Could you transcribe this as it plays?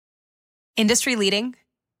Industry leading,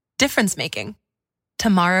 difference making,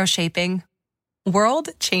 tomorrow shaping, world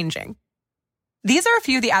changing. These are a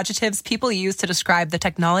few of the adjectives people use to describe the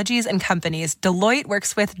technologies and companies Deloitte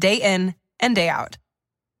works with day in and day out.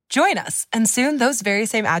 Join us, and soon those very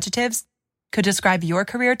same adjectives could describe your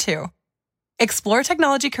career too. Explore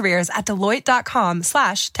technology careers at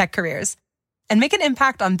Deloitte.com/techcareers and make an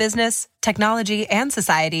impact on business, technology, and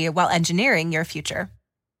society while engineering your future.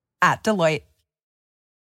 At Deloitte.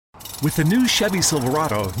 With the new Chevy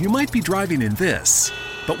Silverado, you might be driving in this.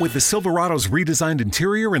 But with the Silverado's redesigned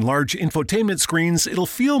interior and large infotainment screens, it'll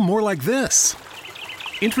feel more like this.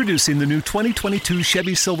 Introducing the new 2022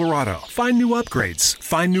 Chevy Silverado. Find new upgrades.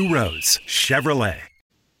 Find new roads. Chevrolet.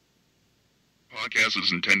 Podcast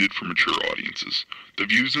is intended for mature audiences. The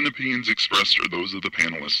views and opinions expressed are those of the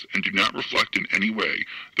panelists and do not reflect in any way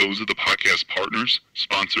those of the podcast partners,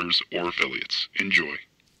 sponsors, or affiliates. Enjoy.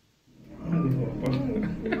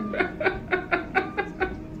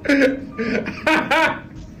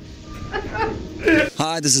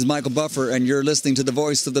 Hi, this is Michael Buffer, and you're listening to the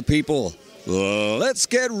Voice of the People. Let's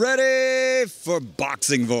get ready for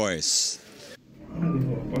Boxing Voice.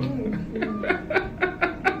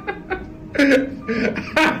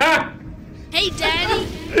 Hey, Daddy,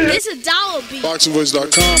 it's a dollar beat.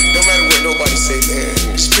 BoxingVoice.com. No matter what nobody say,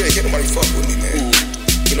 man. Spirit, can't nobody fuck with me, man.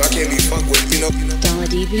 You know, I can't be fucked with, you know. Dollar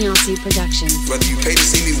D Beyonce Productions. Whether you pay to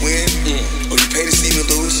see me win or you pay to see me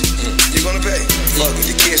lose, you're gonna pay. Fuck it,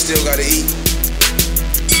 your kids still gotta eat.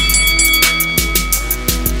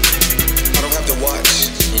 I don't have to watch,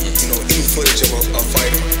 you know, any footage of a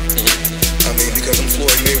fighter. I mean, because I'm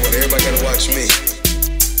Floyd Mayweather, everybody gotta watch me.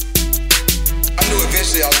 I knew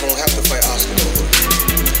eventually I was gonna have to fight Oscar Nova.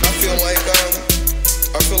 I feel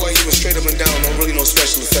like he was straight up and down, no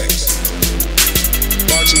special effects.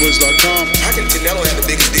 BoxingVoice.com. How can Canelo have the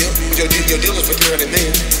biggest deal? Your deal is for $300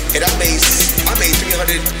 million, and I made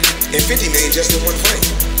 $350 million just in one fight.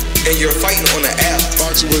 And you're fighting on the app.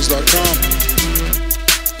 BoxingVoice.com.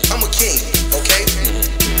 I'm a king, okay?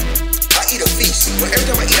 I eat a feast. Every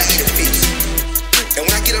time I eat a feast. And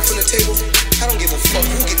when I get up from the table, I don't give a fuck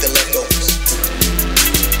who get the leftovers.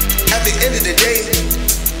 At the end of the day,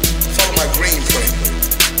 follow my green print.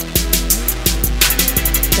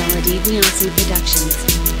 Dollar D Beyonce Productions.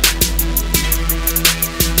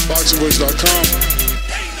 BoxingVoice.com.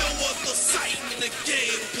 Ain't no other sight in the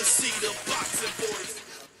game to see the Boxing Voice.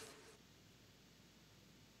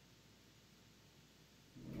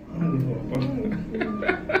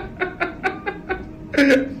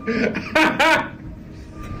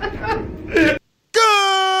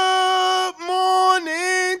 Good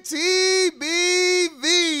morning, TBV.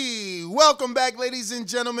 Welcome back, ladies and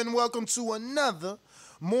gentlemen. Welcome to another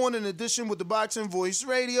morning edition with the Boxing Voice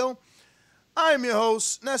Radio. I am your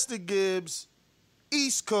host, Nestor Gibbs,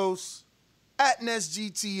 East Coast, at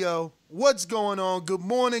NestGTO. What's going on? Good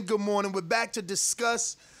morning, good morning. We're back to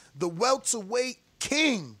discuss the welterweight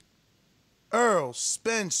king, Errol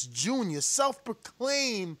Spence Jr.,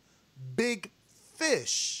 self-proclaimed Big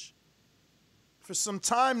Fish. For some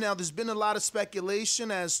time now, there's been a lot of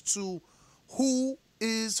speculation as to who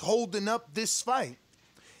is holding up this fight.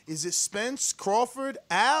 Is it Spence, Crawford,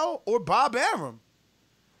 Al, or Bob Arum?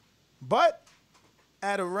 But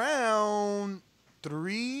at around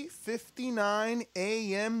 3:59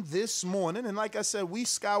 a.m. this morning, and like I said, we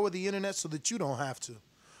scour the internet so that you don't have to,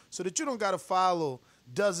 so that you don't got to follow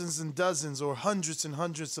dozens and dozens or hundreds and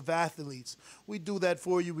hundreds of athletes. We do that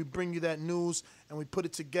for you. We bring you that news, and we put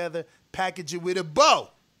it together, package it with a bow.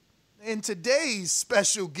 And today's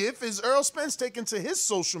special gift is Errol Spence taken to his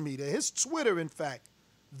social media, his Twitter, in fact,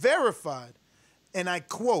 verified, and I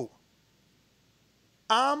quote,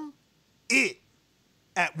 "I'm it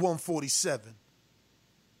at 147.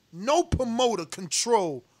 No promoter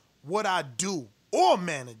control what I do or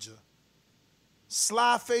manager."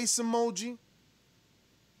 Sly face emoji,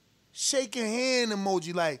 shaking hand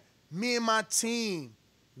emoji, like me and my team,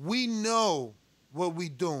 we know what we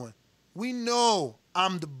doing. We know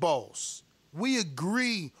I'm the boss. We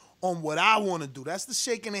agree on what I want to do. That's the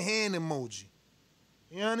shaking the hand emoji.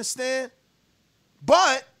 You understand?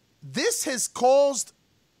 But this has caused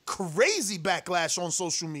crazy backlash on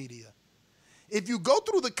social media. If you go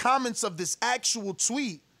through the comments of this actual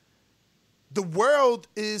tweet, the world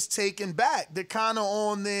is taken back. They're kind of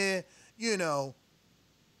on there, you know,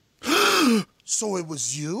 so it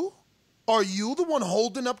was you? Are you the one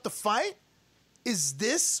holding up the fight? Is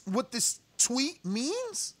this what this tweet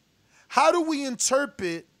means? How do we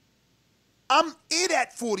interpret, I'm it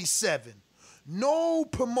at 47? No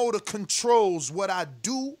promoter controls what I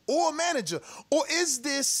do or manager. Or is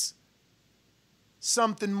this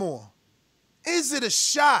something more? Is it a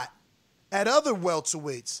shot at other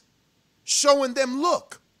welterweights, showing them,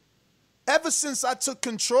 look, ever since I took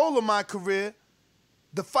control of my career,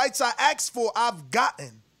 the fights I asked for, I've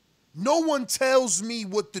gotten. No one tells me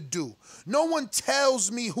what to do. No one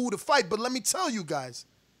tells me who to fight. But let me tell you guys,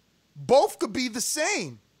 both could be the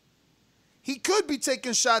same. He could be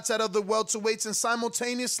taking shots at other welterweights and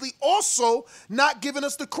simultaneously also not giving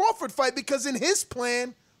us the Crawford fight, because in his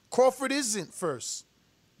plan, Crawford isn't first.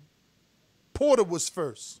 Porter was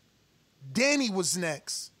first. Danny was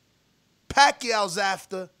next. Pacquiao's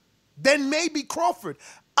after. Then maybe Crawford.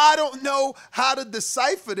 I don't know how to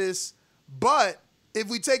decipher this, but if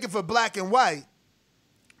we take it for black and white,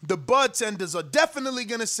 the bud tenders are definitely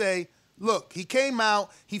going to say, look, he came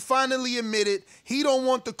out, he finally admitted he don't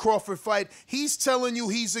want the Crawford fight. He's telling you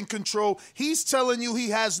he's in control. He's telling you he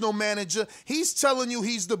has no manager. He's telling you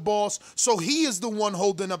he's the boss, so he is the one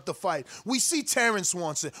holding up the fight. We see Terrence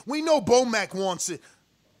wants it. We know Bomac wants it.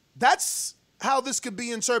 That's how this could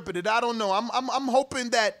be interpreted. I don't know. I'm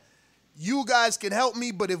hoping that you guys can help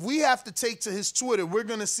me, but if we have to take to his Twitter, we're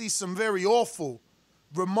going to see some very awful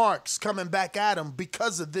remarks coming back at him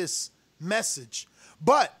because of this message.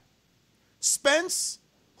 But Spence,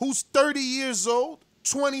 who's 30 years old,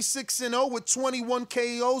 26-0 with 21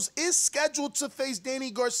 KOs, is scheduled to face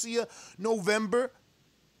Danny Garcia November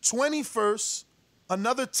 21st.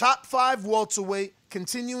 Another top 5 welterweight,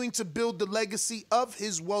 continuing to build the legacy of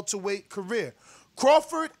his welterweight career.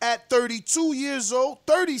 Crawford at 32 years old,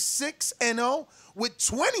 36-0 with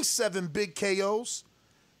 27 big KOs,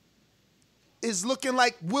 is looking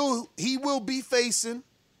like he will be facing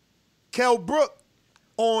Kell Brook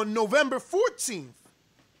on November 14th,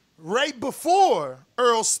 right before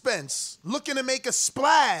Earl Spence, looking to make a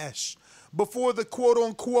splash before the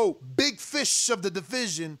quote-unquote big fish of the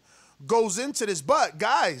division goes into this. But,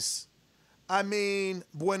 guys, I mean,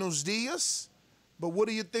 buenos dias, but what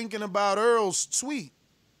are you thinking about Earl's tweet?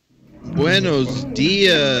 Buenos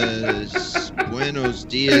dias. Buenos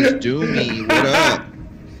dias, Doomy. What up?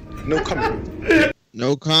 No comment.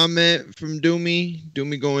 No comment from Doomy.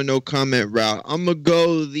 Doomy going no comment route. I'm going to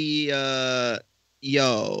go the,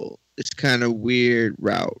 it's kind of weird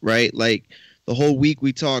route, right? Like, the whole week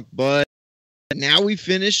we talk, but now we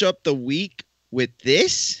finish up the week with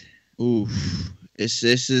this. Oof. This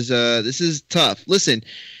is tough. Listen,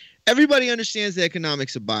 everybody understands the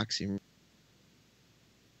economics of boxing.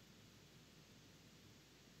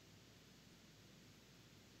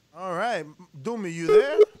 All right. Doomy, you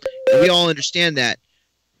there? We all understand that.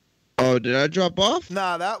 Oh, did I drop off?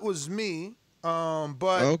 Nah, that was me. But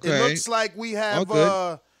okay. It looks like we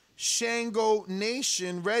have Shango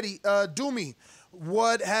Nation ready. Doomy,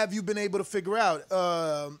 what have you been able to figure out?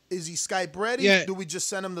 Is he Skype ready? Yeah. Do we just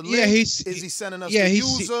send him the link? Yeah, is he sending us the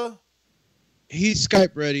user? He's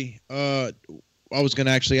Skype ready. I was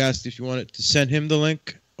gonna actually ask if you wanted to send him the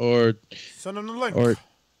link or send him the link. Or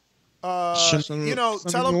tell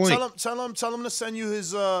him to send you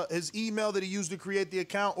his email that he used to create the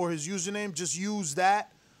account, or his username. Just use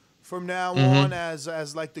that from now on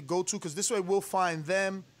as like the go-to, because this way we'll find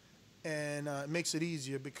them, and it makes it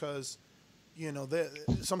easier because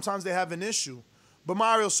sometimes they have an issue. But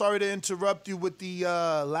Mario, sorry to interrupt you with the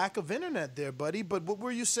lack of internet there, buddy. But what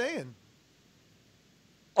were you saying?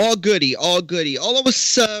 All goody, all goody. All I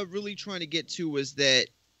was really trying to get to was that,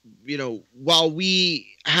 while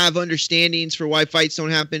we have understandings for why fights don't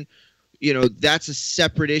happen, that's a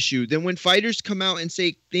separate issue. Then when fighters come out and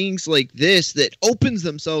say things like this, that opens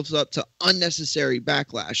themselves up to unnecessary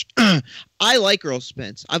backlash. I like Earl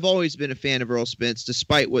Spence. I've always been a fan of Earl Spence,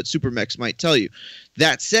 despite what Supermex might tell you.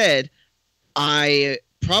 That said, I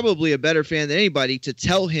probably a better fan than anybody to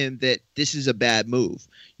tell him that this is a bad move.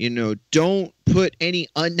 Don't put any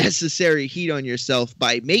unnecessary heat on yourself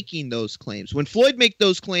by making those claims. When Floyd made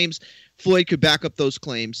those claims, Floyd could back up those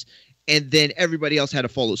claims, and then everybody else had to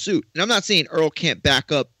follow suit. And I'm not saying Earl can't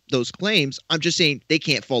back up those claims. I'm just saying they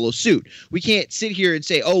can't follow suit. We can't sit here and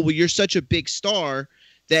say, oh, well, you're such a big star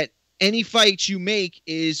that any fight you make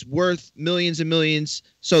is worth millions and millions,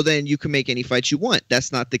 so then you can make any fight you want.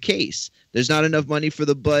 That's not the case. There's not enough money for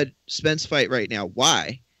the Bud Spence fight right now.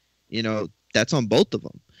 Why? That's on both of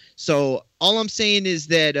them. So all I'm saying is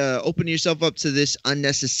that opening yourself up to this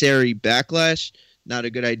unnecessary backlash, not a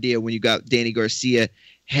good idea when you got Danny Garcia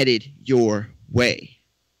headed your way.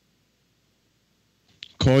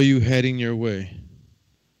 Call you heading your way.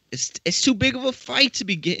 It's too big of a fight to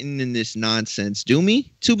be getting in this nonsense,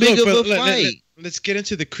 Doomy. Too big of a fight. Let's get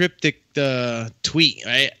into the cryptic tweet,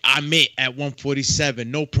 right? I'm it at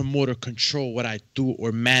 147. No promoter control what I do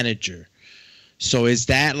or manager. So is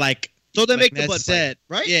that like... So then like make the Bud fight,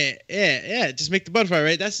 right? Yeah. Just make the Bud fight,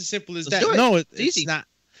 right? That's as simple as Let's that. do it. No, it's easy. Not.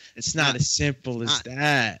 It's not as simple as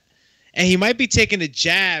that. And he might be taking a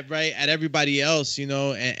jab, right, at everybody else,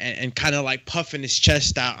 and kind of like puffing his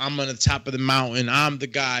chest out. I'm on the top of the mountain. I'm the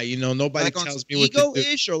guy, Nobody like tells me what to do.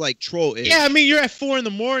 Ego-ish or like troll-ish? Yeah, I mean, you're at 4 a.m.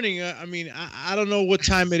 I don't know what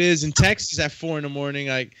time it is in Texas at 4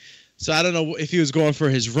 a.m. So I don't know if he was going for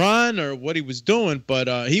his run or what he was doing,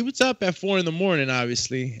 but he was up at 4 a.m,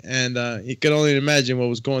 obviously, and you can only imagine what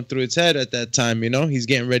was going through his head at that time. He's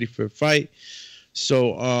getting ready for a fight,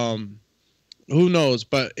 so who knows?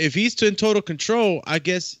 But if he's in total control, I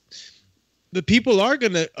guess the people are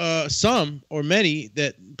gonna, some or many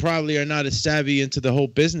that probably are not as savvy into the whole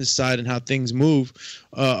business side and how things move,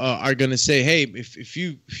 are gonna say, hey, if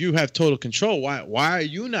you have total control, why are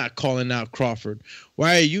you not calling out Crawford?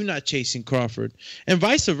 Why are you not chasing Crawford? And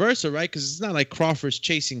vice versa, right? Because it's not like Crawford's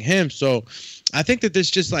chasing him. So I think that there's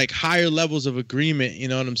just like higher levels of agreement. You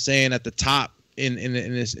know what I'm saying? At the top in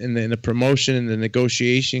the promotion and the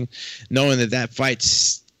negotiation, knowing that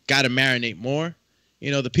fight's got to marinate more.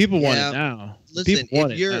 The people want it now. Listen,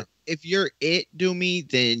 if you're it, Doomy,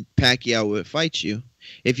 then Pacquiao would fight you.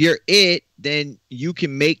 If you're it, then you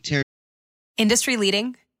can make Terrence. Industry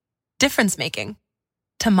leading, difference making,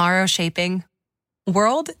 tomorrow shaping,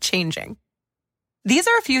 world changing. These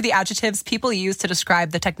are a few of the adjectives people use to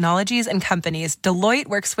describe the technologies and companies Deloitte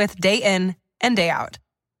works with day in and day out.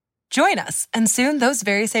 Join us, and soon those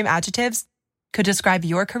very same adjectives could describe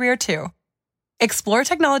your career too. Explore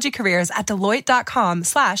technology careers at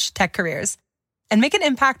Deloitte.com/techcareers and make an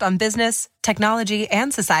impact on business, technology,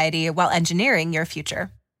 and society while engineering your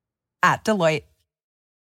future. At Deloitte.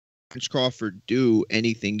 Crawford, do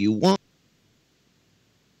anything you want.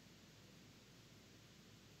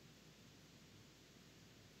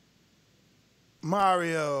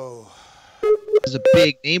 Mario is a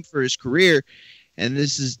big name for his career, and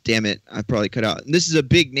this is, damn it, I probably cut out. And this is a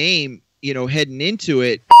big name, heading into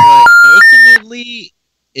it. But ultimately,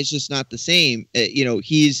 it's just not the same.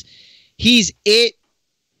 He's it,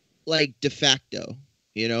 like de facto.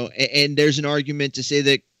 And there's an argument to say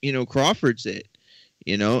that Crawford's it.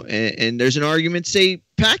 And there's an argument to say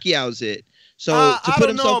Pacquiao's it. So to put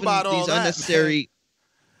himself in these unnecessary.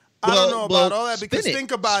 I don't know about all that, because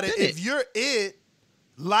think about it. If you're it,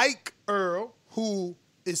 like Earl, who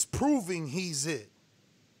is proving he's it,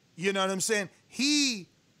 you know what I'm saying? He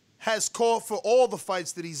has called for all the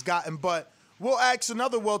fights that he's gotten, but we'll ask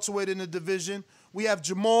another welterweight in the division. We have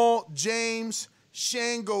Jamal James,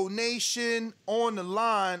 Shango Nation on the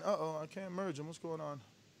line. I can't merge him. What's going on?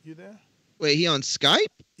 You there? Wait, he on Skype?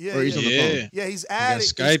 Yeah, or he's on the phone? Yeah, he's added.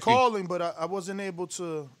 He's calling, but I wasn't able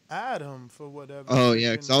to add him for whatever. Oh,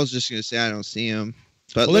 yeah, because I was just going to say I don't see him.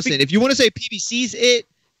 But listen, if you want to say PBC's it,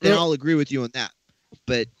 then I'll agree with you on that.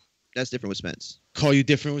 But that's different with Spence. Call you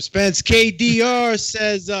different with Spence. KDR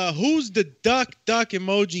says, who's the duck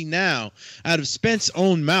emoji now? Out of Spence's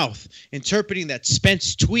own mouth, interpreting that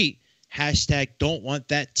Spence tweet, #don't want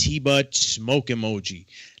that T-Bud smoke emoji.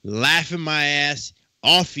 Laughing my ass,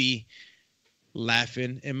 offy.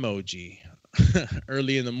 Laughing emoji.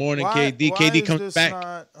 Early in the morning, KD comes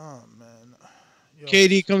back. Oh man.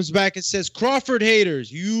 KD comes back and says, Crawford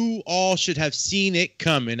haters, you all should have seen it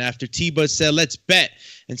coming after T-Bud said, let's bet.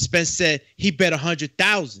 And Spence said he bet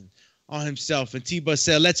 100,000 on himself. And T-Bud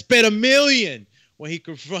said, let's bet $1 million when he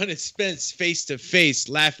confronted Spence face to face.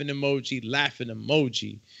 Laughing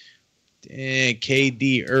emoji. And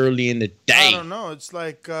KD early in the day. I don't know. It's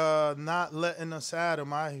like not letting us at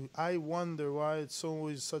him. I wonder why it's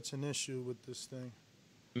always such an issue with this thing.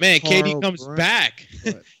 Man, KD comes back.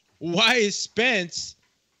 Why is Spence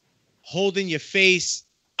holding your face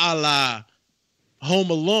a la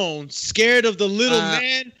Home Alone, scared of the little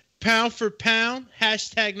man, pound for pound,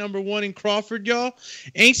 #1 in Crawford, y'all?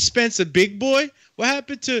 Ain't Spence a big boy? What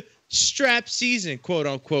happened to strap season, quote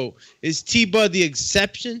unquote? Is T-Bud the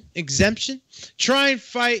exemption? Try and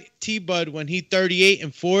fight T-Bud when he 38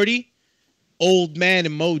 and 40. Old man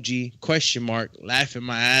emoji, ? Laughing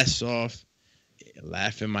my ass off.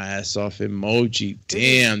 Laughing my ass off emoji.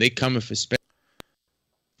 Damn, they coming for Spence.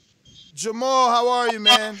 Jamal, how are you,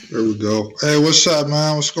 man? There we go. Hey, what's up,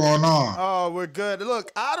 man? What's going on? Oh, we're good.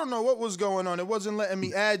 Look, I don't know what was going on. It wasn't letting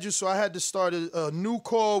me add you, so I had to start a new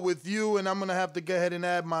call with you, and I'm going to have to go ahead and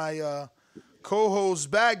add my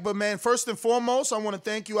co-host back. But, man, first and foremost, I want to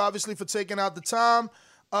thank you, obviously, for taking out the time.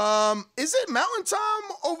 Is it Mountain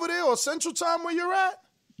Time over there or Central Time where you're at?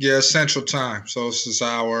 Yeah, Central Time, so it's just an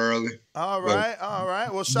hour early. All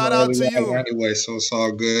right. Well, shout out to you. Anyway, so it's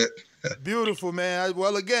all good. Beautiful, man.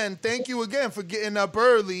 Well, again, thank you again for getting up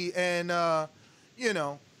early and,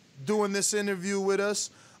 doing this interview with us.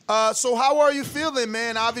 So how are you feeling,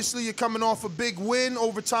 man? Obviously, you're coming off a big win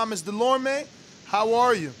over Thomas Delorme. How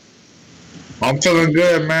are you? I'm feeling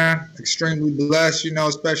good, man. Extremely blessed,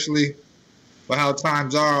 especially for how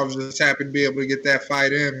times are. I was just happy to be able to get that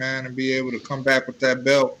fight in, man, and be able to come back with that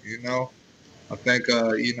belt, I think,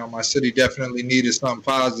 my city definitely needed something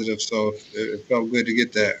positive, so it felt good to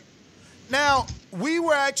get that. Now, we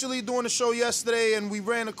were actually doing a show yesterday, and we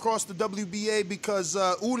ran across the WBA because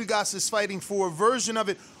Ugas is fighting for a version of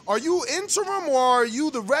it. Are you interim or are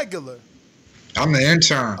you the regular? I'm the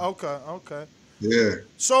intern. Okay. Yeah.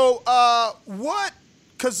 So,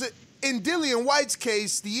 because in Dillian White's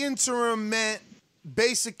case, the interim meant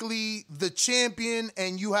basically the champion,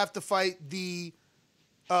 and you have to fight the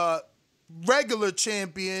regular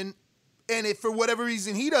champion. And if for whatever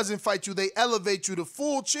reason he doesn't fight you, they elevate you to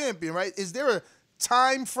full champion, right? Is there a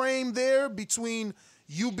time frame there between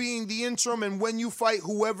you being the interim and when you fight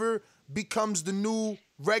whoever becomes the new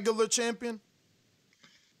regular champion?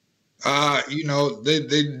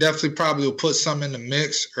 They definitely probably will put some in the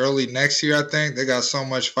mix early next year, I think. They got so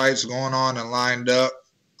much fights going on and lined up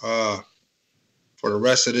for the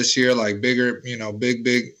rest of this year, like bigger,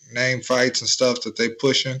 big name fights and stuff that they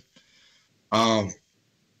pushing.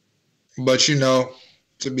 But,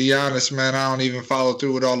 to be honest, man, I don't even follow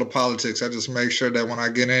through with all the politics. I just make sure that when I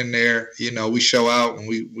get in there, we show out and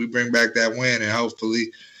we bring back that win. And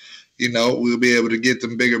hopefully, we'll be able to get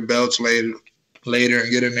them bigger belts later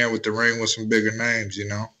and get in there with the ring with some bigger names,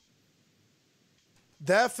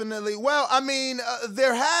 Definitely. Well, I mean,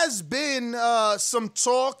 there has been some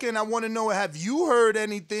talk, and I want to know, have you heard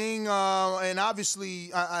anything? And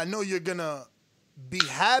obviously, I know you're going to be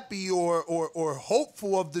happy or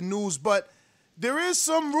hopeful of the news, but there is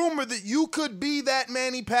some rumor that you could be that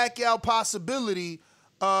Manny Pacquiao possibility.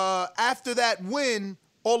 After that win,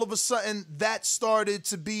 all of a sudden that started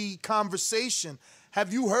to be conversation.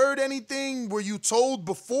 Have you heard anything? Were you told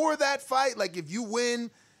before that fight, like if you win,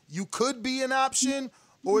 you could be an option?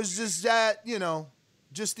 Or is just that,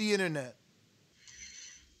 just the internet?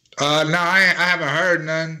 No, I haven't heard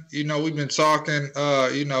none. We've been talking,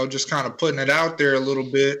 just kind of putting it out there a little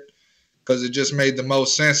bit because it just made the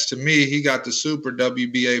most sense to me. He got the super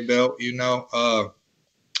WBA belt,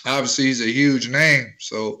 obviously he's a huge name,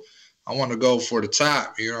 so I want to go for the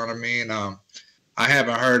top, you know what I mean? I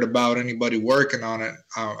haven't heard about anybody working on it.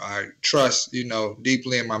 I trust,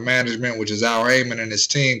 deeply in my management, which is Al Heyman and his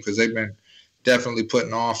team, because they've been definitely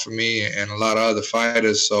putting on for me and a lot of other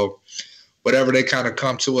fighters. So whatever they kind of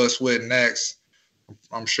come to us with next,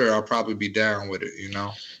 I'm sure I'll probably be down with it, to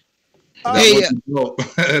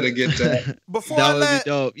get that. Before I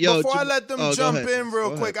let them jump in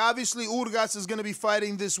real quick, obviously Ugas is going to be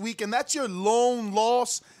fighting this week, and that's your lone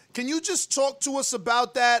loss. Can you just talk to us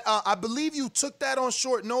about that? I believe you took that on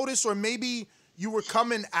short notice, or maybe you were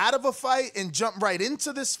coming out of a fight and jumped right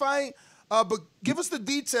into this fight. But give us the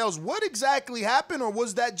details. What exactly happened, or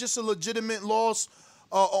was that just a legitimate loss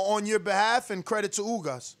on your behalf, and credit to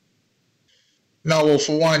Ugas? No, well,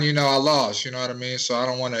 for one, I lost, you know what I mean? So I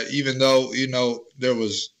don't want to, even though, I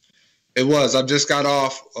just got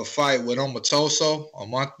off a fight with Omatoso a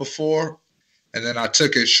month before, and then I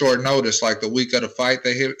took it short notice, like the week of the fight,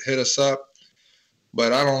 they hit us up.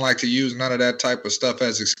 But I don't like to use none of that type of stuff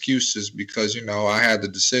as excuses because, I had the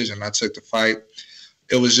decision. I took the fight.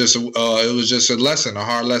 It was just a lesson, a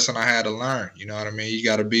hard lesson I had to learn. You know what I mean? You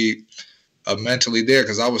got to be mentally there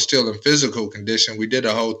because I was still in physical condition. We did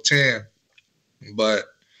a whole 10, but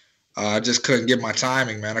I just couldn't get my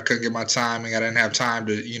timing, man. I couldn't get my timing. I didn't have time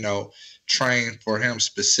to, train for him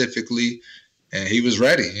specifically. And he was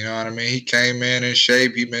ready, you know what I mean? He came in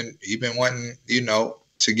shape. He been wanting,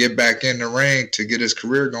 to get back in the ring to get his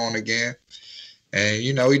career going again. And,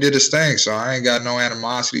 he did his thing. So I ain't got no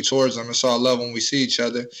animosity towards him. It's all love when we see each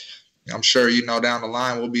other. I'm sure, down the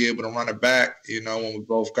line we'll be able to run it back, when we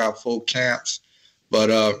both got full camps. But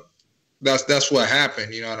that's what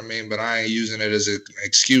happened, you know what I mean? But I ain't using it as an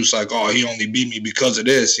excuse like, oh, he only beat me because of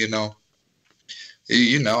this, I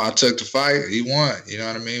took the fight. He won, you know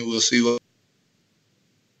what I mean? We'll see what.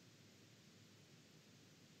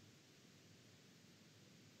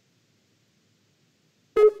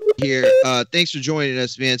 Here, thanks for joining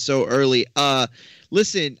us, man, so early.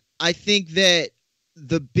 Listen, I think that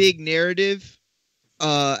the big narrative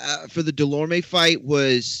for the Delorme fight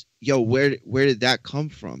was, where did that come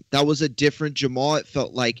from? That was a different Jamal, it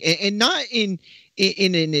felt like, and not in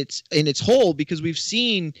its whole, because we've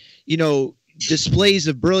seen, displays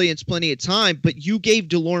of brilliance plenty of time, but you gave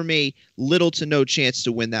Delorme little to no chance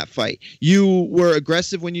to win that fight. You were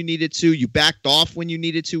aggressive when you needed to. You backed off when you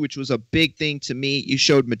needed to, which was a big thing to me. You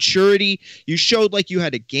showed maturity. You showed like you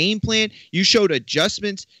had a game plan. You showed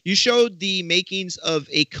adjustments. You showed the makings of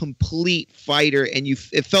a complete fighter, and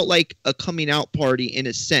it felt like a coming out party in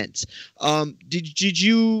a sense. Did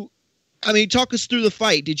you... I mean, talk us through the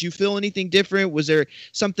fight. Did you feel anything different? Was there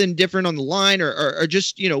something different on the line, or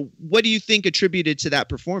just, what do you think attributed to that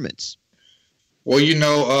performance? Well,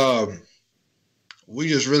 we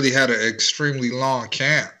just really had an extremely long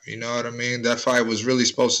camp. You know what I mean? That fight was really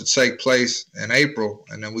supposed to take place in April,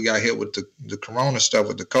 and then we got hit with the corona stuff,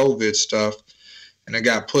 with the COVID stuff, and it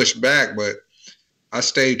got pushed back. But I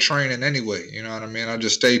stayed training anyway. You know what I mean? I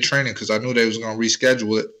just stayed training because I knew they was going to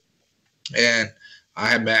reschedule it. And I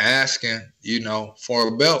have been asking, for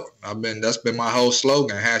a belt. That's been my whole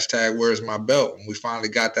slogan, #where's my belt? And we finally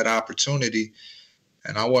got that opportunity.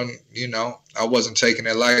 And I wasn't taking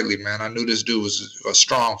it lightly, man. I knew this dude was a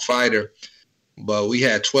strong fighter, but we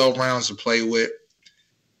had 12 rounds to play with.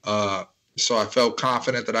 So I felt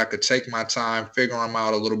confident that I could take my time, figure him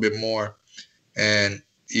out a little bit more. And,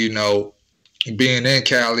 being in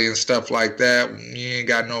Cali and stuff like that, you ain't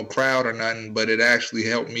got no crowd or nothing, but it actually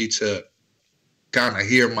helped me to kind of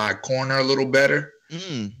hear my corner a little better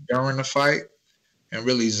during the fight and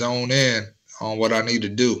really zone in on what I need to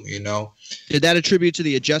do, Did that attribute to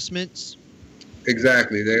the adjustments?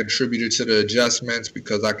 Exactly. They attributed to the adjustments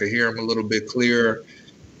because I could hear him a little bit clearer.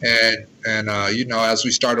 And as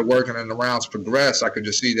we started working and the rounds progressed, I could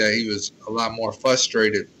just see that he was a lot more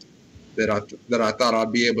frustrated that I thought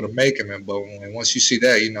I'd be able to make him. But once you see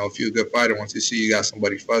that, if you're a good fighter, once you see you got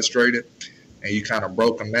somebody frustrated and you kind of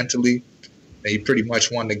broke him mentally, then you pretty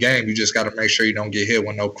much won the game. You just got to make sure you don't get hit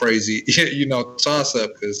with no crazy,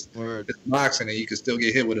 toss-up, because it's boxing and you can still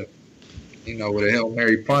get hit with with a Hail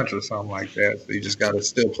Mary punch or something like that. So you just got to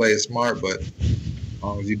still play it smart. But as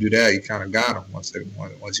long as you do that, you kind of got him once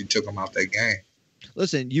you took him out that game.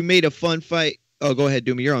 Listen, you made a fun fight. Oh, go ahead,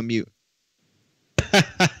 Doomy. You're on mute.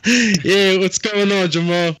 Yeah, what's going on,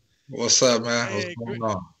 Jamal? What's up, man? Hey, what's going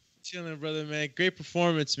on? Chilling, brother, man. Great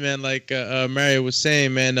performance, man. Like Mario was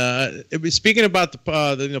saying, man. Speaking about the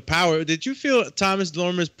power, did you feel Thomas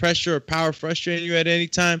Delorme's pressure or power frustrating you at any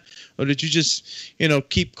time, or did you just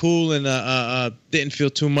keep cool and didn't feel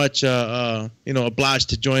too much obliged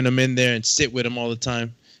to join him in there and sit with him all the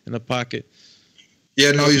time in the pocket?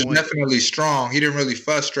 Yeah, no, he's definitely strong. He didn't really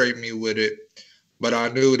frustrate me with it, but I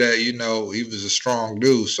knew that he was a strong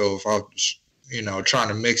dude. So if I was trying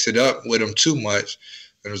to mix it up with him too much,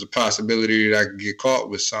 there was a possibility that I could get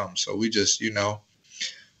caught with something. So we just, we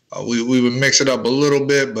would mix it up a little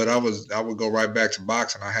bit, but I would go right back to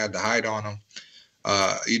boxing. I had the height on him.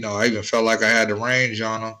 I even felt like I had the range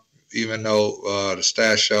on him, even though the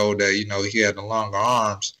stats showed that, he had the longer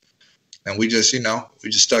arms. And we just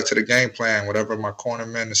stuck to the game plan. Whatever my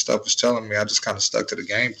cornerman and stuff was telling me, I just kind of stuck to the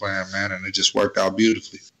game plan, man, and it just worked out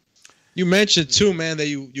beautifully. You mentioned too, man, that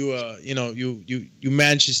you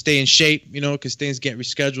managed to stay in shape, because things get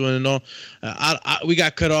rescheduled and all. We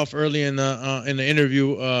got cut off early in the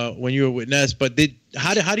interview when you were with Ness. But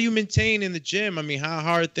how do you maintain in the gym? I mean,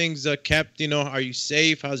 how are things kept? Are you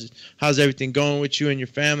safe? How's everything going with you and your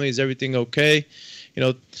family? Is everything okay?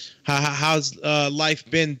 How's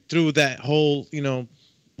life been through that whole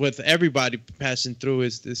with everybody passing through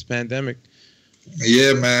this pandemic?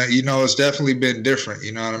 Yeah, man. It's definitely been different.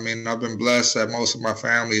 You know what I mean? I've been blessed that most of my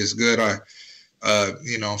family is good. I,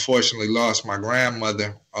 unfortunately lost my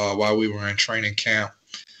grandmother while we were in training camp.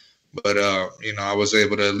 But, I was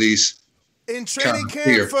able to at least. In training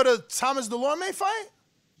camp for the Thomas Delorme fight?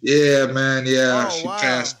 Yeah, man. Yeah. She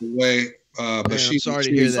passed away. But man, sorry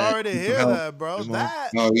to hear that, bro.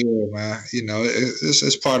 Oh, yeah, man.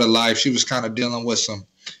 It's part of life. She was kind of dealing with some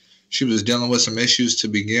issues to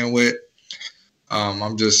begin with.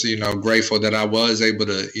 I'm just, grateful that I was able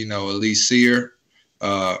to, at least see her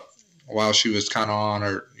while she was kind of on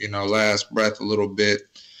her, last breath a little bit,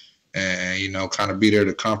 and kind of be there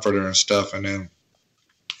to comfort her and stuff. And then,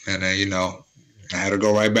 I had to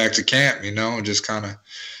go right back to camp, and just kind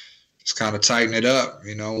of tighten it up,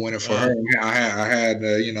 winning for her. I had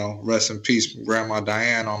rest in peace, Grandma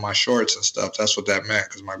Diane on my shorts and stuff. That's what that meant,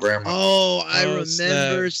 because my grandma. Oh, I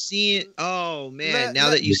remember seeing. Oh man, now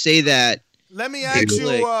that you say that. Let me ask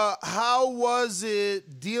you, how was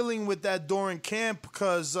it dealing with that during camp?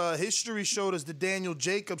 Because history showed us that Daniel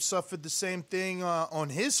Jacobs suffered the same thing on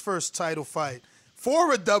his first title fight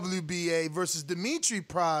for a WBA versus Dimitri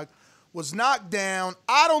Prague. Was knocked down.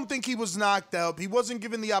 I don't think he was knocked out. He wasn't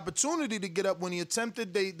given the opportunity to get up when he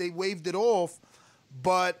attempted. They waved it off.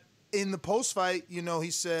 But in the post-fight,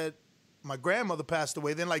 he said, my grandmother passed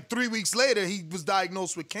away. Then like 3 weeks later, he was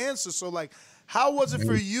diagnosed with cancer. So like, how was it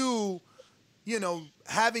for you,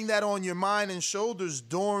 having that on your mind and shoulders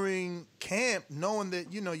during camp, knowing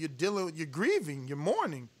that, you're grieving, you're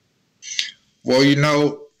mourning?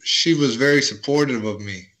 Well, she was very supportive of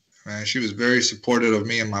me, man. She was very supportive of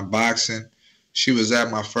me in my boxing. She was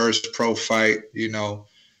at my first pro fight,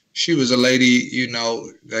 She was a lady,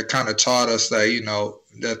 that kind of taught us that,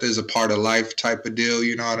 that there's a part of life type of deal,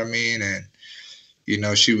 you know what I mean? And,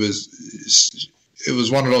 it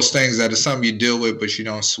was one of those things that is something you deal with, but you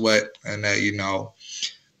don't sweat. And that,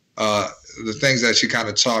 the things that she kind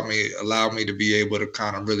of taught me allowed me to be able to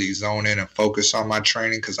kind of really zone in and focus on my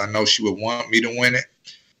training, because I know she would want me to win it.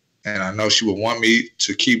 And I know she would want me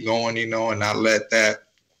to keep going, and not let that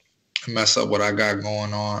mess up what I got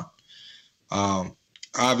going on.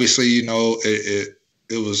 Obviously, it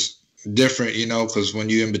was different, because when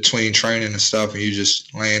you're in between training and stuff and you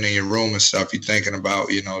just laying in your room and stuff, you're thinking about,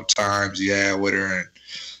 times you had with her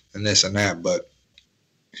and this and that. But,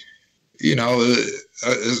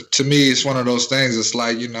 to me, it's one of those things. It's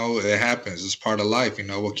like, it happens. It's part of life.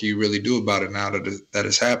 What can you really do about it now that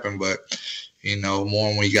it's happened? But,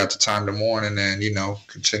 mourn when you got the time to mourn, and then,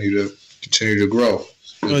 continue to grow.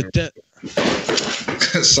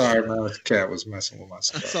 Sorry, man. The cat was messing with my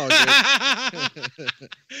stuff. That's all good.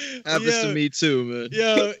 Happens to me too, man.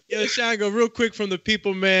 Yo, Shango, real quick from the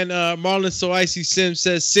people, man. Marlon So Icy Sim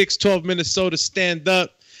says 612 Minnesota stand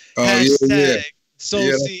up. Hashtag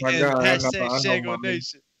Soul C and hashtag Shango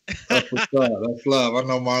Nation. That's what's up. That's love. I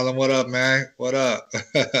know, Marlon. What up, man? What up?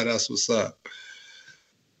 That's what's up.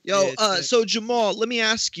 Yo, so Jamal, let me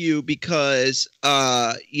ask you, because,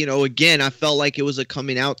 again, I felt like it was a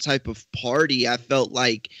coming out type of party. I felt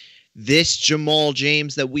like this Jamal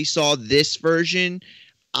James that we saw, this version,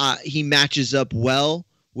 he matches up well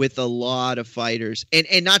with a lot of fighters.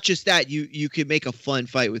 And not just that, you could make a fun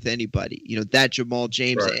fight with anybody, that Jamal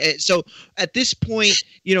James. Right. So at this point,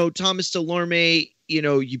 Thomas Delorme,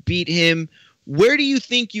 you beat him. Where do you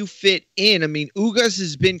think you fit in? I mean, Ugas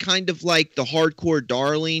has been kind of like the hardcore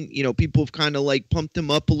darling. People have kind of like pumped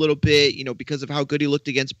him up a little bit, because of how good he looked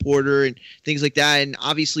against Porter and things like that. And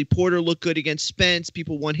obviously Porter looked good against Spence.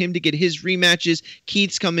 People want him to get his rematches.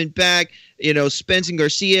 Keith's coming back, Spence and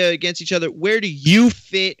Garcia against each other. Where do you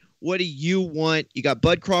fit? What do you want? You got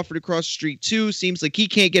Bud Crawford across the street too. Seems like he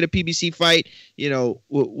can't get a PBC fight.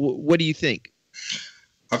 What do you think?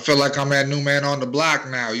 I feel like I'm that new man on the block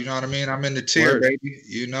now. You know what I mean? I'm in the tier, baby.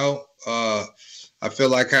 I feel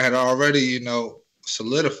like I had already,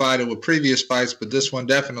 solidified it with previous fights, but this one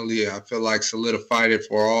definitely, I feel like solidified it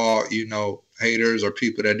for all, haters or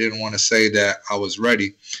people that didn't want to say that I was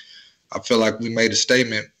ready. I feel like we made a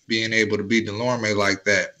statement being able to beat Delorme like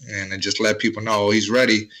that, and just let people know he's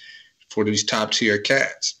ready for these top tier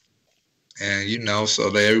cats. And,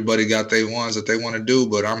 so everybody got their ones that they want to do,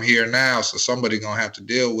 but I'm here now, so somebody going to have to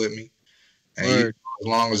deal with me. And as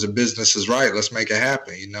long as the business is right, let's make it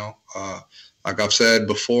happen, Like I've said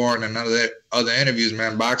before and in other interviews,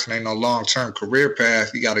 man, boxing ain't no long-term career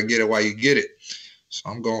path. You got to get it while you get it. So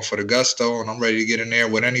I'm going for the gusto, and I'm ready to get in there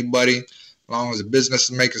with anybody. As long as the business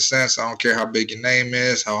is making sense, I don't care how big your name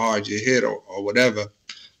is, how hard you hit, or whatever.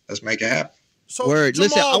 Let's make it happen. So, Word. Jamal,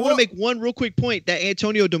 listen, I want to make one real quick point. That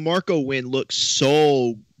Antonio DeMarco win looks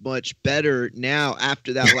so much better now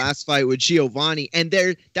after that last fight with Giovanni. And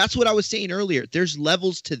that's what I was saying earlier. There's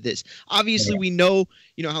levels to this. Obviously, we know,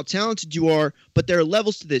 how talented you are, but there are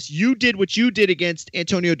levels to this. You did what you did against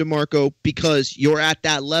Antonio DeMarco because you're at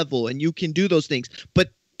that level and you can do those things.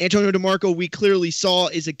 But Antonio DeMarco, we clearly saw,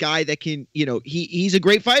 is a guy that can, he's a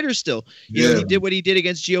great fighter still. He did what he did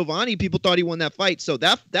against Giovanni. People thought he won that fight. So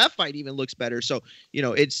that fight even looks better. So,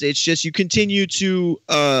 it's just you continue to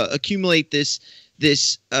accumulate this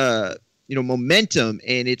momentum,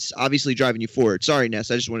 and it's obviously driving you forward. Sorry, Ness.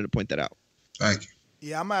 I just wanted to point that out. Thank you.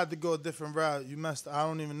 Yeah, I might have to go a different route. You messed. I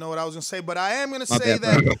don't even know what I was gonna say, but I am gonna say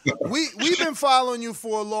that we've been following you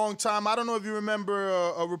for a long time. I don't know if you remember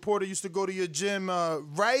a reporter used to go to your gym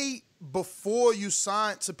right before you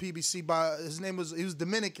signed to PBC. He was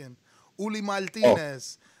Dominican, Uli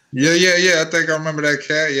Martinez. Yeah. I think I remember that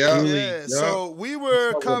cat. Yeah. So we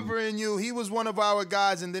were covering you. He was one of our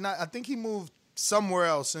guys, and then I think he moved somewhere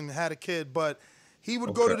else and had a kid, but. He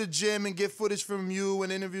would go to the gym and get footage from you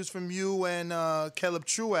and interviews from you and Caleb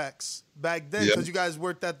Truax back then because you guys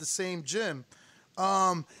worked at the same gym.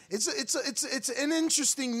 It's an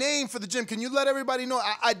interesting name for the gym. Can you let everybody know?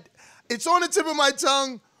 It's on the tip of my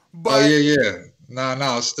tongue, but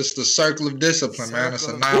No, it's the Circle of Discipline, man. It's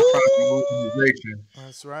a nonprofit organization.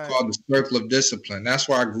 That's right. Called the Circle of Discipline. That's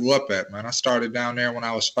where I grew up at, man. I started down there when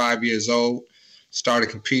I was 5 years old. Started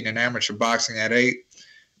competing in amateur boxing at 8.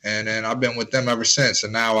 And then I've been with them ever since.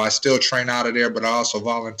 And now I still train out of there, but I also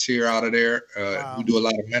volunteer out of there. We do a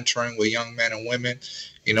lot of mentoring with young men and women,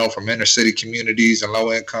 from inner city communities and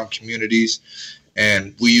low income communities.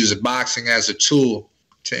 And we use boxing as a tool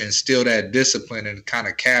to instill that discipline and kind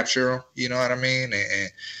of capture them, you know what I mean?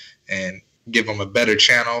 And give them a better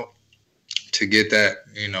channel to get that,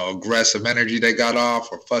 aggressive energy they got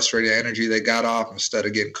off or frustrated energy they got off instead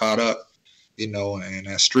of getting caught up, in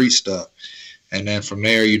that street stuff. And then from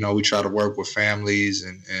there, we try to work with families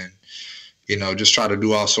and just try to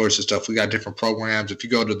do all sorts of stuff. We got different programs. If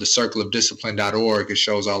you go to thecircleofdiscipline.org, it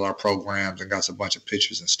shows all our programs and got a bunch of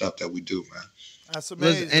pictures and stuff that we do, man. That's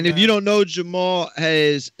amazing. And if you don't know, Jamal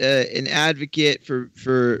has an advocate for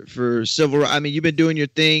civil rights. I mean, you've been doing your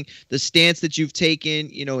thing. The stance that you've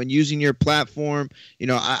taken, and using your platform,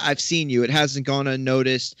 I've seen you. It hasn't gone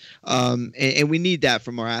unnoticed. And we need that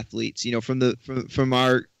from our athletes, from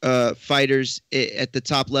our fighters at the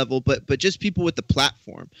top level, but just people with the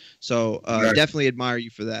platform. So definitely admire you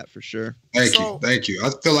for that, for sure. Thank you. I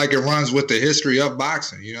feel like it runs with the history of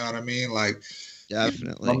boxing. You know what I mean? Like,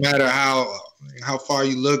 definitely. No matter how far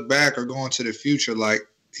you look back or go into the future, like,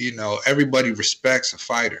 everybody respects a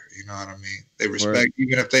fighter. You know what I mean? They respect,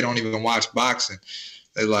 even if they don't even watch boxing.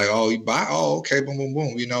 They're like, oh, you buy? Oh, okay, boom, boom,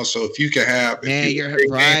 boom. So if you can have, you're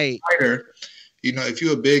right. Fighter, if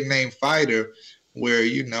you're a big name fighter where,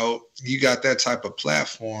 you got that type of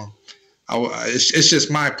platform, it's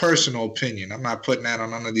just my personal opinion. I'm not putting that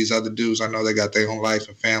on none of these other dudes. I know they got their own life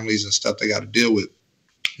and families and stuff they got to deal with.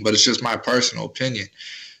 But it's just my personal opinion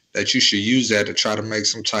that you should use that to try to make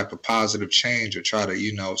some type of positive change or try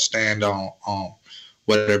to, stand on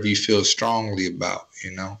whatever you feel strongly about,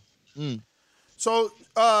 So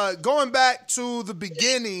going back to the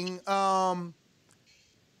beginning, I'm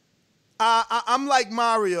like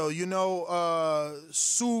Mario,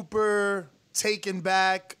 super taken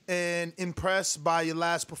back and impressed by your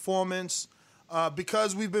last performance.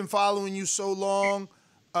 Because we've been following you so long,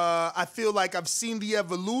 I feel like I've seen the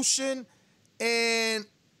evolution, and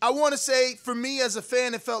I want to say, for me as a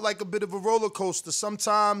fan, it felt like a bit of a roller coaster.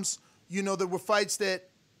 Sometimes, there were fights that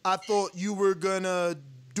I thought you were going to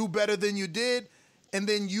do better than you did, and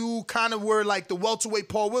then you kind of were like the welterweight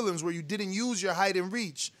Paul Williams, where you didn't use your height and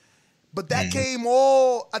reach. But that came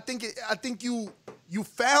all, I think you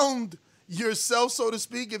found yourself, so to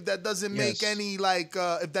speak, if that doesn't make any,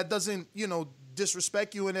 if that doesn't,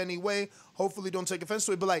 disrespect you in any way. Hopefully don't take offense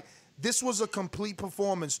to it, but like, this was a complete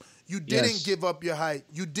performance. You didn't give up your height.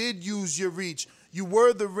 You did use your reach. You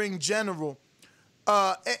were the ring general.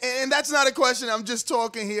 And that's not a question. I'm just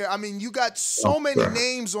talking here. I mean, you got so many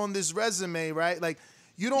names on this resume, right? Like,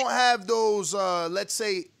 you don't have those, let's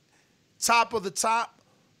say, top of the top,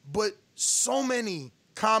 but so many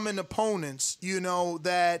common opponents,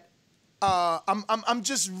 that I'm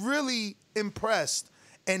just really impressed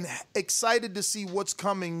and excited to see what's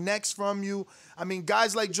coming next from you. I mean,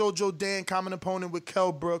 guys like Jojo Dan, common opponent with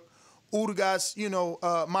Kell Brook. Ugas,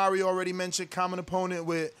 Mario already mentioned, common opponent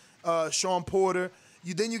with Sean Porter.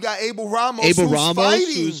 Then you got Abel Ramos,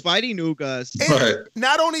 who's fighting Ugas. And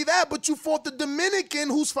not only that, but you fought the Dominican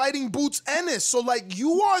who's fighting Boots Ennis. So, like,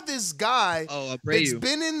 you are this guy that's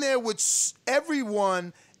been in there with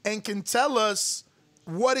everyone and can tell us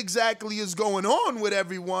what exactly is going on with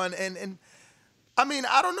everyone. And I mean,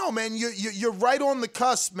 I don't know, man. You're right on the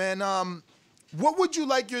cusp, man. What would you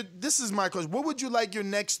like this is my question. What would you like your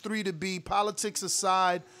next 3 to be, politics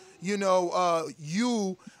aside? I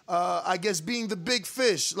guess being the big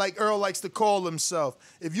fish, like Earl likes to call himself.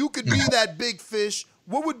 If you could be that big fish,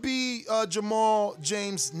 what would be Jamal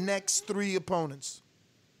James' next 3 opponents?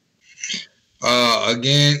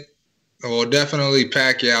 Definitely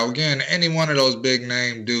Pacquiao. Again, any one of those big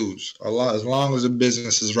name dudes. As long as the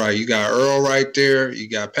business is right. You got Earl right there. You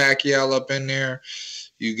got Pacquiao up in there.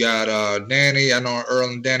 You got Danny. I know Earl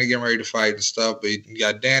and Danny getting ready to fight and stuff, but you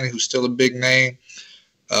got Danny, who's still a big name.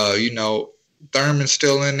 Thurman's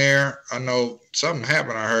still in there. I know something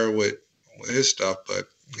happened, I heard, with his stuff, but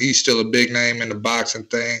he's still a big name in the boxing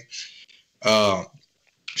thing.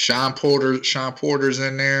 Sean Porter's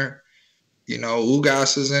in there.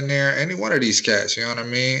 Ugas is in there. Any one of these cats, you know what I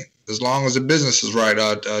mean? As long as the business is right.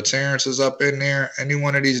 Terrence is up in there. Any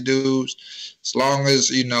one of these dudes, as long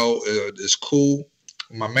as, it's cool.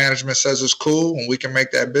 My management says it's cool and we can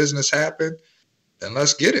make that business happen, then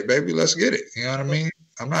let's get it, baby. Let's get it. You know what I mean?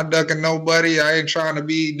 I'm not ducking nobody. I ain't trying to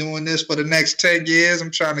be doing this for the next 10 years.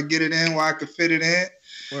 I'm trying to get it in where I can fit it in.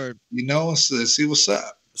 Word. You know, let's see what's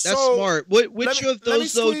up. That's smart. Which of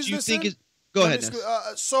those though do you think is? Go ahead.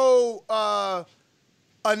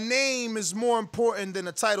 A name is more important than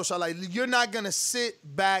a title shot. Like, you're not gonna sit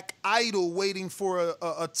back idle waiting for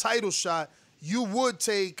a title shot. You would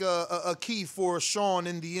take a key for Sean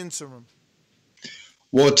in the interim.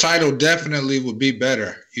 Well, title definitely would be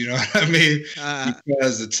better. You know what I mean?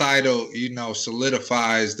 Because the title, you know,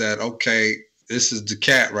 solidifies that, okay, this is the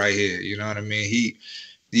cat right here. You know what I mean?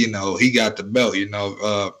 He got the belt. You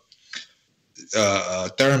know,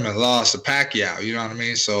 Thurman lost to Pacquiao. You know what I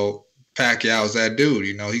mean? So Pacquiao's that dude.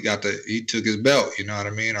 You know, he took his belt. You know what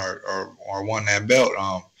I mean? Or won that belt.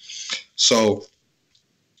 So,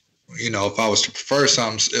 you know, if I was to prefer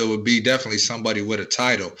something, it would be definitely somebody with a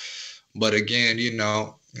title. But again, you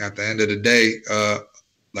know, at the end of the day,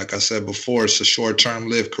 like I said before, it's a short-term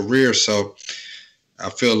lived career. So I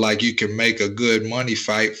feel like you can make a good money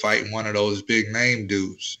fighting one of those big name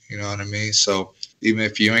dudes. You know what I mean? So even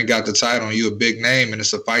if you ain't got the title and you a big name and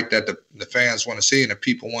it's a fight that the fans want to see and the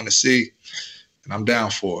people want to see, and I'm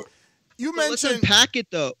down for it. You mentioned let's unpack it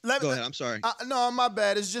though. Go ahead. I'm sorry. No, my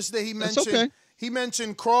bad. It's just that he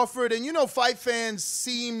mentioned Crawford, and you know, fight fans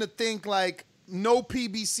seem to think like no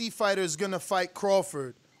PBC fighter is gonna fight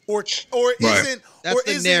Crawford, or isn't. That's or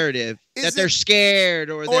the isn't, narrative that they're scared,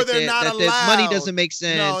 or that they're not allowed. That money doesn't make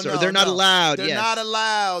sense, or they're not allowed. They're not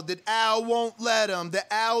allowed. That Al won't let them. That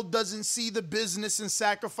Al doesn't see the business in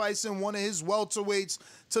sacrificing one of his welterweights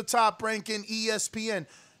to Top Rank in ESPN.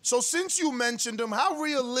 So since you mentioned him, how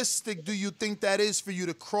realistic do you think that is for you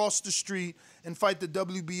to cross the street and fight the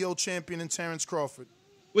WBO champion in Terrence Crawford?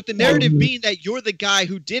 With the narrative being that you're the guy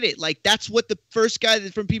who did it. Like, that's what the first guy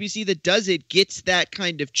from PBC that does it gets that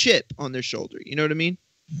kind of chip on their shoulder. You know what I mean?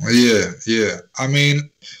 Yeah. I mean,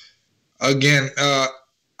 again, I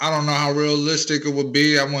don't know how realistic it would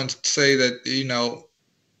be. I wouldn't say that, you know,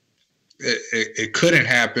 it couldn't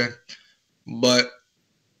happen. But,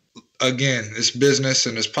 again, it's business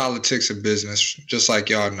and it's politics of business, just like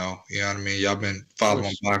y'all know. You know what I mean? Y'all been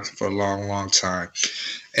following boxing for a long, long time.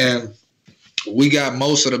 And we got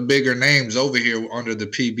most of the bigger names over here under the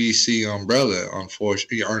PBC umbrella,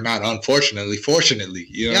 fortunately,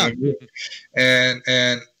 you know what I mean?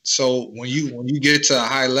 And so when you get to a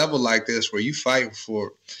high level like this, where you fighting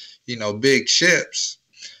for, you know, big chips,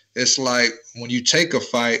 it's like when you take a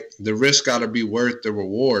fight, the risk got to be worth the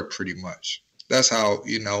reward, pretty much. That's how,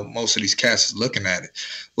 you know, most of these cats is looking at it.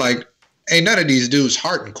 Like, ain't none of these dudes'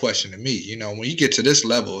 heart in question to me. You know, when you get to this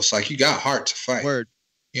level, it's like you got heart to fight. Word.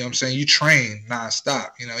 You know what I'm saying? You train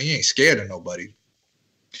nonstop. You know, you ain't scared of nobody.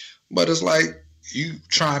 But it's like you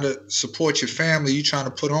trying to support your family. You trying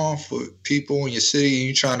to put on for people in your city. And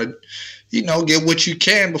you trying to, you know, get what you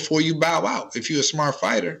can before you bow out if you're a smart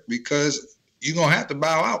fighter, because you're going to have to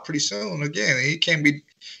bow out pretty soon. Again, you can't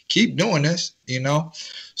keep doing this, you know?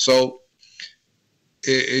 So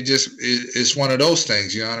it's one of those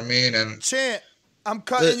things, you know what I mean? And Chant, I'm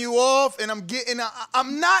cutting you off, and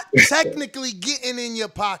I'm not technically getting in your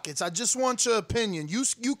pockets. I just want your opinion.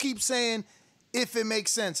 You keep saying, if it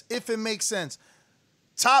makes sense.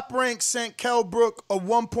 Top Rank sent Kell Brook a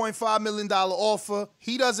 $1.5 million offer.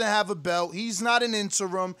 He doesn't have a belt. He's not an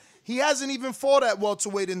interim. He hasn't even fought at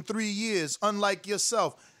welterweight in 3 years, unlike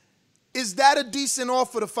yourself. Is that a decent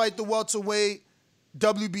offer to fight the welterweight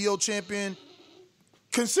WBO champion,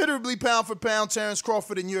 considerably pound for pound, Terrence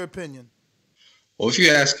Crawford, in your opinion? Well, if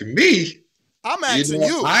you're asking me, I'm asking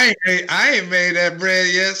you. I ain't made that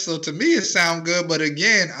bread yet, so to me it sounds good. But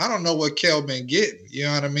again, I don't know what Kell been getting. You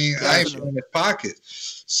know what I mean? Definitely. I ain't in his pocket,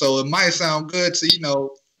 so it might sound good to, you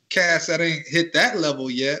know, cats that ain't hit that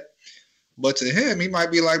level yet. But to him, he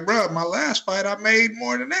might be like, bro, my last fight I made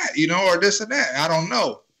more than that, you know, or this and that. I don't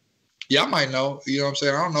know. Y'all might know. You know what I'm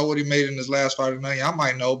saying? I don't know what he made in his last fight or nothing. Y'all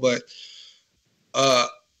might know, but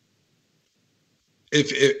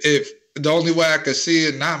if the only way I could see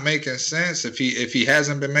it not making sense, if he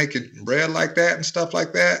hasn't been making bread like that and stuff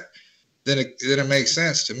like that, then it makes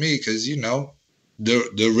sense to me, because, you know,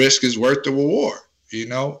 the risk is worth the reward, you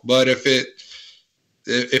know. But if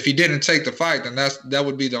he didn't take the fight, then that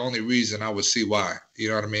would be the only reason I would see why, you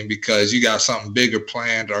know what I mean, because you got something bigger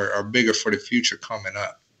planned or bigger for the future coming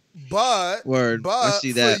up. But I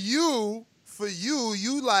see that. For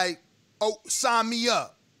you like, oh, sign me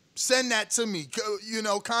up. Send that to me. You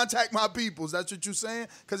know, contact my peoples. That's what you're saying?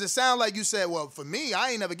 Because it sounds like you said, well, for me,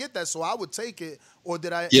 I ain't never get that, so I would take it. Or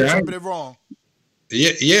did I interpret it wrong?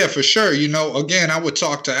 Yeah, for sure. You know, again, I would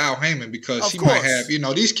talk to Al Heyman, because he might have, you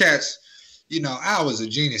know, these cats, you know, Al is a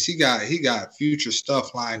genius. He got future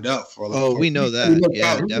stuff lined up for a long time. We know that.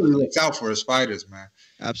 He really looks out for his fighters, man.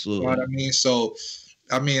 Absolutely. You know what I mean? So,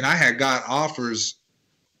 I mean, I had got offers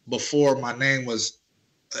before my name was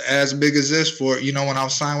as big as this for, you know, when I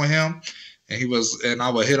was signed with him, and I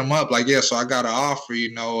would hit him up like, yeah, so I got an offer,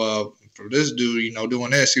 you know, for this dude, you know,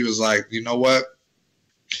 doing this. He was like, you know what?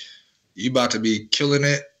 You about to be killing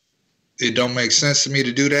it. It don't make sense to me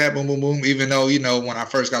to do that. Boom, boom, boom. Even though, you know, when I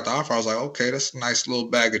first got the offer, I was like, okay, that's a nice little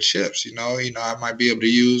bag of chips, you know, I might be able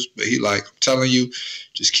to use. But he like, I'm telling you,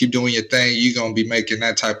 just keep doing your thing. You're going to be making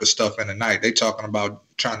that type of stuff in the night. They talking about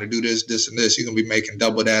trying to do this, and this. You're going to be making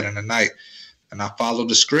double that in the night. And I followed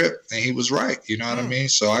the script, and he was right. You know what I mean?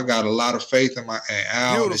 So I got a lot of faith in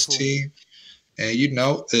Al and his team. And, you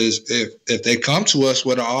know, if they come to us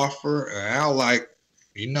with an offer, and Al like,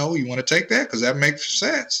 you know, you want to take that? Because that makes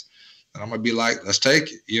sense. And I'm going to be like, let's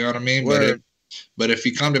take it. You know what I mean? But if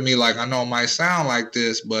you come to me like, I know it might sound like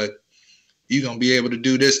this, but you're going to be able to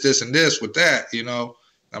do this, and this with that, you know,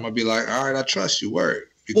 I'm going to be like, all right, I trust you, word.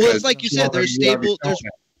 Because well, it's like you said, there's stable,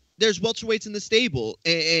 there's welterweights in the stable.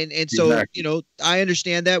 And so, exactly. You know, I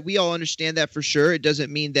understand that. We all understand that for sure. It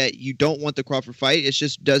doesn't mean that you don't want the Crawford fight. It's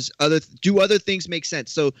just, do other things make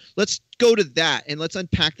sense? So let's go to that and let's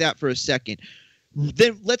unpack that for a second.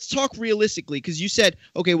 Then let's talk realistically, because you said,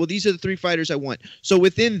 okay, well, these are the 3 fighters I want. So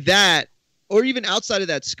within that, or even outside of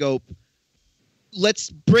that scope, let's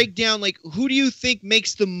break down, like, who do you think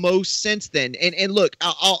makes the most sense then? And look,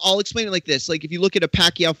 I'll explain it like this. Like, if you look at a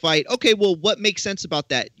Pacquiao fight, okay, well, what makes sense about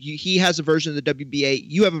that? He has a version of the WBA.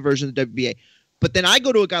 You have a version of the WBA. But then I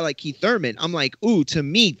go to a guy like Keith Thurman. I'm like, ooh, to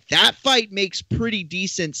me, that fight makes pretty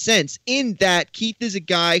decent sense in that Keith is a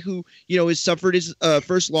guy who, you know, has suffered his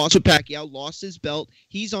first loss with Pacquiao, lost his belt.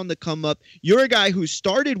 He's on the come up. You're a guy who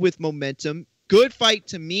started with momentum. Good fight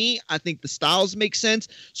to me. I think the styles make sense.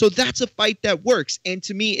 So that's a fight that works. And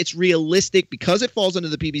to me, it's realistic because it falls under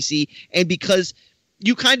the PBC and because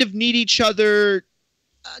you kind of need each other,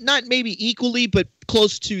 not maybe equally, but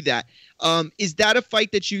close to that. Is that a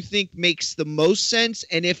fight that you think makes the most sense?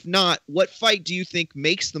 And if not, what fight do you think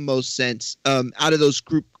makes the most sense out of those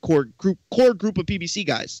core group of PBC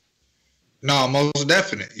guys? No, most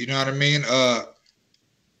definite. You know what I mean?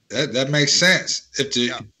 That makes sense.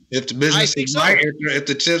 If the business is right, if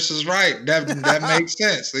the chips is right, that makes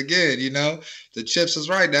sense. Again, you know, the chips is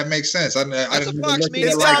right. That makes sense.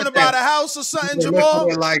 It's time to buy a house or something,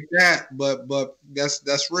 Jamal. Like that, but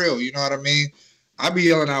that's real. You know what I mean? I be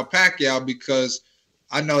yelling out Pacquiao because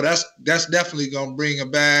I know that's definitely gonna bring a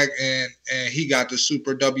bag, and he got the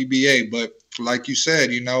super WBA. But like you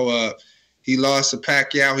said, you know, he lost to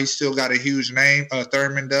Pacquiao. He still got a huge name.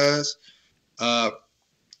 Thurman does.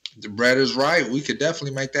 The bread is right. We could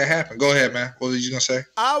definitely make that happen. Go ahead, man. What were you gonna say?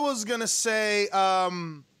 I was gonna say, I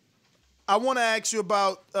want to ask you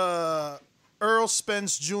about Earl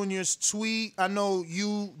Spence Jr.'s tweet. I know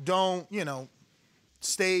you don't, you know,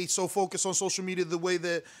 stay so focused on social media the way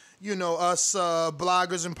that, you know, us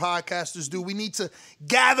bloggers and podcasters do. We need to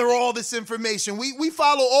gather all this information. We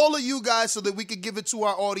follow all of you guys so that we could give it to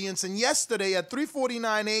our audience. And yesterday at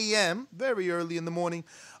 3:49 a.m., very early in the morning,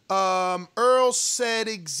 Earl said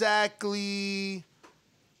exactly,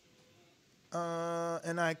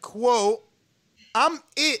 and I quote, "I'm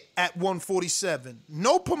it at 147.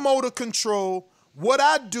 No promoter control what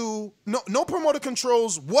I do. No promoter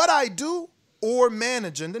controls what I do or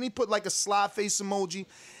manage." And then he put like a sly face emoji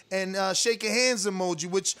and shaking hands emoji,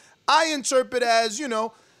 which I interpret as, you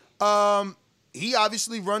know, he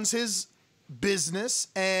obviously runs his business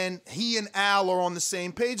and he and Al are on the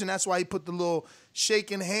same page, and that's why he put the little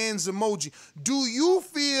shaking hands emoji. Do you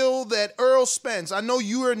feel that Earl Spence, I know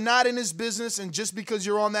you are not in his business, and just because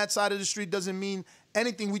you're on that side of the street doesn't mean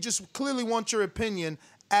anything. We just clearly want your opinion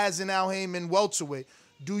as an Al Haymon welterweight.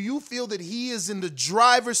 Do you feel that he is in the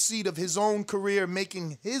driver's seat of his own career,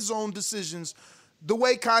 making his own decisions the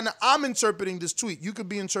way kind of I'm interpreting this tweet? You could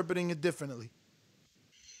be interpreting it differently.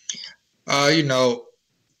 You know,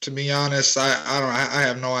 to be honest, I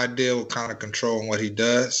have no idea what kind of control and what he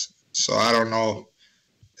does. So I don't know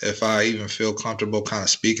if I even feel comfortable kind of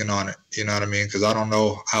speaking on it. You know what I mean? Because I don't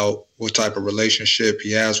know what type of relationship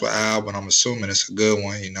he has with Al, but I'm assuming it's a good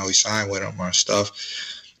one. You know, he signed with him or stuff.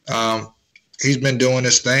 He's been doing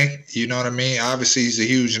this thing. You know what I mean? Obviously, he's a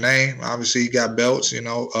huge name. Obviously, he got belts, you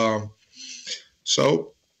know.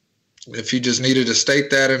 So if he just needed to state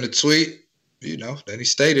that in the tweet, you know, then he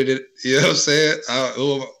stated it. You know what I'm saying?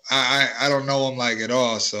 I don't know him like at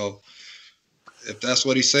all, so if that's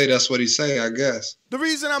what he say, that's what he say, I guess. The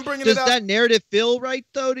reason I'm bringing Does it up... Does that narrative feel right,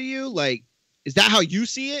 though, to you? Like, is that how you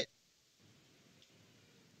see it?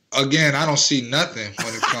 Again, I don't see nothing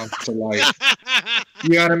when it comes to, like,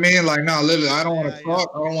 you know what I mean? Like, no, literally, I don't want to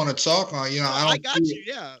talk. I don't want to talk on, you know. I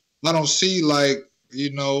don't see, like,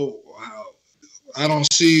 you know, I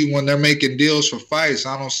don't see when they're making deals for fights.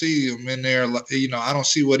 I don't see him in there. You know, I don't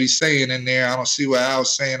see what he's saying in there. I don't see what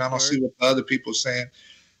Al's saying. I don't see what the other people saying.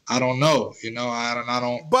 I don't know. You know, I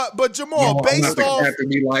don't. But Jamal, based off, have to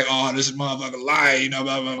be like, oh, this motherfucker lying. You know,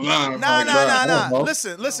 blah blah blah. Nah.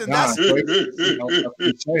 Listen. That's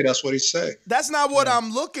that's what he said. That's not what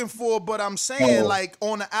I'm looking for. But I'm saying, like,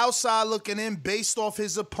 on the outside looking in, based off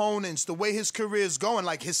his opponents, the way his career is going,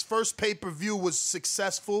 like his first pay-per-view was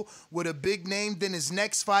successful with a big name. Then his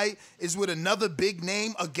next fight is with another big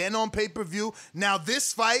name again on pay-per-view. Now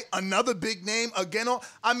this fight, another big name again on.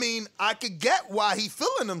 I mean, I could get why he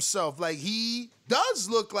feeling himself. Like, he does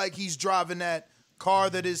look like he's driving that car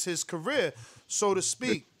that is his career, so to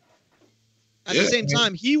speak. At the same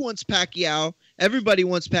time, he wants Pacquiao. Everybody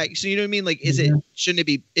wants Pacquiao. So you know what I mean? Like, shouldn't it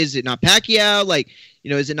be? Is it not Pacquiao? Like, you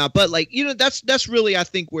know, is it not? But like, you know, that's really, I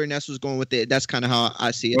think, where Ness was going with it. That's kind of how I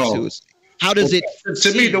see it too. How does it?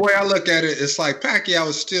 To me, the way I look at it, it's like Pacquiao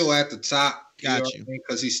is still at the top. Got you.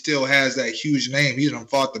 Because he still has that huge name. He done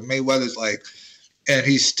fought the Mayweathers, like, and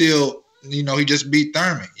he's still. You know, he just beat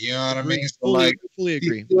Thurman. You know what I mean? So, fully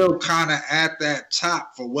agree. He's still kind of at that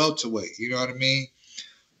top for welterweight. You know what I mean?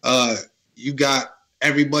 You got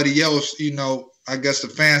everybody else. You know, I guess the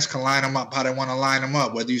fans can line him up how they want to line him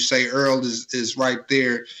up. Whether you say Earl is right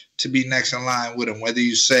there to be next in line with him. Whether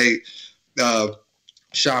you say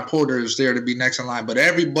Sean Porter is there to be next in line. But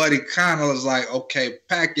everybody kind of is like, okay,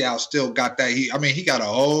 Pacquiao still got that. He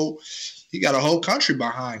got a whole country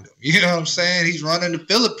behind him. You know what I'm saying? He's running the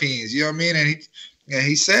Philippines. You know what I mean? And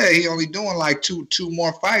he said he only doing like two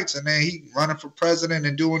more fights, and then he running for president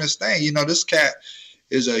and doing his thing. You know, this cat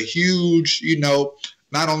is a huge, you know,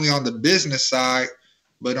 not only on the business side,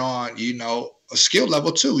 but on, you know, a skill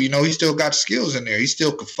level too. You know, he still got skills in there. He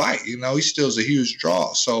still could fight. You know, he still is a huge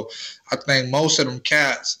draw. So I think most of them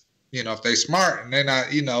cats, you know, if they smart and they're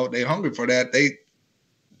not, you know, they hungry for that, they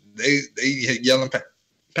yelling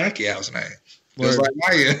Pacquiao's name. Just like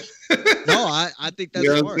I am. No, I think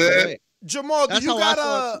that's smart. Right. Jamal, do you got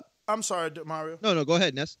a... I'm sorry, Mario. No, go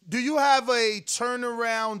ahead, Ness. Do you have a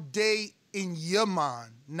turnaround date in your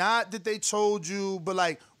mind? Not that they told you, but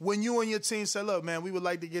like when you and your team said, look, man, we would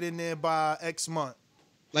like to get in there by X month.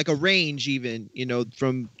 Like a range even, you know,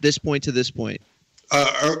 from this point to this point.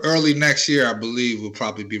 Early next year, I believe we'll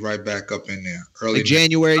probably be right back up in there. Early like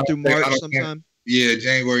January through March sometime? Yeah,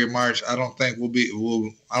 January, March. I don't think we're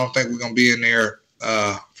gonna be in there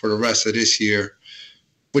for the rest of this year,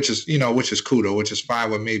 which is cool though, which is fine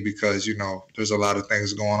with me because, you know, there's a lot of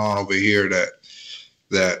things going on over here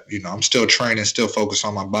that you know, I'm still training, still focused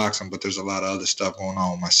on my boxing, but there's a lot of other stuff going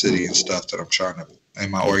on in my city and stuff that I'm trying to,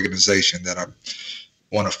 in my organization that I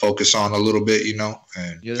want to focus on a little bit, you know.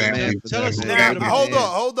 And family.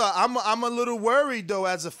 Hold on. I'm a little worried though,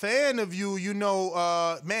 as a fan of you. You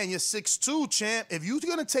know, man, you're 6'2", champ. If you're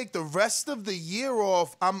gonna take the rest of the year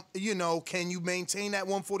off, can you maintain that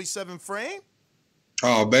 147 frame?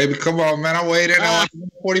 Oh, baby, come on, man. I weighed in at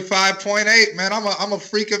 45.8, man. I'm a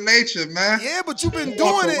freak of nature, man. Yeah, but you've been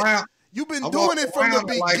doing it. You've been doing it from the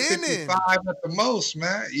beginning. Like 55 at the most,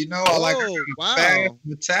 man. You know, fast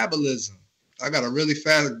metabolism. I got a really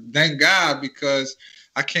fast, thank God, because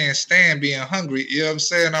I can't stand being hungry. You know what I'm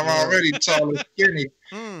saying? I'm already tall and skinny.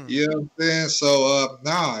 You know what I'm saying?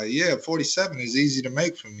 So, 47 is easy to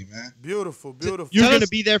make for me, man. Beautiful. You're going to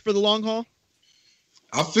be there for the long haul?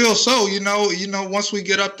 I feel so, you know, once we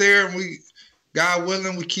get up there and we, God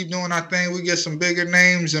willing, we keep doing our thing, we get some bigger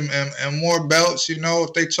names and more belts, you know,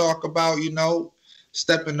 if they talk about, you know,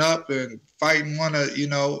 stepping up and fighting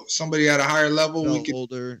somebody at a higher level, we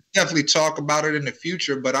can definitely talk about it in the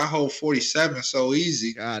future, but I hold 47 so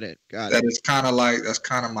easy. Got it. That it's kind of that's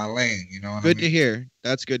kind of my lane, you know what Good to hear.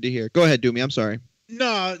 That's good to hear. Go ahead, Doomy. I'm sorry.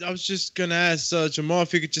 No, I was just going to ask Jamal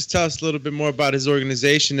if you could just tell us a little bit more about his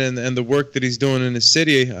organization and the work that he's doing in the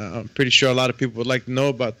city. I'm pretty sure a lot of people would like to know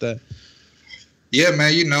about that. Yeah,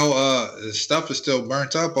 man, you know, stuff is still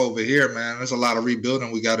burnt up over here, man. There's a lot of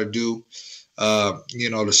rebuilding we got to do. You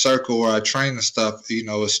know, the circle where I train and stuff, you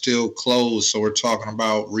know, is still closed. So we're talking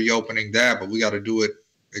about reopening that, but we got to do it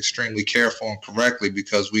extremely careful and correctly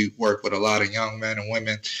because we work with a lot of young men and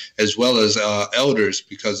women as well as elders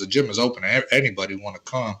because the gym is open and anybody want to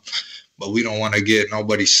come, but we don't want to get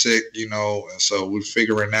nobody sick, you know, and so we're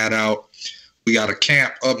figuring that out. We got a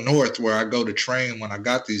camp up north where I go to train when I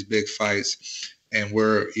got these big fights, and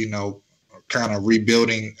we're, you know, kind of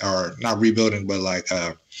rebuilding, or not rebuilding, but like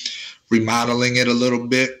remodeling it a little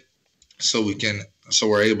bit so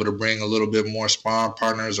we're able to bring a little bit more sparring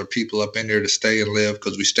partners or people up in there to stay and live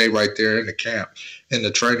because we stay right there in the camp, in the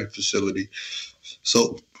training facility.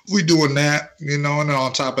 So we doing that, you know, and then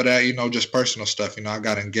on top of that, you know, just personal stuff. You know, I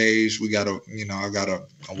got engaged. I got a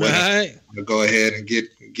wedding to go ahead and get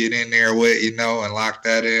in there with, you know, and lock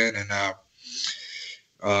that in. And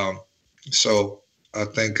so I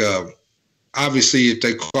think obviously if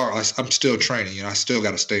they call, I'm still training. You know, I still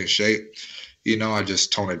got to stay in shape. You know, I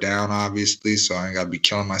just tone it down, obviously, so I ain't got to be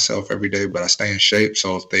killing myself every day, but I stay in shape.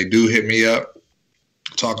 So if they do hit me up,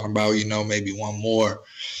 talking about, you know, maybe one more,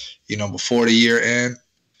 you know, before the year end,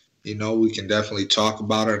 you know, we can definitely talk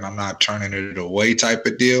about it, and I'm not turning it away type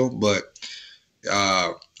of deal. But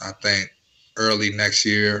I think early next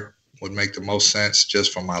year would make the most sense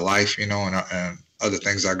just for my life, you know, and other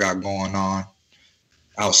things I got going on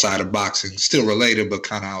outside of boxing. Still related, but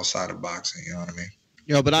kind of outside of boxing, you know what I mean?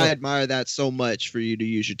 You know, but I admire that so much for you to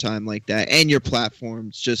use your time like that, and your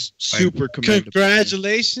platform's just super commendable.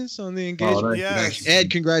 Congratulations on the engagement. Yes. Ed,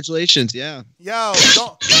 congratulations. Yeah. Yo,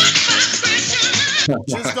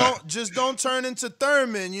 just don't turn into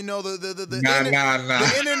Thurman. You know, the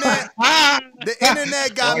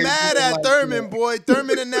internet got mad at Thurman, boy.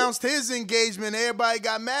 Thurman announced his engagement. Everybody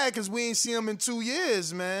got mad because we ain't seen him in 2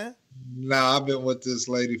 years, man. Nah, I've been with this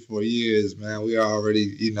lady for years, man. We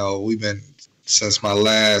already, you know, we've been since my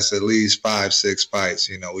last at least 5-6 fights,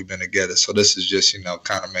 you know, we've been together. So this is just, you know,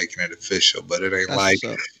 kind of making it official. But it ain't like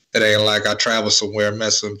I travel somewhere,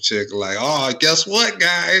 met some chick like, oh, guess what,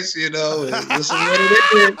 guys? You know, this is what it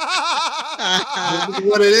is. This is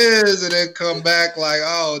what it is. And then come back like,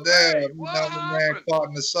 oh, damn, you know, the man caught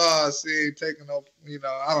in the sauce. He ain't taking no, you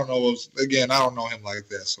know, I don't know. Again, I don't know him like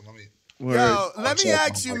that. So let me. Yo, let me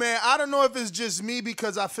ask you, man. I don't know if it's just me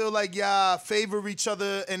because I feel like y'all favor each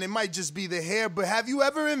other and it might just be the hair, but have you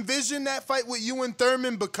ever envisioned that fight with you and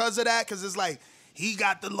Thurman because of that? Because it's like, he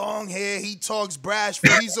got the long hair, he talks brash,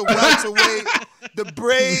 but he's a welterweight, the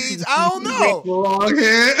braids, I don't know. Long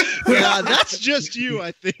hair? Yeah, that's just you,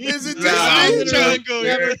 I think. Is it just me?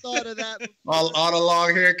 Never thought of that. All the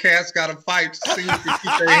long hair cats got to fight to see who can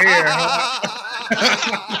keep their hair, huh?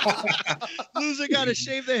 Loser got to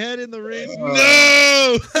shave their head in the ring.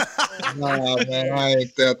 No! Nah, man, I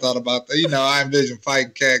ain't thought about that. You know, I envision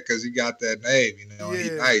fighting Cat because he got that name, you know, and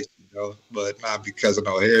he's nice. know, but not because of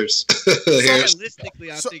no hairs.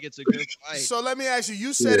 Realistically, I think it's a good fight. So let me ask you,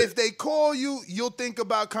 you said if they call you, you'll think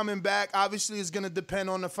about coming back. Obviously, it's going to depend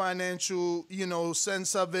on the financial,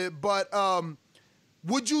 sense of it. But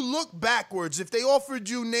would you look backwards if they offered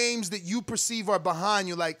you names that you perceive are behind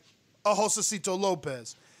you, like a Josecito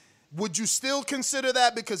Lopez? Would you still consider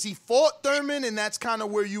that because he fought Thurman and that's kind of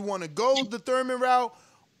where you want to go, the Thurman route?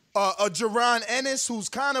 A Jaron Ennis who's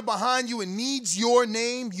kind of behind you and needs your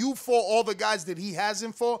name, you fought all the guys that he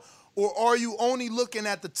hasn't fought? Or are you only looking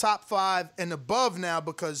at the top 5 and above now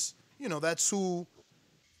because, that's who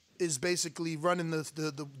is basically running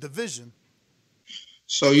the division?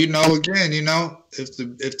 So, again, if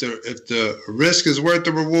the risk is worth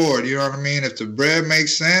the reward, you know what I mean? If the bread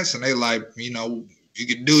makes sense and they like, you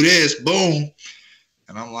can do this, boom.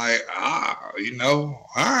 And I'm like, all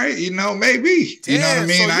right, maybe. Damn, you know what I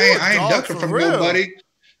mean? So I ain't ducking from nobody.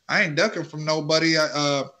 I ain't ducking from nobody.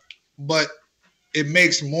 But it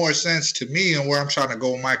makes more sense to me and where I'm trying to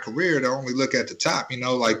go in my career to only look at the top.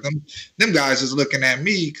 Like them guys is looking at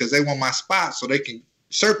me because they want my spot so they can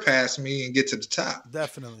surpass me and get to the top.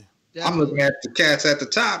 Definitely. I'm looking at the cats at the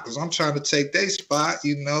top because I'm trying to take their spot,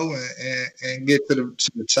 and get to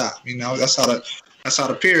the top. That's how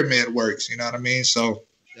the pyramid works. You know what I mean? So.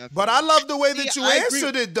 But I love the way that you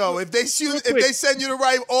answered it, though. If they send you the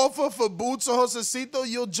right offer for Boots or Josecito,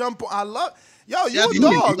 you'll jump. I love. Yo, you a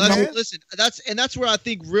dog, man. Listen, that's where I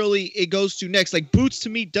think really it goes to next. Like Boots to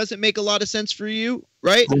me doesn't make a lot of sense for you,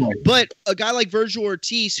 right? But a guy like Virgil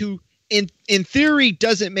Ortiz, who in theory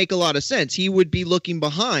doesn't make a lot of sense. He would be looking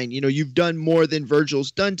behind. You've done more than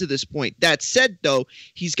Virgil's done to this point. That said, though,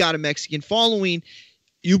 he's got a Mexican following.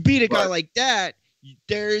 You beat a guy like that,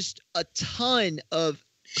 there's a ton of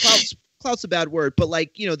clout's a bad word, but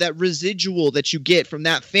that residual that you get from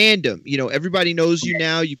that fandom. Everybody knows you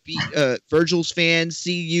now. You beat Virgil's fans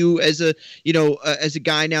see you as a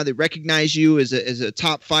guy now. They recognize you as a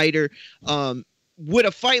top fighter. Would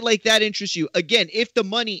a fight like that interest you? Again, if the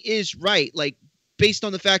money is right, like based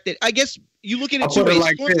on the fact that I guess you look at it two ways: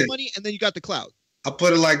 the money, and then you got the clout. I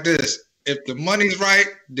put it like this: if the money's right,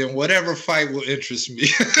 then whatever fight will interest me.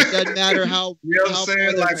 It doesn't matter how. You know what I'm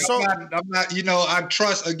saying? Like I'm not. I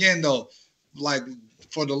trust again though, like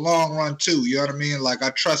for the long run too. You know what I mean? Like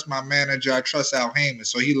I trust my manager. I trust Al Heyman.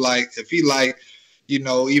 So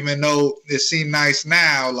even though it seemed nice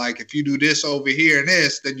now, like if you do this over here and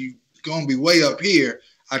this, then you gonna be way up here.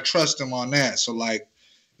 I trust him on that. So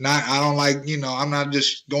I don't like, I'm not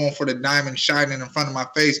just going for the diamond shining in front of my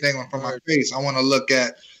face, dangling from my face. I want to look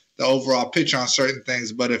at the overall picture on certain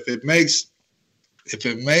things. But if it makes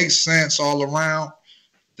sense all around,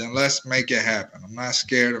 then let's make it happen. I'm not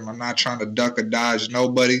scared, and I'm not trying to duck or dodge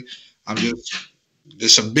nobody.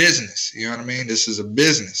 It's a business. You know what I mean? This is a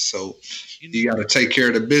business. So you got to take care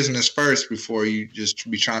of the business first before you just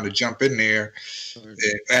be trying to jump in there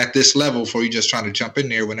at this level, before you just trying to jump in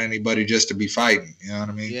there with anybody just to be fighting. You know what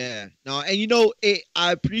I mean? Yeah. No, and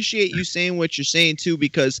I appreciate you saying what you're saying too,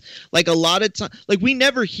 because like a lot of time, like we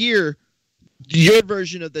never hear your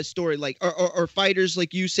version of the story, like or fighters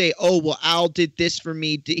like you say, oh well, Al did this for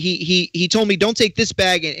me. He told me don't take this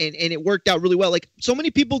bag, and it worked out really well. Like so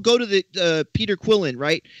many people go to the Peter Quillen,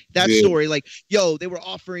 right? That story, like they were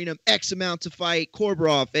offering him X amount to fight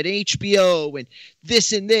Korborov at HBO and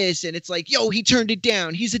this, and it's like he turned it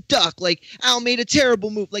down. He's a duck. Like Al made a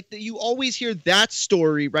terrible move. Like you always hear that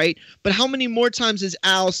story, right? But how many more times has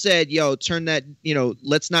Al said, turn that,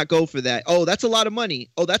 let's not go for that. Oh, that's a lot of money.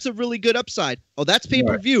 Oh, that's a really good upside. Oh, that's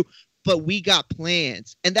pay-per-view, but we got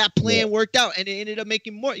plans, and that plan worked out, and it ended up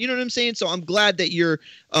making more. You know what I'm saying? So I'm glad that you're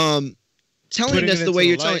telling us the way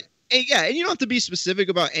you're telling. And and you don't have to be specific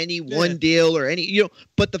about any one deal or any,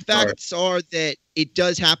 but the facts are that it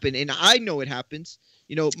does happen, and I know it happens.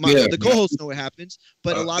 The co-hosts know it happens,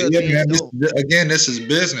 but a lot of fans don't. Again, this is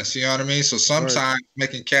business. You know what I mean? So sometimes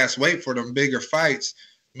making cats wait for them bigger fights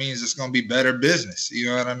means it's gonna be better business. You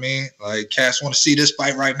know what I mean? Like cats want to see this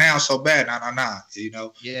fight right now so bad. Nah.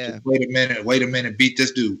 Just wait a minute, beat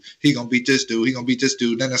this dude. He gonna beat this dude. He gonna beat this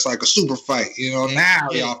dude. Then it's like a super fight. Now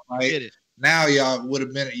y'all fight. Now y'all would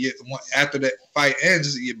have been after that fight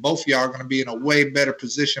ends. Both y'all are gonna be in a way better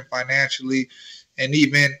position financially, and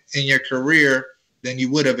even in your career than you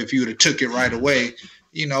would have if you would have took it right away.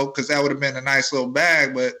 Because that would have been a nice little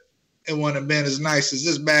bag, but it wouldn't have been as nice as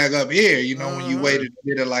this bag up here, when you waited and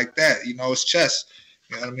did it like that. It's chess.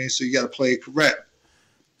 You know what I mean? So you got to play it correct.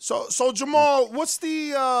 So Jamal, what's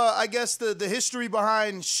the I guess the history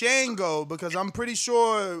behind Shango? Because I'm pretty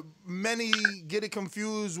sure many get it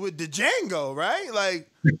confused with Django, right? Like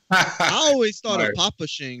I always thought of Papa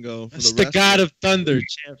Shango. That's the God of Thunder,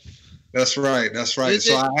 champ. That's right.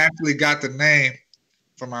 So I actually got the name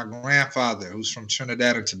from my grandfather, who's from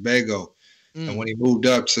Trinidad and Tobago. And when he moved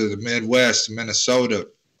up to the Midwest, to Minnesota,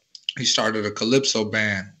 he started a calypso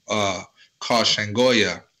band called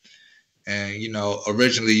Shangoya. And,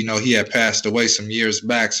 originally, he had passed away some years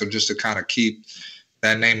back. So just to kind of keep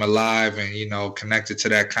that name alive and, connected to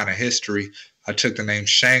that kind of history, I took the name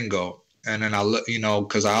Shango. And then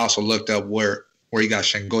because I also looked up where he got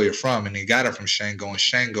Shangoya from, and he got it from Shango. And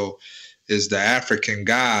Shango is the African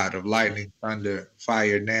god of lightning, thunder,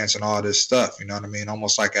 fire, dance, and all this stuff. You know what I mean?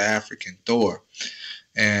 Almost like an African Thor.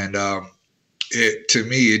 And to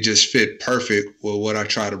me, it just fit perfect with what I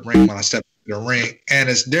try to bring when I step into the ring. And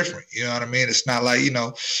it's different. You know what I mean? It's not like,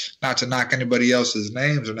 not to knock anybody else's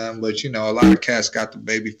names or nothing, but, a lot of cats got the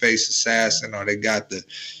babyface assassin, or they got the,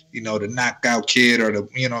 the knockout kid, or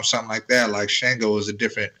the, something like that. Like Shango is a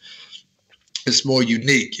different. It's more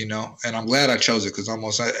unique, and I'm glad I chose it, because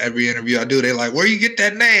almost every interview I do, they're like, where you get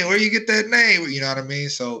that name? Where you get that name? You know what I mean?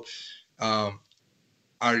 So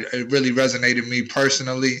it really resonated with me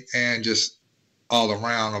personally, and just all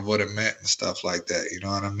around of what it meant and stuff like that. You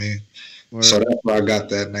know what I mean? Word. So that's where I got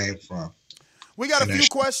that name from. We got a few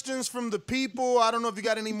questions from the people. I don't know if you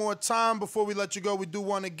got any more time before we let you go. We do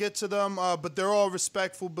want to get to them, but they're all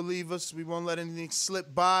respectful, believe us. We won't let anything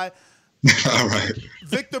slip by. All right.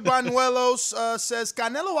 Victor Banuelos says,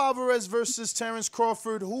 Canelo Alvarez versus Terence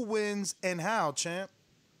Crawford. Who wins and how, champ?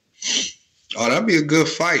 Oh, that'd be a good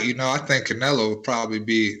fight. I think Canelo would probably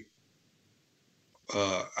be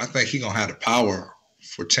I think he's going to have the power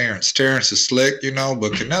for Terence. Terence is slick,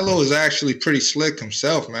 but Canelo is actually pretty slick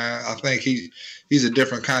himself, man. I think he's a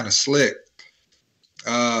different kind of slick.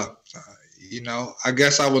 I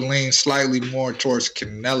guess I would lean slightly more towards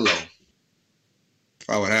Canelo,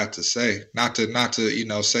 I would have to say. Not to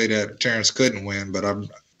say that Terence couldn't win, but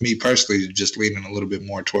me personally just leaning a little bit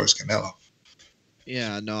more towards Canelo.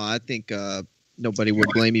 Yeah, no, I think nobody would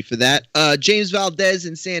blame me for that. James Valdez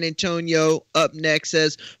in San Antonio up next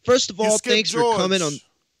says, first of all, thanks for coming on.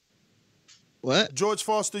 What? George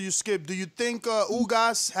Foster, you skipped. Do you think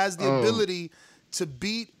Ugas has the ability to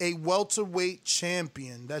beat a welterweight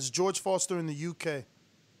champion? That's George Foster in the UK.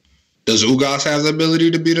 Does Ugas have the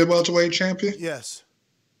ability to beat a welterweight champion? Yes.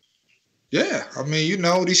 Yeah, I mean,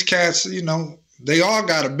 these cats, they all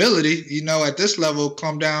got ability. At this level,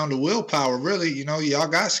 come down to willpower, really. Y'all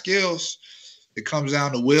got skills. It comes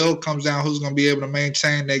down to will, comes down who's going to be able to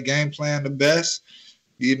maintain their game plan the best.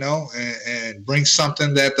 and bring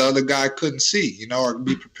something that the other guy couldn't see, or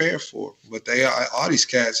be prepared for. But they are all these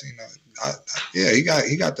cats, he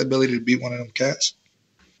got the ability to beat one of them cats.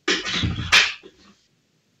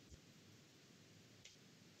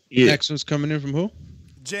 Yeah. Next one's coming in from who?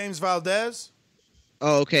 James Valdez.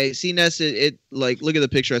 Oh, okay. See, Ness, look at the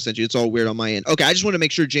picture I sent you. It's all weird on my end. Okay, I just want to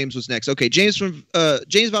make sure James was next. Okay, James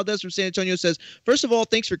Valdez from San Antonio says, first of all,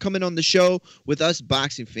 thanks for coming on the show with us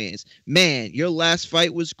boxing fans. Man, your last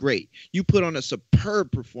fight was great. You put on a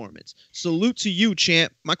superb performance. Salute to you,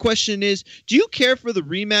 champ. My question is, do you care for the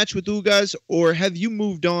rematch with Ugas, or have you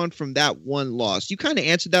moved on from that one loss? You kind of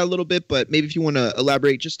answered that a little bit, but maybe if you want to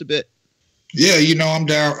elaborate just a bit. Yeah, I'm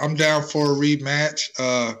down. I'm down for a rematch.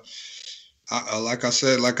 Like I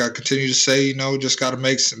said, like I continue to say, just got to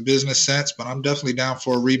make some business sense. But I'm definitely down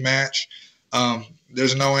for a rematch.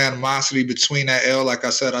 There's no animosity between that L. Like I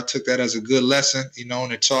said, I took that as a good lesson,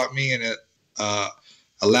 and it taught me and it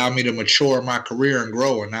allowed me to mature in my career and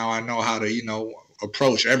grow. And now I know how to,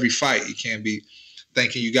 approach every fight. You can't be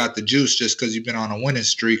thinking you got the juice just because you've been on a winning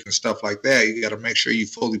streak and stuff like that. You got to make sure you're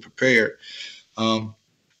fully prepared.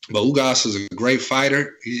 But Ugas is a great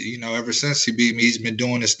fighter. Ever since he beat me, he's been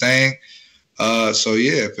doing his thing. So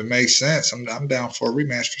yeah, if it makes sense, I'm down for a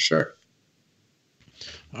rematch for sure.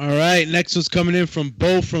 All right, next one's coming in from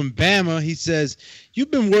Bo from Bama. He says,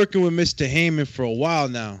 you've been working with Mr. Heyman for a while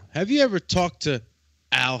now. Have you ever talked to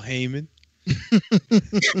Al Heyman?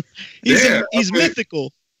 He's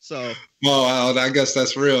mythical. So well, I guess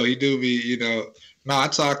that's real. He do be, No, I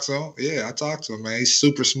talked to him. Yeah, I talked to him, man. He's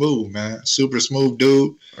super smooth, man. Super smooth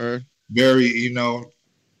dude. Very,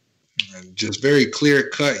 just very clear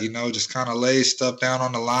cut, just kind of lays stuff down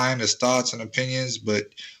on the line, his thoughts and opinions, but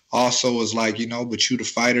also is like, but you the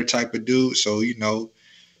fighter type of dude. So,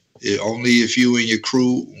 only if you and your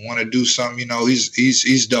crew want to do something,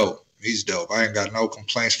 he's dope. He's dope. I ain't got no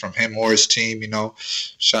complaints from him or his team,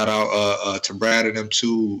 Shout out to Brad and them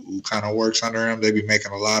too, who kind of works under him. They be making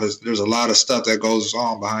there's a lot of stuff that goes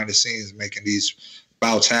on behind the scenes making these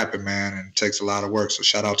bouts happen, man, and it takes a lot of work. So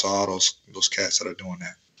shout out to all those cats that are doing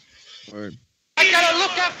that. Word. I gotta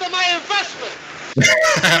look after my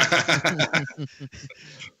investment.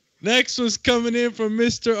 Next one's coming in from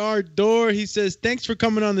Mr. Ardor. He says, thanks for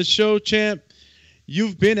coming on the show, champ.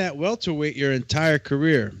 You've been at welterweight your entire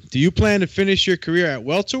career. Do you plan to finish your career at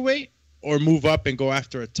welterweight or move up and go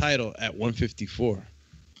after a title at 154?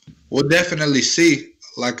 We'll definitely see.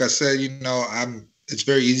 Like I said, it's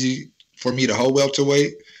very easy for me to hold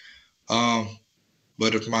welterweight.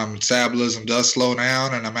 But if my metabolism does slow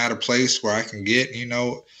down and I'm at a place where I can get,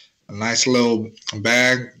 a nice little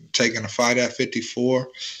bag taking a fight at 54,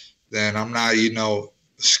 then I'm not,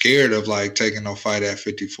 scared of like taking no fight at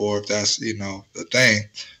 54 if that's, the thing.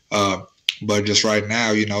 But just right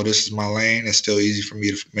now, this is my lane. It's still easy for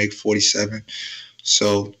me to make 47.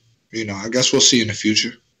 So, I guess we'll see in the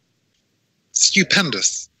future.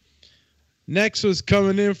 Stupendous. Next was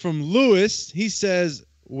coming in from Lewis. He says,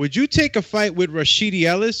 would you take a fight with Rashidi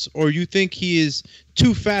Ellis, or you think he is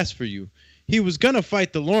too fast for you? He was going to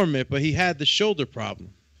fight the Lormet, but he had the shoulder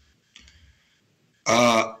problem.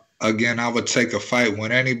 Again, I would take a fight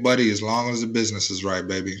with anybody as long as the business is right,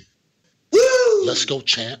 baby. Woo! Let's go,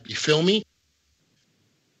 champ. You feel me?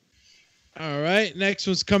 All right. Next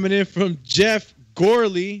one's coming in from Jeff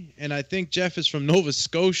Gorley, and I think Jeff is from Nova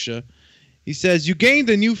Scotia. He says, you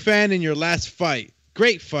gained a new fan in your last fight.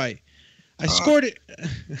 Great fight. I scored it.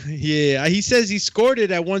 Yeah, he says he scored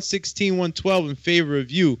it at 116-112 in favor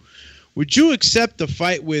of you. Would you accept the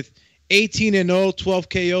fight with 18-0, 12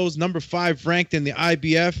 KOs, number 5 ranked in the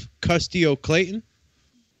IBF, Castillo Clayton?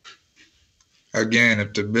 Again,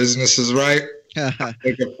 if the business is right, I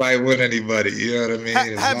can fight with anybody. You know what I mean?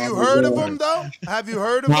 Have you heard of him, though? Have you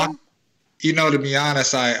heard of him? To be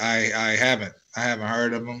honest, I haven't. I haven't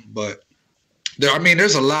heard of him, but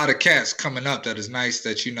there's a lot of cats coming up that is nice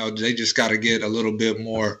that, they just got to get a little bit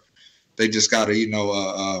more. They just got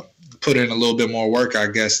to, put in a little bit more work, I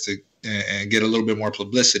guess, and get a little bit more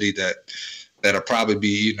publicity that'll probably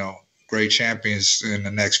be, great champions in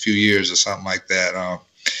the next few years or something like that.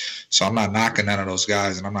 So I'm not knocking none of those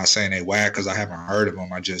guys, and I'm not saying they whack because I haven't heard of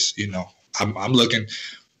them. I just, I'm looking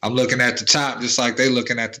at the top just like they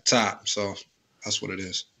looking at the top. So that's what it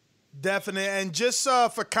is. Definitely. And just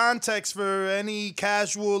for context for any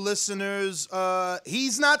casual listeners,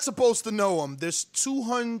 he's not supposed to know him. There's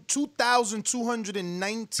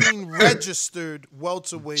 2,219 registered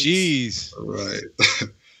welterweights. Jeez. Right.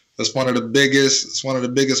 That's one of the biggest. It's one of the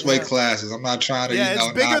biggest weight classes. I'm not trying to.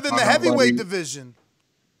 It's bigger than the heavyweight division.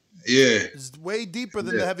 Yeah. It's way deeper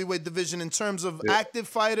than the heavyweight division in terms of active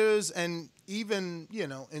fighters and even,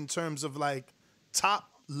 in terms of like top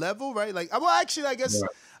level, right? Like, well, actually,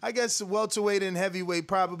 I guess welterweight and heavyweight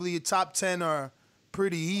probably top 10 are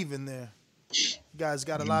pretty even there. You guys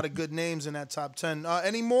got a lot of good names in that top 10.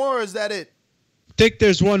 Any more, or is that it? I think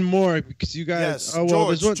there's one more because you guys. Yes,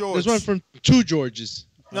 George. There's one from two Georges.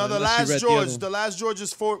 No, the last George. The last George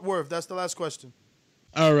is Fort Worth. That's the last question.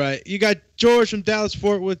 All right. You got George from Dallas,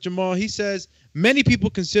 Fort Worth, Jamal. He says, many people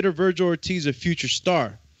consider Virgil Ortiz a future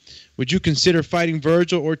star. Would you consider fighting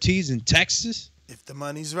Virgil Ortiz in Texas? If the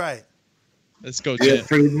money's right. Let's go, yeah, Jen.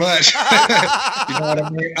 pretty much. You know what I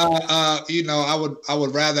mean? I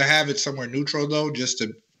would rather have it somewhere neutral though, just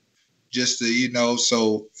to,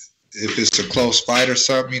 so if it's a close fight or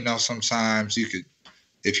something, sometimes you could,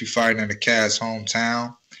 if you fight in the cat's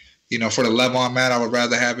hometown, for the level I'm at, I would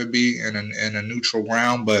rather have it be in a neutral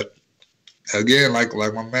ground. But again, like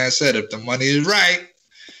my man said, if the money is right,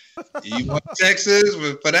 you want Texas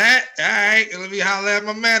for that? All right, let me holler at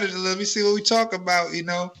my manager. Let me see what we talk about.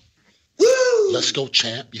 Woo! Let's go,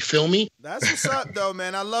 champ. You feel me? That's what's up, though,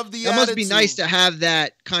 man. I love the That must be nice to have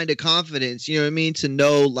that kind of confidence. You know what I mean? To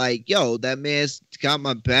know, like, yo, that man's got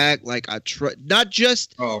my back. Like, I trust, not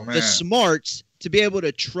just the smarts, to be able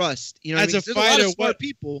to trust. You know, as what I mean? a fighter, a lot of smart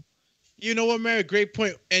people. You know what, Mary? Great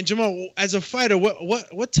point. And Jamal, as a fighter,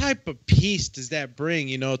 what type of peace does that bring,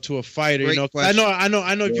 to a fighter? Great I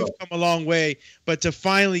know you've come a long way, but to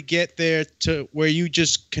finally get there to where you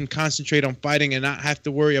just can concentrate on fighting and not have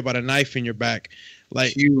to worry about a knife in your back,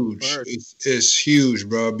 like huge. It's huge,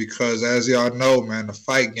 bro. Because as y'all know, man, the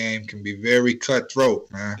fight game can be very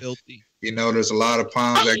cutthroat, man. Filthy. There's a lot of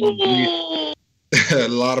palms that can a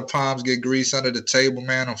lot of palms get grease under the table,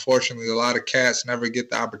 man. Unfortunately, a lot of cats never get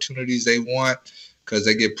the opportunities they want because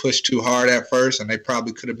they get pushed too hard at first, and they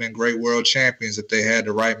probably could have been great world champions if they had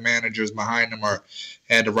the right managers behind them or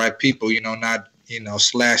had the right people, not,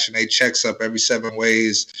 slashing their checks up every 7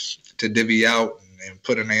 ways to divvy out and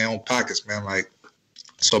put in their own pockets, man. Like,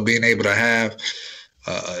 so being able to have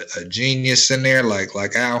a genius in there like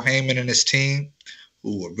Al Heyman and his team,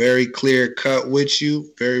 who are very clear cut with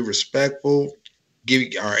you, very respectful,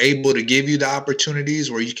 are able to give you the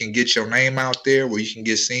opportunities where you can get your name out there, where you can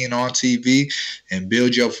get seen on TV and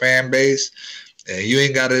build your fan base. And you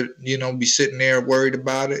ain't got to, be sitting there worried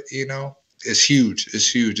about it. It's huge. It's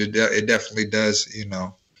huge. It definitely does,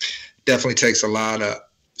 definitely takes a lot of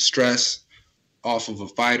stress off of a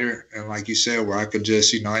fighter. And like you said, where I could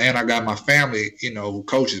just, and I got my family, who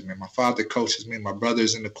coaches me. My father coaches me. My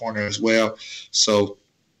brother's in the corner as well. So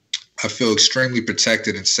I feel extremely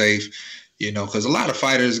protected and safe. Because a lot of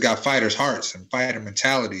fighters got fighters' hearts and fighter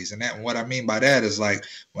mentalities. And what I mean by that is, like,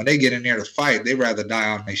 when they get in there to fight, they rather die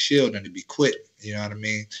on their shield than to be quit. You know what I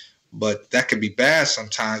mean? But that can be bad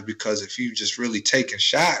sometimes, because if you just really taking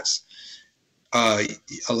shots, a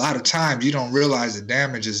lot of times you don't realize the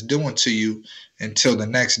damage it's doing to you until the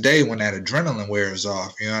next day when that adrenaline wears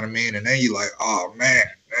off. You know what I mean? And then you're like, oh, man,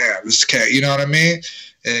 this cat, you know what I mean?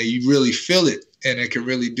 And you really feel it. And it can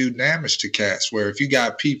really do damage to cats, where if you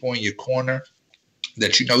got people in your corner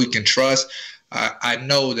that you can trust, I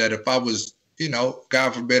know that if I was,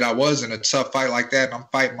 God forbid I was in a tough fight like that and I'm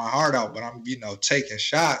fighting my heart out, but I'm, taking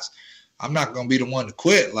shots, I'm not going to be the one to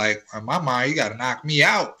quit. Like, in my mind, you got to knock me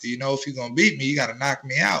out. If you're going to beat me, you got to knock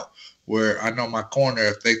me out. Where I know my corner,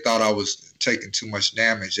 if they thought I was taking too much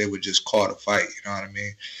damage, they would just call the fight. You know what I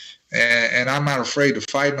mean? And I'm not afraid to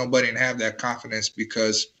fight nobody and have that confidence,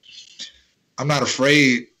 because I'm not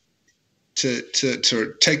afraid to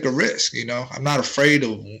take a risk. I'm not afraid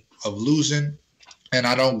of losing, and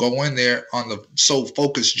I don't go in there on the sole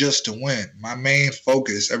focus just to win. My main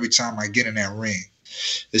focus every time I get in that ring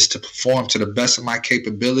is to perform to the best of my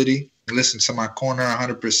capability, listen to my corner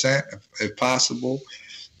 100% if possible,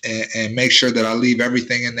 and make sure that I leave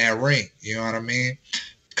everything in that ring. You know what I mean?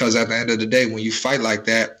 Because at the end of the day, when you fight like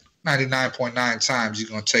that, 99.9 times you're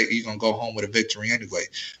gonna go home with a victory anyway.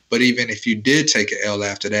 But even if you did take an L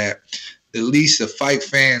after that, at least the fight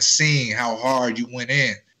fans seeing how hard you went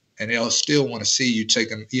in, and they'll still want to see you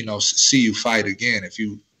see you fight again if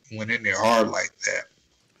you went in there hard like that.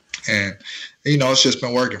 And it's just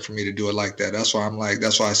been working for me to do it like that. That's why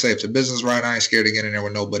I say, if the business is right, I ain't scared to get in there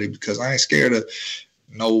with nobody, because I ain't scared of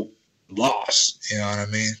no loss. You know what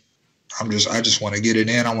I mean? I just want to get it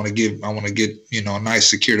in. I want to get, a nice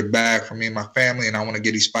secure bag for me and my family. And I want to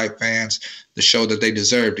get these fight fans the show that they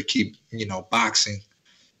deserve to keep, boxing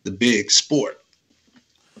the big sport.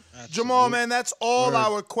 Absolutely. Jamal, man, that's all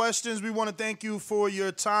our questions. We want to thank you for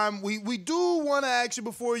your time. We do want to ask you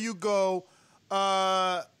before you go,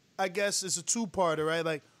 I guess it's a two-parter, right?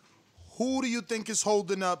 Like, who do you think is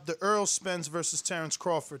holding up the Errol Spence versus Terrence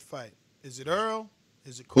Crawford fight? Is it Earl?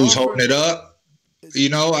 Is it Crawford? Who's holding it up? You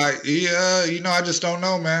know, I just don't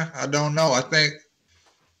know, man. I don't know. I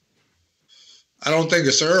don't think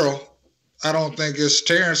it's Earl. I don't think it's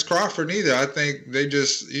Terrence Crawford either. I think they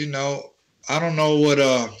just, I don't know what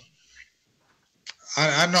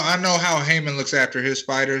I know how Heyman looks after his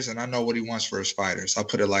fighters, and I know what he wants for his fighters. I'll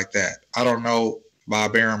put it like that. I don't know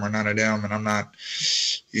Bob Arum or none of them, and I'm not,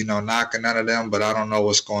 knocking none of them, but I don't know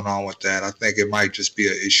what's going on with that. I think it might just be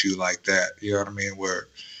an issue like that. You know what I mean?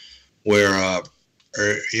 Where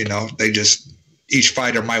they just, each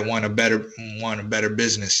fighter might want a better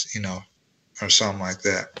business, or something like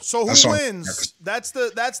that. So who wins? That's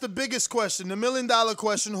the biggest question, the $1 million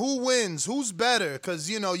question. Who wins? Who's better? Because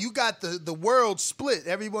you got the world split.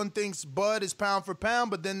 Everyone thinks Bud is pound for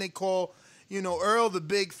pound, but then they call Earl the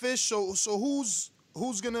big fish. So who's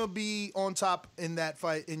gonna be on top in that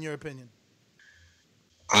fight, in your opinion?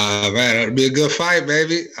 Man, it'll be a good fight,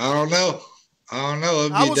 baby. I don't know. I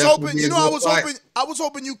was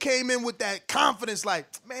hoping you came in with that confidence, like,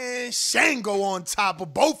 man, Shango on top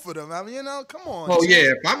of both of them. I mean, come on. Oh,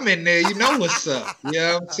 yeah. If I'm in there, you know what's up. You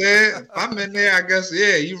know what I'm saying? If I'm in there, I guess,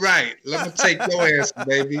 yeah, you're right. Let me take your ass,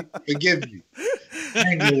 baby. Forgive me.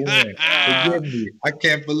 Forgive me. I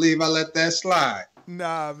can't believe I let that slide.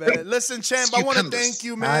 Nah, man. Listen, champ, I want to thank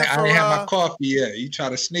you, man. I ain't had my coffee yet. You try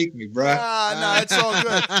to sneak me, bro. Nah, it's all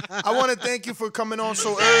good. I want to thank you for coming on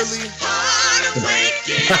so early.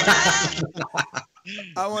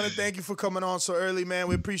 I want to thank you for coming on so early, man.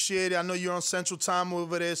 We appreciate it. I know you're on Central Time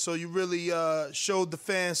over there, so you really showed the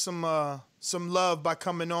fans some love by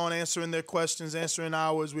coming on, answering their questions, answering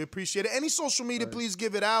ours. We appreciate it. Any social media, please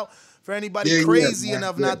give it out for anybody crazy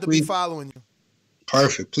enough not to be following you.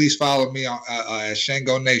 Perfect. Please follow me on at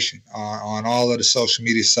Shango Nation on all of the social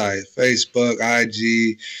media sites, Facebook,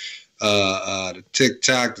 IG, the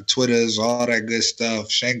TikTok, the Twitters, all that good stuff.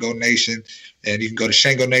 Shango Nation. And you can go to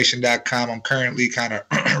shangonation.com. I'm currently kind of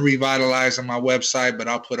revitalizing my website, but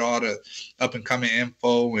I'll put all the up-and-coming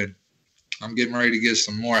info, and I'm getting ready to get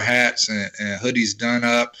some more hats and hoodies done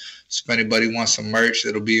up. So if anybody wants some merch,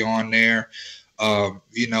 it'll be on there. And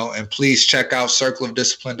please check out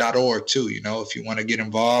circleofdiscipline.org too. If you want to get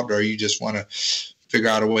involved or you just want to figure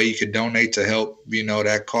out a way you could donate to help,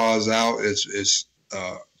 that cause out is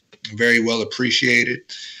very well appreciated.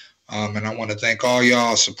 And I want to thank all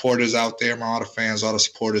y'all supporters out there, all the fans, all the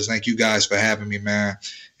supporters. Thank you guys for having me, man,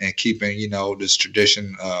 and keeping, this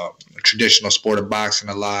traditional sport of boxing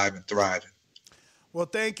alive and thriving. Well,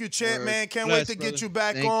 thank you, champ, man. Can't wait to get you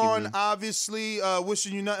back on. Obviously,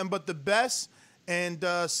 wishing you nothing but the best. And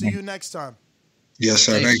see you next time. Yes,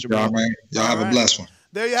 sir. Thanks, y'all, man. Y'all have a blessed one.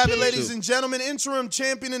 There you have it, ladies and gentlemen. Interim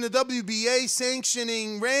champion in the WBA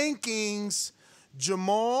sanctioning rankings,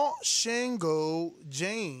 Jamal Shango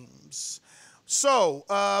James. So,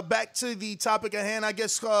 back to the topic at hand. I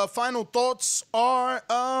guess final thoughts are,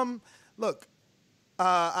 look,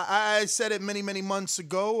 I said it many, many months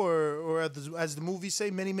ago, or as the movies say,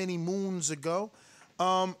 many, many moons ago.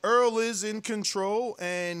 Earl is in control,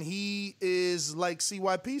 and he is, like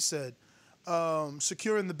CYP said,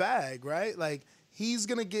 securing the bag, right? Like, he's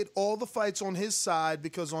going to get all the fights on his side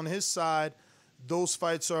because on his side, those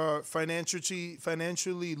fights are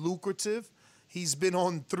financially lucrative. He's been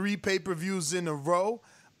on 3 pay-per-views in a row.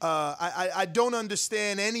 I don't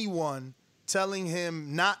understand anyone telling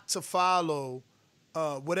him not to follow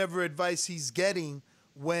whatever advice he's getting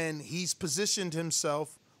when he's positioned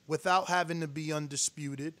himself without having to be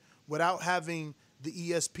undisputed, without having the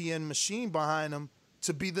ESPN machine behind him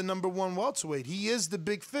to be the number 1 welterweight. He is the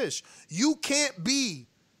big fish. You can't be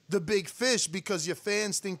the big fish because your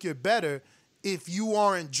fans think you're better if you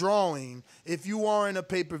aren't drawing, if you aren't a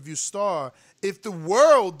pay-per-view star, if the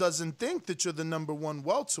world doesn't think that you're the number 1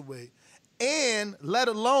 welterweight, and let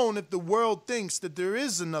alone if the world thinks that there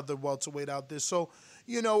is another welterweight out there. So,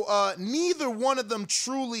 neither one of them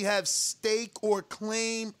truly have stake or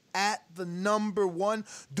claim at the number 1.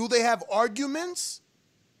 Do they have arguments?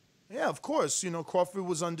 Yeah, of course. Crawford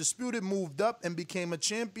was undisputed, moved up, and became a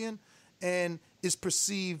champion, and is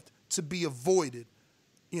perceived to be avoided.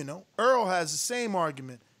 Earl has the same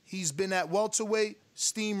argument. He's been at welterweight,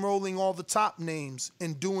 steamrolling all the top names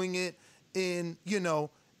and doing it in,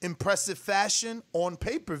 impressive fashion on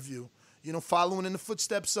pay-per-view. Following in the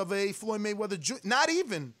footsteps of a Floyd Mayweather Jr. Not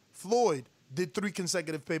even Floyd did 3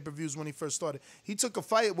 consecutive pay-per-views when he first started. He took a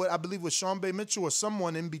fight, I believe, with Sean Bay Mitchell or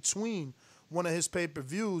someone in between one of his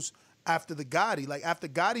pay-per-views after the Gotti. Like, after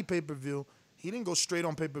Gotti pay-per-view, he didn't go straight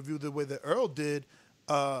on pay-per-view the way that Earl did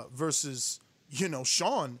versus,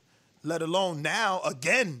 Sean, let alone now,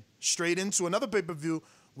 again, straight into another pay-per-view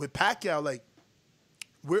with Pacquiao. Like,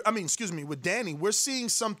 with Danny. We're seeing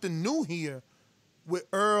something new here with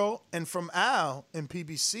Earl and from Al in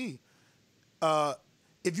PBC.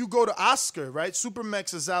 If you go to Oscar, right?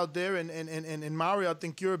 Supermex is out there, and Mario, I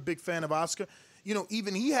think you're a big fan of Oscar. You know,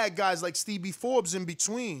 even he had guys like Stevie Forbes in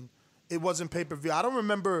between. It wasn't pay-per-view. I don't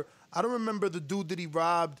remember the dude that he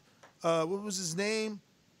robbed. What was his name?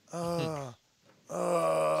 The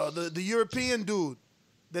European dude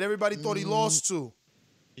that everybody thought he lost to.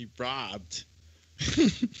 He robbed.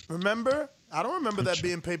 Remember? I don't remember that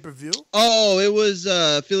being pay-per-view. Oh, it was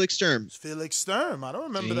Felix Sturm. Felix Sturm. I don't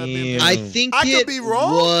remember that being pay-per-view. I think I it could be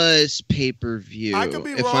wrong. was pay-per-view. I could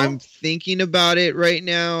be if wrong. I'm thinking about it right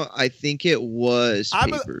now, I think it was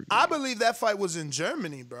pay-per-view. I believe that fight was in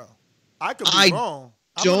Germany, bro. I could be wrong.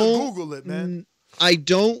 I'm gonna Google it, man. I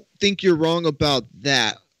don't think you're wrong about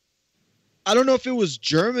that. I don't know if it was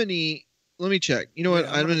Germany. Let me check. You know what?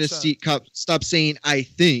 I'm going to stop saying I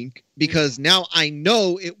think, because now I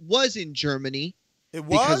know it was in Germany. It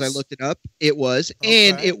was? Because I looked it up. It was. Okay.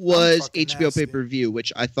 And it was HBO pay-per-view,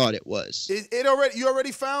 which I thought it was. You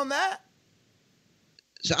already found that?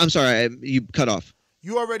 So, I'm sorry. You cut off.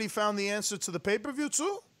 You already found the answer to the pay-per-view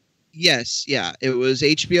too? Yes. Yeah. It was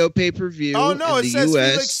HBO pay-per-view. Oh, no. In It the says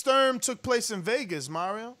US. Felix Sturm took place in Vegas,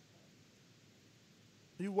 Mario.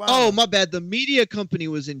 Oh, my bad. The media company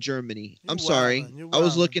was in Germany. I'm sorry. I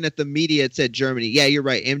was looking at the media. It said Germany. Yeah, you're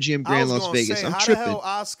right. MGM Grand Las Vegas. I'm tripping. How the hell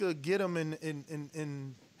Oscar get him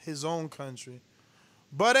in his own country?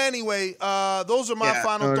 But anyway, those are my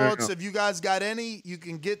final thoughts. If you guys got any, you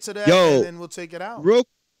can get to that, and then we'll take it out.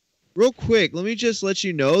 Real quick, let me just let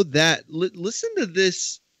you know that listen to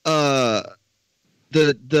this. The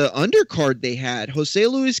undercard they had. Jose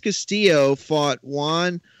Luis Castillo fought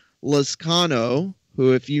Juan Lezcano,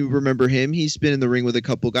 who, if you remember him, he's been in the ring with a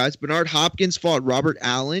couple guys. Bernard Hopkins fought Robert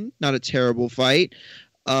Allen. Not a terrible fight.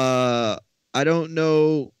 I don't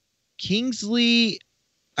know. Kingsley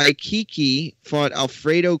Aikiki fought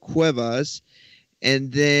Alfredo Cuevas.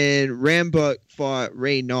 And then Rambuk fought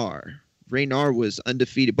Raynar. Raynar was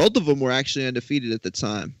undefeated. Both of them were actually undefeated at the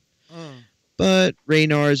time. But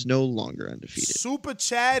Raynar is no longer undefeated. Super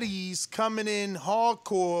Chatties coming in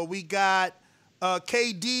hardcore. We got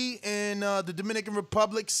KD in the Dominican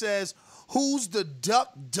Republic says, "Who's the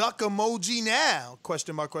duck emoji now?"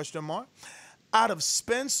 Question mark, question mark. Out of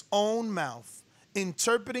Spence's own mouth,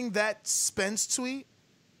 interpreting that Spence tweet,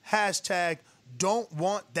 hashtag don't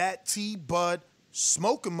want that T-Bud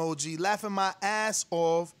smoke emoji, laughing my ass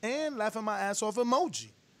off, and laughing my ass off emoji.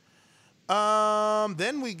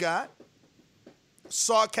 Then we got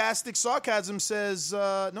Sarcastic Sarcasm says,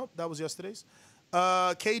 nope, that was yesterday's.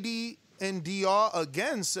 KD and DR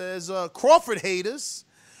again says, Crawford haters,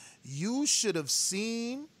 you should have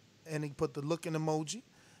seen, and he put the looking emoji,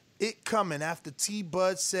 it coming after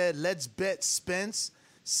T-Bud said, let's bet Spence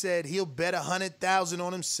said he'll bet 100,000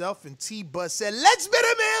 on himself, and T-Bud said, let's bet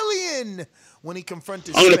 $1 million when he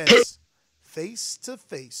confronted Spence face to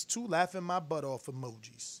face. Two laughing my butt off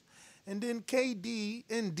emojis. And then KD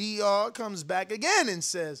and DR comes back again and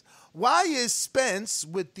says, why is Spence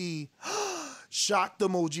with the shocked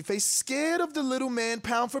emoji face scared of the little man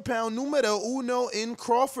pound for pound numero uno in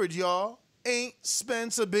Crawford, y'all? Ain't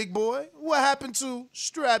Spence a big boy? What happened to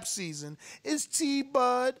strap season? Is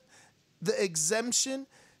T-Bud the exemption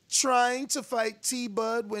trying to fight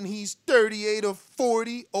T-Bud when he's 38 or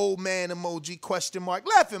 40? Old man emoji, question mark,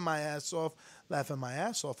 laughing my ass off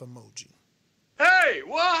emoji. Hey,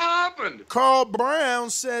 what happened? Carl Brown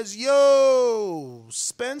says, yo,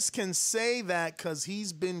 Spence can say that because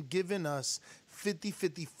he's been giving us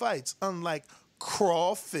 50-50 fights, unlike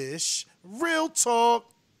Crawfish. Real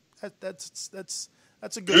talk. That's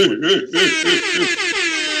a good one.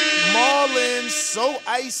 Marlin, so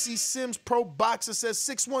icy Sims Pro Boxer says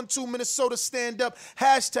 612 Minnesota stand up.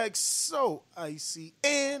 Hashtag so icy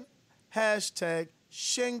and hashtag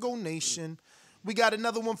Shango Nation. We got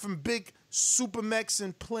another one from Big Supermex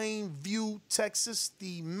in Plainview, Texas,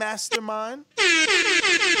 the mastermind.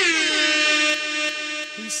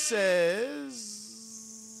 He says,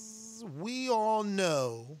 we all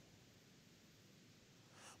know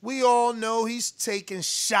he's taking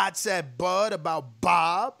shots at Bud about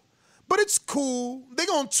Bob, but it's cool. They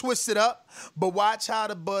gonna twist it up. But watch how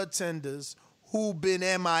the Bud tenders who been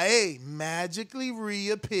MIA magically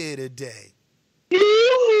reappear today.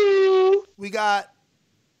 We got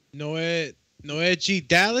Noe G.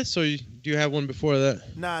 Dallas, or do you have one before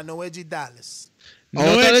that? Nah, Noe G. Dallas.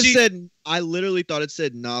 I literally thought it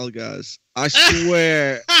said Nalgas. I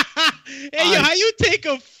swear. Hey, how you take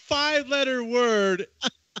a 5-letter word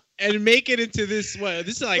and make it into this? What?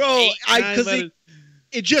 This is like bro, 8, 9 letters.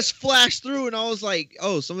 it just flashed through, and I was like,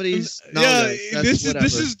 "Oh, somebody's."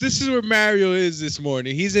 This is where Mario is this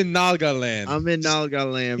morning. He's in Nalga land. I'm in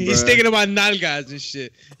Nalga land. He's thinking about Nalgas and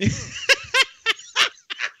shit.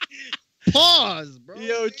 Pause, bro.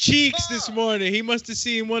 Yo, Cheeks this morning. He must have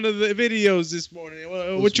seen one of the videos this morning.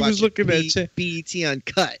 What you was looking at? BET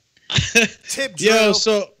Uncut. Tip drill. Yo,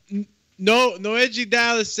 so no Edgy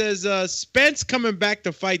Dallas says Spence coming back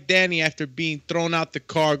to fight Danny after being thrown out the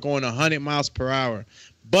car going 100 miles per hour.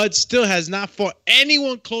 Bud still has not fought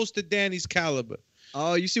anyone close to Danny's caliber.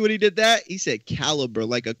 Oh, you see what he did that? He said caliber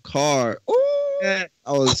like a car. Ooh, that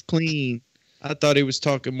was clean. I thought he was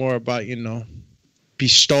talking more about,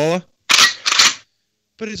 pistola.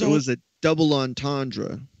 But it was a double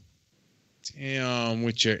entendre. Damn,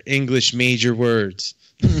 with your English major words.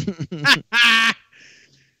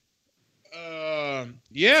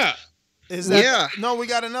 Yeah. No, we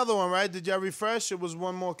got another one, right? Did y'all refresh? It was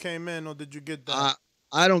one more came in, or did you get that?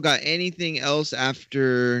 I don't got anything else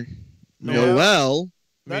after Noel.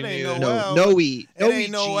 That ain't Noel. Noe. It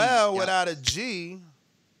ain't Noel without a G.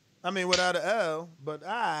 I mean, without an L, but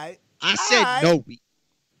I said Noe.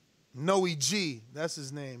 Noe G. That's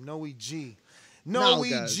his name. Noe G. Noe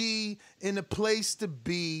G in the place to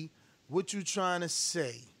be. What you trying to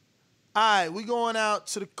say? All right, we going out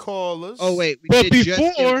to the callers. Oh, wait. But just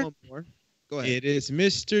before, one more. Go ahead. It is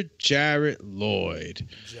Mr. Jarrett Lloyd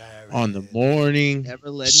on the morning. Never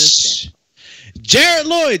letting us down. Jarrett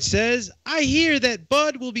Lloyd says, I hear that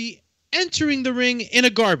Bud will be entering the ring in a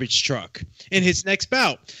garbage truck in his next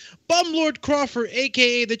bout. Bumlord Crawford,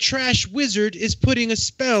 a.k.a. the Trash Wizard, is putting a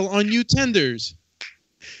spell on you tenders.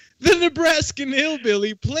 The Nebraskan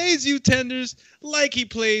hillbilly plays you tenders like he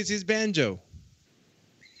plays his banjo.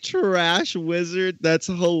 Trash Wizard? That's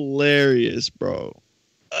hilarious, bro.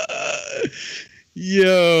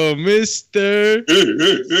 Yo, mister.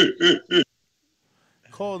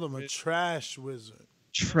 Call him a Trash Wizard.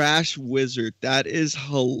 Trash Wizard. That is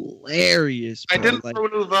hilarious, bro. I didn't roll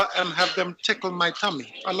over and have them tickle my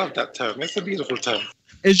tummy. I love that term. It's a beautiful term.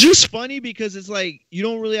 It's just funny because it's like you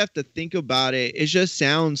don't really have to think about it. It just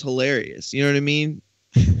sounds hilarious. You know what I mean?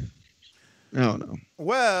 I don't know.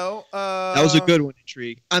 Well, that was a good one,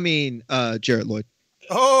 Intrigue. I mean, Jarrett Lloyd.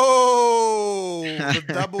 Oh, the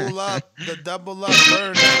double up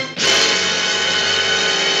burner.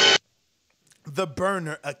 The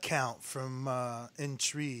burner account from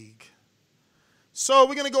Intrigue. So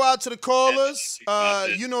we're going to go out to the callers.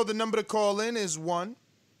 You know the number to call in is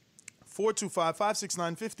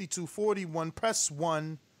 1-425-569-5241. Press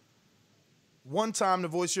 1. One time to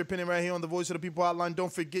voice your opinion right here on the Voice of the People hotline.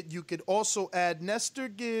 Don't forget, you could also add Nestor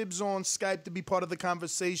Gibbs on Skype to be part of the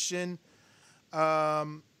conversation.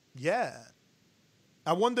 Yeah.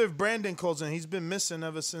 I wonder if Brandon calls in. He's been missing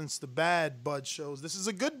ever since the bad Bud shows. This is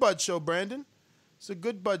a good Bud show, Brandon. It's a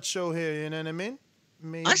good Bud show here, you know what I mean?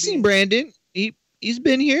 Maybe. I seen Brandon. He's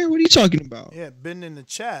been here. What are you talking about? Yeah, been in the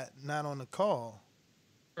chat, not on the call.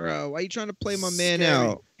 Bro, why are you trying to play my man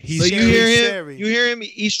out? You hear him? You hear him?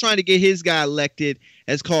 He's trying to get his guy elected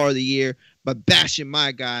as Caller of the Year by bashing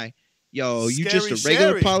my guy. Yo, you just a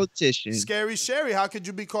regular politician. Scary Sherry, how could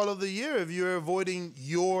you be Caller of the Year if you're avoiding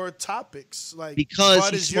your topics? Like, because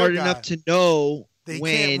he's smart enough to know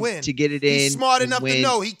when to get it in. He's smart enough to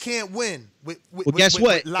know he can't win. Well, guess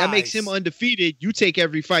what? That makes him undefeated. You take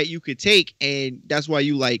every fight you could take, and that's why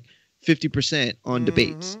you like 50% on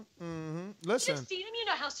debates. Listen, you've seen him. You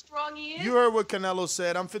know how strong he is. You heard what Canelo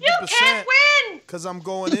said. I'm 50%. You can't win! Because I'm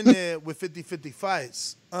going in there with 50-50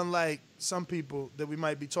 fights, unlike some people that we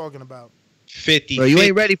might be talking about. 50. Bro, you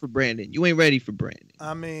ain't ready for Brandon. You ain't ready for Brandon.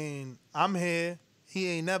 I mean, I'm here. He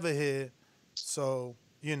ain't never here. So,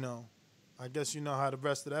 I guess you know how the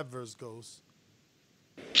rest of that verse goes.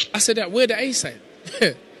 I said that. Where the A side?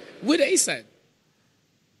 Where the A side?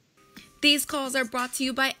 These calls are brought to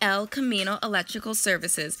you by El Camino Electrical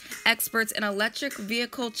Services, experts in electric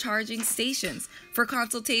vehicle charging stations. For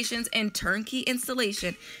consultations and turnkey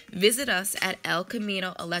installation, visit us at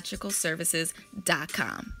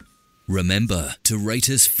elcaminoelectricalservices.com. Remember to rate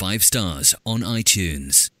us 5 stars on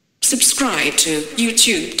iTunes. Subscribe to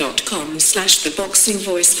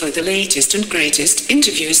youtube.com/theboxingvoice for the latest and greatest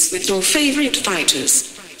interviews with your favorite fighters.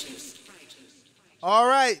 All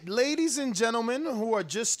right, ladies and gentlemen who are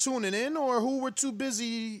just tuning in or who were too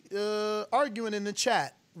busy arguing in the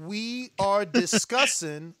chat, we are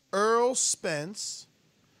discussing Earl Spence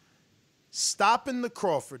stopping the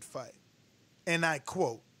Crawford fight. And I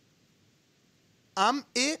quote, "I'm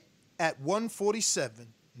it at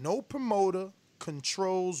 147. No promoter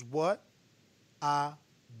controls what I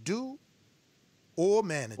do or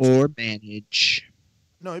manage." Or manage.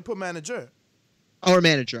 No, he put manager. Or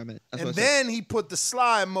manager, I meant. And then he put the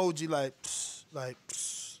sly emoji like,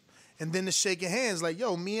 and then the shaking hands like,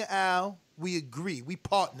 yo, me and Al, we agree. We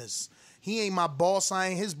partners. He ain't my boss. I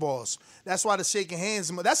ain't his boss. That's why the shaking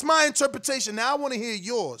hands. That's my interpretation. Now I want to hear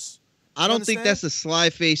yours. I don't think that's a sly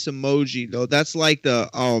face emoji, though. That's like the,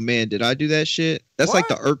 oh, man, did I do that shit? That's like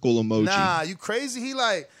the Urkel emoji. Nah, you crazy? He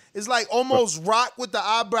like, it's like almost Rock with the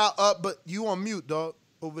eyebrow up, but you on mute, dog,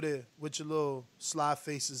 over there with your little sly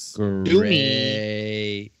faces.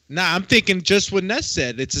 Great. Nah, I'm thinking just what Ness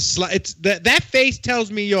said. It's a sly. It's that face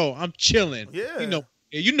tells me, yo, I'm chilling. Yeah.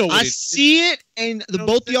 You know what I see it, and the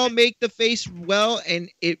both of y'all make the face well,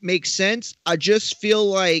 and it makes sense. I just feel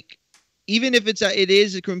like, even if it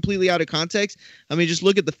is completely out of context, I mean, just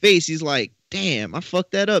look at the face. He's like, damn, I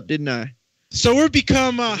fucked that up, didn't I? So we're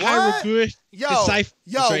become hieroglyphic. Yo, right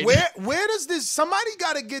where does this? Somebody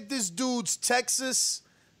got to get this dude's Texas,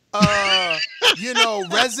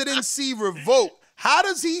 residency revoked. How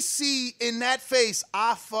does he see in that face?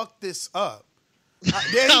 I fucked this up.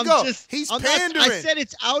 There you go. He's pandering. I said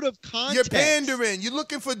it's out of context. You're pandering. You're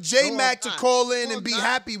looking for J-Mac to call in and be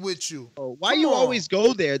happy with you. Why you always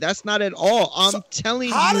go there? That's not at all. I'm telling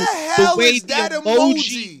you how the hell way is that the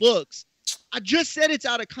emoji looks. I just said it's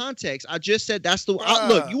out of context. I just said that's the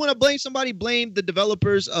look. You want to blame somebody? Blame the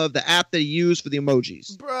developers of the app that he used for the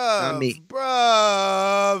emojis. Bruh, not me.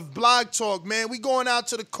 Blog Talk, man. We going out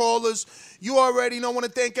to the callers. You already know. Want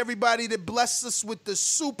to thank everybody that blessed us with the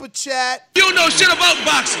super chat. You know shit about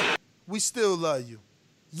boxing. We still love you.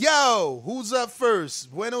 Yo, who's up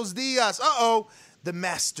first? Buenos dias. The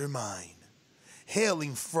mastermind,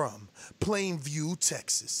 hailing from Plainview,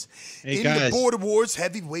 Texas. Hey, in guys. the Border Wars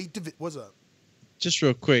heavyweight division. What's up? Just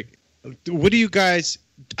real quick, what do you guys?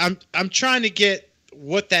 I'm trying to get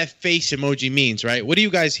what that face emoji means, right? What do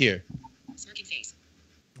you guys hear? Smirky face.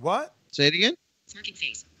 What? Say it again. Smirky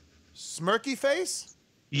face. Smirky face?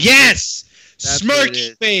 Yes, That's what it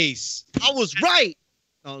smirky is. face. I was right.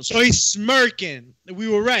 So he's smirking. We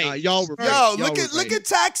were right. Y'all were right. Yo, Y'all look at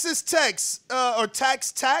Tax's text or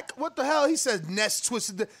Tax Tack. What the hell? He says Ness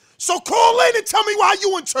twisted. So call in and tell me why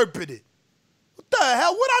you interpret it. What the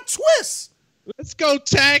hell? What I twist? Let's go,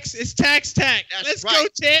 Tax. It's Tax Tack. Let's go,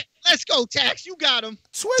 Tax. Let's go, Tax. You got him.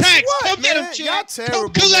 Twist Tax, what, come get man? him, champ. Y'all terrible.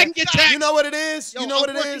 Come collect man. your tax. You know what it is? Yo, you know what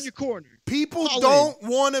it I'm working is? your corner. People Call don't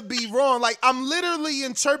want to be wrong. Like, I'm literally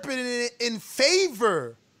interpreting it in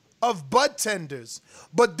favor of bud tenders.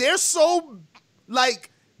 But they're so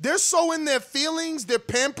in their feelings, their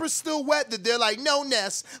pamper's still wet, that they're like, no,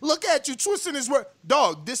 Ness, look at you twisting his word.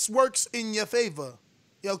 Dog, this works in your favor.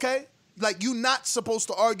 Okay? Like, you're not supposed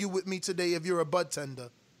to argue with me today if you're a bud tender.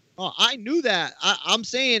 Oh, I knew that. I'm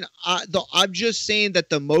just saying that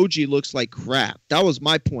the emoji looks like crap. That was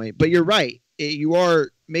my point. But you're right. You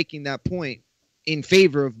are making that point in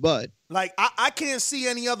favor of Bud. Like, I can't see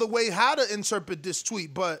any other way how to interpret this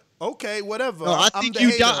tweet, but okay, whatever. No, I think you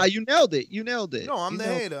nailed it. You nailed it. No, I'm the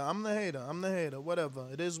hater. Whatever.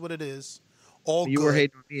 It is what it is. All you good. were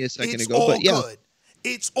hating on me a second it's ago, all but yeah. good.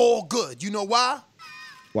 It's all good. You know why?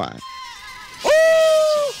 Why?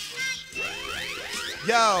 Ooh!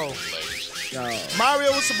 Yo.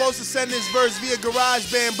 Mario was supposed to send his verse via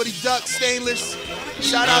GarageBand, but he ducked Stainless.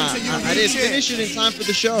 Shout out to you. I didn't finish it in time for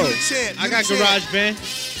the show. I got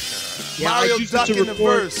GarageBand. Yeah, Mario I used it to ducking the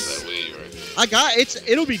record. verse.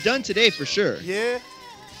 It'll be done today for sure. Yeah?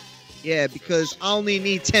 Yeah, because I only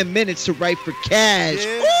need 10 minutes to write for Cash.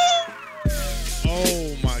 Yeah.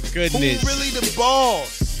 Oh my Who goodness. really the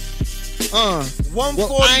boss? 147.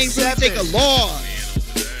 Well, I ain't really take a loss.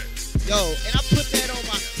 Yo, and I put that on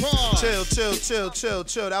my cross.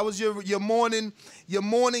 Chill. That was your morning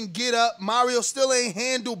get up. Mario still ain't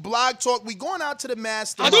handled Blog Talk. We going out to the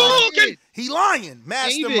mastermind. He lying.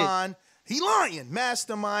 Mastermind. He lying.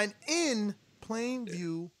 Mastermind in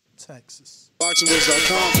Plainview, Texas.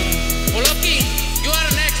 BoxingWords.com. Oloki, you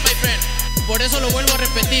are next, my friend. Por eso lo vuelvo a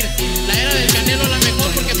repetir. La era del Canelo es la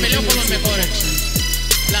mejor porque peleó con los mejores.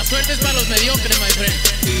 La suerte es para los mediocres, my friend.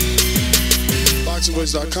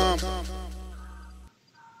 BoxingWords.com.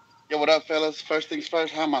 Yo, what up, fellas? First things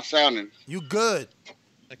first, how am I sounding? You good.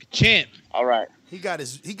 Like a champ. All right. He got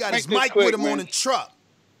his Make mic this with quick, him man. on the truck.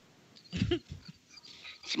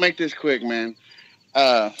 Let's make this quick, man.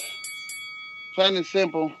 Plain and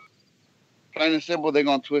simple, they're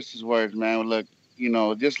going to twist his words, man. Look,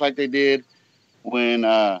 just like they did when,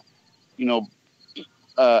 Errol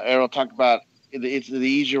talked about it's the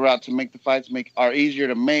easier route to make the fights are easier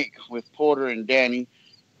to make with Porter and Danny,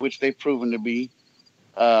 which they've proven to be.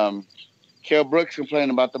 Kell Brooks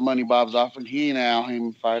complaining about the money Bob's offering. He ain't an Al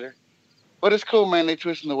Heyman fighter. But it's cool, man. They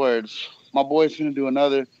twisting the words. My boy's going to do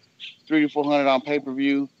another $300 to $400 on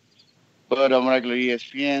pay-per-view. But on regular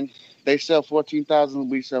ESPN, they sell 14,000.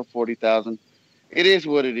 We sell 40,000. It is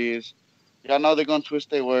what it is. Y'all know they're gonna twist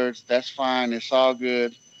their words. That's fine. It's all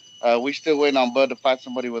good. We still waiting on Bud to fight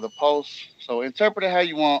somebody with a pulse. So interpret it how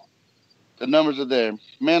you want. The numbers are there.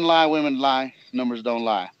 Men lie, women lie. Numbers don't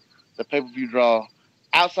lie. The pay-per-view draw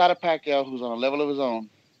outside of Pacquiao, who's on a level of his own,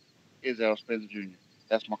 is Errol Spence Jr.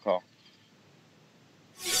 That's my call.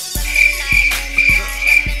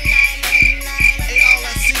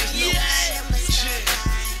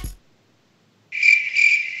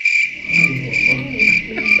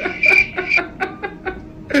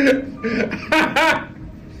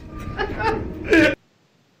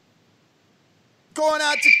 Going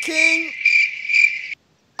out to King.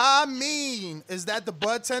 I mean, is that the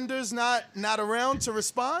bud tenders not around to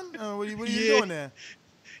respond? What are you doing there?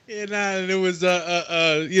 Yeah, and it was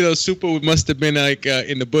Super must have been like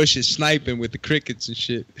in the bushes sniping with the crickets and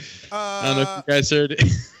shit. I don't know if you guys heard it.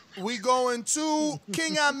 We going to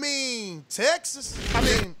King. I mean, Texas. I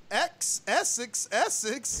mean, Essex. Just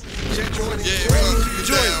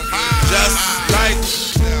like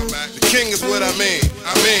the king is what I mean.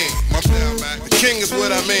 The king is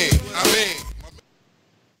what I mean.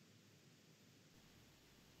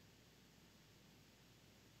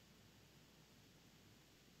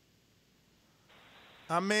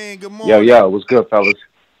 Good morning. Yo, what's good, fellas?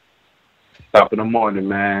 Top of the morning,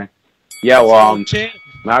 man. Yo,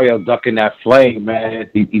 Mario ducking that flame, man.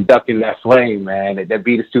 He ducking that flame, man. That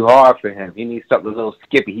beat is too hard for him. He needs something a little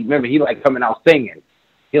skippy. He like coming out singing.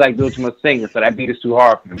 He like doing too much singing, so that beat is too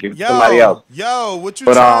hard for him. Give it to somebody else. Yo, what you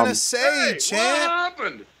trying to say, champ? What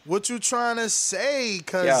happened? What you trying to say?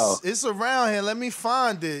 Because it's around here. Let me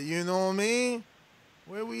find it. You know what I mean?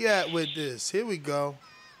 Where we at with this? Here we go.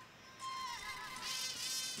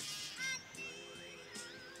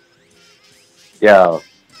 Yo,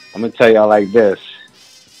 I'm going to tell y'all like this.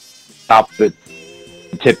 Top of the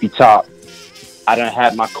tippy top. I done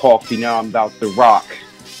had my coffee, now I'm about to rock.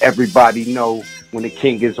 Everybody know when the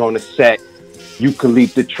king is on the set, you can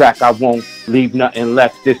leave the track, I won't leave nothing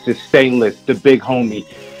left. This is Stainless, the big homie,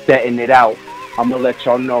 setting it out. I'm going to let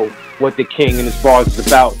y'all know what the king and his bars is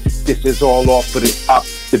about. This is all off of the top,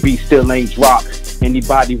 the beat still ain't dropped.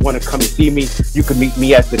 Anybody want to come and see me, you can meet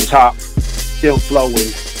me at the top. Still flowing,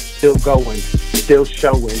 still going, still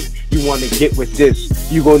showing. You want to get with this,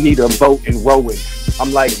 you gonna need a boat and rowing.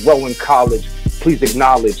 I'm like rowing college, please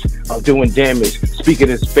acknowledge I'm doing damage. Speaking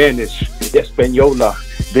in Spanish, Española,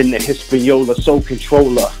 been the Hispaniola, soul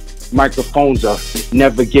controller. Microphones are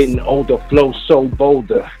never getting older, flow so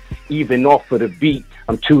bolder. Even off of the beat,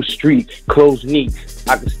 I'm too street, clothes neat.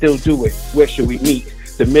 I can still do it, where should we meet?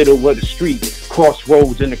 The middle of the street,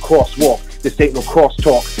 crossroads in the crosswalk. This ain't no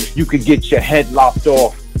crosstalk, you could get your head lopped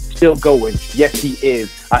off. Still going, yes he is,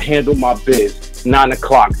 I handle my biz. 9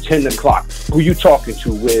 o'clock, 10 o'clock, who you talking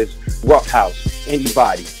to, Wiz? Rough House,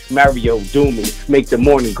 anybody, Mario, do me, make the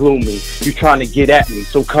morning gloomy. You trying to get at me,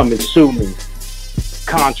 so come and sue me.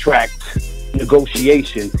 Contract,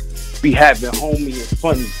 negotiation, be having homie in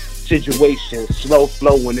funny situations. Slow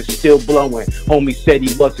flowing, it's still blowing. Homie said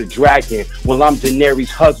he was a dragon, well I'm Daenerys'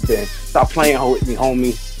 husband. Stop playing with me,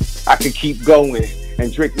 homie. I could keep going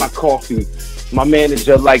and drink my coffee. My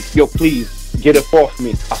manager like, yo, please, get up off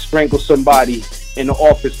me. I strangled somebody in the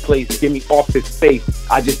office place. Give me office space.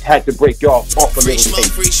 I just had to break y'all off a little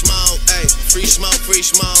tape. Free smoke, ayy. Free smoke,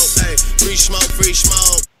 ayy. Free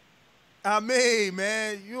smoke. I mean,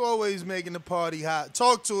 man, you always making the party hot.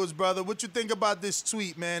 Talk to us, brother. What you think about this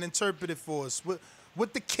tweet, man? Interpret it for us.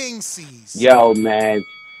 What the king sees. Yo, man.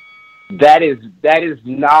 That is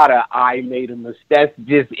not a I made a mistake. That's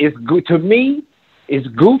just, it's good to me. It's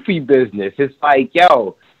goofy business. It's like,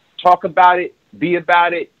 yo, talk about it, be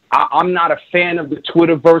about it. I'm not a fan of the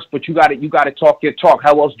Twitterverse, but you got to talk your talk.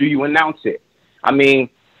 How else do you announce it? I mean,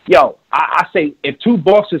 yo, I say if two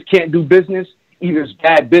bosses can't do business, either it's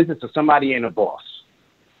bad business or somebody ain't a boss.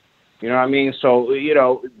 You know what I mean? So, you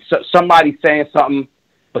know, somebody saying something,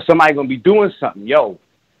 but somebody gonna be doing something. Yo,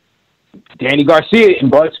 Danny Garcia and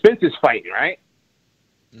Bud Spence is fighting, right?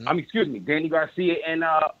 Excuse me, Danny Garcia and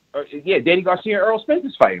Danny Garcia and Earl Spence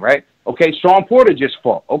is fighting, right? Okay, Sean Porter just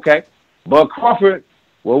fought. Okay, Bud Crawford,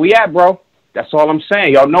 where we at, bro? That's all I'm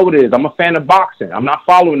saying. Y'all know what it is. I'm a fan of boxing. I'm not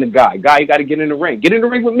following the guy. You got to get in the ring. Get in the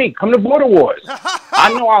ring with me. Come to Border Wars.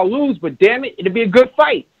 I know I'll lose, but damn it, it'll be a good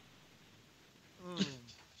fight.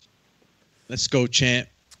 Let's go, champ.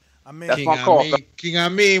 That's my call. King,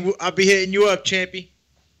 I'll be hitting you up, champy.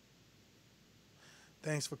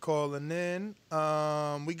 Thanks for calling in.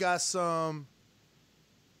 We got some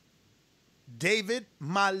David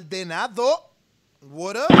Maldonado.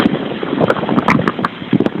 What up?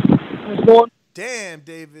 Damn,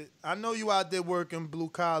 David. I know you out there working blue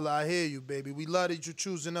collar. I hear you, baby. We love that you're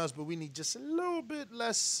choosing us, but we need just a little bit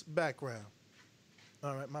less background.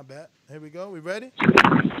 All right, my bad. Here we go. We ready? Yeah,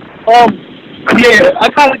 I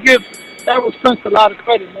gotta give Errol Spence a lot of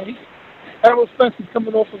credit, man. Errol Spence is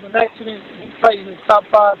coming off of an accident. He's fighting in top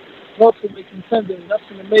 5 welterweight contenders. That's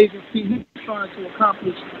an amazing feat he's trying to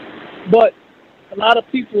accomplish. But a lot of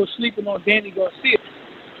people are sleeping on Danny Garcia.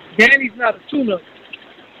 Danny's not a tune-up.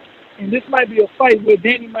 And this might be a fight where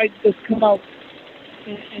Danny might just come out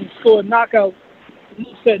and score a knockout, a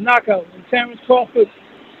loose-set knockout. And Terrence Crawford,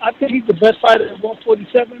 I think he's the best fighter at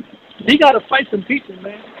 147. He got to fight some people,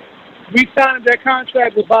 man. Re-signing that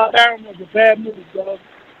contract with Bob Arum was a bad move, dog.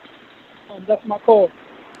 That's my call.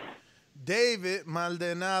 David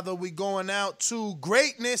Maldonado, we going out to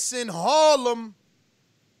greatness in Harlem.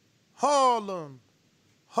 Harlem.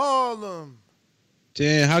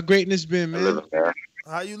 Damn, how greatness been, man?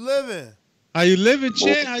 How you living? How you living,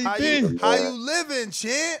 Chant? How you been? How you living,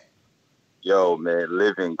 Chant? Yo, man,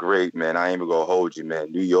 living great, man. I ain't even gonna hold you,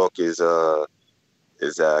 man. New York is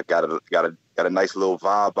got a nice little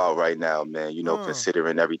vibe out right now, man. You know,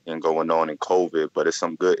 considering everything going on in COVID, but it's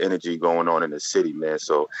some good energy going on in the city, man.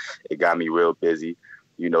 So it got me real busy.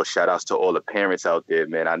 You know, shout outs to all the parents out there,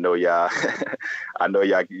 man. I know y'all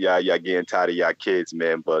getting tired of y'all kids,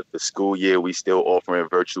 man. But the school year, we still offering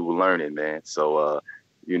virtual learning, man. So,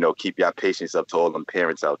 you know, keep y'all patience up to all them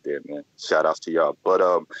parents out there, man. Shout outs to y'all. But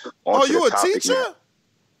on to you the a topic, teacher? Man.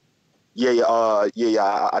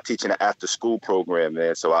 Yeah. I teach in an after school program,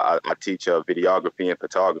 man. So I teach videography and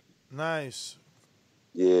photography. Nice.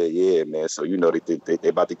 Yeah, man. So, you know, they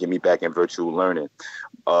about to get me back in virtual learning.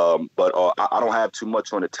 But I don't have too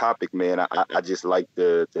much on the topic, man. I just like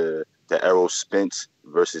the Errol Spence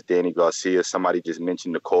versus Danny Garcia. Somebody just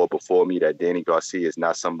mentioned the call before me that Danny Garcia is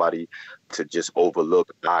not somebody to just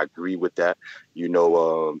overlook. I agree with that, you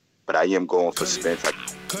know, but I am going for Spence.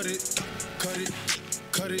 Cut it.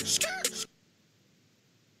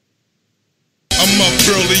 I'm up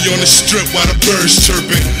early on the strip while the birds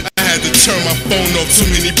chirping. I had to turn my phone off, too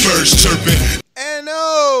many birds chirping.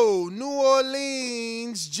 N.O. New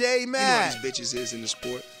Orleans, J. Mac. You know how these bitches is in the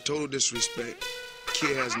sport. Total disrespect.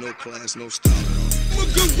 Kid has no class, no style. I'm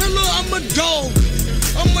a gorilla, I'm a dog.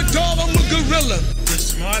 I'm a dog, I'm a gorilla. The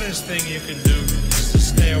smartest thing you can do is to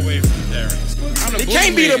stay away from Terrence. It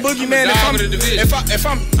can't be the boogeyman if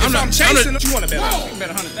I'm chasing him. You want to bet? You bet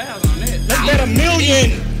 100,000 on that. Let's bet $1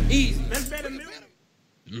 million. Easy. Let's bet $1 million.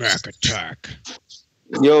 Mac attack.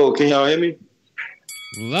 Yo, can y'all hear me?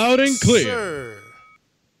 Loud and clear. Sir.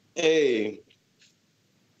 Hey,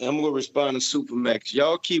 I'm gonna respond to Supermax.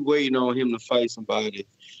 Y'all keep waiting on him to fight somebody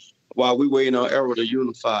while we waiting on Errol to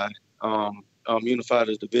unify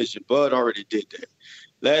the division. Bud already did that.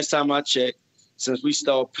 Last time I checked, since we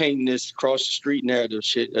started painting this cross the street narrative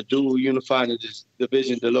shit, a dude unifying the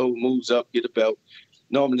division, Delo moves up, get a belt.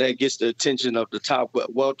 Normally that gets the attention of the top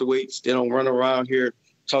welterweights. They don't run around here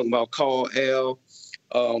talking about Carl L.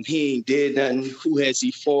 He ain't did nothing. Who has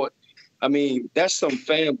he fought? I mean, that's some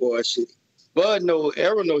fanboy shit.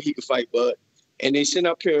 Errol know he can fight Bud. And they sitting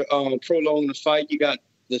up here prolonging the fight. You got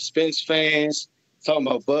the Spence fans talking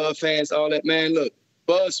about Bud fans, all that. Man, look,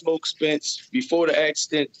 Bud smoked Spence before the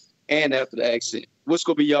accident and after the accident. What's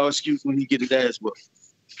going to be y'all excuse when he get his ass whooped?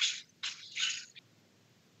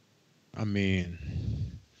 I mean,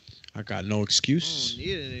 I got no excuses.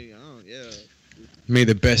 Yeah. May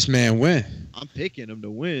the best man win. I'm picking him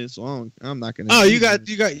to win, so I'm not gonna. Oh, you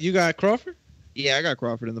got Crawford? Yeah, I got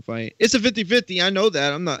Crawford in the fight. It's a 50-50. I know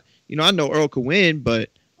that. I'm not. I know Earl could win, but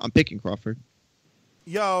I'm picking Crawford.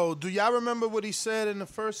 Yo, do y'all remember what he said in the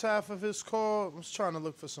first half of his call? I was trying to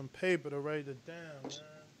look for some paper to write it down,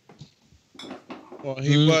 man. Well,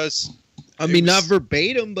 he was. I mean, not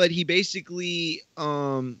verbatim, but he basically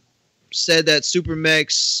said that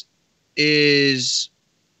Supermax is.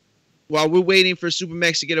 While we're waiting for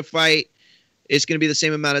Supermax to get a fight, it's going to be the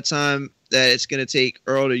same amount of time that it's going to take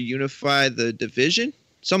Earl to unify the division.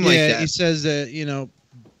 Something like that. He says that,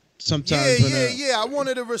 sometimes. Yeah. I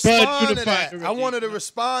wanted to respond to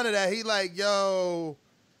that. He like, yo,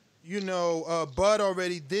 Bud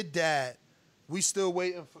already did that. We still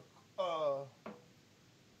waiting for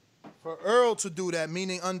Earl to do that,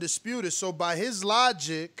 meaning undisputed. So by his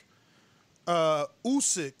logic,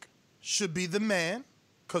 Usyk should be the man.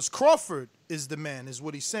 Because Crawford is the man, is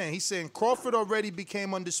what he's saying. He's saying Crawford already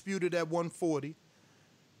became undisputed at 140,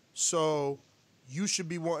 so you should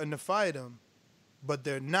be wanting to fight him, but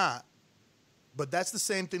they're not. But that's the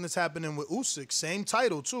same thing that's happening with Usyk. Same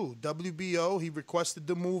title, too. WBO, he requested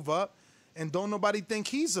to move up, and don't nobody think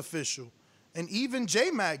he's official. And even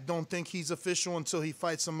J-Mac don't think he's official until he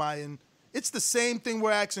fights somebody It's the same thing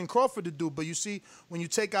we're asking Crawford to do. But you see, when you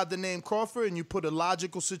take out the name Crawford and you put a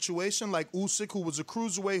logical situation like Usyk, who was a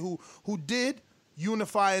cruiserweight who did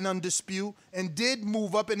unify and undispute and did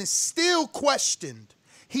move up and is still questioned.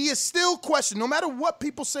 He is still questioned. No matter what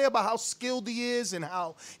people say about how skilled he is and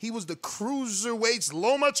how he was the cruiserweight's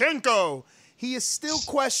Lomachenko, he is still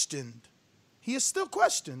questioned. He is still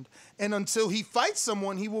questioned. And until he fights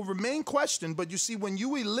someone, he will remain questioned. But you see, when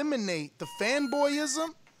you eliminate the fanboyism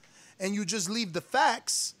and you just leave the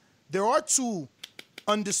facts, there are 2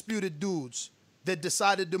 undisputed dudes that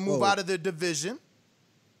decided to move out of their division.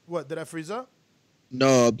 What, did I freeze up?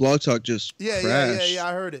 No, Blog Talk just Yeah,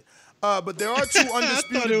 I heard it. But there are 2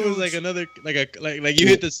 undisputed I thought it was dudes. like another, like you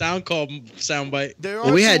hit the soundbite.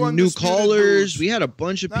 Well, we had new callers. Dudes. We had a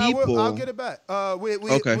bunch of people. I'll get it back.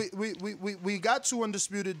 Okay. We got 2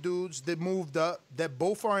 undisputed dudes that moved up that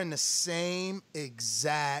both are in the same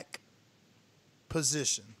exact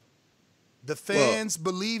position. The fans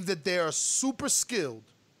believe that they are super skilled.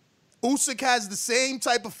 Usyk has the same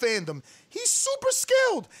type of fandom. He's super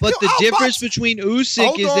skilled. But the difference between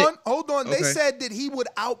Usyk is that... Hold on. Okay. They said that he would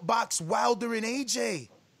outbox Wilder and AJ.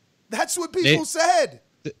 That's what people said.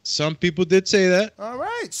 Some people did say that. All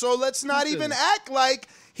right. So let's not even act like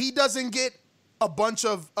he doesn't get a bunch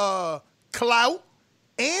of clout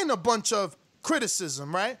and a bunch of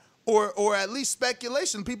criticism, right? Or at least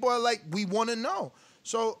speculation. People are like, we want to know.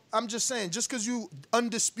 So I'm just saying, just because you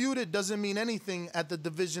undisputed doesn't mean anything at the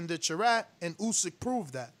division that you're at, and Usyk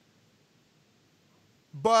proved that.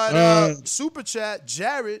 But Super Chat,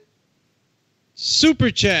 Jared. Super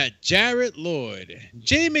Chat, Jared Lloyd.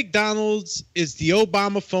 Jay McDonald's is the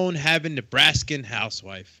Obama phone having Nebraskan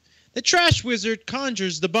housewife. The trash wizard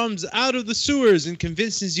conjures the bums out of the sewers and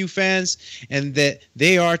convinces you fans and that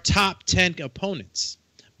they are top 10 opponents.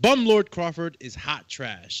 Bum Lord Crawford is hot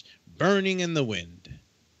trash, burning in the wind.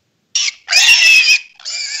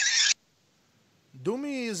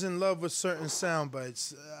 Doomy is in love with certain sound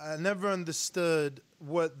bites. I never understood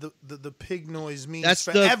what the pig noise means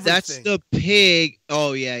everything. That's the pig.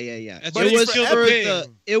 Oh yeah.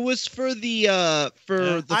 It was for the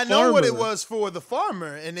farmer. I know what it was for the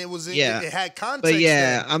farmer, and it was it had context. But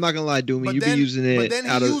yeah, I'm not gonna lie, Doomy, you be using it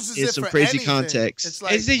out of in some crazy context. It's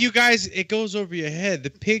like, is it you guys? It goes over your head.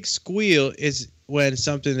 The pig squeal is when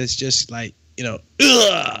something is just like, you know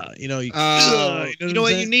what you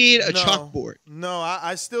need? A chalkboard. No,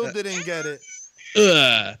 I still didn't get it.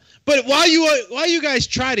 But while you guys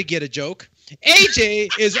try to get a joke, AJ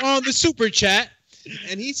is on the Super Chat,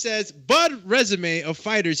 and he says Bud resume of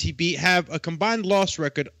fighters he beat have a combined loss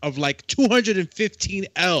record of like 215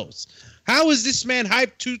 L's. How is this man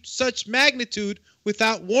hyped to such magnitude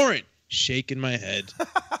without warrant? Shaking my head.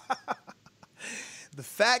 The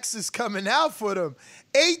facts is coming out for them.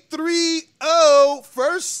 830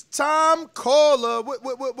 first time caller.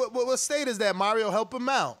 What state is that, Mario? Help him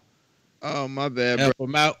out. Oh, my bad, bro. Help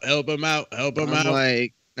him out. I'm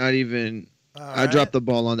like, not even. I dropped the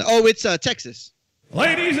ball on that. Oh, it's Texas.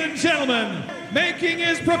 Ladies and gentlemen, making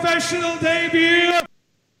his professional debut.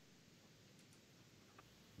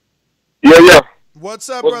 Yeah. What's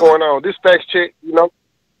up, What's brother? going on? This fact check,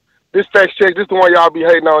 This fact check, this the one y'all be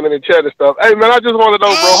hating on in the chat and stuff. Hey, man, I just want to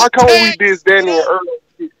know, bro, how come we did Danny and Earl?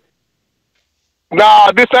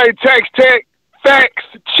 Nah, this ain't text check. Facts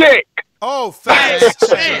check. Oh, facts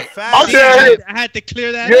check. I'm down here. I had to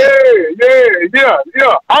clear that Yeah.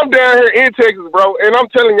 I'm down here in Texas, bro, and I'm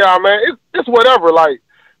telling y'all, man, it's whatever. Like,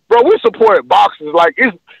 bro, we support boxers. Like,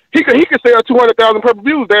 he could sell 200,000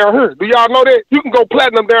 pay-per-views down here. Do y'all know that? You can go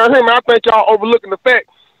platinum down here, man. I think y'all overlooking the fact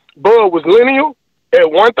Bud was lineal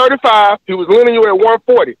at 135. He was lineal at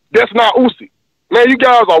 140. That's not Usyk. Man, you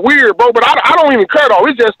guys are weird, bro, but I don't even care, though.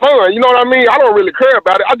 It's just fun. You know what I mean? I don't really care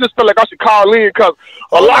about it. I just feel like I should call in because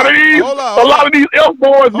a lot of these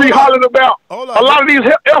F-boys be hollering about. A lot of these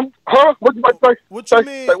F, huh? What you about to say?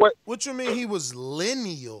 What you mean he was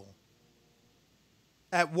lineal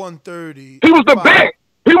at 130? He was the best.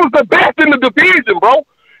 He was the best in the division, bro.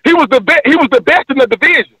 He was the best. He was the best in the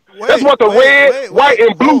division. That's what the red, white,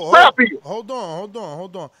 and blue strap is. Hold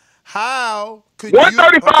on. How could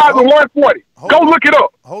 135 and 140. Go look it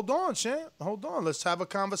up. Hold on, champ. Hold on. Let's have a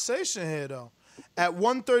conversation here, though. At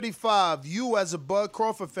 135, you as a Bud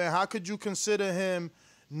Crawford fan, how could you consider him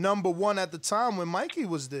number one at the time when Mikey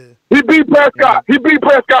was there? He beat Prescott.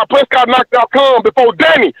 Prescott knocked out Khan before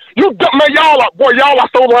Danny. Y'all are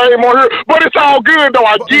so lame on here. But it's all good, though.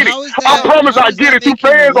 I get it. I promise I get it. You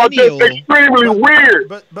fans are just extremely weird.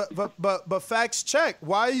 But facts check.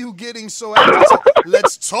 Why are you getting so agitated?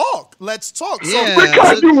 Let's talk. Yeah,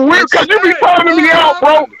 because you weird. Because you be calling me out,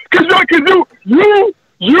 bro. Because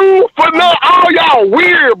You for no, all y'all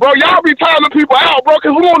weird, bro. Y'all be telling people out, bro,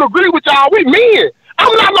 because we won't agree with y'all. We men.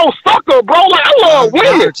 I'm not no sucker, bro. Like, I love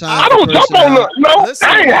women. I don't jump on them. No,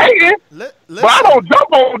 I ain't hating. But I don't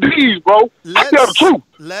jump on these, bro. I tell the truth.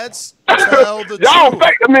 Let's tell the y'all truth.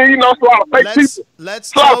 fake. I mean, you know, it's a lot of fake people.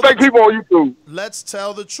 Let's a lot of fake people on YouTube. Let's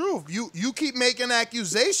tell the truth. You keep making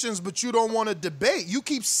accusations, but you don't want to debate. You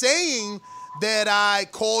keep saying that I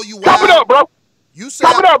call you out. Chop it up, bro. You said,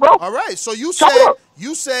 chop it up, bro. All right, so you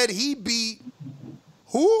said he beat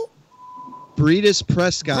who? Breidis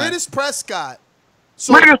Prescott. Breidis Prescott.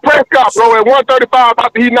 So, Breidis Prescott, bro, at 135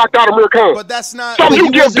 after he knocked out Amir Khan. But that's not. Some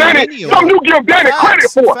you give Danny credit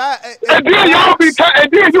for. And then y'all be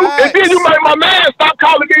and then you make my man stop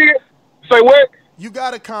calling in. Say what? You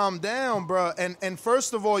gotta calm down, bro. And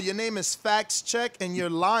first of all, your name is Facts Check, and you're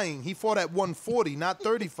lying. He fought at 140, not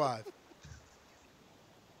 35.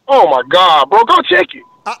 Oh my God, bro! Go check it.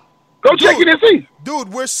 Go check it and see.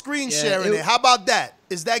 Dude, we're screen sharing it. How about that?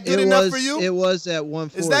 Is that good enough for you? It was at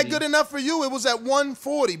 140. Is that good enough for you? It was at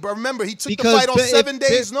 140. But remember, he took the fight on 7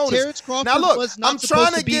 days' notice. Terrence Crawford now look, was not I'm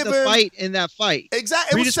trying to give him the fight in that fight.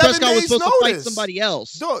 Exactly. Breidis Prescott was supposed to fight somebody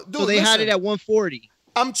else. Dude, so they had it at 140.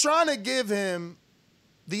 I'm trying to give him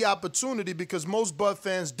the opportunity because most Bud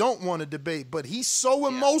fans don't want to debate, but he's so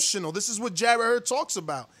emotional. This is what Jarrett Hurd talks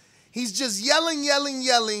about. He's just yelling,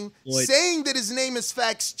 saying that his name is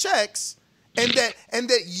Facts Checks, and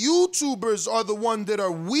that YouTubers are the one that are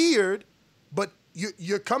weird, but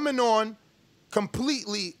you're coming on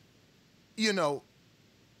completely,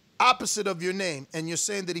 opposite of your name, and you're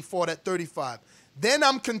saying that he fought at 35. Then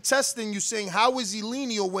I'm contesting you saying, how is he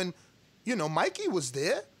lineal when, Mikey was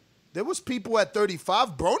there? There was people at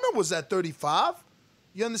 35. Broner was at 35.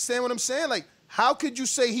 You understand what I'm saying? Like, how could you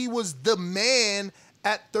say he was the man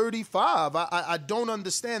at 35? I don't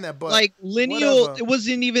understand that. But like lineal, whatever. It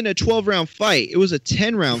wasn't even a 12-round fight. It was a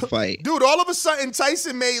 10-round fight. Dude, all of a sudden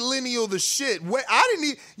Tyson made lineal the shit.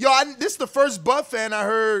 This is the first Bud fan I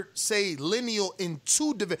heard say lineal in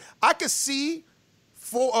 2 divisions. I could see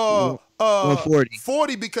for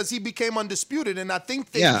 40 because he became undisputed, and I think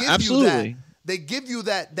they give you that. They give you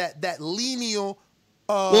that lineal.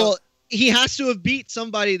 Well, he has to have beat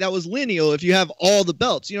somebody that was lineal if you have all the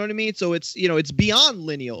belts. You know what I mean? So it's it's beyond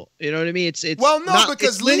lineal. You know what I mean? It's because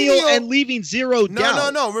it's lineal and leaving zero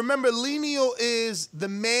doubt. No. Remember, lineal is the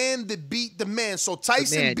man that beat the man. So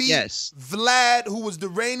Tyson beat Vlad, who was the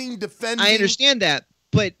reigning defending. I understand that,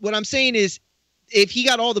 but what I'm saying is, if he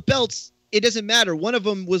got all the belts, it doesn't matter. One of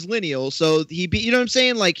them was lineal, so he beat. You know what I'm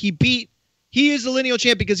saying? Like he is the lineal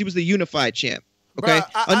champ because he was the unified champ. Okay,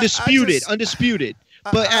 undisputed.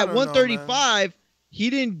 But at 135, he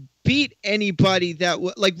didn't beat anybody that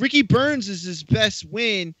like Ricky Burns is his best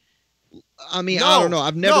win. I mean, I don't know.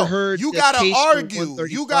 I've never heard. You gotta argue.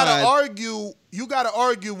 You gotta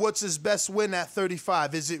argue what's his best win at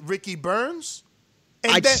 35. Is it Ricky Burns?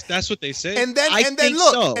 That's what they say. And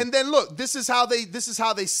then look. This is how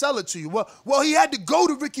they sell it to you. Well, he had to go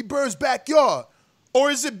to Ricky Burns' backyard. Or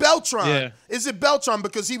is it Beltran? Yeah. Is it Beltran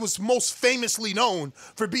because he was most famously known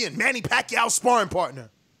for being Manny Pacquiao's sparring partner?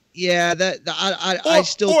 Yeah, I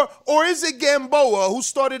still. Or is it Gamboa who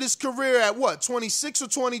started his career at 26 or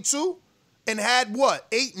 22 and had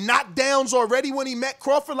 8 knockdowns already when he met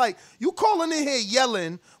Crawford? Like, you calling in here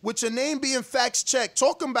yelling with your name being Facts Check,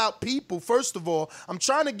 talking about people. First of all, I'm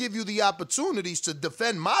trying to give you the opportunities to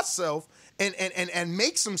defend myself and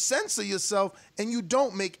make some sense of yourself, and you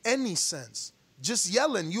don't make any sense. Just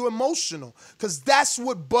yelling, you emotional. Because that's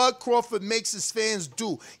what Bud Crawford makes his fans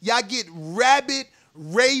do. Y'all get rabid,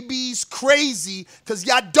 rabies, crazy, because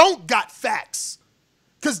y'all don't got facts.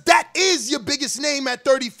 Because that is your biggest name at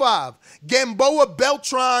 35. Gamboa,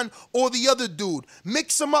 Beltran, or the other dude.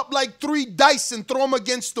 Mix them up like 3 dice and throw them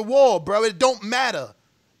against the wall, bro. It don't matter.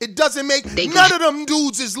 It doesn't make... None of them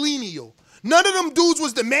dudes is lineal. None of them dudes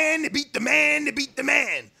was the man that beat the man that beat the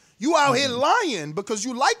man. You out here lying because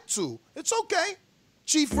you like to. It's okay.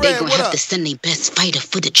 Chief Red, what up? They gonna have to send their best fighter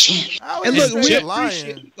for the champ. And look, we're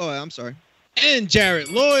lying. Oh, I'm sorry. And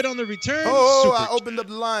Jarrett Lloyd on the return. I opened up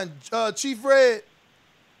the line. Chief Red.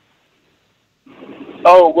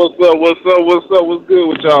 Oh, what's up? What's good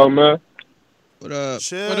with y'all, man? What up?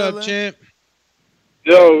 Chillin'. What up, champ?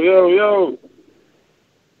 Yo.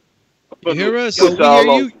 You hear us? We hear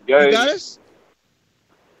you. You got us?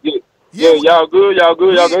 Yeah, y'all good? Y'all can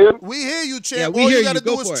hear me? We hear you, champ. Yeah, we All hear you got to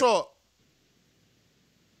you. do is talk.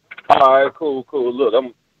 All right, cool. Look,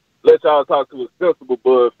 I'm let y'all talk to a sensible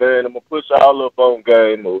Bud fan. I'm gonna push y'all up on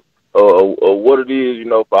game or what it is,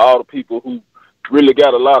 for all the people who really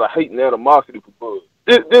got a lot of hate and animosity for Bud.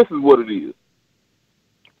 This is what it is.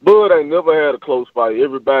 Bud ain't never had a close fight.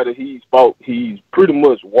 Everybody he's fought, he's pretty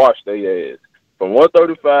much washed their ass from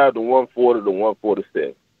 135 to 140 to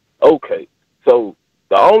 147. Okay, so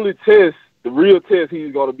the only test, the real test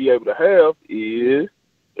he's going to be able to have is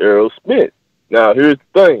Errol Spence. Now, here's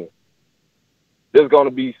the thing. There's going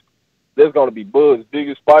to be Bud's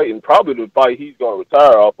biggest fight and probably the fight he's going to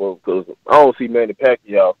retire off of because I don't see Manny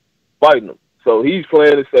Pacquiao fighting him. So he's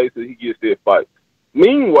playing it safe so he gets that fight.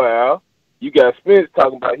 Meanwhile, you got Spence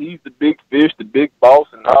talking about he's the big fish, the big boss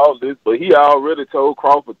and all this, but he already told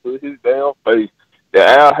Crawford to his damn face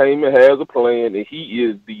that Al Heyman has a plan and he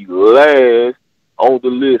is the last on the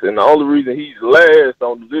list. And the only reason he's last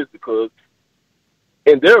on the list because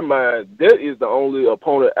in their mind, that is the only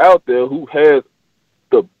opponent out there who has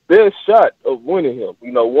the best shot of winning him.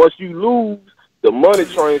 You know, once you lose, the money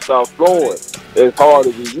train starts flowing as hard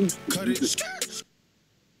as it used to.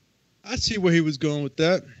 I see where he was going with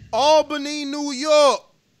that. Albany, New York.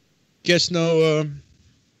 Guess no.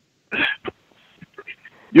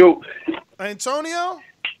 Yo. Antonio?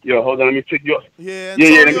 Yo, hold on. Let me take you off. Yeah, let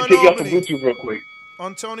me take you off the Bluetooth real quick.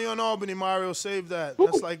 Antonio in Albany, Mario, save that.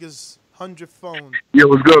 That's like his 100th phone. Yo,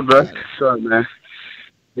 what's good, man? Sorry, man.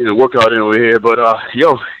 Workout in over here. But,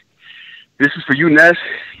 yo, this is for you, Ness,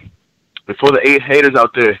 and for the 8 haters out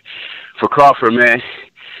there for Crawford, man.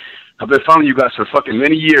 I've been following you guys for fucking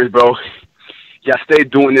many years, bro. Y'all stay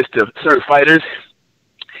doing this to certain fighters,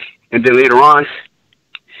 and then later on,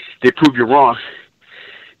 they prove you wrong.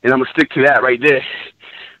 And I'm going to stick to that right there.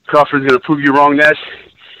 Crawford's going to prove you wrong, Ness.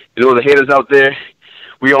 And all the haters out there,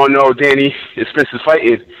 we all know Danny and Spence is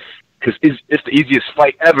fighting because it's the easiest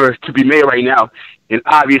fight ever to be made right now. And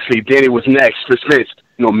obviously, Danny was next for Spence,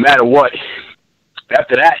 no matter what.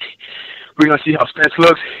 After that, we're going to see how Spence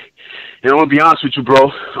looks. And I'm going to be honest with you,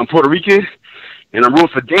 bro. I'm Puerto Rican, and I'm rooting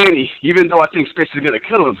for Danny, even though I think Spence is going to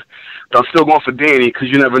kill him. But I'm still going for Danny because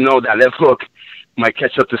you never know that left hook might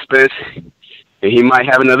catch up to Spence, and he might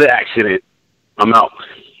have another accident. I'm out.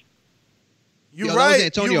 You're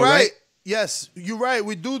right. You're right. Yes, you're right.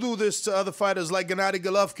 We do this to other fighters like Gennady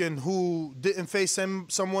Golovkin, who didn't face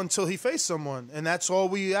someone till he faced someone, and that's all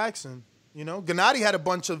we asking. You know, Gennady had a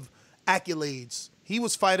bunch of accolades. He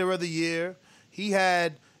was Fighter of the Year. He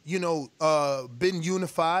had, been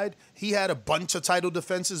unified. He had a bunch of title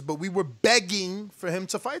defenses, but we were begging for him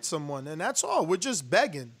to fight someone, and that's all. We're just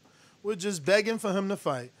begging. We're just begging for him to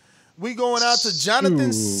fight. We going out to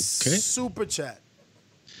Jonathan's Super Chat.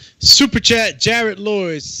 Super Chat, Jarrett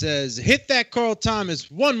Lloyd says, hit that Carl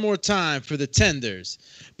Thomas one more time for the tenders.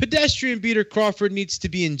 Pedestrian beater Crawford needs to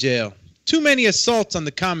be in jail. Too many assaults on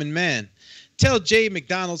the common man. Tell Jay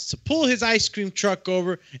McDonald's to pull his ice cream truck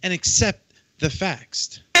over and accept the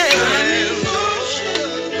facts.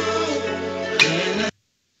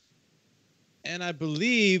 And I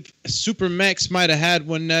believe Super Max might have had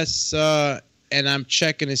one, Ness, and I'm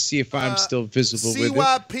checking to see if I'm still visible with it.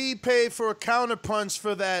 CYP paid for a counterpunch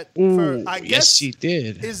for that. Ooh, I guess yes, he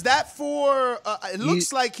did. Is that for? It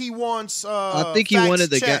looks like he wants. I think he wanted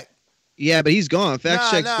the guy. Yeah, but he's gone.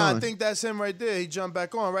 Fact check's gone. I think that's him right there. He jumped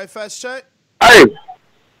back on, right? Fact check. Hey,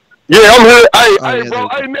 yeah, I'm here. Hey, bro.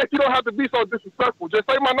 Hey, Nick, you don't have to be so disrespectful. Just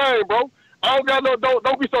say my name, bro. I don't got no.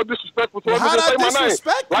 Don't be so disrespectful to him. Just say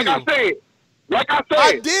my name. Like I said,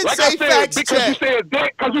 I did say facts because check.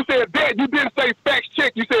 you said that. You didn't say facts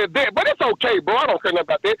check. You said that, but it's okay, bro. I don't care nothing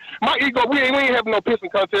about that. My ego, we ain't having no pissing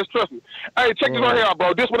contest. Trust me. Hey, check this right here out,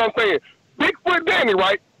 bro. This what I'm saying. Bigfoot Danny,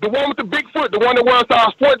 right? The one with the big foot, the one that wears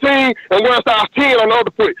size 14 and wears size 10 on the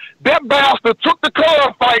other foot. That bastard took the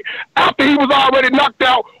club fight after he was already knocked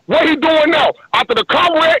out. What he doing now? After the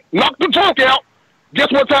car wreck, knocked the trunk out. Guess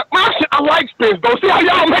what time? I like Spence, though. See how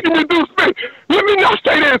y'all making me do Spence? Let me not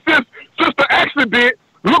say that since the accident.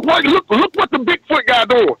 Look what the Bigfoot guy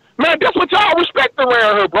doing. Man, that's what y'all respect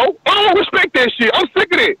around here, bro. I don't respect that shit. I'm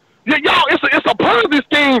sick of it. Yeah, y'all, it's a Ponzi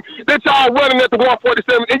scheme that y'all running at the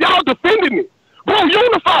 147, and y'all defending it. Bro,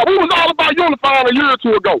 unify. We was all about unifying a year or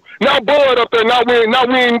two ago. Now Bud up there, now we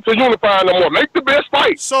ain't to unify no more. Make the best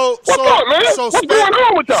fight. What's up, man? What's going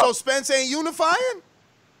on with y'all? So Spence ain't unifying?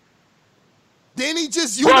 Then he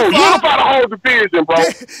just unified? Bro, unify the whole division, bro.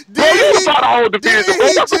 Unify the whole division. Then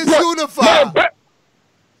he just unified.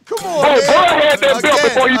 Come on, man. Bud had that belt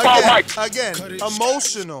before he fought Mike. Again,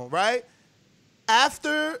 emotional, right?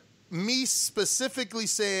 After me specifically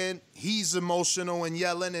saying he's emotional and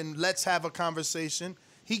yelling and let's have a conversation,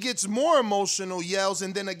 he gets more emotional, yells,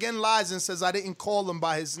 and then again lies and says I didn't call him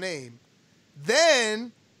by his name.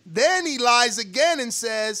 Then he lies again and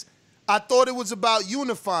says I thought it was about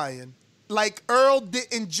unifying. Like Earl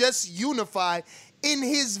didn't just unify in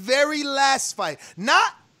his very last fight.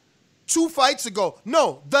 Not 2 fights ago.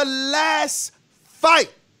 No, the last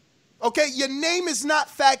fight. Okay, your name is not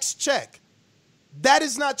Facts Check. That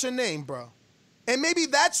is not your name, bro. And maybe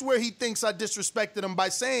that's where he thinks I disrespected him by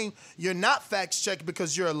saying you're not Facts Check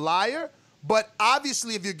because you're a liar. But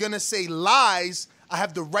obviously, if you're going to say lies, I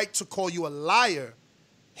have the right to call you a liar.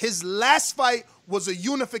 His last fight was a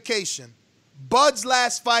unification. Bud's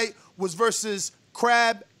last fight was versus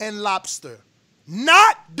Crab and Lobster.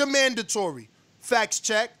 Not the mandatory. Facts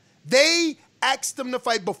Check. They asked him to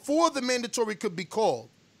fight before the mandatory could be called.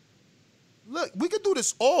 Look, we could do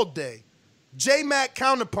this all day. J-Mac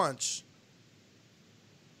counterpunch.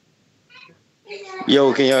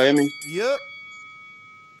 Yo, can y'all hear me? Yep.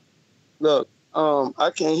 Look,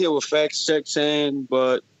 I can't hear what Facts Check saying,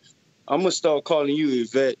 but I'm gonna start calling you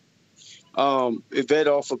Yvette. Yvette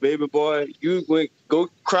off of Baby Boy. You go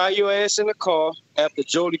cry your ass in the car after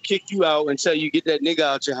Jody kicked you out until you get that nigga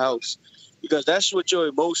out your house. Because that's what your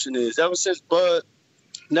emotion is. Ever since Bud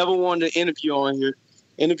never wanted to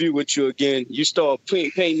interview with you again, you start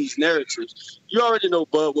painting these narratives. You already know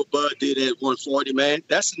what Bud did at 140, man.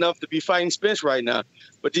 That's enough to be fighting Spence right now.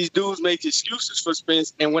 But these dudes make excuses for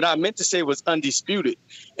Spence, and what I meant to say was undisputed.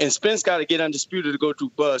 And Spence got to get undisputed to go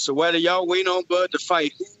through Bud. So whether y'all wait on Bud to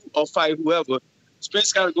fight who or fight whoever,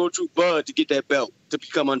 Spence got to go through Bud to get that belt to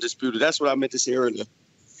become undisputed. That's what I meant to say earlier.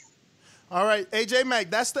 All right, AJ Mack,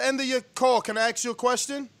 that's the end of your call. Can I ask you a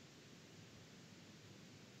question?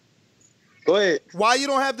 Go ahead. Why you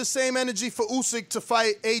don't have the same energy for Usyk to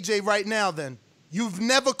fight AJ right now then? You've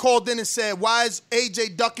never called in and said, why is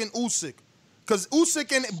AJ ducking Usyk? Because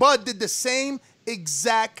Usyk and Bud did the same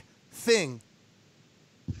exact thing.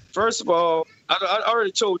 First of all, I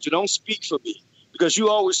already told you, don't speak for me. Because you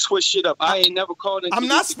always twist shit up. I ain't never called in. I'm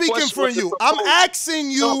not speaking for you. I'm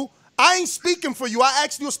asking you. No. I ain't speaking for you. I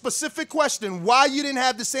asked you a specific question. Why you didn't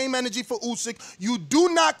have the same energy for Usyk? You do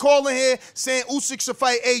not call in here saying Usyk should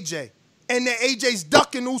fight AJ. And that AJ's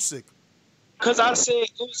ducking Usyk. Because I said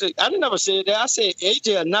Usyk. I never said that. I said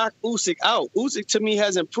AJ will knock Usyk out. Usyk, to me,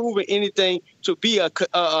 hasn't proven anything to be a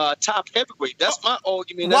top heavyweight. That's my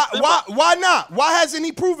argument. Why not? Why hasn't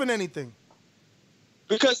he proven anything?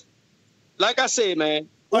 Because, like I said, man.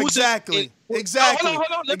 Exactly. Hold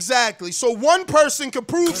on. Exactly. So one person could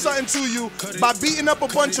prove something to you by beating up a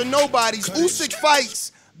bunch of nobodies. Usyk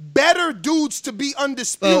fights better dudes to be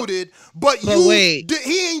undisputed, but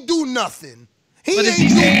he ain't do nothing. But is he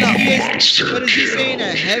saying a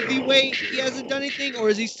heavyweight he hasn't done anything, or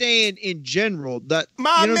is he saying in general that?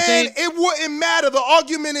 My man, it wouldn't matter. The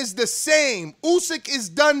argument is the same. Usyk is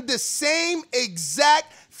done the same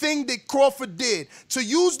exact thing that Crawford did. To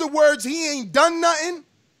use the words "he ain't done nothing"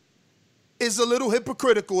 is a little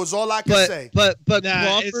hypocritical, is all I can say. But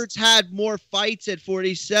Crawford's had more fights at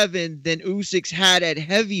 47 than Usyk's had at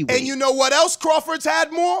heavyweight. And you know what else Crawford's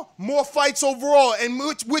had more? More fights overall, and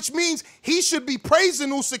which means he should be praising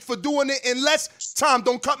Usyk for doing it unless, Tom,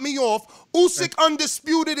 don't cut me off, Usyk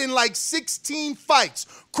undisputed in like 16 fights.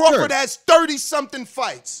 Crawford has 30-something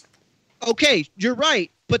fights. Okay, you're right.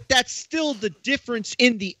 But that's still the difference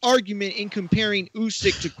in the argument in comparing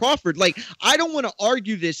Usyk to Crawford. Like, I don't want to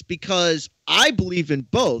argue this because I believe in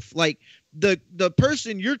both. Like, the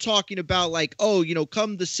person you're talking about, like, oh, you know,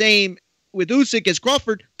 come the same with Usyk as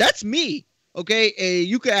Crawford, that's me. Okay,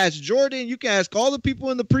 you can ask Jordan, you can ask all the people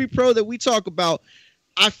in the pre-pro that we talk about.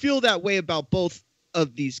 I feel that way about both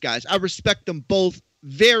of these guys. I respect them both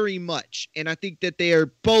very much, and I think that they are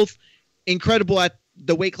both incredible at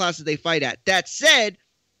the weight classes they fight at. That said,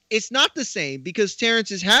 it's not the same because Terrence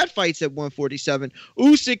has had fights at 147.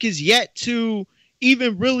 Usyk is yet to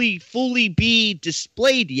even really fully be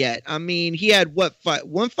displayed yet. I mean, he had one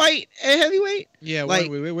fight at heavyweight? Yeah, like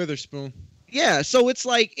Witherspoon. Yeah, so it's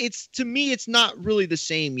like, to me, it's not really the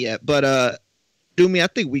same yet. But Doomy, I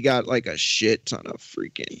think we got like a shit ton of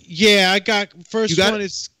freaking. Yeah, I got first one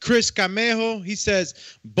is Chris Camejo. He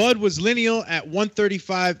says Bud was lineal at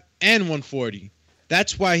 135 and 140.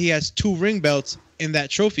 That's why he has 2 ring belts in that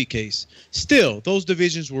trophy case. Still, those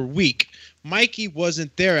divisions were weak. Mikey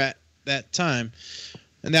wasn't there at that time,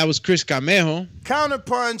 and that was Chris Camejo.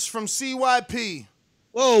 Counterpunch from CYP.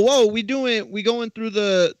 Whoa, we going through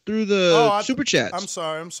the super chats. I'm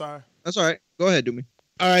sorry. That's all right. Go ahead, Doomy.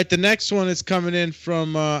 All right, the next one is coming in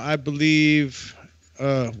from I believe.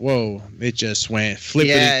 Whoa, it just went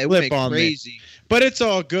flip on crazy. Me. But it's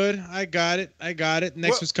all good. I got it.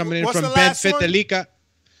 Next one's coming in from Ben Fetelica.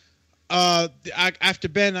 After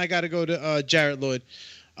Ben, I got to go to Jarrett Lloyd.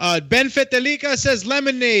 Ben Fetelica says,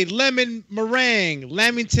 lemonade, lemon meringue.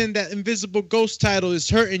 Lamington, that invisible ghost title is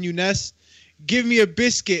hurting you, Ness. Give me a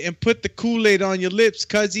biscuit and put the Kool-Aid on your lips,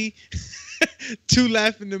 cuzzy. 2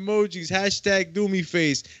 laughing emojis. Hashtag Doomy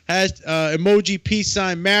face. Emoji peace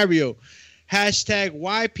sign Mario. Hashtag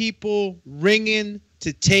why people ringing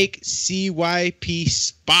to take CYP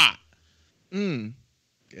spot.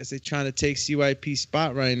 Guess they're trying to take CYP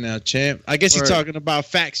spot right now, champ. I guess you're talking about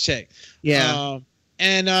Facts Check. Yeah.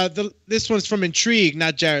 This one's from Intrigue,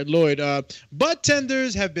 not Jared Lloyd. Bud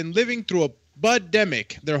tenders have been living through a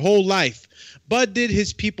bud-demic their whole life. Bud did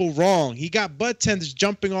his people wrong. He got bud tenders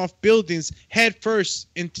jumping off buildings head first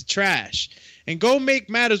into trash. And go make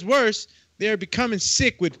matters worse, they are becoming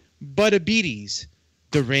sick with buttabetes.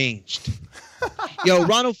 Deranged. Yo,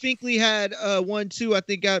 Ronald Finkley had one too. I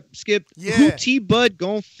think got skipped. Yeah. Who T-Bud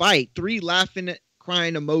gonna fight? 3 laughing,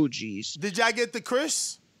 crying emojis. Did y'all get the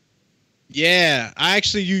Chris? Yeah, I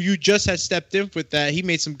actually you just had stepped in with that. He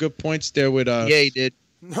made some good points there with Yeah, he did.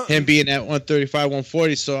 him being at 135,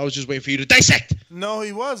 140. So I was just waiting for you to dissect. No,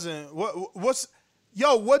 he wasn't.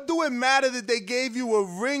 What do it matter that they gave you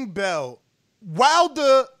a ring belt?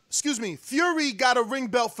 Fury got a ring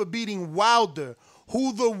belt for beating Wilder,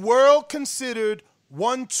 who the world considered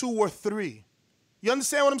 1, 2, or 3. You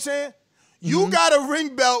understand what I'm saying? You got a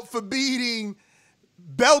ring belt for beating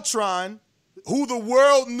Beltran, who the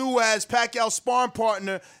world knew as Pacquiao's sparring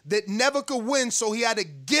partner that never could win, so he had to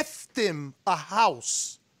gift him a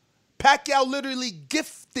house. Pacquiao literally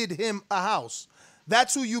gifted him a house.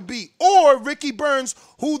 That's who you beat. Or Ricky Burns,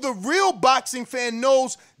 who the real boxing fan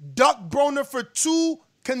knows ducked Broner for 2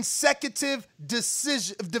 consecutive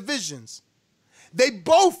divisions.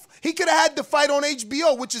 He could have had the fight on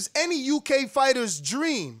HBO, which is any UK fighter's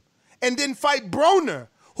dream, and then fight Broner,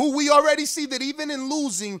 who we already see that even in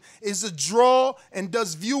losing is a draw and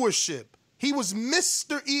does viewership. He was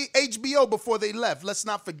Mr. HBO before they left. Let's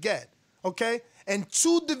not forget, okay? And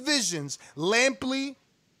 2 divisions, Lampley,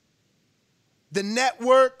 the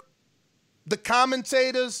network, the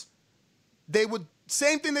commentators, they would,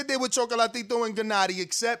 same thing that they would Chocolatito and Gennady,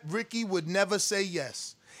 except Ricky would never say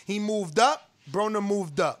yes. He moved up, Broner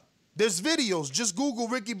moved up. There's videos. Just Google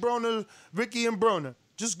Ricky and Broner.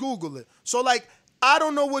 Just Google it. So, I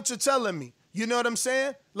don't know what you're telling me. You know what I'm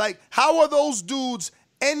saying? How are those dudes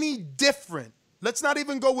any different? Let's not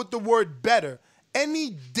even go with the word better.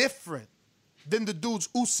 Any different than the dudes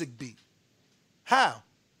Usyk beat? How?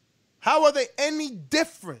 How are they any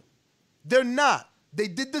different? They're not. They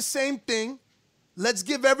did the same thing. Let's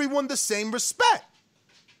give everyone the same respect.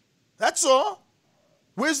 That's all.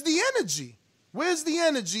 Where's the energy? Where's the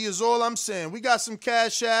energy is all I'm saying. We got some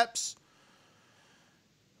cash apps.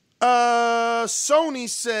 Sony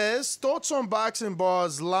says, thoughts on Boxing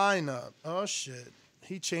Bar's lineup. Oh, shit.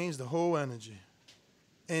 He changed the whole energy.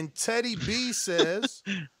 And Teddy B says,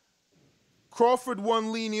 Crawford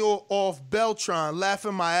won Lenio off Beltran,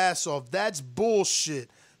 laughing my ass off. That's bullshit.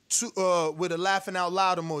 With a laughing out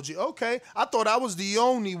loud emoji. Okay, I thought I was the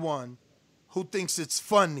only one who thinks it's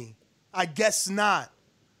funny. I guess not.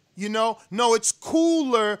 You know? No, it's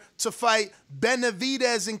cooler to fight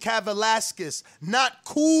Benavidez and Kavalaskis. Not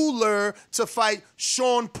cooler to fight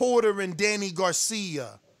Sean Porter and Danny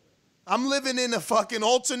Garcia. I'm living in a fucking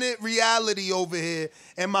alternate reality over here.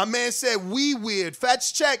 And my man said, we weird.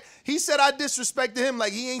 Facts Check, he said I disrespected him.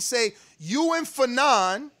 Like he ain't say, you and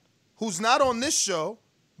Fanon, who's not on this show,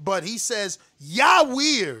 but he says, y'all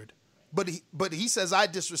weird. But he says I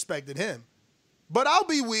disrespected him. But I'll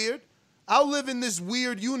be weird. I'll live in this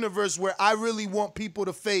weird universe where I really want people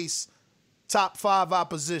to face top 5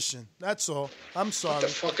 opposition. That's all. I'm sorry. What the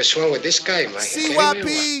fuck is wrong with this guy, man?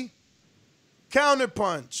 CYP,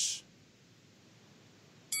 counterpunch.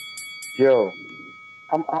 Yo,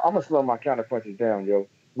 I'm gonna slow my counterpunches down, yo.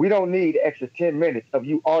 We don't need extra 10 minutes of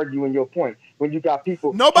you arguing your point when you got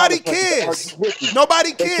people. Nobody cares.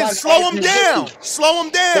 Nobody cares. Slow them down. Slow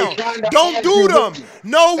them down. Don't do them.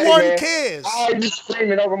 No one cares. Why are you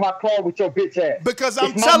screaming over my car with your bitch ass? Because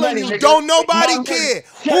I'm telling you, don't nobody care.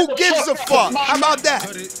 Who gives a fuck? How about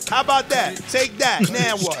that? How about that? Take that.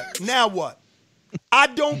 Now what? Now what? I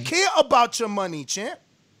don't care about your money, champ.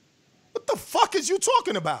 What the fuck is you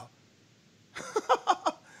talking about?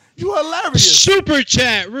 You hilarious. Super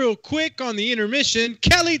chat real quick on the intermission.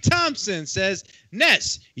 Kelly Thompson says,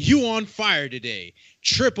 Ness, you on fire today.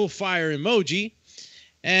 Triple fire emoji.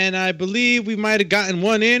 And I believe we might have gotten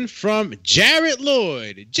one in from Jarrett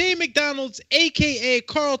Lloyd. Jay McDonald's, a.k.a.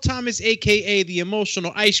 Carl Thomas, a.k.a. the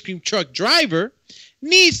emotional ice cream truck driver,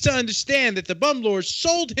 needs to understand that the bum lord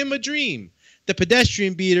sold him a dream. The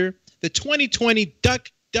pedestrian beater, the 2020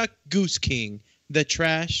 Duck Duck Goose King, the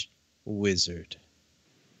trash wizard.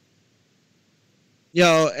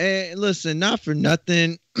 Yo, listen, not for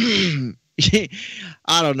nothing. I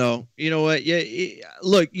don't know. You know what? Yeah,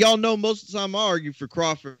 look, y'all know most of the time I argue for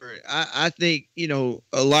Crawford. I think,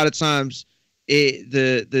 a lot of times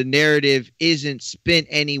the narrative isn't spent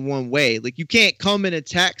any one way. Like, you can't come and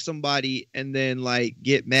attack somebody and then like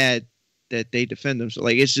get mad that they defend themselves.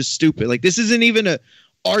 Like, it's just stupid. Like, this isn't even a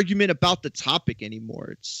argument about the topic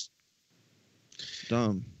anymore. It's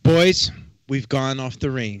dumb. Boys, we've gone off the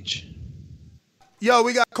range. Yo,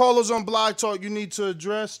 we got callers on Blog Talk you need to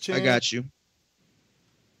address, Chan. I got you.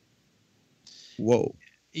 Whoa.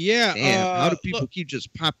 Yeah. Damn, how do people keep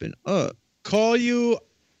just popping up? Call you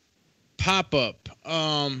pop up.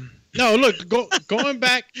 No, look, going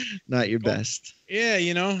back. Not your best. Yeah,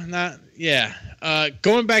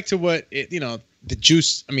 going back to what the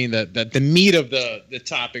juice. I mean, the meat of the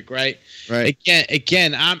topic, right? Right.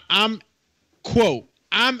 Again, I'm quote.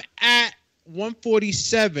 I'm at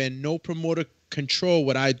 147. No promoter control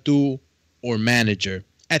what I do or manager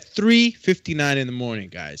at 3:59 in the morning,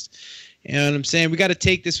 guys. You know what I'm saying? We got to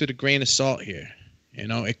take this with a grain of salt here.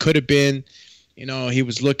 It could have been. He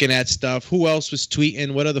was looking at stuff. Who else was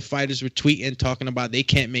tweeting? What other fighters were tweeting, talking about they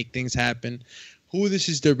can't make things happen? Who this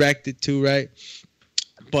is directed to, right?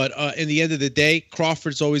 But in the end of the day,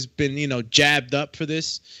 Crawford's always been, jabbed up for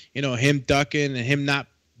this. Him ducking and him not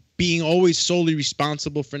being always solely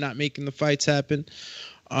responsible for not making the fights happen.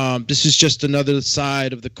 This is just another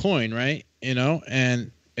side of the coin, right?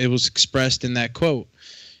 And it was expressed in that quote.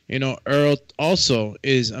 Earl also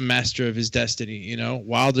is a master of his destiny.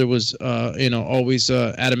 Wilder was, always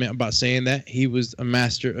adamant about saying that he was a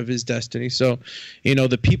master of his destiny. So,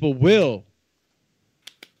 the people will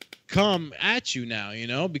come at you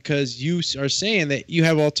now, because you are saying that you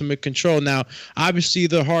have ultimate control. Now, obviously,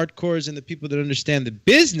 the hardcores and the people that understand the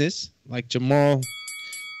business, like Jamal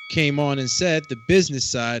came on and said, the business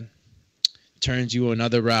side turns you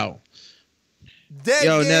another route. Dead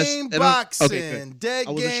Game Boxing. Okay, Dead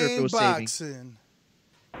Game Boxing.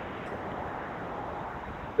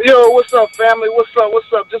 Yo, what's up, family? What's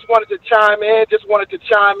up? Just wanted to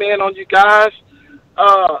chime in on you guys.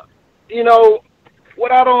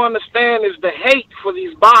 What I don't understand is the hate for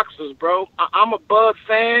these boxers, bro. I'm a Bud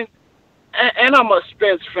fan, and I'm a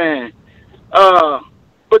Spence fan.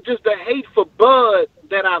 But just the hate for Bud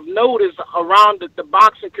that I've noticed around the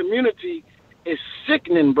boxing community is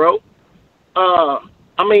sickening, bro. I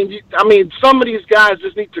mean, some of these guys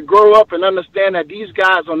just need to grow up and understand that these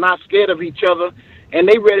guys are not scared of each other, and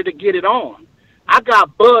they ready to get it on. I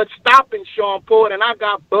got Bud stopping Sean Porter, and I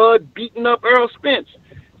got Bud beating up Earl Spence.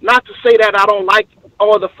 Not to say that I don't like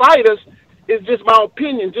all the fighters. It's just my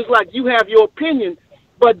opinion, just like you have your opinion.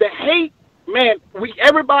 But the hate, man,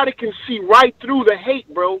 everybody can see right through the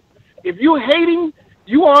hate, bro. If you're hating,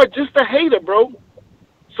 you are just a hater, bro.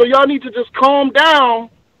 So y'all need to just calm down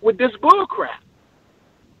with this bull crap.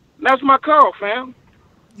 That's my call, fam.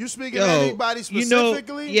 You speaking to anybody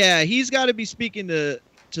specifically? He's got to be speaking to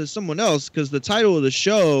someone else, because the title of the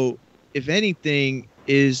show, if anything,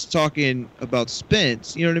 is talking about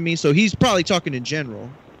Spence. You know what I mean? So he's probably talking in general.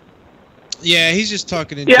 Yeah, he's just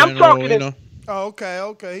talking in general. I'm talking Oh,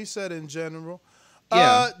 okay. He said in general.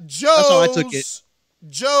 Yeah, that's how I took it.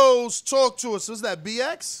 Joe's talk to us. Was that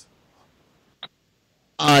BX?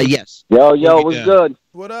 Yes. Yo, what's good?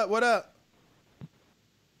 What up?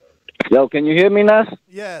 Yo, can you hear me, Ness?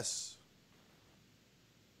 Yes.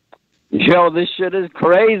 Yo, this shit is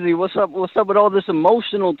crazy. What's up with all this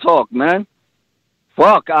emotional talk, man?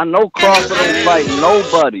 Fuck, I know Crawford ain't fighting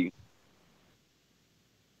nobody.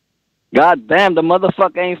 God damn, the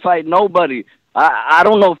motherfucker ain't fighting nobody. I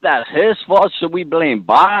don't know if that's his fault. Should we blame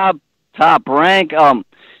Bob, Top Rank?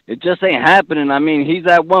 It just ain't happening. I mean, he's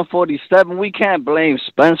at 147. We can't blame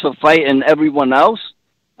Spence for fighting everyone else.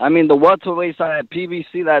 I mean, the welterweights are at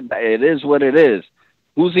PBC. That it is what it is.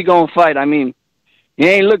 Who's he gonna fight? I mean, he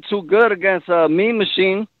ain't looked too good against Mean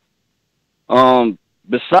Machine.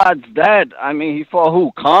 Besides that, I mean, he fought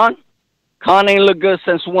who? Khan? Khan ain't look good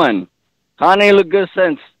since when? Khan ain't look good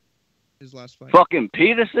since his last fight. Fucking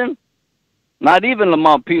Peterson? Not even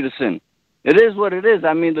Lamont Peterson. It is what it is.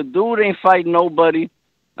 I mean, the dude ain't fighting nobody.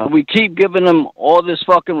 We keep giving him all this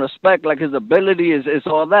fucking respect, like his ability is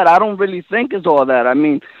all that. I don't really think it's all that. I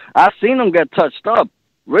mean, I've seen him get touched up,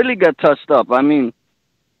 really get touched up. I mean,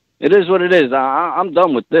 it is what it is. I'm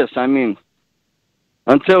done with this. I mean,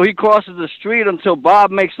 until he crosses the street, until Bob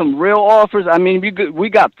makes some real offers. I mean, we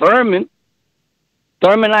got Thurman.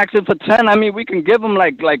 Thurman asking for 10. I mean, we can give him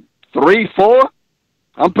like 3, 4.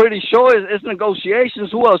 I'm pretty sure it's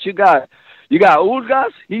negotiations. Who else you got? You got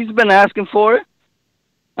Udgas. He's been asking for it.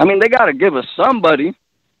 I mean, they got to give us somebody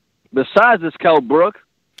besides this Kell Brook.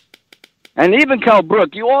 And even Kell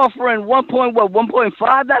Brook, you offering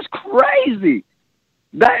 1.5? That's crazy.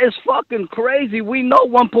 That is fucking crazy. We know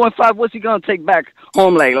 1.5. What's he going to take back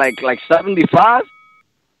home, like 75?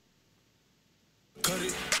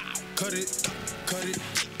 cut it, cut it,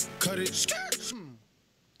 cut it.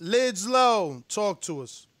 Lids low. Talk to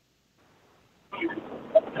us.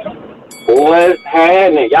 What's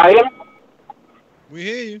happening? Y'all hear me? We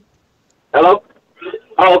hear you. Hello?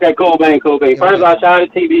 Oh, okay, cool, man, cool, man. First of all, shout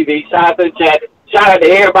out to TBV, shout out to the chat, shout out to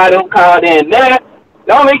everybody who called in. Now,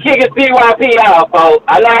 don't be kicking CYP out, folks.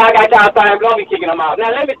 I know I got y'all time, don't be kicking them out. Now,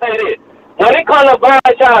 let me say this. When it comes to Bud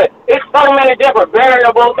Shouted, it's so many different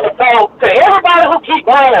variables. So, to everybody who keep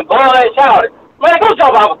blaming Bud Shouted, man, go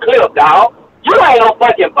jump off a cliff, dog. You ain't no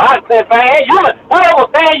fucking boxing fan. Whatever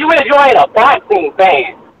fan you is, you ain't a boxing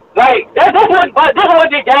fan. Like, this is what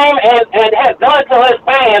the game has done to us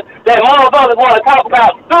fans that motherfuckers want to talk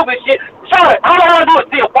about stupid shit. Shut it. All I want to do is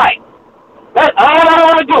see a fight. That's all I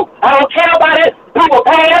want to do. I don't care about it. People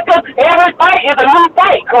paying us because every fight is a new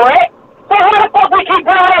fight, correct? So what the fuck we keep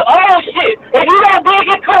bringing up old shit? If you don't dig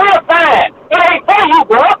your career, fine. It ain't for you,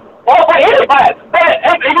 bro. Or for anybody. But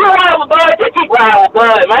if you ride with Bud, just keep riding with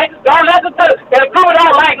Bud, man. Don't listen to if people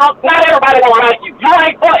don't like them, not everybody gonna like you. You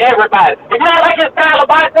ain't for everybody. If you don't like his style of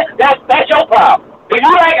boxing, that's your problem. If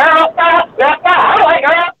you like Earl's style, that's fine. I like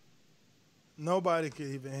Earl. Nobody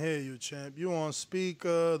can even hear you, champ. You on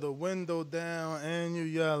speaker, the window down, and you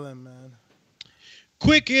yelling, man.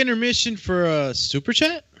 Quick intermission for super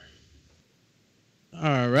chat.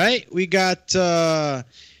 All right, we got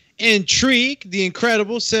Intrigue, the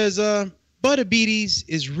Incredible, says Buttabeaties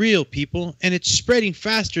is real, people, and it's spreading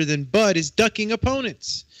faster than Bud is ducking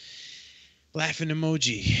opponents. Laughing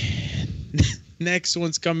emoji. Next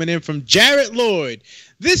one's coming in from Jarrett Lloyd.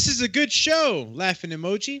 This is a good show. Laughing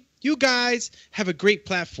emoji. You guys have a great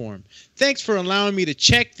platform. Thanks for allowing me to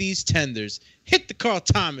check these tenders. Hit the Carl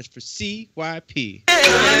Thomas for CYP.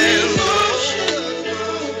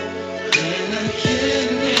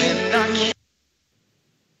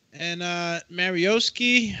 And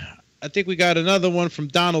Marioski, I think we got another one from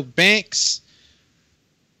Donald Banks.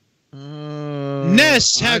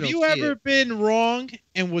 Ness, have you ever been wrong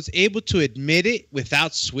and was able to admit it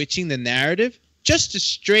without switching the narrative? Just a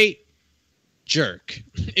straight jerk.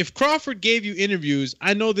 If Crawford gave you interviews,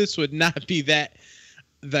 I know this would not be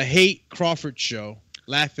the hate Crawford show.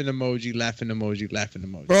 Laughing emoji, laughing emoji, laughing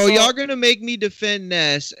emoji. Bro, y'all gonna make me defend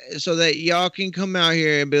Ness so that y'all can come out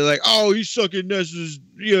here and be like, oh, you suck at Ness's,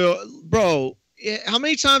 bro. How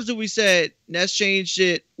many times did we say Ness changed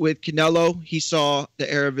it with Canelo? He saw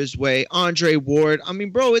the error of his way. Andre Ward. I mean,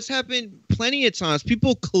 bro, it's happened plenty of times.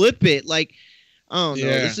 People clip it. Like, I don't know.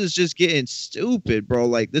 This is just getting stupid, bro.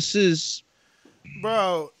 Like, this is...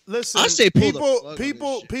 Bro, listen. I say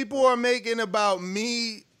people are making about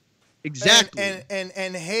me... Exactly.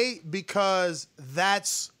 And hate because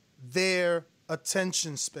that's their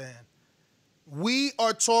attention span. We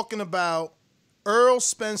are talking about Earl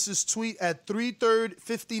Spence's tweet at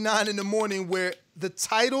 3:59 in the morning where the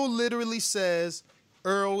title literally says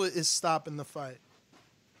Earl is stopping the fight.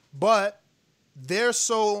 But they're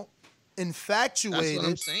so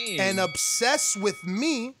infatuated and obsessed with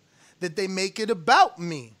me that they make it about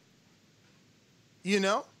me. You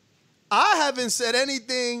know? I haven't said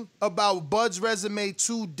anything about Bud's resume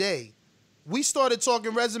today. We started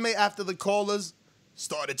talking resume after the callers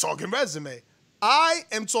started talking resume. I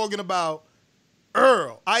am talking about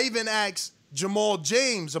Earl. I even asked Jamal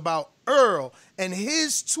James about Earl and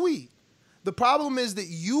his tweet. The problem is that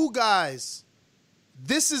you guys,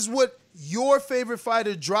 this is what your favorite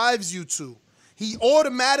fighter drives you to. He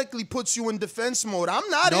automatically puts you in defense mode. I'm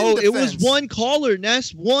not in defense. No, it was one caller,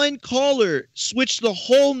 Ness. One caller switched the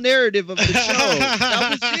whole narrative of the show. That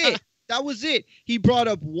was it. That was it. He brought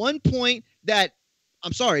up one point that,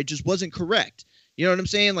 I'm sorry, it just wasn't correct. You know what I'm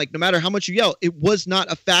saying? Like, no matter how much you yell, it was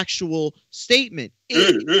not a factual statement.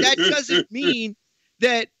 That doesn't mean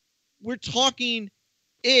that we're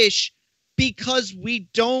talking-ish because we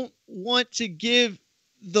don't want to give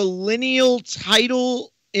the lineal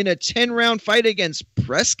title in a 10-round fight against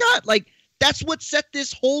Prescott? Like, that's what set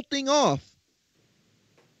this whole thing off.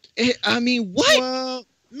 I mean, what? Well,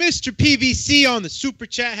 Mr. PVC on the Super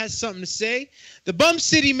Chat has something to say. The Bum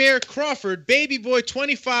City Mayor Crawford, baby boy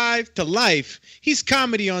 25 to life. He's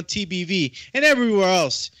comedy on TBV and everywhere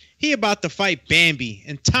else. He about to fight Bambi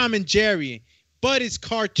and Tom and Jerry, but it's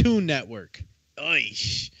Cartoon Network.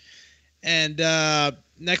 Oish. And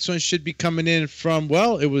next one should be coming in from,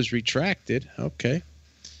 well, it was retracted. Okay.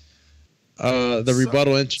 The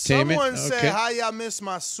Rebuttal Entertainment. Someone said, "How y'all miss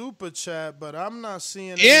my super chat?" But I'm not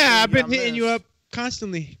seeing. Yeah, I've been hitting you up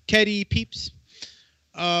constantly, Teddy Peeps.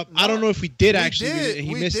 I don't know if we did actually.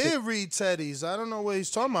 We did read Teddy's. I don't know what he's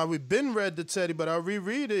talking about. We've been read the Teddy, but I'll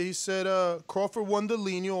reread it. He said Crawford won the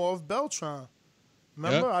Lino off Beltran.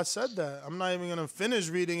 Remember, I said that. I'm not even gonna finish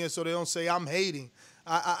reading it so they don't say I'm hating.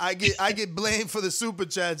 I get blamed for the super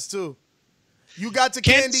chats too. You got to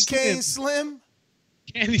Candy Cane Slim?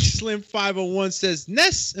 Candy Slim 501 says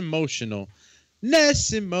Ness emotional.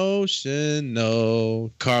 Ness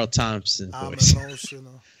emotional. Carl Thompson voice. I'm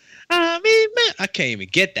emotional. I can't even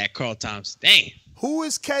get that Carl Thompson. Damn. Who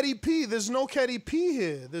is Keddy P? There's no Keddy P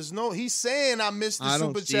here. There's no. He's saying I missed the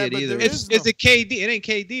super chat, but there is no. Is it KD? It ain't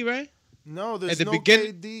KD, right? No, there's no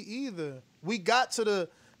KD either. We got to the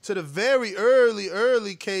very early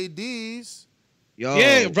KDs. Yo.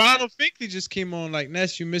 Yeah, Ronald Finkley just came on like,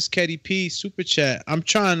 Ness, you missed Keddy P super chat. I'm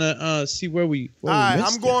trying to see where we. All right,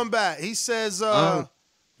 I'm going back. He says.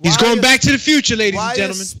 He's going back to the future, ladies and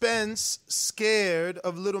gentlemen. Why is Spence scared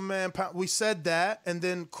of Little Man? We said that. And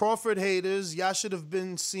then Crawford haters, y'all should have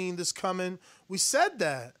been seeing this coming. We said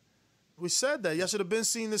that. Y'all should have been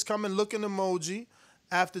seeing this coming. Looking emoji.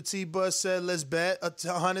 After T-Buzz said, let's bet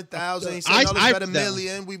 100,000. He said, no, let's bet $1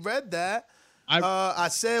 million. We read that. I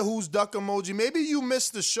said, who's duck emoji? Maybe you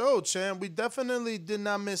missed the show, champ. We definitely did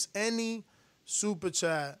not miss any super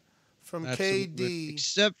chat from KD.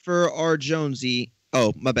 Except for R. Jonesy.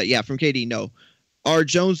 Oh, my bad. Yeah, from KD, no. R.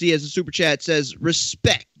 Jonesy as a super chat says,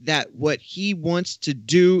 respect that what he wants to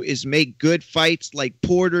do is make good fights like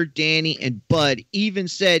Porter, Danny, and Bud. Even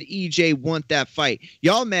said EJ want that fight.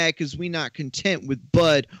 Y'all mad because we not content with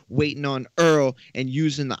Bud waiting on Earl and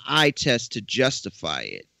using the eye test to justify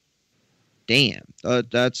it. Damn,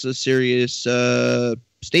 that's a serious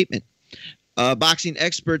statement. Boxing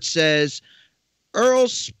expert says, Earl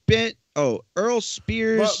Spears.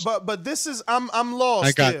 But this is I'm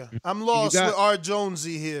lost here. I'm lost with R.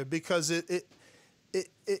 Jonesy here because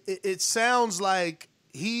it sounds like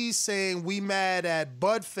he's saying we mad at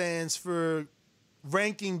Bud fans for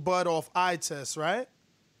ranking Bud off eye test, right?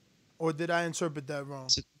 Or did I interpret that wrong?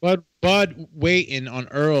 Bud waiting on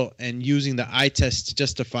Earl and using the eye test to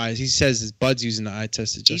justify. He says Bud's using the eye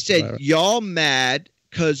test to justify. He said y'all mad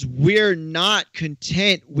because we're not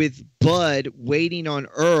content with Bud waiting on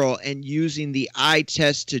Earl and using the eye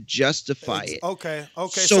test to justify it. Okay.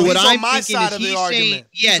 So what I'm thinking is he's saying,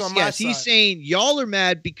 he's saying y'all are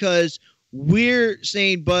mad because we're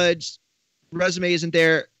saying Bud's resume isn't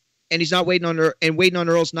there and he's not waiting on Earl, and waiting on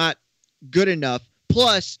Earl's not good enough.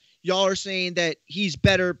 Plus, y'all are saying that he's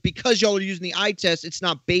better because y'all are using the eye test. It's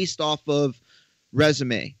not based off of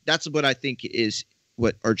resume. That's what I think is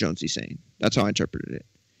what R. Jonesy's saying. That's how I interpreted it.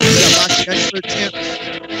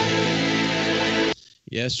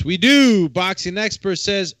 Yes, we do. Boxing expert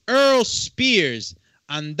says Earl Spears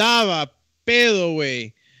andaba pedo,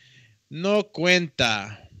 wey. No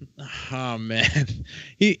cuenta. Oh man,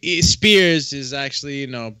 he Spears is actually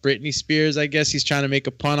Britney Spears. I guess he's trying to make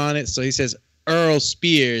a pun on it. So he says Earl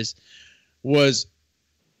Spears was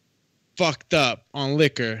fucked up on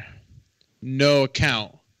liquor, no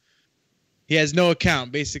account. He has no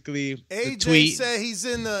account, basically. AJ said he's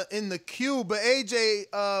in the queue, but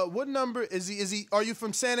AJ, what number is he? Is he? Are you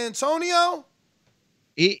from San Antonio?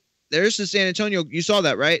 There's the San Antonio. You saw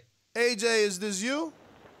that, right? AJ, is this you?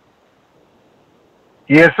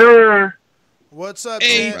 Yes, sir. What's up,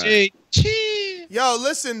 AJ? Yo,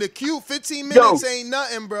 listen, the queue 15 minutes ain't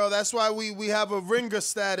nothing, bro. That's why we have a ringer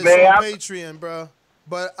status on Patreon, bro.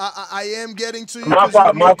 But I am getting to you because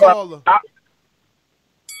you're my caller.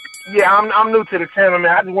 Yeah, I'm new to the channel,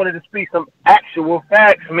 man. I just wanted to speak some actual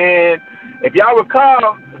facts, man. If y'all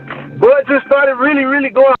recall, Bud just started really, really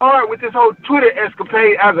going hard with this whole Twitter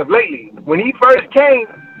escapade as of lately. When he first came,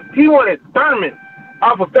 he wanted Thurman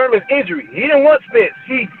off of Thurman's injury. He didn't want Spence.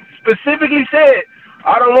 He specifically said,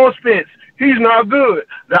 I don't want Spence. He's not good.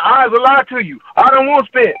 The eyes will lie to you. I don't want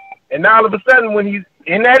Spence. And now all of a sudden, when he's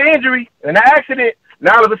in that injury, in the accident,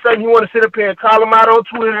 now all of a sudden he want to sit up here and call him out on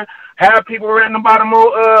Twitter, have people ranting about him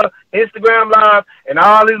on Instagram Live, and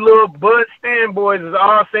all these little Bud Stan boys is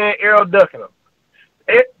all saying Errol ducking him.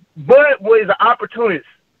 Bud was an opportunist.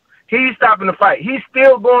 He's stopping the fight. He's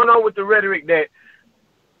still going on with the rhetoric that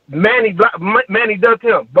Manny ducked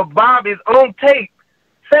him. But Bob is on tape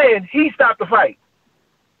saying he stopped the fight.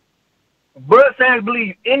 Bud fans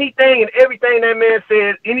believe anything and everything that man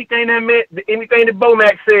says, anything that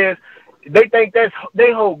Bomac says, they think that's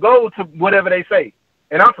they hold gold to whatever they say.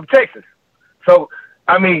 And I'm from Texas. So,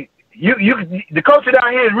 I mean, the culture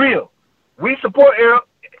down here is real. We support Errol.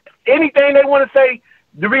 Anything they want to say,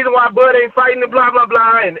 the reason why Bud ain't fighting and blah, blah,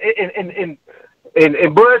 blah, and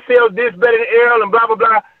Bud sells this better than Errol and blah, blah,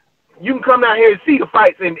 blah, you can come down here and see the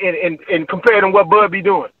fights and compare them what Bud be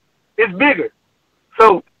doing. It's bigger.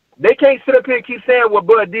 So, they can't sit up here and keep saying what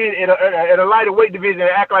Bud did at a lighter weight division and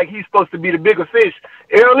act like he's supposed to be the bigger fish.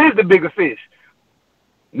 Errol is the bigger fish.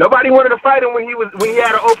 Nobody wanted to fight him when he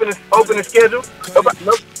had an opening schedule. Nobody.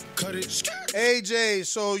 AJ,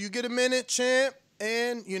 so you get a minute, champ.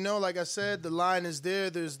 And, like I said, the line is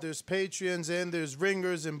there. There's Patreons and there's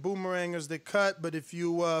ringers and boomerangers that cut. But if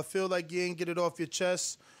you feel like you ain't get it off your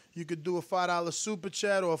chest, you could do a $5 super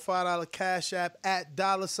chat or a $5 cash app at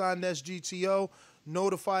 $SGTO.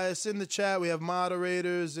 Notify us in the chat. We have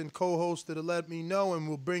moderators and co-hosts that'll let me know, and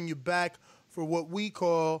we'll bring you back for what we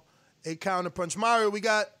call a counterpunch. Mario, we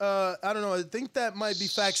got, I don't know, I think that might be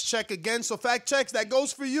Facts Check again. So Fact Checks, that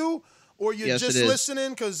goes for you? Or you're just listening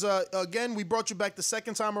because, again, we brought you back the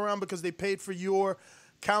second time around because they paid for your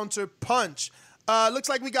counter punch. Looks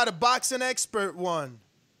like we got a boxing expert one.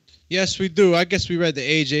 Yes, we do. I guess we read the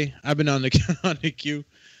AJ. I've been on the queue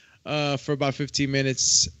for about 15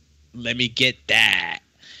 minutes. Let me get that.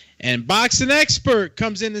 And boxing expert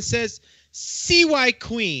comes in and says, CY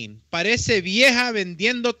Queen, parece vieja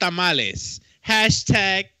vendiendo tamales.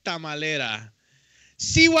 Hashtag tamalera.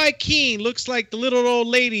 CY King looks like the little old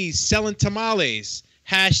ladies selling tamales.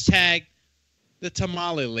 Hashtag the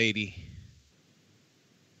tamale lady.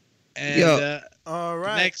 And all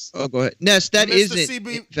right. Next. Oh, go ahead. Ness, that Mr.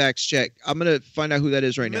 isn't Facts Check. I'm going to find out who that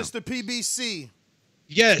is right now. Mr. PBC.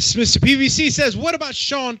 Yes, Mr. PBC says, what about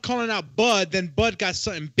Sean calling out Bud? Then Bud got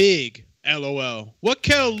something big. LOL. What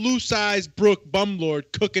Kel Loose Eyes Brooke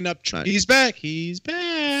Bumlord cooking up? He's back. He's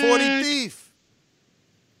back. 40 Thief.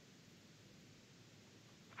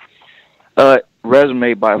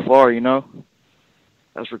 Resume by far,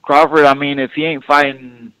 As for Crawford, I mean, if he ain't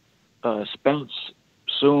fighting Spence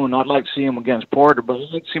soon, I'd like to see him against Porter, but I'd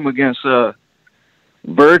like to see him against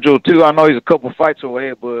Virgil too. I know he's a couple fights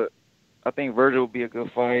away, but I think Virgil will be a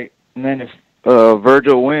good fight. And then if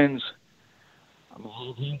Virgil wins, I'm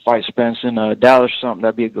gonna fight Spence in Dallas or something.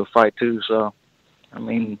 That'd be a good fight too. So, I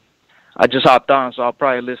mean, I just hopped on, so I'll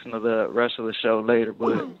probably listen to the rest of the show later.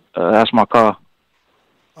 But that's my call.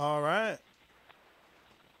 All right.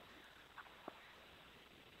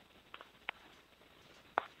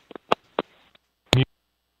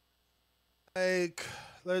 Like,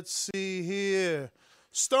 let's see here.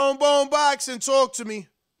 Stone Bone Boxing, talk to me.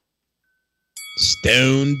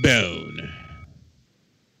 Stone Bone.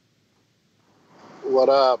 What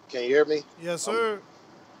up? Can you hear me? Yes, sir.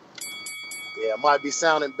 Yeah, it might be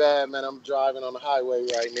sounding bad, man. I'm driving on the highway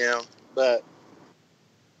right now. But,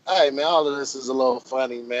 hey, man, all of this is a little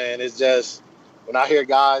funny, man. It's just when I hear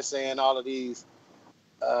guys saying all of these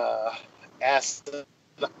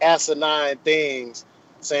asinine things,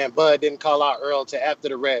 saying Bud didn't call out Earl till after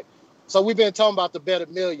the wreck. So we've been talking about the Bet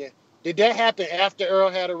 $1 Million. Did that happen after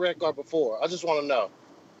Earl had a wreck or before? I just want to know.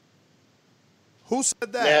 Who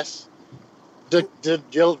said that? Yes.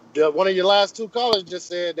 One of your last two callers just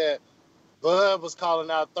said that Bud was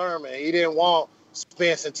calling out Thurman. He didn't want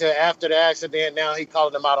Spence until after the accident. Now he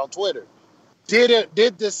calling him out on Twitter. Did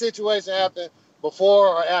this situation happen before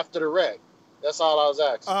or after the wreck? That's all I was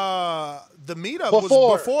asking. The meetup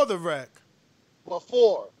was before the wreck.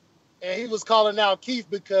 Before. And he was calling out Keith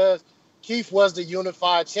because Keith was the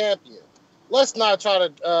unified champion. Let's not try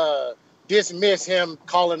to dismiss him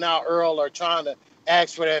calling out Earl or trying to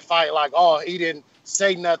ask for that fight like, oh, he didn't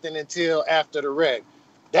say nothing until after the wreck.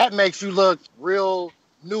 That makes you look real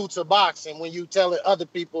new to boxing when you telling other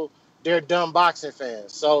people they're dumb boxing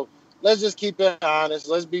fans. So let's just keep it honest.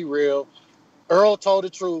 Let's be real. Earl told the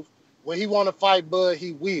truth. When he want to fight Bud,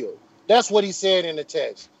 he will. That's what he said in the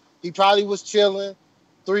text. He probably was chilling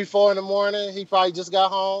 3, 4 in the morning. He probably just got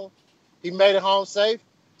home. He made it home safe.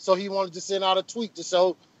 So he wanted to send out a tweet to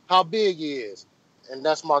show how big he is. And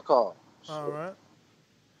that's my call. All right.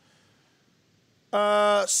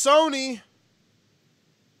 Sony.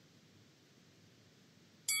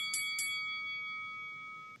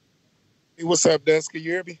 Hey, what's up, Des? Can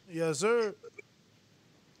you hear me? Yes, sir.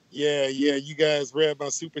 Yeah. You guys read my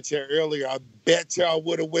super chat earlier. I bet y'all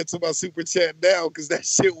would have went to my super chat now because that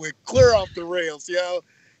shit went clear off the rails, yo.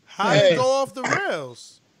 How did it go off the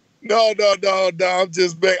rails? No. I'm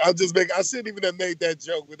just making. I shouldn't even have made that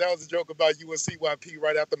joke, but that was a joke about you and CYP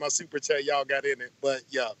right after my super chat. Y'all got in it, but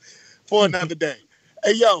yeah, for another day.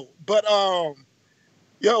 Hey, but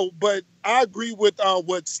I agree with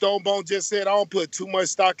what Stonebone just said. I don't put too much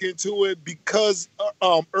stock into it because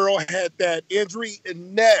Earl had that injury.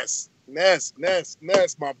 And Ness,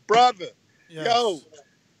 my brother. Yes.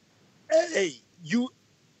 Hey,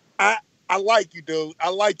 I like you, dude. I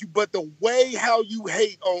like you, but the way how you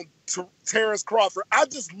hate on Terrence Crawford, I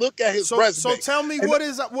just look at his resume. So tell me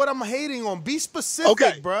what I'm hating on. Be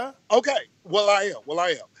specific, bruh. Okay. Well, I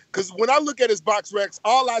am. Because when I look at his box recs,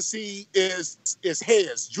 all I see is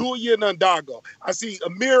heads. Julian Undago. I see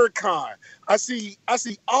Amir Khan. I see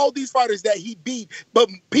all these fighters that he beat, but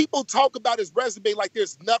people talk about his resume like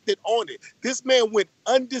there's nothing on it. This man went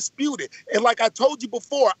undisputed. And like I told you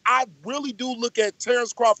before, I really do look at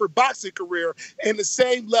Terrence Crawford's boxing career in the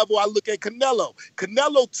same level I look at Canelo.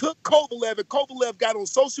 Canelo took Kovalev, and Kovalev got on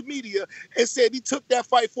social media and said he took that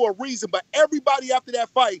fight for a reason, but everybody after that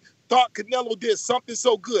fight thought Canelo did something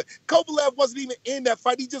so good. Kovalev wasn't even in that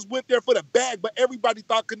fight. He just went there for the bag, but everybody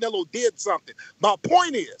thought Canelo did something. My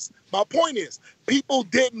point is, people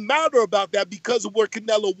didn't matter about that because of where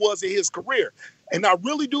Canelo was in his career. And I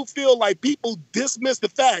really do feel like people dismiss the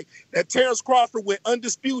fact that Terrence Crawford went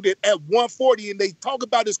undisputed at 140, and they talk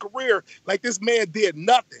about his career like this man did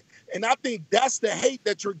nothing. And I think that's the hate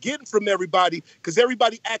that you're getting from everybody, because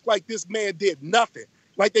everybody act like this man did nothing.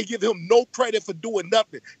 Like they give him no credit for doing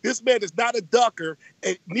nothing. This man is not a ducker,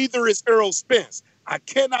 and neither is Errol Spence. I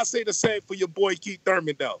cannot say the same for your boy Keith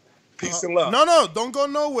Thurman, though. Peace and love. No, don't go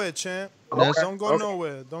nowhere, champ. Okay. Don't go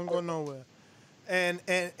nowhere. Don't go nowhere.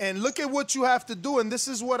 And look at what you have to do, and this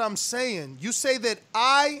is what I'm saying. You say that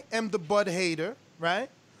I am the Bud hater, right?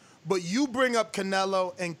 But you bring up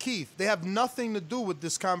Canelo and Keith. They have nothing to do with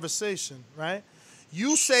this conversation, right?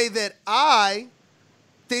 You say that I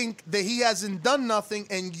think that he hasn't done nothing,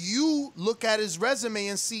 and you look at his resume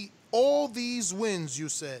and see all these wins, you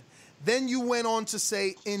said. Then you went on to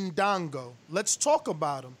say Indongo. Let's talk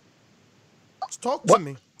about him. Talk to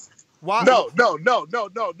me. Why? No.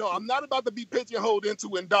 I'm not about to be pigeonholed into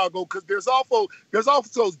Indongo, because there's also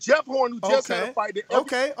Jeff Horn, who just had a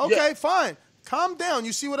fight. Fine. Calm down.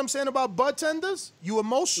 You see what I'm saying about bud tenders? You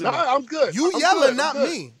emotional. No, I'm good. You I'm yelling, good. not I'm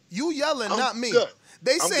good. me. You yelling, not me. Good.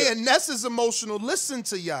 They I'm saying good. Ness is emotional. Listen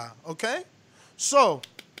to y'all, okay? So,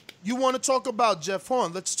 you want to talk about Jeff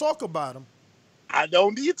Horn. Let's talk about him. I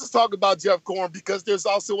don't need to talk about Jeff Horn, because there's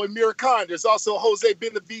also Amir Khan. There's also Jose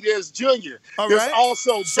Benavidez Jr. All There's right.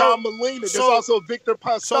 also John Molina. There's also Victor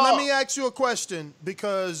Pascal. So let me ask you a question,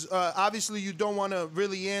 because obviously you don't want to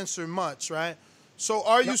really answer much, right? So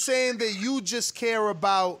are you saying that you just care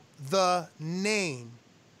about the name?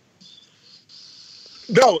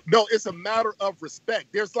 No, it's a matter of respect.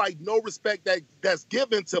 There's like no respect that's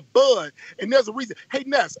given to Bud, and there's a reason. Hey,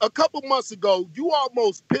 Ness, a couple months ago, you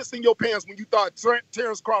almost pissed in your pants when you thought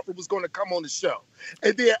Terrence Crawford was going to come on the show,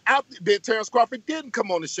 and then Terrence Crawford didn't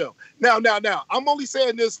come on the show. Now, I'm only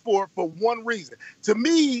saying this for one reason. To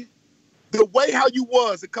me, the way how you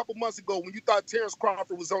was a couple months ago when you thought Terrence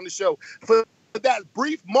Crawford was on the show, for that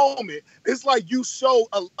brief moment, it's like you show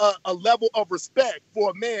a level of respect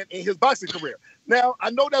for a man in his boxing career. Now, I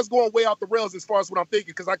know that's going way off the rails as far as what I'm thinking,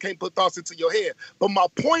 because I can't put thoughts into your head. But my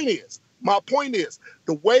point is,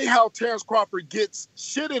 the way how Terrence Crawford gets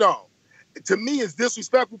shitted on, to me, is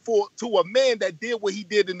disrespectful to a man that did what he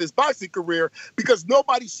did in his boxing career, because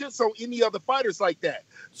nobody shits on any other fighters like that.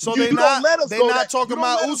 So they're not talking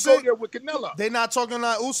about Usyk with Canelo. They're not talking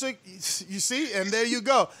about Usyk. You see, and there you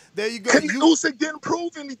go. Usyk didn't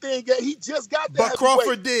prove anything yet. He just got that. But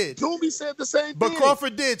Crawford did. Toomey said the same thing. But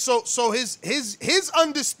Crawford did. So his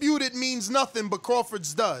undisputed means nothing, but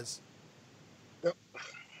Crawford's does. Yep.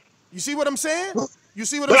 You see what I'm saying? You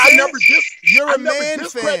see what But I'm saying? You're a a man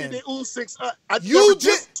fan. Usyk's. You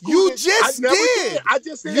just did. I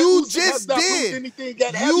just said you Usyk just has not proved did. anything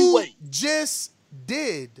at You heavyweight. just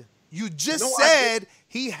did. You just No, I said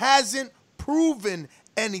he hasn't proven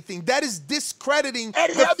anything. That is discrediting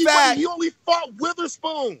At the heavyweight, fact. he only fought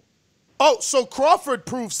Witherspoon. Oh, so Crawford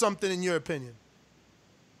proved something in your opinion?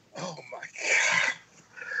 Oh my God!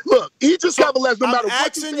 Look, Idris Cavalier, no matter what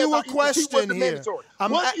asking you a question here.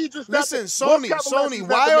 Listen, Sony,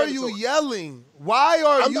 why are you yelling? Why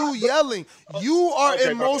are you yelling? You are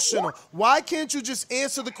emotional. Why can't you just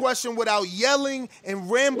answer the question without yelling and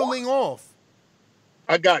rambling off?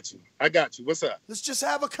 I got you. What's up? Let's just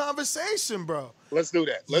have a conversation, bro. Let's do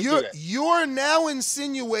that. You're now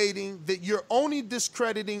insinuating that you're only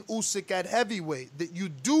discrediting Usyk at heavyweight, that you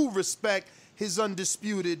do respect his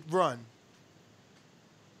undisputed run.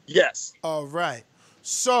 Yes. All right.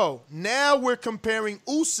 So now we're comparing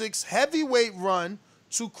Usyk's heavyweight run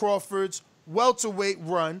to Crawford's welterweight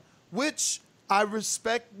run, which I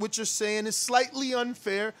respect what you're saying is slightly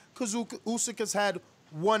unfair, because Usyk has had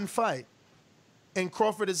one fight and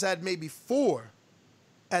Crawford has had maybe 4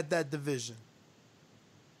 at that division.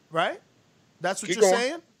 Right? That's what Keep you're going.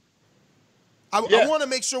 saying? I want to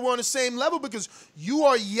make sure we're on the same level, because you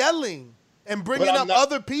are yelling and bringing up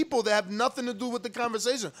other people that have nothing to do with the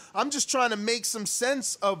conversation. I'm just trying to make some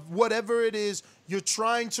sense of whatever it is you're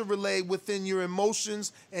trying to relay within your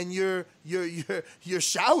emotions and your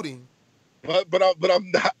shouting. But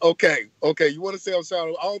I'm not okay. Okay, you want to say I'm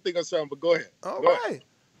shouting? I don't think I'm shouting, but go ahead. All Go right. ahead.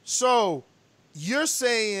 So you're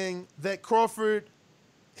saying that Crawford,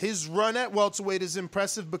 his run at welterweight is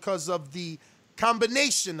impressive because of the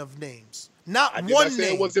combination of names, not I did one not say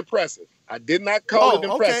name. it was impressive. I did not call it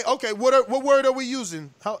impressive. Okay. What word are we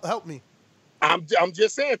using? Help me. I'm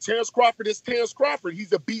just saying, Terrence Crawford is Terrence Crawford.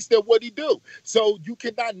 He's a beast at what he do. So you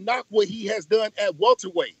cannot knock what he has done at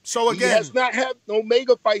welterweight. So again, he has not had no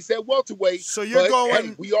mega fights at welterweight. So you're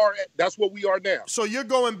going. Hey, that's what we are now. So you're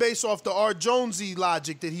going based off the R. Jonesy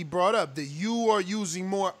logic that he brought up, that you are using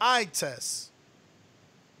more eye tests.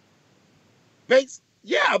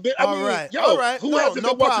 Yeah, but I mean, all right. Who hasn't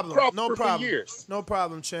been watching Crawford for years? No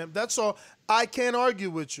problem, champ. That's all. I can't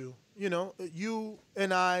argue with you. You know, you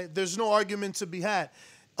and I, there's no argument to be had.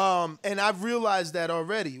 And I've realized that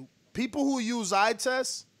already. People who use eye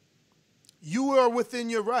tests, you are within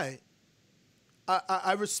your right.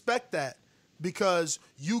 I respect that because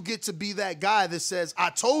you get to be that guy that says, I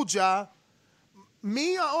told y'all.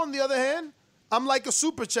 Me, on the other hand, I'm like a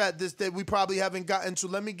super chat that we probably haven't gotten to.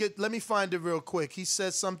 Let me find it real quick. He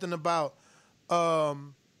says something about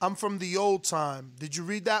I'm from the old time. Did you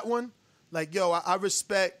read that one? Like, yo, I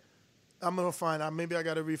respect. I'm gonna find out. Maybe I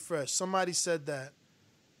gotta refresh. Somebody said that.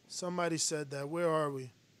 Where are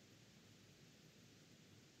we?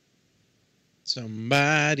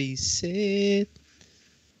 Somebody said.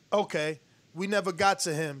 Okay, we never got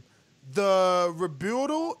to him. The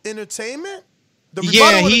rebuttal entertainment.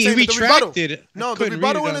 He retracted. No, the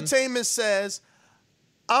rebuttal entertainment says,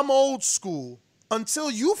 I'm old school.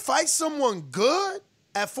 Until you fight someone good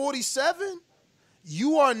at 47,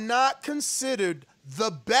 you are not considered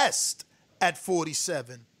the best at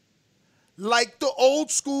 47. Like the old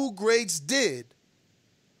school greats did.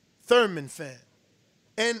 Thurman fan.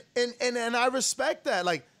 And I respect that.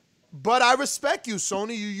 Like, but I respect you,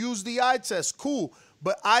 Sony. You use the eye test. Cool.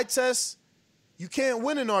 But eye test, you can't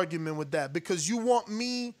win an argument with that because you want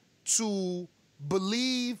me to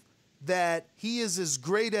believe that he is as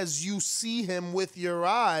great as you see him with your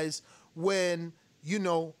eyes when, you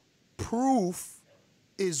know, proof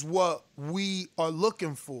is what we are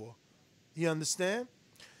looking for. You understand?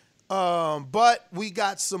 But we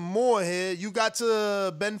got some more here. You got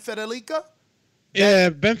to Ben Federica? Yeah,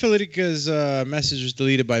 Ben Federica's message was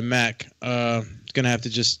deleted by Mac. Gonna have to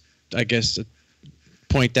just, I guess,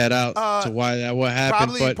 point that out to what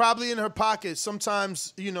happened. Probably in her pocket.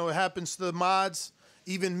 Sometimes, you know, it happens to the mods,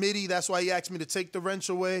 even MIDI. That's why he asked me to take the wrench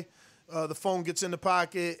away. The phone gets in the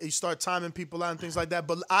pocket. You start timing people out and things like that.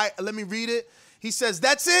 But let me read it. He says,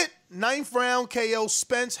 that's it. 9th round KO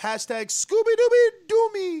Spence. Hashtag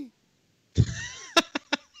Scooby-Dooby-Doomy.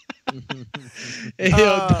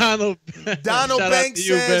 Donald Banks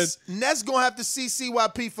says, Ness going to have to see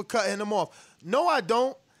CYP for cutting him off. No, I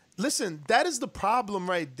don't. Listen, that is the problem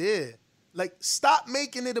right there. Like, stop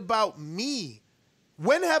making it about me.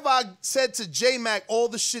 When have I said to J-Mac all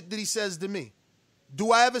the shit that he says to me?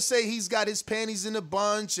 Do I ever say he's got his panties in a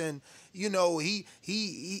bunch and, you know, he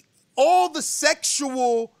all the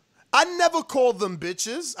sexual, I never call them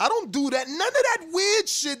bitches. I don't do that. None of that weird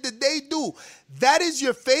shit that they do. That is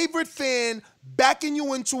your favorite fan backing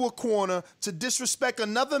you into a corner to disrespect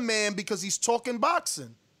another man because he's talking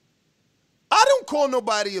boxing. I don't call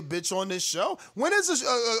nobody a bitch on this show. When is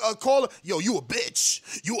a caller, yo, you a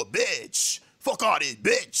bitch. You a bitch. Fuck all this,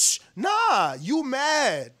 bitch. Nah, you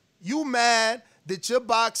mad. You mad that your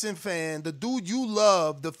boxing fan, the dude you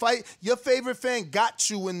love, the fight, your favorite fan got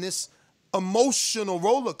you in this emotional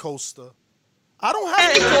roller coaster. I don't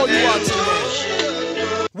have to call you out your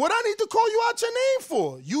name. What I need to call you out your name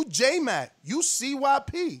for? You J-Mac. You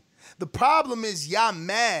CYP. The problem is y'all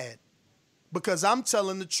mad because I'm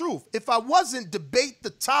telling the truth. If I wasn't, debate the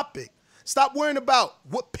topic. Stop worrying about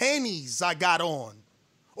what panties I got on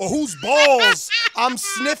or whose balls I'm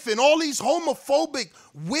sniffing. All these homophobic,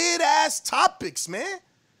 weird-ass topics, man.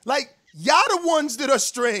 Like, y'all the ones that are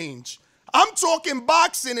strange. I'm talking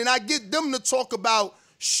boxing, and I get them to talk about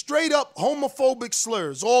straight-up homophobic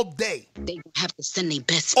slurs all day. They have to send their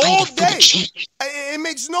best All fighter for the day. champ. It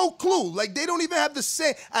makes no clue. Like, they don't even have to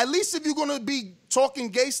say. At least if you're going to be talking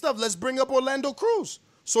gay stuff, let's bring up Orlando Cruz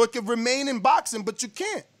so it can remain in boxing, but you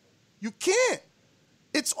can't. You can't.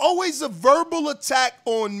 It's always a verbal attack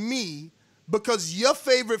on me because your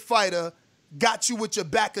favorite fighter got you with your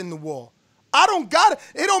back in the wall. I don't got it.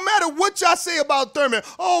 It don't matter what y'all say about Thurman.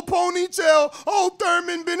 Oh, ponytail. Oh,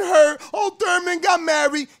 Thurman been hurt. Oh, Thurman got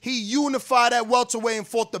married. He unified at welterweight and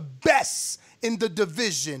fought the best in the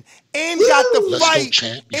division. And got the fight.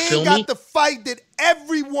 And got the fight that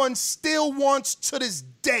everyone still wants to this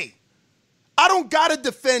day. I don't gotta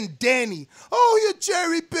defend Danny. Oh, he a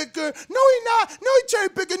cherry picker. No, he not. No, he cherry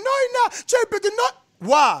picker. No, he not. Cherry picker, not.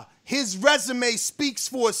 Why? His resume speaks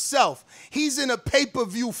for itself. He's in a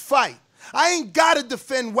pay-per-view fight. I ain't gotta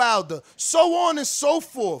defend Wilder. So on and so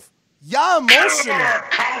forth. Y'all emotional.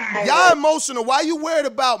 Y'all emotional. Why you worried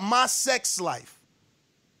about my sex life?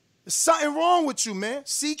 There's something wrong with you, man.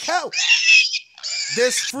 Seek help.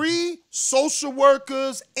 There's free social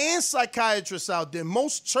workers and psychiatrists out there.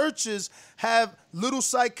 Most churches have little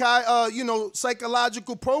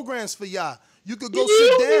psychological programs for y'all. You could go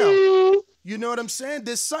sit down. You know what I'm saying?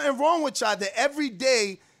 There's something wrong with y'all that every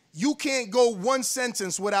day you can't go one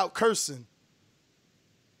sentence without cursing.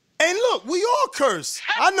 And look, we all curse.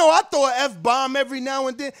 I know I throw an F-bomb every now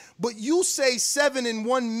and then, but you say 7 in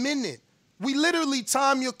 1 minute. We literally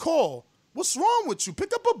time your call. What's wrong with you?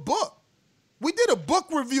 Pick up a book. We did a book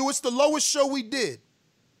review. It's the lowest show we did.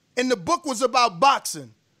 And the book was about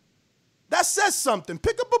boxing. That says something.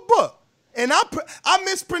 Pick up a book. And I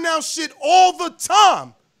mispronounce shit all the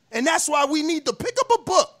time. And that's why we need to pick up a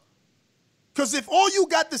book. Because if all you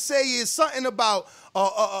got to say is something about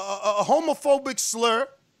a homophobic slur,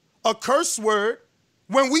 a curse word,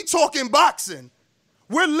 when we talking boxing,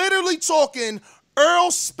 we're literally talking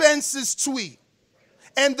Earl Spence's tweet.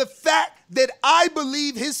 And the fact that I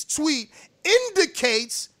believe his tweet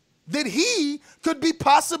indicates that he could be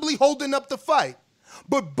possibly holding up the fight.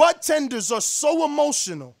 But butt tenders are so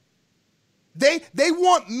emotional. They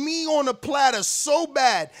want me on a platter so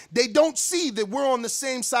bad, they don't see that we're on the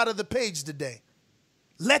same side of the page today.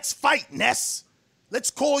 Let's fight, Ness.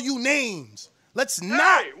 Let's call you names. Let's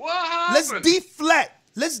not. Hey, what happened?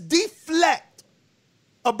 Let's deflect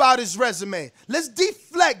about his resume. Let's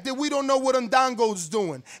deflect that we don't know what Ndongo's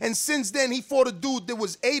doing. And since then, he fought a dude that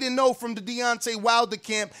was 8-0 from the Deontay Wilder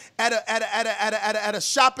camp at a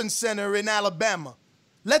shopping center in Alabama.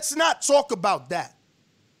 Let's not talk about that.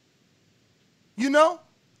 You know,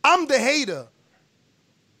 I'm the hater.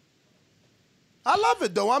 I love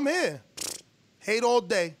it, though. I'm here. Hate all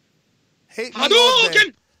day. Hate me all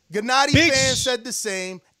day. Gennady fans said the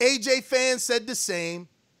same. AJ fans said the same.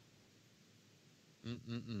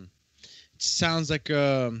 Sounds like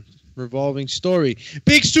a revolving story.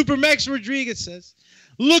 Big Super Max Rodriguez says,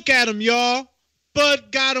 look at him, y'all.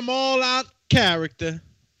 Bud got him all out character.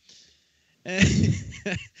 And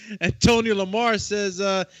Antonio Lamar says,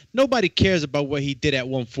 nobody cares about what he did at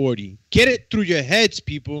 140. Get it through your heads,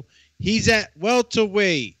 people. He's at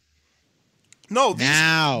welterweight. No,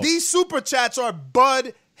 these super chats are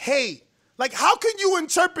Bud hate. Like, how can you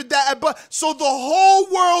interpret that? So the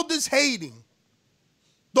whole world is hating.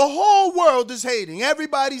 The whole world is hating.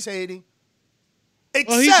 Everybody's hating.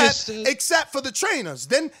 Except for the trainers.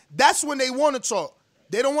 Then that's when they want to talk.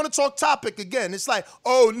 They don't want to talk topic again. It's like,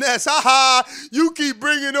 oh, Ness, haha, you keep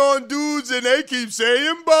bringing on dudes and they keep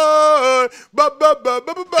saying Bud.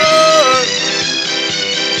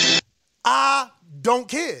 I don't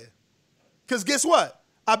care. Because guess what?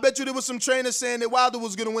 I bet you there was some trainers saying that Wilder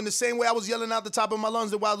was going to win the same way I was yelling out the top of my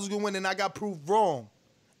lungs that Wilder was going to win, and I got proved wrong.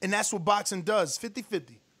 And that's what boxing does,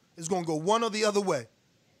 50-50. It's going to go one or the other way.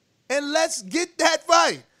 And let's get that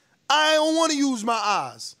fight. I don't want to use my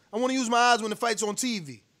eyes. I want to use my eyes when the fight's on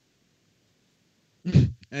TV.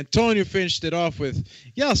 Antonio finished it off with,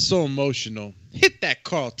 y'all so emotional. Hit that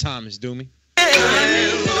Carl Thomas, Doomy.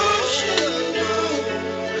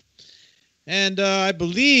 And I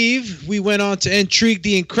believe we went on to Intrigue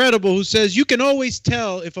the Incredible, who says, you can always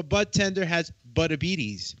tell if a butt tender has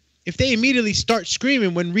buttabetes if they immediately start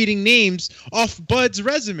screaming when reading names off Bud's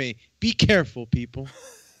resume. Be careful, people.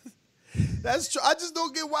 That's true. I just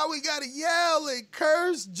don't get why we got to yell and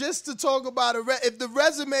curse just to talk about it. If the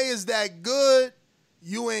resume is that good,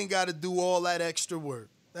 you ain't got to do all that extra work.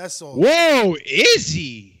 That's all. Whoa,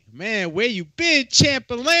 Izzy. Man, where you been,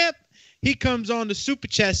 Champ and Lamp? He comes on the Super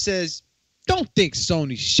Chat, says, don't think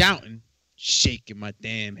Sony's shouting. Shaking my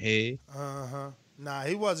damn head. Uh-huh. Nah,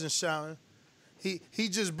 he wasn't shouting. He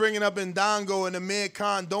just bringing up Ndongo and Amir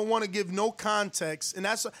Khan. Don't want to give no context. And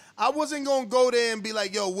that's I wasn't going to go there and be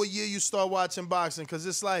like, yo, what year you start watching boxing? Because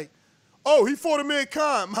it's like, oh, he fought Amir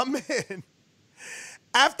Khan. My man.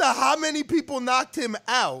 After how many people knocked him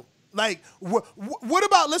out? Like, what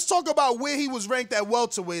about, let's talk about where he was ranked at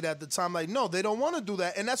welterweight at the time. Like, no, they don't want to do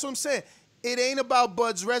that. And that's what I'm saying. It ain't about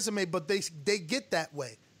Bud's resume, but they get that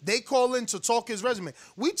way. They call in to talk his resume.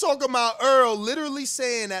 We talk about Earl literally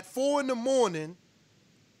saying at 4 a.m.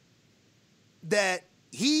 that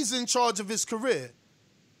he's in charge of his career.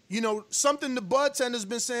 You know, something the Bud Tender's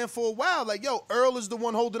been saying for a while. Like, yo, Earl is the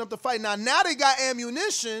one holding up the fight. Now they got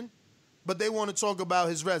ammunition, but they want to talk about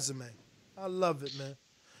his resume. I love it, man.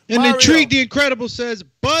 And Mario. Intrigue the Incredible says,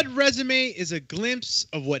 Bud resume is a glimpse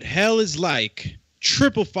of what hell is like.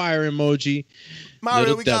 Triple fire emoji. Mario,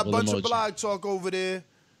 little we got a devil bunch emoji. of blog talk over there.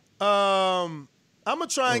 I'm going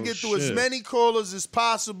to try and get through as many callers as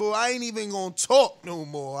possible. I ain't even going to talk no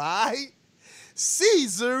more, all right?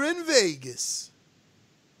 Caesar in Vegas.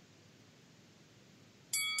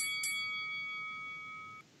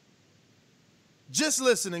 Just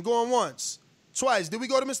listening, going once, twice. Did we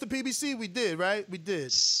go to Mr. PBC? We did, right? We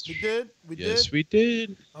did. We did? We did? Yes, we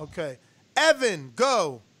did. Okay. Evan,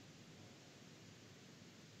 go.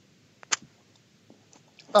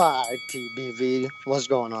 TBV. What's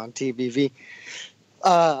going on, TBV?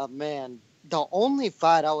 Man, the only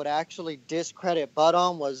fight I would actually discredit Bud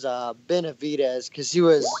on was Benavidez, because he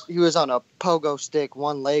was on a pogo stick,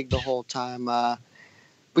 one leg the whole time.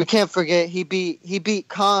 We can't forget he beat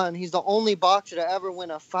Khan. He's the only boxer to ever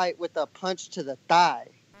win a fight with a punch to the thigh.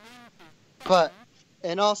 But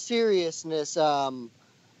in all seriousness,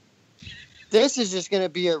 this is just going to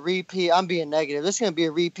be a repeat. I'm being negative. This is going to be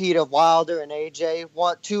a repeat of Wilder and AJ.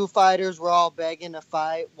 Two fighters were all begging to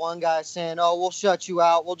fight. One guy saying, "Oh, we'll shut you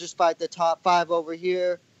out. We'll just fight the top 5 over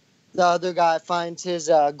here." The other guy finds his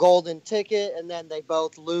golden ticket, and then they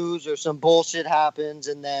both lose or some bullshit happens,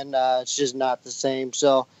 and then it's just not the same.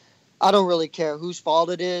 So I don't really care whose fault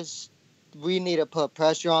it is. We need to put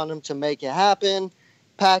pressure on him to make it happen.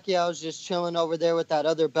 Pacquiao's just chilling over there with that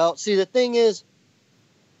other belt. See, the thing is,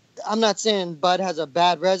 I'm not saying Bud has a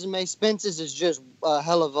bad resume. Spence's is just a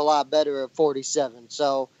hell of a lot better at 47.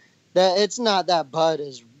 So that it's not that Bud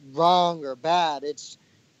is wrong or bad. It's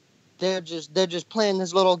they're just playing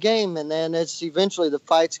this little game, and then it's eventually the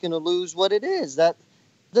fight's gonna lose what it is. That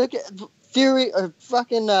the Fury or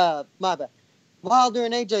fucking my bad. Wilder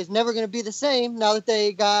and AJ is never gonna be the same now that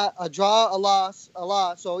they got a draw, a loss.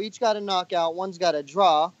 So each got a knockout, one's got a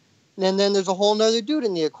draw, and then there's a whole nother dude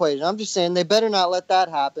in the equation. I'm just saying they better not let that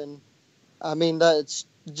happen. I mean,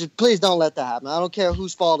 please don't let that happen. I don't care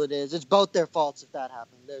whose fault it is. It's both their faults if that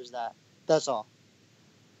happened. There's that. That's all.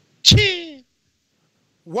 Cheers.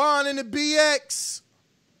 Juan in the BX.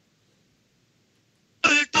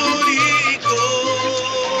 10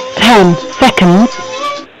 seconds.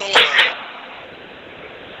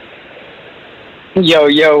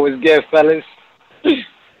 Yo, what's good, fellas?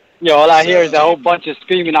 Yo, all I hear is a whole bunch of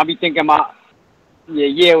screaming. I be thinking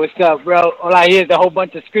yeah, what's up, bro? All I hear is a whole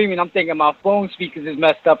bunch of screaming. I'm thinking my phone speakers is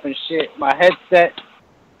messed up and shit. My headset.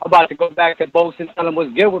 I'm about to go back to Bose and tell him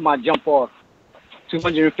what's good with my jump off.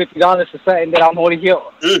 $250 for something that I'm holding here.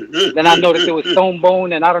 Then I noticed it was Stone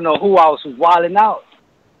Bone and I don't know who else was wilding out.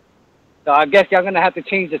 So I guess y'all gonna have to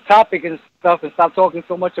change the topic and stuff and stop talking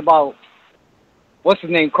so much about what's his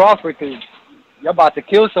name, Crawford, because y'all about to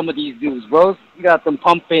kill some of these dudes, bro. You got them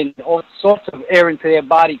pumping all sorts of air into their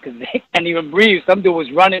body because they can't even breathe. Some dude was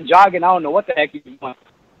running, jogging. I don't know what the heck he was doing.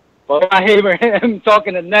 But when I hear him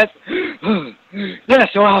talking to Ness,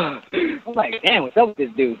 Ness, I'm like, damn, what's up with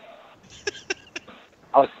this dude?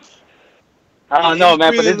 I don't know,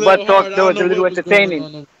 man, but this butt talk though is a little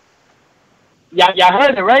entertaining. Yeah, y'all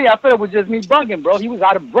heard it, right? I thought it was just me bugging, bro. He was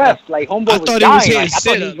out of breath. Like, homeboy was dying. I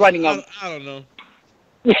thought he was running up. I don't know.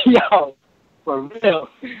 Yo, for real.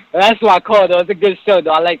 That's why I called, though. It's a good show,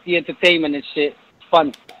 though. I like the entertainment and shit. It's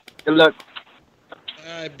fun. Good luck.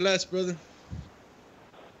 All right, bless, brother.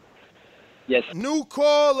 Yes. New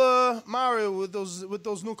caller, Mario, with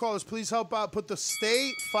those new callers, please help out. Put the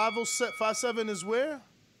state 507 is where?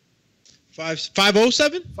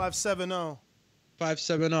 507? 570.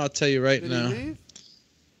 570. I'll tell you right now. Did he leave?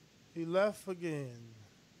 He left again.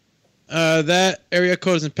 That area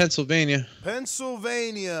code is in Pennsylvania.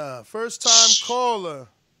 Pennsylvania. First time caller.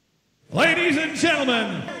 Ladies and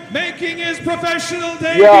gentlemen, making his professional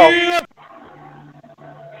debut.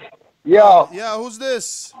 Yo. Yeah, who's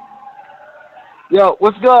this? Yo,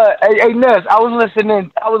 what's good? Hey, Ness, I was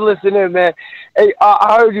listening, man. Hey,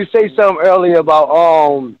 I heard you say something earlier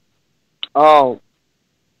about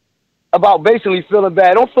basically feeling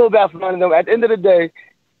bad. Don't feel bad for none of them. At the end of the day,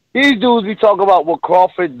 these dudes be talking about what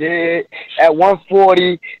Crawford did at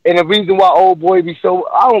 140, and the reason why old boy be so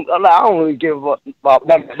I don't really give up about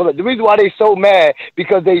that. But the reason why they so mad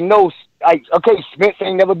because they know, like, okay, Spence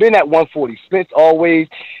ain't never been at 140. Spence always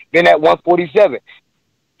been at 147.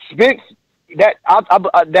 Spence. That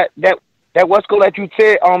what's called that you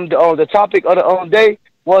said the topic of the day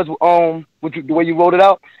was the way you wrote it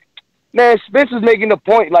out. Man, Spence is making the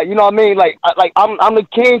point, like, you know what I mean? Like I'm the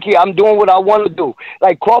king here. I'm doing what I want to do.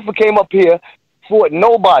 Like, Crawford came up here for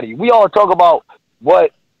nobody. We all talk about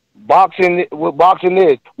what boxing is, what boxing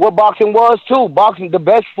was too. Boxing, the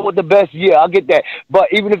best fought the best. Yeah, I get that.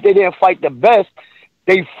 But even if they didn't fight the best,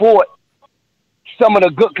 they fought some of the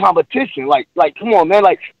good competition. Like, come on, man.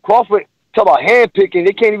 Like Crawford talk about hand picking,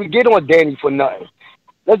 they can't even get on Danny for nothing.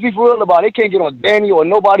 Let's be for real about it. They can't get on Danny or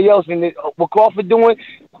nobody else. And what Crawford doing,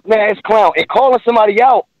 man, it's clown. And calling somebody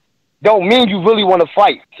out don't mean you really want to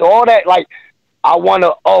fight. So all that, like, I want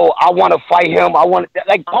to fight him. I want to,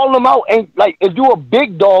 like, call him out. And, like, if you're a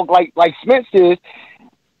big dog, like Spence is,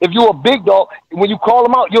 if you're a big dog, when you call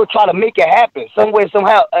him out, you'll try to make it happen some way,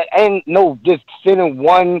 somehow. And no, just sending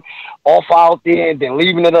one off out there and then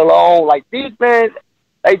leaving it alone. Like, these fans,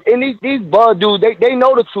 like, and these Bud dudes, they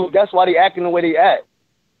know the truth. That's why they acting the way they act.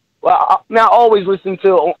 Well, I always listen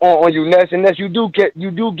to on you, Ness, and Ness, you do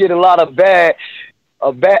get a lot of bad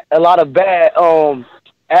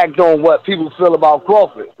acts on what people feel about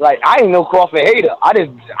Crawford. Like, I ain't no Crawford hater. I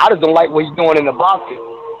just don't like what he's doing in the boxing.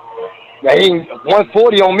 Now, he ain't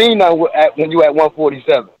 140 don't mean nothing when you at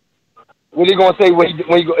 147. What are you gonna say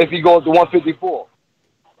if he goes to 154?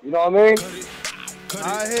 You know what I mean?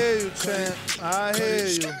 I hear you, champ. I hear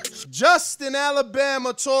you. Justin,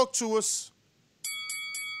 Alabama, talk to us.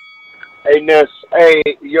 Hey, Ness. Hey,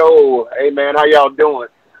 yo. Hey, man, how y'all doing?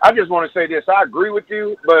 I just want to say this. I agree with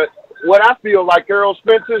you, but what I feel like Errol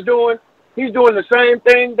Spence is doing, he's doing the same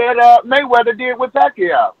thing that Mayweather did with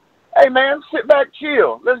Pacquiao. Hey, man, sit back,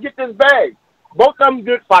 chill. Let's get this bag. Both of them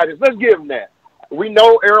good fighters. Let's give them that. We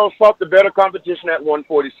know Errol's fought the better competition at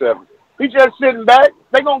 147. He's just sitting back.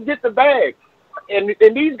 They're going to get the bag. And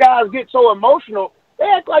these guys get so emotional, they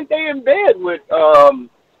act like they in bed with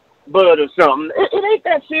Bud or something. It ain't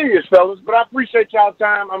that serious, fellas, but I appreciate y'all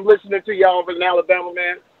time. I'm listening to y'all over in Alabama,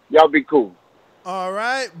 man. Y'all be cool. All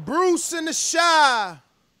right. Bruce in the Shy.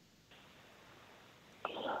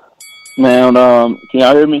 Man, can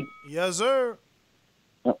y'all hear me? Yes, sir.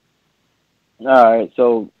 All right,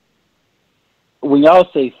 so when y'all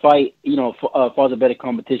say fight, for the better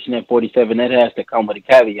competition at 47, that has to come with a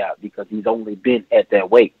caveat because he's only been at that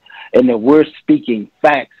weight. And if we're speaking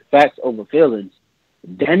facts over feelings,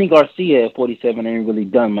 Danny Garcia at 47 ain't really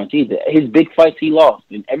done much either. His big fights he lost,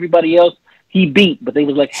 and everybody else he beat, but they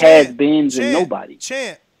was like has-beens and nobody.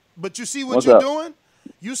 But you see what you're doing?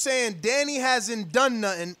 You saying Danny hasn't done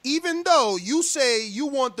nothing, even though you say you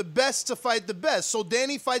want the best to fight the best. So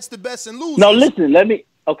Danny fights the best and loses. No, listen,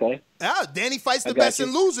 okay. Yeah, Danny fights the best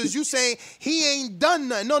and loses. You saying he ain't done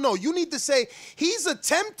nothing. No, you need to say he's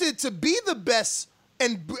attempted to be the best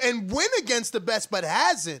and win against the best, but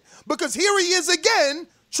hasn't. Because here he is again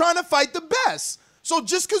trying to fight the best. So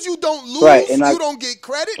just because you don't lose, you don't get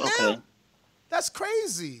credit now? That's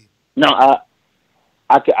crazy. No,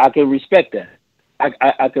 I can respect that.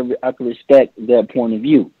 I can respect that point of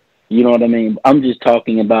view. You know what I mean? I'm just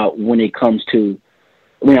talking about when it comes to.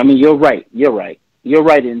 I mean, you're right. You're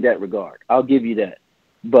right in that regard. I'll give you that.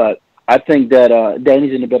 But I think that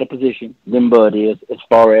Danny's in a better position than Bud is as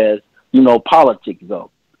far as politics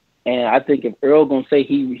go. And I think if Earl gonna say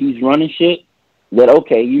he's running shit, that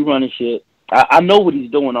okay, you running shit. I know what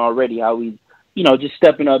he's doing already. How he's just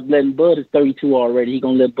stepping up, letting Bud is 32 already. He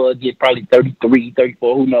gonna let Bud get probably 33,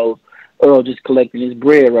 34. Who knows? Earl just collecting his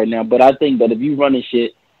bread right now. But I think that if you running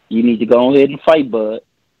shit, you need to go ahead and fight Bud.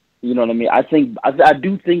 You know what I mean? I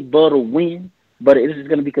do think Bud will win, but it is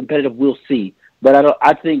going to be competitive. We'll see. But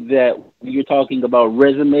I think that when you're talking about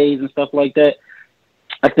resumes and stuff like that,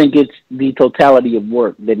 I think it's the totality of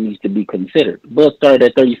work that needs to be considered. Bud started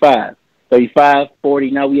at 35,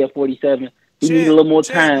 40. Now we have 47. He needs a little more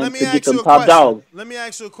time to get some top dogs. Let me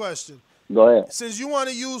ask you a question. Go ahead. Since you want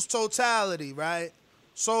to use totality, right?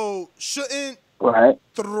 So shouldn't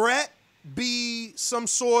threat be some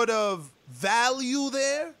sort of value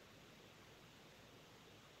there?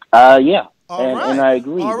 Yeah. All right. And I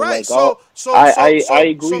agree. All right. I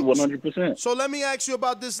agree 100%. So let me ask you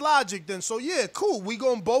about this logic then. So yeah, cool. We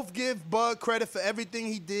gonna both give Bud credit for everything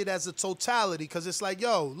he did as a totality, because it's like,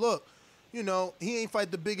 yo, look, he ain't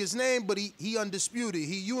fight the biggest name, but he undisputed.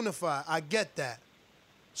 He unified. I get that.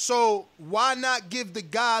 So why not give the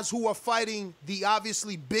guys who are fighting the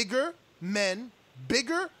obviously bigger men,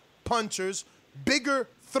 bigger punchers, bigger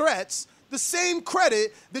threats, the same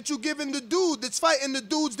credit that you're giving the dude that's fighting the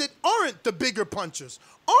dudes that aren't the bigger punchers,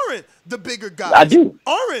 aren't the bigger guys, I do.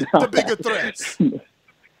 Aren't the bigger threats?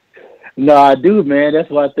 No, I do, man. That's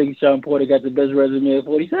why I think Sean Porter got the best resume at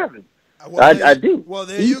 47. I do. Well,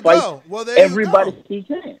 there you go. Everybody he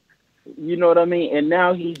can. You know what I mean? And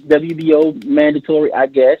now he's WBO mandatory, I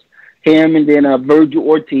guess. Him and then Virgil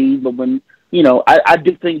Ortiz. But when, I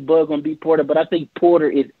do think Bud going to beat Porter, but I think Porter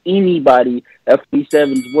is anybody at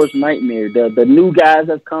 47's worst nightmare. The new guys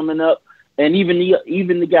that's coming up, and even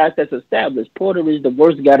the guys that's established, Porter is the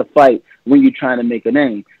worst guy to fight when you're trying to make a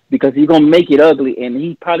name, because he's going to make it ugly, and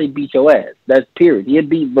he probably beat your ass. That's period. He'll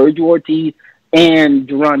beat Virgil Ortiz and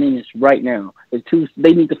Deron Ennis right now.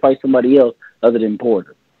 They need to fight somebody else other than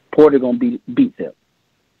Porter. Porter gonna beat them.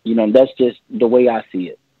 You know, that's just the way I see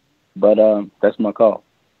it. But that's my call.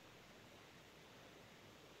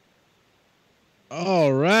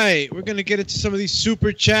 All right, we're gonna get into some of these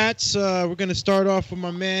super chats. We're gonna start off with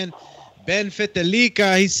my man Ben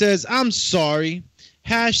Fetelica. He says, "I'm sorry.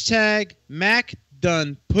 Hashtag Mac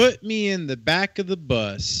done put me in the back of the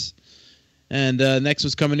bus." And next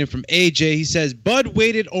was coming in from AJ. He says, "Bud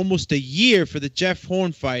waited almost a year for the Jeff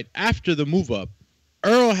Horn fight after the move up.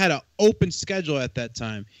 Earl had an open schedule at that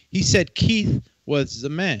time. He said Keith was the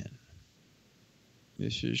man."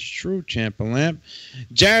 This is true, Champa Lamp.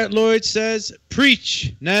 Jarrett Lloyd says,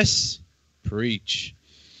 "Preach, Ness. Preach."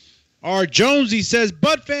 R. Jonesy says,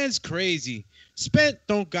 "Bud fans crazy. Spence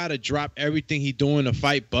don't gotta drop everything he doing to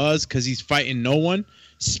fight Buzz because he's fighting no one.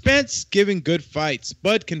 Spence giving good fights.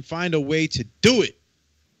 Bud can find a way to do it."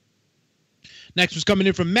 Next was coming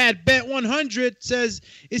in from Matt Bet 100. Says,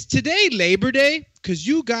 "Is today Labor Day? Because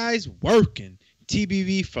you guys working.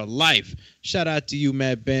 TBV for life." Shout out to you,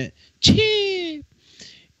 Matt Bent. Cheers.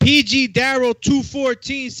 PG Darrell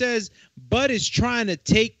 214 says, "Bud is trying to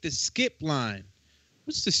take the skip line."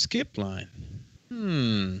 What's the skip line?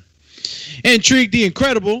 Intrigue the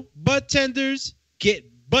Incredible. Bud tenders get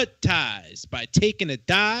butt ties by taking a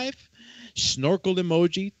dive. Snorkel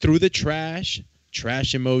emoji through the trash.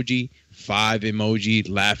 Trash emoji. 5 emoji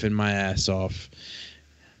laughing my ass off.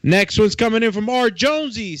 Next one's coming in from R.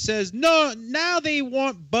 Jonesy. Says, "No, now they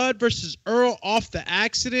want Bud versus Earl off the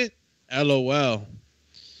accident. LOL."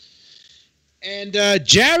 And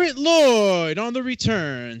Jarrett Lloyd on the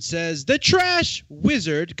return says, "The trash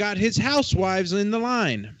wizard got his housewives in the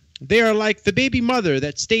line. They are like the baby mother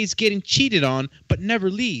that stays getting cheated on but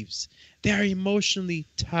never leaves. They are emotionally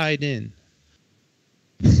tied in."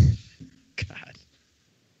 God.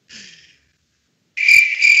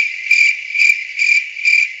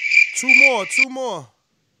 Two more.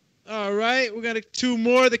 All right, we got 2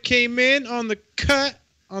 more that came in on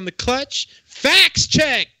the clutch. Facts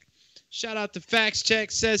check. Shout out to Facts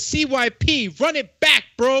Check. Says, "CYP, run it back,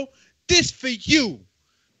 bro. This for you."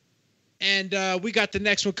 And we got the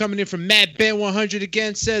next one coming in from Matt Ben 100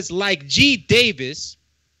 again. Says, "Like G Davis,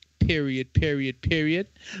 period.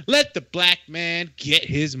 Let the black man get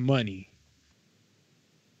his money."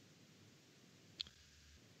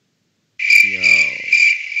 Yo.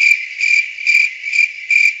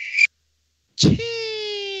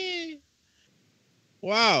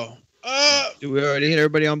 Wow. Do we already hit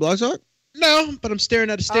everybody on Block Talk? No, but I'm staring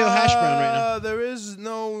at a stale hash brown right now. There is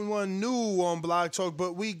no one new on Block Talk,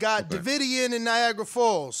 but we got Davidian in Niagara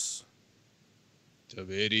Falls.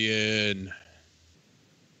 Davidian.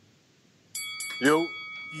 Yo.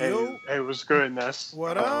 Hey, what's good, Ness?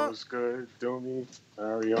 What up? What's good, Doomy? How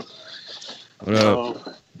are you? What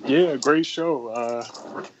up? Yeah, great show.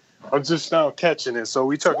 I'm just now catching it. So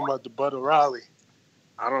we talking about the Bud O'Reilly.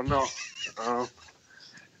 I don't know.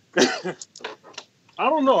 I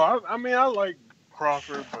don't know. I mean, I like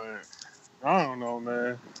Crawford, but I don't know,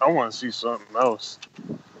 man. I want to see something else.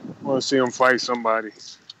 I want to see him fight somebody.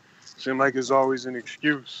 Seems like it's always an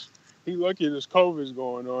excuse. He lucky this COVID's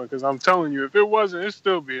going on, because I'm telling you, if it wasn't, it'd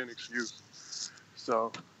still be an excuse.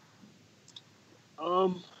 So, I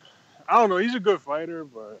don't know. He's a good fighter,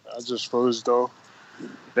 but I just feel as though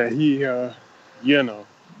that he, I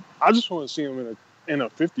just want to see him in a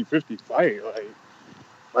 50-50 fight,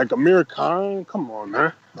 like Amir Khan. Come on,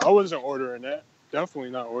 man. I wasn't ordering that.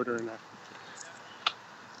 Definitely not ordering that.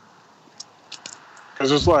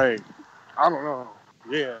 Because it's like, I don't know.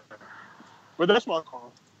 Yeah. But that's my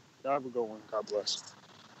call. Y'all have a good one. God bless.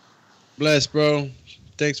 Bless, bro.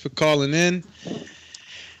 Thanks for calling in.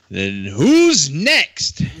 Then who's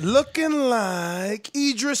next? Looking like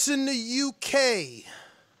Idris in the UK.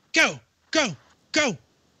 Go.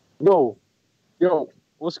 Yo,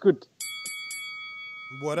 what's good?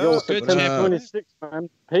 What Yo, up? September 26th, man.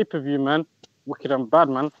 Pay-per-view, man. Wicked and Bad,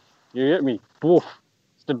 man. You get me? Dwarf.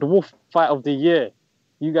 It's the Dwarf fight of the year.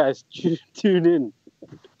 You guys tune in.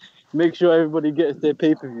 Make sure everybody gets their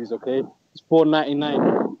pay-per-views, okay? It's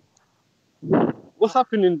 $4.99. What's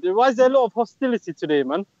happening? Why is there a lot of hostility today,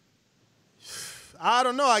 man? I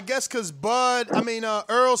don't know. I guess because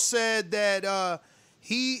Earl said that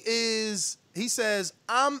he says,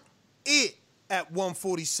 "I'm it at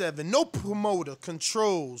 147. No promoter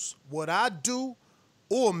controls what I do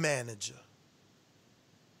or manager."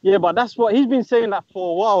 Yeah, but that's what he's been saying that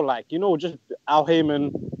for a while. Just Al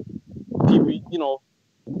Heyman, people,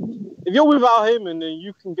 if you're with Al Heyman, then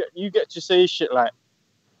you get to say shit like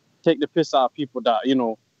take the piss out of people that,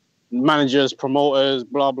 managers, promoters,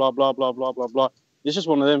 blah, blah, blah, blah, blah, blah, blah. it's just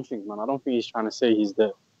one of them things, man. I don't think he's trying to say he's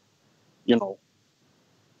the, you know.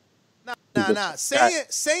 Nah.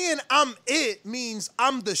 Saying I'm it means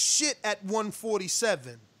I'm the shit at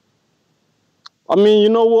 147. I mean, you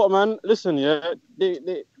know what, man? Listen, yeah,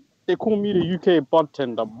 they call me the UK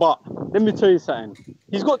bartender, but let me tell you something.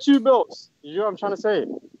 He's got 2 belts. You know what I'm trying to say?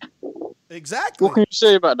 Exactly. What can you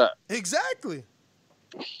say about that? Exactly.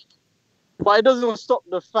 But it doesn't stop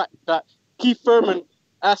the fact that Keith Thurman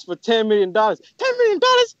asked for $10 million. $10 million?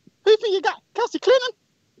 Who you think you got? Kelsey Clinton?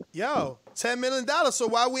 Yo, $10 million. So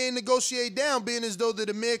why we ain't negotiate down, being as though that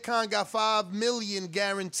Amir Khan got $5 million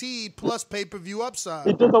guaranteed plus pay-per-view upside?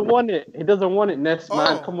 He doesn't want it. He doesn't want it, Ness,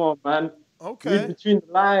 man. Come on, man. Okay. Read between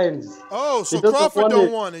the lines. Oh, so Crawford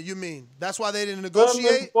don't want it, you mean? That's why they didn't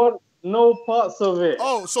negotiate? No parts of it.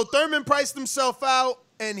 Oh, so Thurman priced himself out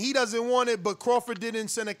and he doesn't want it, but Crawford didn't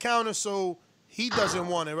send a counter, so he doesn't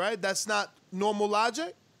want it, right? That's not normal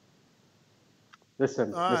logic?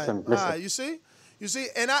 Listen. All right, you see,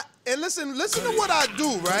 and listen to what I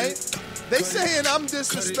do, right? They saying I'm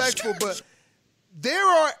disrespectful, but there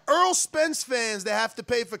are Earl Spence fans that have to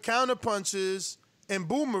pay for counter punches and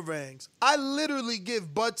boomerangs. I literally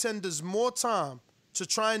give bud tenders more time to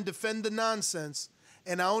try and defend the nonsense,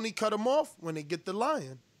 and I only cut them off when they get the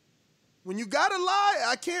lying. When you gotta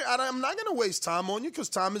lie, I'm not gonna waste time on you because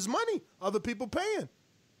time is money. Other people paying.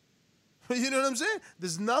 You know what I'm saying?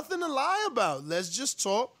 There's nothing to lie about. Let's just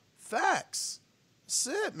talk facts. That's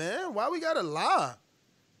it, man. Why we gotta lie?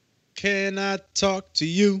 Can I talk to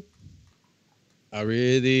you? I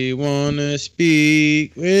really want to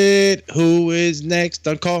speak with who is next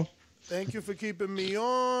on call. Thank you for keeping me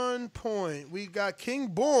on point. We got King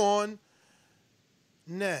Born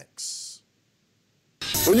next.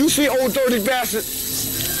 When you see old dirty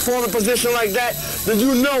bastards form a position like that, then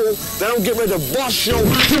you know that I'm getting ready to bust your...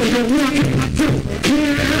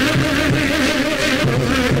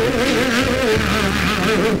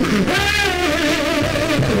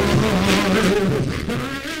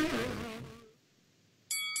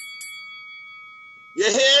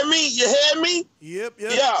 You hear me? You hear me? Yep.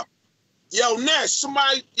 Yeah. Yo, Ness,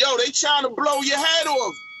 somebody, they trying to blow your head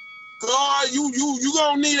off. God, you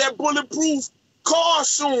gonna need that bulletproof car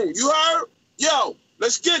soon. You heard? Yo,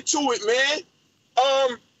 let's get to it, man.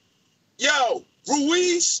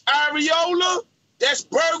 Ruiz, Areola, that's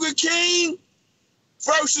Burger King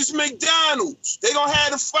versus McDonald's. They gonna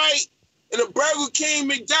have a fight in a Burger King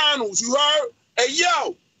McDonald's. You heard? Hey,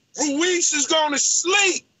 Ruiz is gonna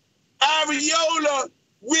sleep Areola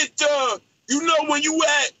with when you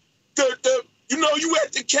at you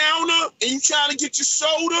at the counter and you trying to get your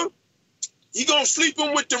soda, you gonna sleep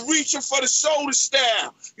him with the reaching for the soda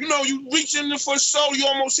style. You reaching for the soda, you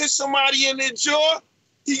almost hit somebody in their jaw,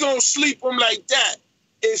 he gonna sleep him like that.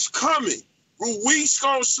 It's coming. Ruiz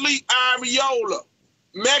gonna sleep Areola.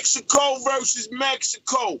 Mexico versus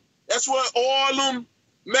Mexico. That's what all them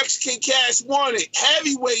Mexican cats wanted.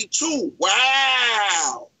 Heavyweight too.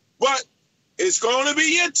 Wow. But it's going to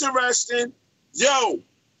be interesting.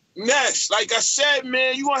 Next, like I said,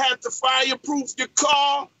 man, you're going to have to fireproof your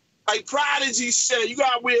car. Like Prodigy said, you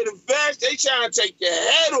got to wear the vest. They trying to take your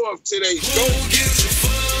head off today.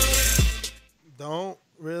 Don't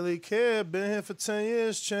really care. Been here for 10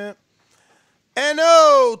 years, champ.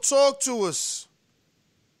 N.O., talk to us.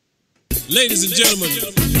 Ladies and gentlemen,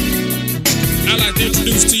 I'd like to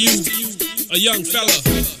introduce to you a young fella,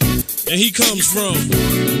 and he comes from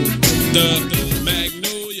the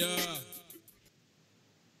Magnolia.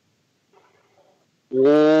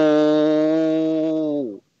 Whoa.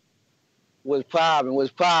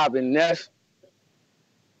 What's poppin', Ness?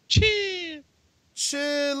 Chillin'.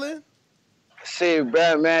 See,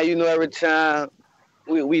 bro, man, every time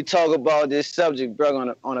we talk about this subject,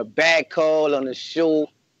 bro, on a back call, on the show,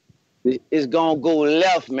 it's gonna go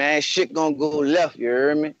left, man. Shit gonna go left, you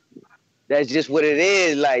hear me? That's just what it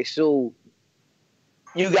is, like, so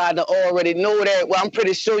you got to already know that. Well, I'm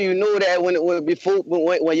pretty sure you know that when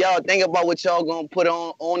y'all think about what y'all gonna put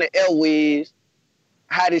on the airwaves,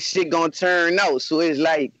 how this shit gonna turn out. So it's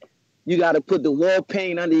like you got to put the war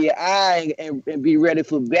paint under your eye and be ready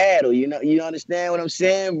for battle. You understand what I'm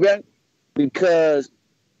saying, bro? Because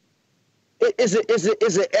it's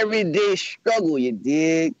an everyday struggle. You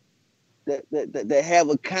dig? That have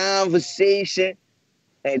a conversation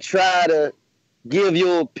and try to give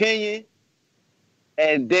your opinion.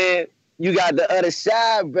 And then you got the other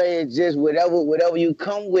side, bro. It's just whatever you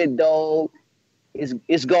come with, dog,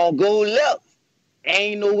 it's gonna go left.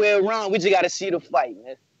 Ain't nowhere around. We just gotta see the fight,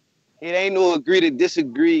 man. It ain't no agree to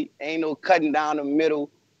disagree. Ain't no cutting down the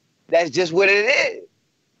middle. That's just what it is.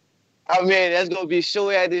 I mean, that's gonna be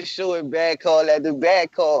show after show and bad call after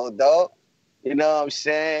bad call, dog. You know what I'm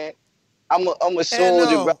saying? I'm a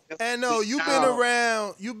soldier, bro. And no, you've been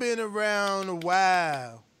around a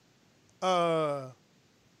while.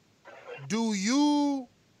 Do you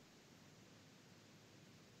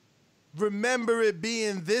remember it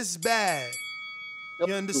being this bad?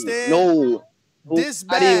 You understand? No. This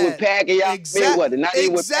Not bad. even with Pacquiao. Exactly. Not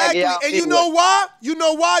even with Pacquiao. And you know why? You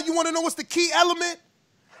know why? You want to know what's the key element?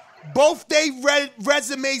 Both they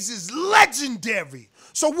resumes is legendary.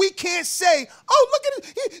 So we can't say, oh, look at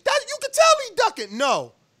it. You can tell he ducking.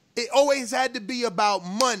 No. It always had to be about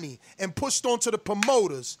money and pushed onto the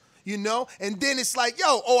promoters, you know? And then it's like,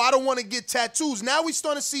 I don't want to get tattoos. Now we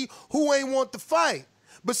starting to see who ain't want to fight.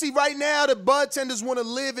 But see, right now, the bartenders want to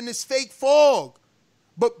live in this fake fog.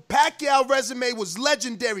 But Pacquiao resume was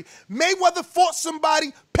legendary. Mayweather fought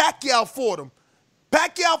somebody, Pacquiao fought him.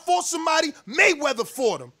 Pacquiao fought somebody, Mayweather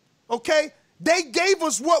fought him. Okay? They gave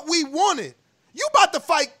us what we wanted. You about to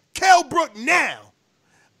fight Kell Brook now.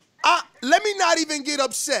 Let me not even get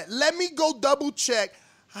upset. Let me go double check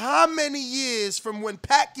how many years from when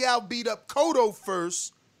Pacquiao beat up Cotto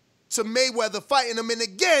first to Mayweather fighting him. And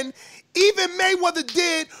again, even Mayweather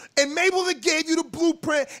did, and Mayweather gave you the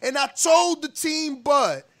blueprint, and I told the team,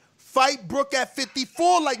 Bud, fight Brook at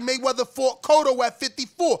 54 like Mayweather fought Cotto at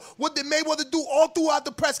 54. What did Mayweather do all throughout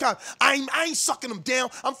the press conference? I ain't sucking him down.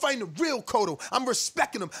 I'm fighting the real Cotto. I'm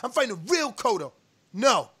respecting him. I'm fighting the real Cotto.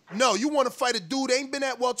 No, you want to fight a dude that ain't been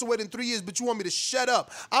at welterweight in 3 years, but you want me to shut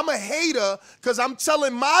up. I'm a hater because I'm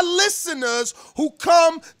telling my listeners who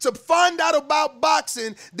come to find out about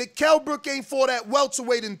boxing that Kell Brook ain't fought at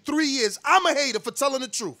welterweight in 3 years. I'm a hater for telling the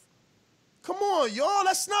truth. Come on, y'all.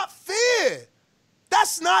 That's not fair.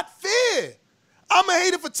 That's not fair. I'm a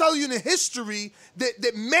hater for telling you in the history that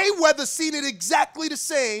Mayweather seen it exactly the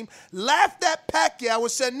same, laughed at Pacquiao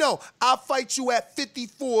and said, no, I'll fight you at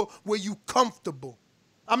 54 where you comfortable.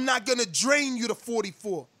 I'm not going to drain you to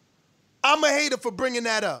 44. I'm a hater for bringing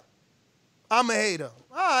that up. I'm a hater.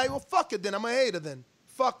 All right, well, fuck it then. I'm a hater then.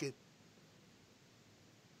 Fuck it.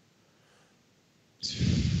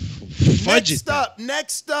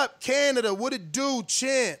 Next up, Canada. What it do,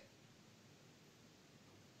 champ?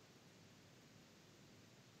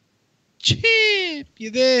 Champ,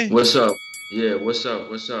 you there? What's up? Yeah, what's up?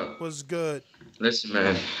 What's good? Listen,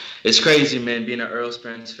 man, it's crazy, man, being an Errol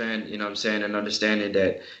Spence fan, you know what I'm saying, and understanding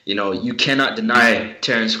that, you cannot deny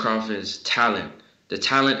Terrence Crawford's talent. The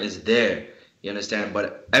talent is there, you understand?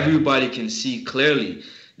 But everybody can see clearly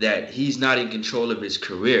that he's not in control of his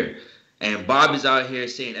career. And Bob is out here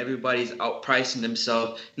saying everybody's outpricing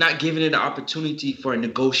themselves, not giving it an opportunity for a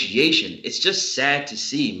negotiation. It's just sad to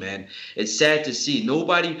see, man. It's sad to see.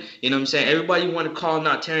 Nobody, you know what I'm saying? Everybody want to call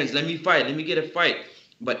out Terrence, let me fight, let me get a fight.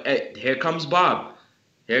 But here comes Bob.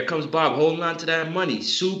 Here comes Bob holding on to that money,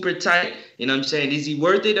 super tight. You know what I'm saying? Is he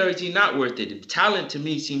worth it or is he not worth it? The talent to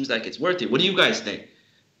me seems like it's worth it. What do you guys think?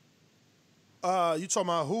 You talking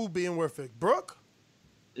about who being worth it? Brook?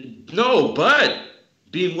 No, Bud.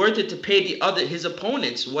 Being worth it to pay his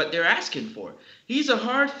opponents what they're asking for. He's a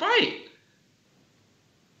hard fight.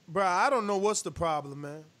 Bruh, I don't know what's the problem,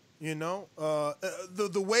 man.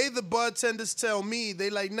 The way the bartenders tell me, they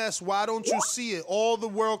like, Ness, why don't you see it? All the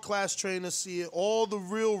world-class trainers see it. All the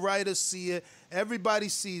real writers see it. Everybody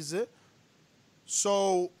sees it.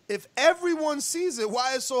 So if everyone sees it,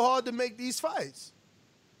 why is it so hard to make these fights?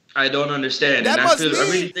 I don't understand. I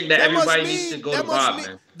really think that everybody needs to go to Bob,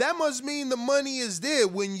 man. That must mean the money is there.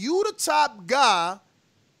 When you the top guy,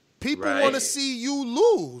 people want to see you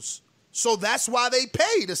lose. So that's why they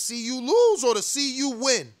pay, to see you lose or to see you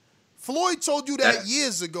win. Floyd told you that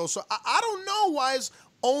years ago. So I don't know why it's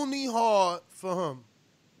only hard for him.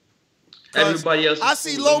 Everybody else. I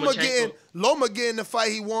see Loma getting the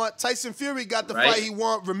fight he want. Tyson Fury got the fight he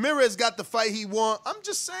want. Ramirez got the fight he want. I'm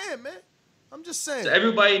just saying, man. So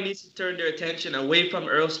everybody needs to turn their attention away from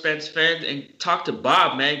Errol Spence fans and talk to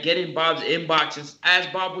Bob, man. Get in Bob's inbox and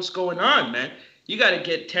ask Bob what's going on, man. You got to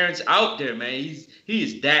get Terrence out there, man. He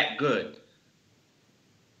is that good.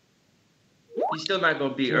 He's still not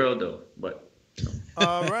going to beat Earl, though. But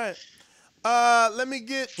all right. Let me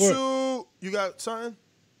get to... You got something?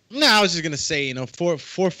 No, I was just going to say,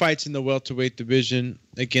 four fights in the welterweight division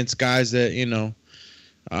against guys that,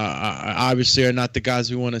 obviously are not the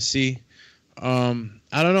guys we want to see. I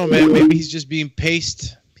don't know, man. Maybe he's just being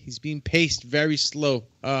paced. He's being paced very slow.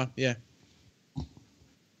 Yeah.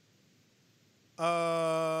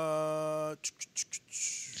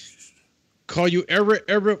 Call you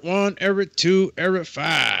Everett 1, Everett 2, Everett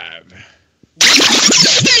 5.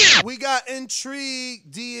 We got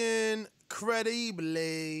Intrigue, Incredible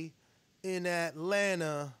in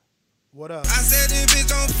Atlanta. What up? I said this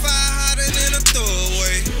bitch don't fire hotter than a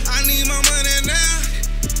throwaway. I need my money now.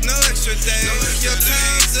 No extra days. Your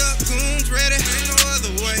time's up, goons ready. Ain't no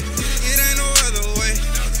other way. It ain't no other way.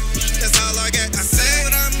 That's all I got. I say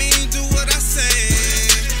what I mean, do what I say.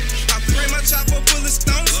 I pray my chopper bullets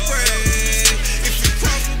don't spray. If you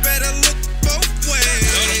cross, you better look both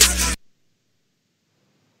ways.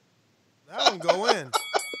 That one go in.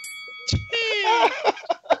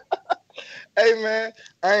 Hey man,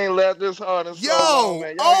 I ain't laughed this hard in so long,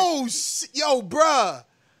 man. Yo, bruh.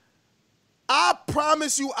 I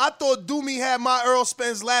promise you, I thought Doomy had my Earl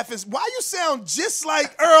Spence laughing. Why you sound just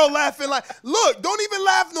like Earl laughing? Like, look, don't even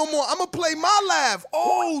laugh no more. I'm gonna play my laugh.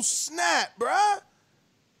 Oh snap, bruh.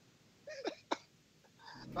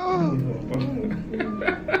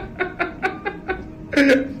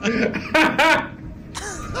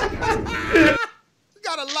 You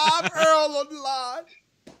got a live Earl on the line.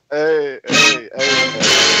 Hey, man.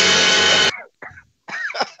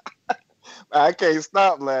 I can't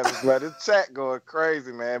stop laughing, man. This chat going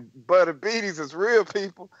crazy, man. Butter Beaties is real,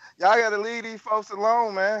 people. Y'all got to leave these folks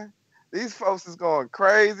alone, man. These folks is going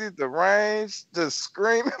crazy. The range, just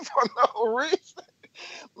screaming for no reason.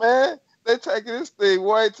 Man, they taking this thing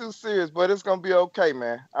way too serious, but it's going to be okay,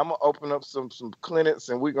 man. I'm going to open up some clinics,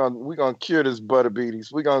 and we're gonna cure this Butter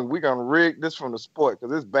Beaties. We're gonna rig this from the sport,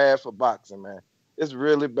 because it's bad for boxing, man. It's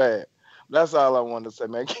really bad. That's all I wanted to say,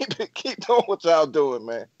 man. Keep doing what y'all doing,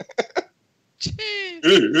 man.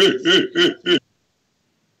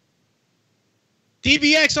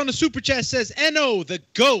 DBX on the super chat says, "No, the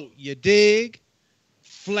GOAT, you dig?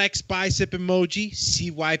 Flex bicep emoji.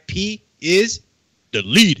 CYP is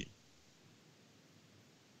deleted."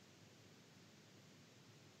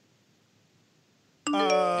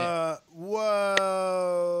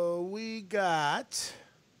 Whoa, we got.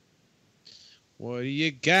 What do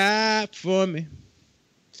you got for me?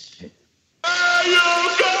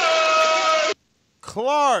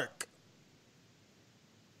 Clark.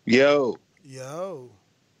 Yo, Yo,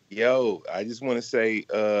 I just want to say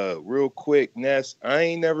real quick, Ness,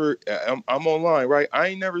 I'm online, right? I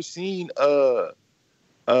ain't never seen a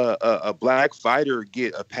black fighter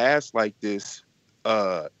get a pass like this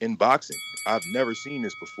in boxing. I've never seen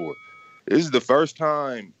this before. This is the first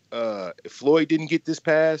time Floyd didn't get this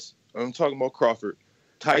pass. I'm talking about Crawford.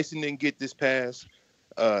 Tyson didn't get this pass.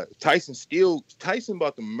 Tyson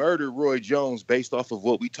about to murder Roy Jones based off of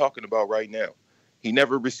what we talking about right now. He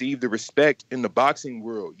never received the respect in the boxing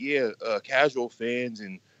world. Yeah, casual fans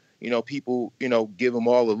and, people, give him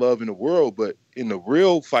all the love in the world. But in the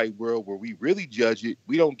real fight world where we really judge it,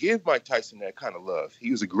 we don't give Mike Tyson that kind of love.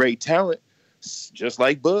 He was a great talent, just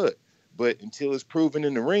like Bud. But until it's proven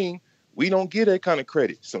in the ring, we don't get that kind of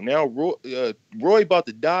credit. So now Roy about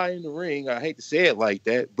to die in the ring. I hate to say it like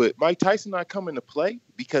that, but Mike Tyson not coming to play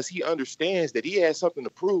because he understands that he has something to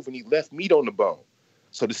prove and he left meat on the bone.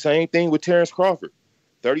 So the same thing with Terrence Crawford,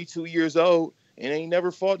 32 years old and ain't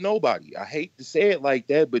never fought nobody. I hate to say it like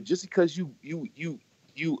that, but just because you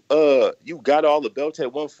got all the belts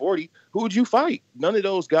at 140, who would you fight? None of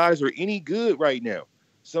those guys are any good right now.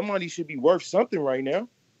 Somebody should be worth something right now.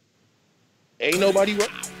 Ain't nobody worth.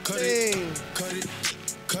 Cut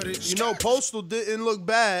it. Postal didn't look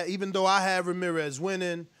bad, even though I had Ramirez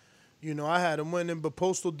winning. I had him winning, but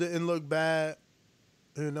Postal didn't look bad.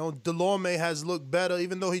 Delorme has looked better,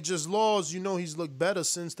 even though he just lost. He's looked better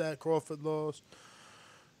since that Crawford loss.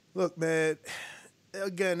 Look, man,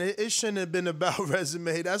 again, it shouldn't have been about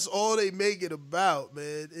resume. That's all they make it about,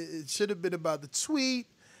 man. It should have been about the tweet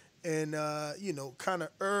and, kind of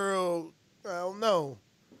Earl, I don't know,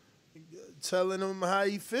 telling him how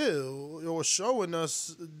he feel or showing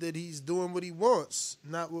us that he's doing what he wants,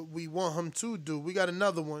 not what we want him to do. We got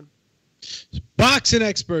another one. Boxing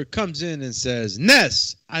expert comes in and says,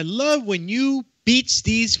 "Ness, I love when you beats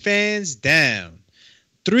these fans down.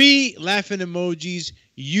 3 laughing emojis.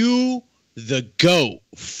 You the GOAT.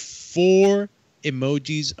 4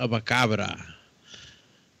 emojis of a cabra."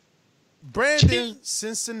 Brandon,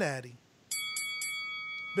 Cincinnati.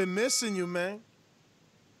 Been missing you, man.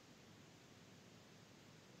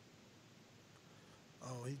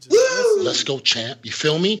 Oh, he just listening. Let's go, champ. You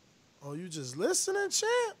feel me? Oh, you just listening,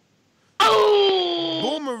 champ? Oh!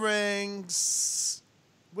 Boomerangs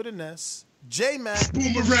with an S. J-Mac.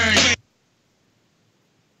 Boomerang.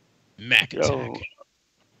 Mac Yo,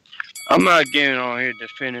 I'm not getting on here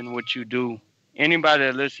defending what you do. Anybody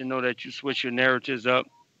that listen know that you switch your narratives up.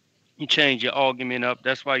 You change your argument up.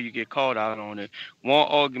 That's why you get called out on it. One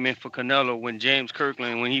argument for Canelo when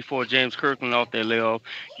he fought James Kirkland off that layoff,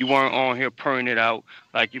 you weren't on here purring it out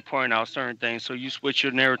like you pouring out certain things. So you switch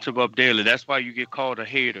your narrative up daily. That's why you get called a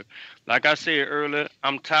hater. Like I said earlier,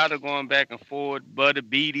 I'm tired of going back and forth, butter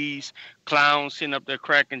beaties, clowns sitting up there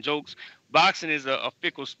cracking jokes. Boxing is a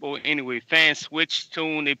fickle sport anyway. Fans switch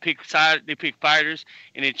tune, they pick fighters,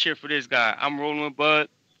 and they cheer for this guy. I'm rolling with Bud.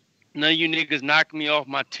 None of you niggas knock me off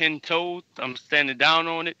my 10 toes. I'm standing down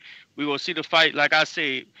on it. We will see the fight. Like I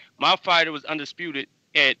said, my fighter was undisputed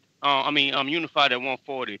at, unified at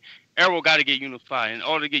 140. Errol got to get unified. In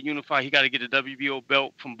order to get unified, he got to get the WBO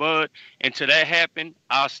belt from Bud. Until that happen,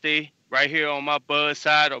 I'll stay right here on my Bud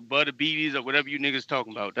side or Bud of Beaties or whatever you niggas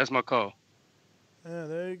talking about. That's my call. Yeah,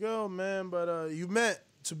 there you go, man. But you meant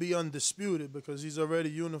to be undisputed because he's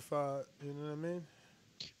already unified. You know what I mean?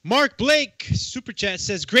 Mark Blake, Super Chat,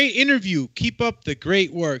 says, great interview. Keep up the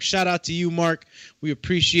great work. Shout out to you, Mark. We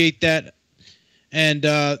appreciate that. And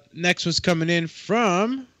next one's coming in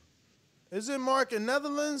from... Is it Mark in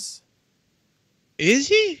Netherlands? Is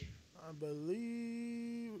he? I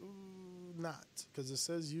believe not, because it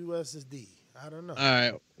says USD. I don't know. All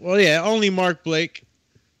right. Well, yeah, only Mark Blake.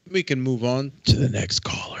 We can move on to the next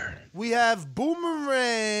caller. We have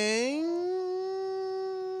Boomerang.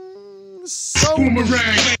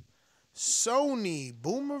 Sony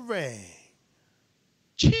Boomerang.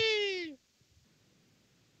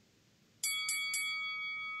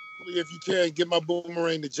 If you can, get my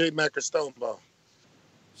Boomerang to J Mac or Stoneball.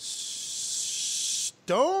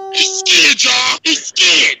 Stone. He's scared, y'all. He's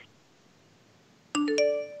scared.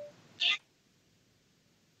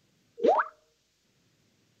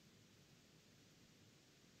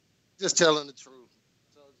 Just telling the truth.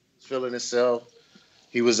 He's feeling himself.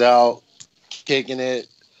 He was out kicking it,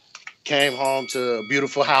 came home to a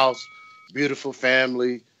beautiful house, beautiful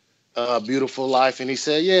family, beautiful life. And he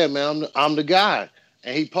said, yeah, man, I'm the guy.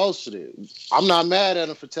 And he posted it. I'm not mad at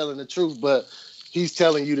him for telling the truth, but he's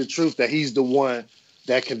telling you the truth that he's the one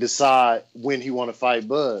that can decide when he want to fight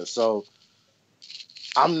Bud. So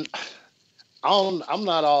I'm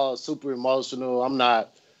not all super emotional.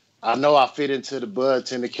 I know I fit into the Bud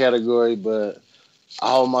tender category, but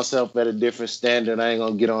I hold myself at a different standard. I ain't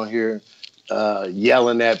gonna get on here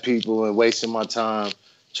yelling at people and wasting my time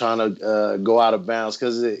trying to go out of bounds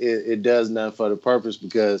because it does nothing for the purpose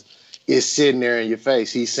because it's sitting there in your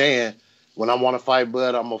face. He's saying, when I want to fight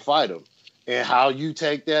Bud, I'm gonna fight him. And how you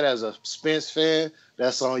take that as a Spence fan,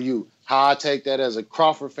 that's on you. How I take that as a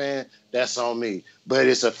Crawford fan, that's on me. But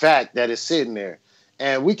it's a fact that it's sitting there.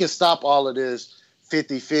 And we can stop all of this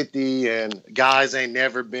 50-50 and guys ain't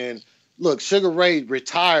never been. Look, Sugar Ray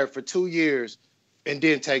retired for 2 years and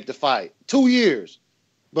didn't take the fight. 2 years.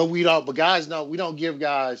 But we don't give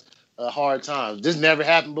guys a hard time. This never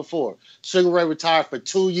happened before. Sugar Ray retired for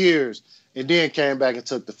 2 years and then came back and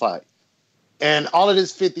took the fight. And all of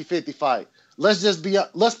this 50-50 fight.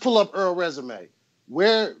 Let's pull up Earl's resume.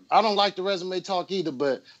 Where I don't like the resume talk either,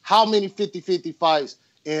 but how many 50-50 fights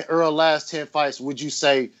in Earl's last 10 fights would you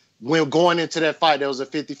say when going into that fight there was a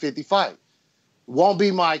 50-50 fight? Won't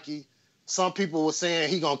be Mikey. Some people were saying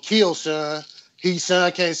he gonna kill Sean.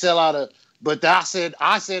 Sean can't sell out but I said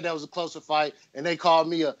that was a closer fight, and they called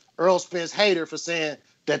me a Errol Spence hater for saying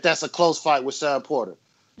that that's a close fight with Sean Porter.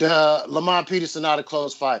 The Lamont Peterson not a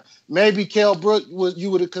close fight. Maybe Kell Brook you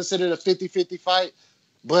would have considered a 50-50 fight,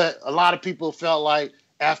 but a lot of people felt like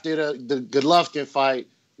after the Golovkin fight,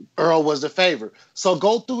 Earl was the favorite. So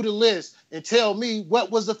go through the list and tell me what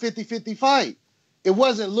was the 50-50 fight. It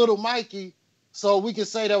wasn't Little Mikey, so we can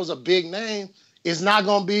say that was a big name. It's not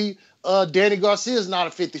going to be Danny Garcia's not a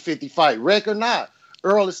 50-50 fight. Wreck or not,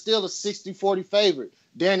 Earl is still a 60-40 favorite.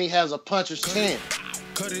 Danny has a puncher's chance.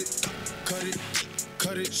 Cut it.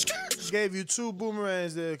 Gave you two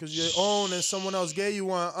boomerangs there because your own and someone else gave you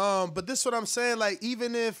one. But this is what I'm saying. Like,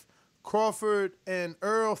 even if Crawford and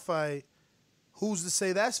Earl fight, who's to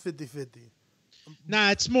say that's 50-50? Nah,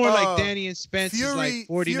 it's more like Danny and Spence is like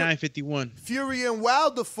 49-51. Fury and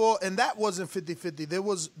Wilder fought, and that wasn't 50-50. There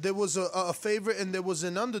was a favorite and there was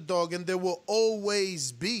an underdog, and there will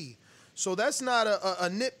always be. So that's not a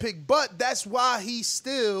nitpick, but that's why he's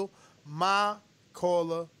still my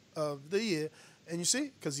caller of the year. And you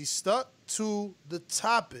see, because he stuck to the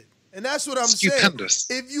topic. And that's what I'm Stupendous.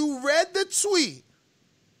 saying. If you read the tweet,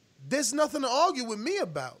 there's nothing to argue with me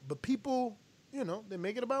about. But people, they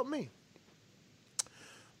make it about me.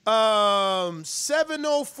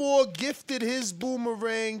 704 gifted his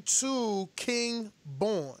boomerang to King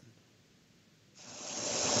Born.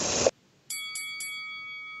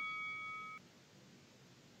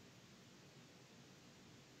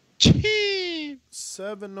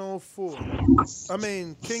 704. I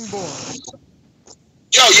mean, King Born.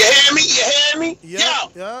 Yo, you hear me? You hear me? Yeah, Yo,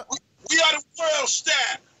 yeah. we are the world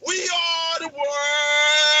star. We are the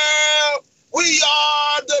world. We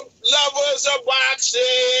are the lovers of boxing.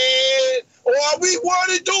 All we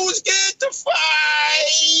want to do is get the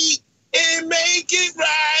fight and make it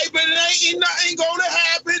right. But ain't nothing gonna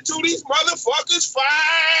happen till these motherfuckers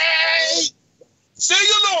fight. Sing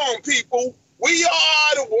along, people. We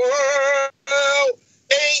are the world.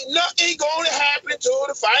 Ain't nothing gonna happen till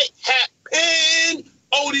the fight happen.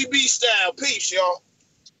 ODB style. Peace, y'all.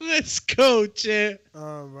 Let's go, champ.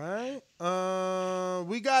 All right.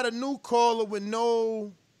 We got a new caller with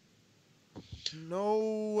no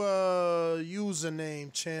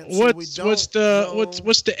username, champ. So What's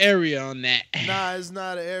the area on that? Nah, it's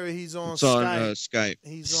not an area. He's on It's Skype. on Skype.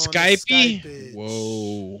 He's on Skypey? Skype.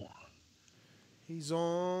 Whoa. He's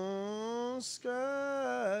on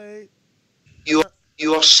Skype.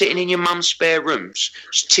 You are sitting in your mum's spare rooms,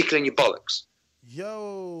 just tickling your bollocks.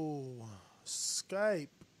 Yo, Skype.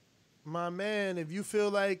 My man, if you feel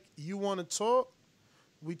like you want to talk,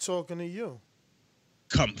 we talking to you.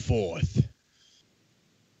 Come forth.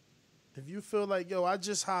 If you feel like, yo, I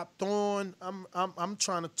just hopped on, I'm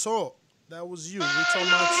trying to talk. That was you. We talking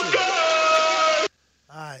about you.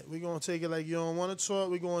 All right, we're going to take it like you don't want to talk.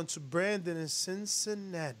 We're going to Brandon in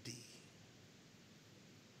Cincinnati.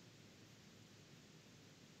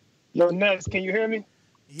 Yo, Ness, can you hear me?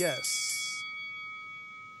 Yes.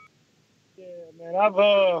 Yeah, man,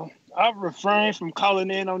 I've refrained from calling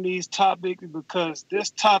in on these topics because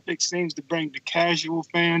this topic seems to bring the casual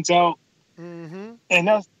fans out. Mm-hmm. And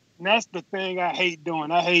that's the thing I hate doing.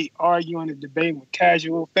 I hate arguing and debating with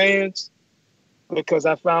casual fans because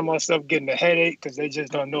I find myself getting a headache because they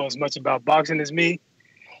just don't know as much about boxing as me.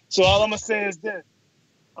 So all I'm going to say is this.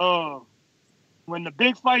 When the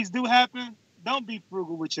big fights do happen, don't be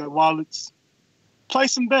frugal with your wallets. Play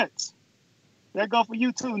some bets. That go for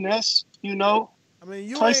you too, Ness. You know. I mean,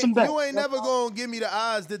 you Play some bets. ain't never gonna give me the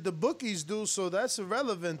odds that the bookies do, so that's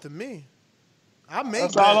irrelevant to me. I make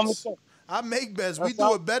That's all I'm bets. gonna say. I make bets. We That's do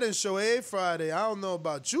all- a betting show every Friday. I don't know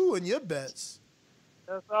about you and your bets.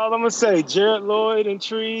 That's all I'm gonna say. Jared Lloyd,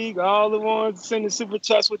 Intrigue, all the ones sending super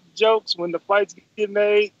chats with the jokes. When the fights get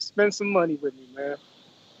made, spend some money with me, man.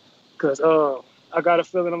 Cause I got a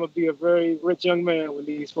feeling I'm gonna be a very rich young man when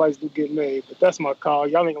these fights do get made. But that's my call.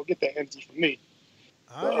 Y'all ain't gonna get that energy from me.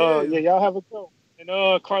 But, yeah, y'all have a go. And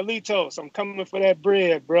Carlitos, I'm coming for that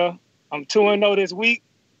bread, bruh. I'm 2-0 this week.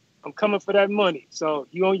 I'm coming for that money. So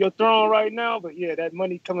you on your throne right now, but yeah, that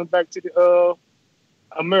money coming back to the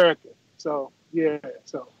America. So yeah,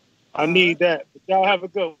 so I need that. But y'all have a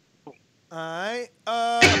go. All right.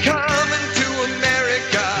 Coming to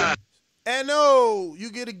America. N.O.,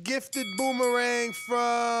 you get a gifted boomerang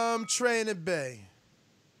from Training Bay.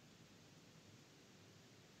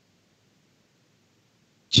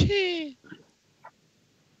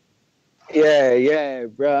 Yeah,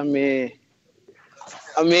 bro. I mean,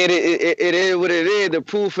 it is what it is. The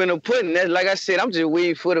proof in the pudding. That's like I said. I'm just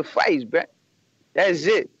waiting for the fights, bro. That's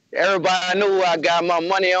it. Everybody know who I got my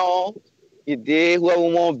money on. You did. Whoever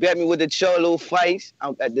want to bet me with the Cholo fights,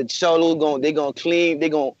 the Cholo they gonna clean. They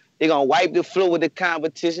gonna wipe the floor with the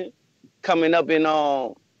competition coming up in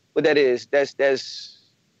what that is. That's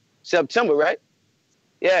September, right?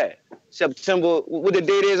 Yeah, September. What the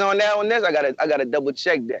date is on that one? I gotta double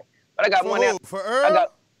check that. But I got money. For Earl?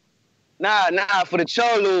 Nah, for the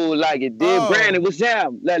Cholo, like it did. Brandon, what's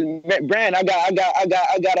up? Brandon, I got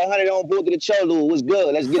 100 on board to the Cholo. What's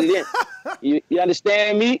good? Let's get it in. you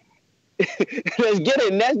understand me? Let's get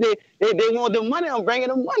it. And that's they want the money. I'm bringing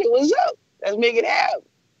the money. What's up? Let's make it happen.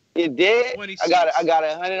 You did? I got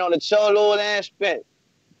 100 on the Cholo and spent.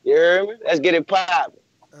 You heard me? Let's get it popping.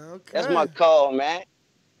 Okay. That's my call, man.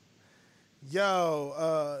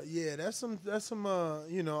 Yo, yeah, that's some,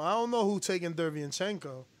 you know, I don't know who taking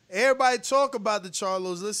Derevyanchenko. Everybody talk about the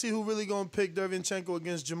Charlos. Let's see who really gonna pick Derevyanchenko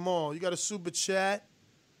against Jamal. You got a super chat?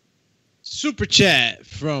 Super chat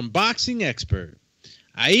from Boxing Expert.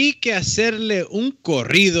 Hay que hacerle un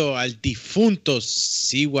corrido al difunto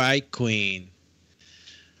CY Queen.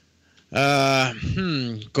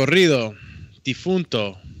 Corrido,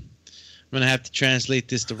 difunto. I'm gonna have to translate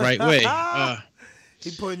this the right way. He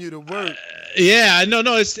putting you to work. Yeah, no.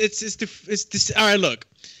 It's this. All right, look.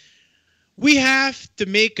 We have to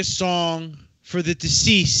make a song for the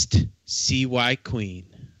deceased CY Queen.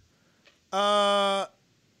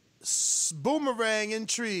 Boomerang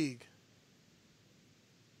Intrigue.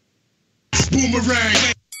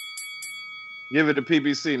 Boomerang. Give it to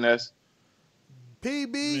PBC, Ness.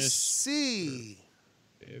 PBC.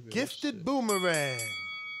 Gifted Boomerang.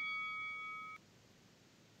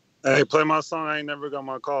 Hey, play my song. I ain't never got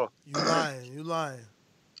my call. You lying. You lying.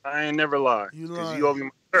 I ain't never lied. You Because lying. you owe me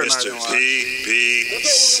my shirt. Mr.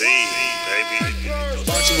 PBC, baby.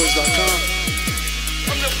 BoxingWords.com.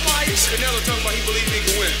 I'm the flyest. Canelo talking about he believe he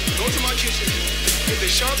can win. Go to my kitchen. Get the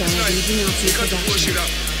sharpest knife. Cut the bullshit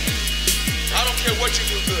out. I don't care what you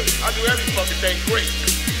do good. I do every fucking thing great.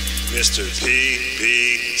 Mr.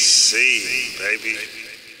 PBC, baby.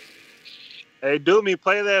 Hey, do me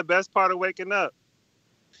play that best part of waking up.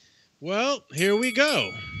 Well, here we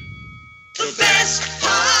go. The best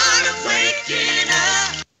part of waking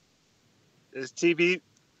up. Is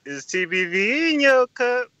TBV in your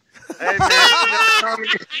cup? Hey, man.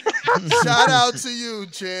 Shout out to you,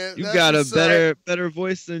 champ. You That's got a what's up. better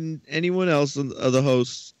voice than anyone else of the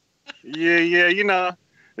hosts. Yeah, you know,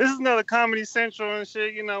 this is another Comedy Central and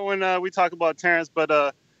shit, you know, when we talk about Terrence, but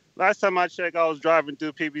last time I checked, I was driving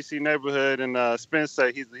through PBC neighborhood, and Spence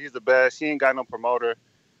said he's the best. He ain't got no promoter,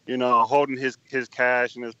 you know, holding his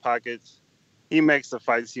cash in his pockets. He makes the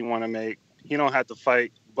fights he want to make. He don't have to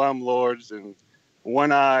fight bum lords and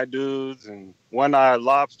one-eyed dudes and one-eyed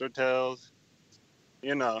lobster tails,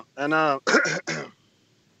 you know. And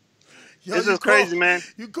Yo, this you is crazy, man.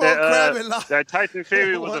 You call crab and lobster. That Tyson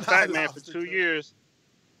Fury was a One-eyed fat man for lobster 2 years,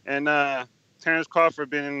 and Terrence Crawford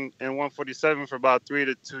been in 147 for about 3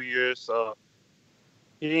 to 2 years, so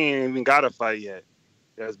he ain't even got a fight yet.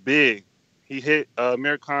 That's big. He hit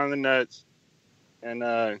Amir Khan in the nuts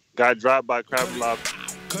and got dropped by crab and lobster.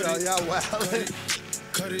 Yo, y'all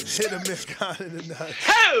wildin'. Hit Amir Khan in the nuts.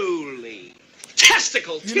 Holy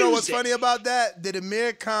testicle Tuesday. You know what's funny about that? That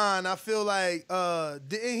Amir Khan, I feel like,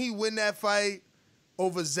 didn't he win that fight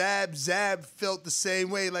over Zab? Zab felt the same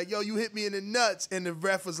way. Like, yo, you hit me in the nuts. And the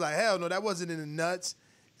ref was like, hell no, that wasn't in the nuts.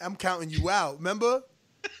 I'm counting you out. Remember?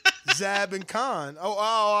 Zab and Khan. Oh,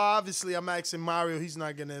 obviously, I'm asking Mario. He's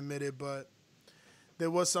not going to admit it, but there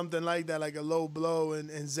was something like that, like a low blow, and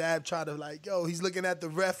Zab tried to like, yo, he's looking at the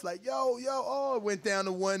ref like, yo, it went down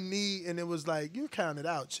to one knee, and it was like, you counted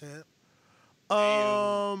out, champ.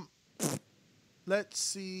 Let's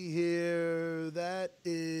see here. That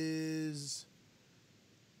is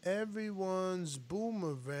everyone's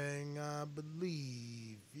boomerang, I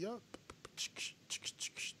believe. Yup.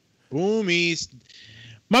 Boomies.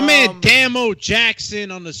 My man Damo Jackson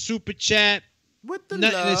on the super chat. With the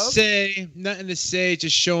nothing to say,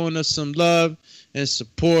 just showing us some love and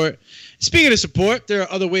support. Speaking of support, there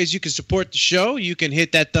are other ways you can support the show. You can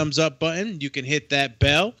hit that thumbs up button. You can hit that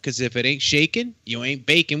bell, because if it ain't shaking, you ain't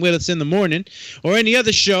baking with us in the morning. Or any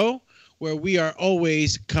other show where we are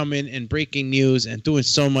always coming and breaking news and doing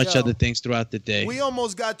so much other things throughout the day. We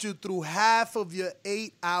almost got you through half of your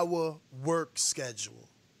 8-hour work schedule.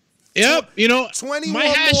 Yep, you know, 21 my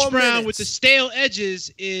hash more brown minutes. with the stale edges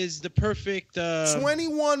is the perfect.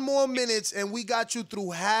 21 more minutes, and we got you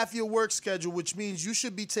through half your work schedule, which means you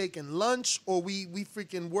should be taking lunch, or we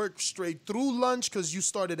freaking work straight through lunch because you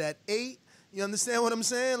started at 8. You understand what I'm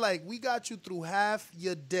saying? Like, we got you through half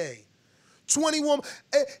your day. 21.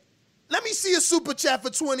 Let me see a super chat for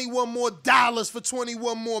 $21 more for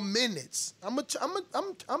 21 more minutes. I'm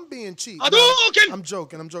being cheap. I'm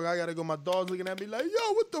joking. I gotta go. My dog's looking at me like,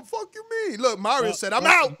 yo, what the fuck you mean? Look, Mario said, I'm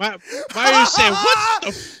out. Mario said,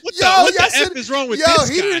 what the F is wrong with this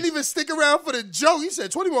guy? He didn't even stick around for the joke. He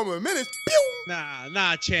said 21 more minutes. Pew!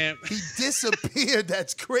 Nah, champ. He disappeared.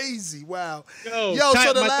 That's crazy. Wow. Yo,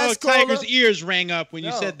 so the my last dog caller, Tiger's ears rang up when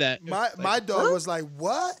you said that. My dog was like,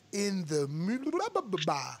 what in the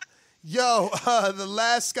Yo, the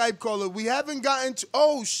last Skype caller, we haven't gotten to,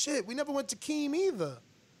 oh shit, we never went to Keem either.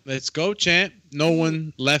 Let's go, champ. No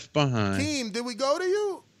one left behind. Keem, did we go to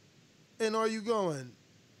you? And are you going?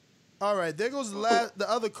 All right, there goes the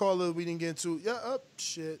other caller we didn't get to. Yeah,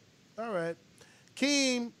 shit. All right.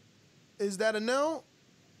 Keem, is that a no?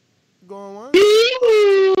 Going once?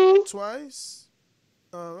 Twice?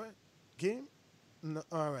 All right. Keem? No,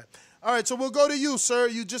 all right. All right, so we'll go to you, sir.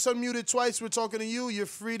 You just unmuted twice. We're talking to you. You're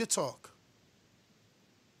free to talk.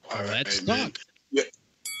 All right, let's talk. Yeah.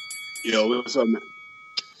 Yo, what's up, man?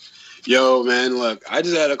 Yo, man, look, I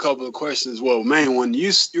just had a couple of questions. Well, man, when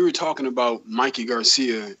you were talking about Mikey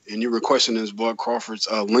Garcia and you were questioning his Bud Crawford's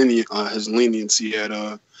his leniency at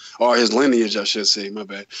or his lineage, I should say, my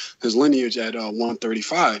bad. His lineage at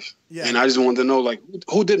 135. Yeah. And I just wanted to know, like,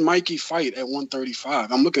 who did Mikey fight at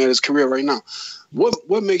 135? I'm looking at his career right now.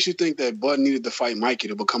 What makes you think that Bud needed to fight Mikey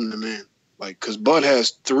to become the man? Like, because Bud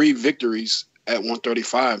has 3 victories at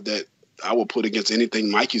 135 that I would put against anything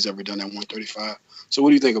Mikey's ever done at 135. So what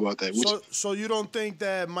do you think about that? So you don't think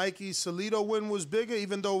that Mikey's Salido win was bigger,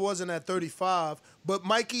 even though it wasn't at 35? But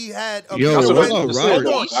Mikey had a Yo, bigger win. hold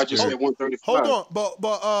on. I just said 135. Hold on,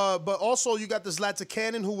 but also you got this Zlatan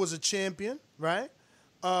Cannon, who was a champion, right?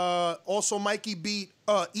 Also Mikey beat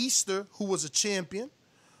Easter, who was a champion.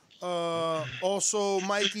 Also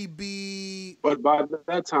Mikey beat. But by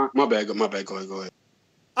that time, my bad. Go ahead.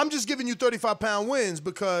 I'm just giving you 35-pound wins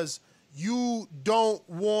because you don't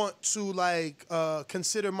want to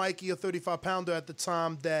consider Mikey a 35-pounder at the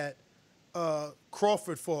time that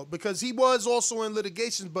Crawford fought, because he was also in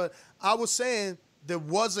litigation. But I was saying there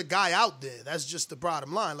was a guy out there. That's just the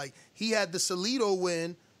bottom line. Like, he had the Salido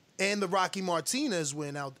win and the Rocky Martinez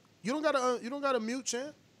win out. You don't gotta mute,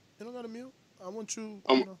 champ. You don't gotta mute. I want you.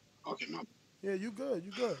 You know. Okay, my. Yeah, you good.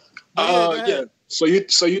 You good. Yeah. So you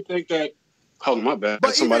think that? Hold on, my bad.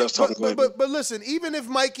 Somebody else talking. But listen, even if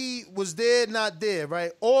Mikey was there, not there,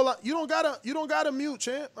 right? You don't gotta mute,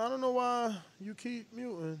 champ. I don't know why you keep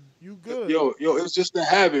muting. You good? Yo, it's just a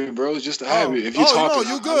habit, bro. It's just a habit. If you talking,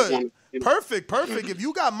 no, you good. Perfect. If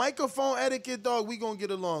you got microphone etiquette, dog, we gonna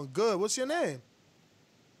get along. Good. What's your name?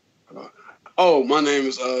 My name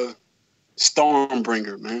is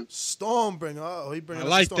Stormbringer, man. Stormbringer. Oh, he bringing. I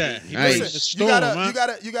like that. Nice. You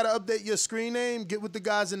gotta update your screen name. Get with the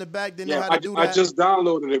guys in the back. They know how to do that. I just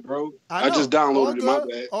downloaded it, bro. I just downloaded it. My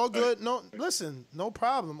bad. All good. No, listen, no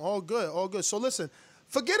problem. All good. So listen,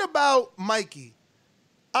 forget about Mikey.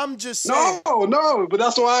 I'm just saying. No, but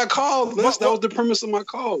that's why I called. That was the premise of my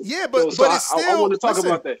call. Yeah, but it's still. I want to talk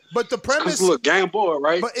about that. But the premise. Look, Gamboa,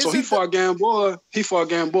 right? So he fought Gamboa.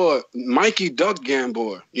 Mikey ducked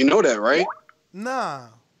Gamboa. You know that, right? Nah.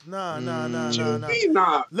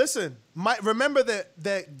 Nah. Listen, remember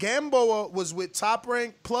that Gamboa was with Top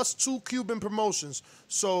Rank plus 2 Cuban promotions.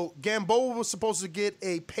 So Gamboa was supposed to get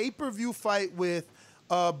a pay-per-view fight with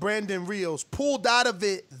Brandon Rios. Pulled out of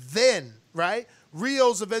it then, right?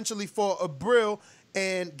 Rios eventually fought Abril,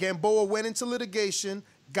 and Gamboa went into litigation,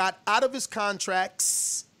 got out of his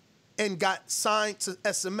contracts, and got signed to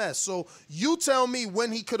SMS. So you tell me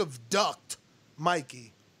when he could have ducked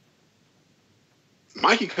Mikey.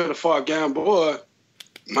 Mikey could have fought Gamboa.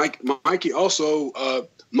 Mikey also,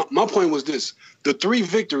 my point was this. The 3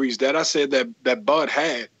 victories that I said that Bud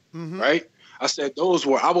had, right? I said I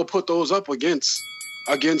will put those up against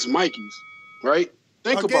Mikey's, right?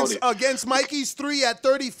 Think about it. Against Mikey's 3 at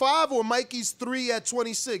 35 or Mikey's 3 at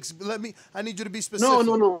 26? I need you to be specific.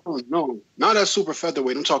 No. Not at super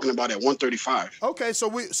featherweight. I'm talking about at 135. Okay, so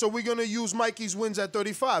we're gonna use Mikey's wins at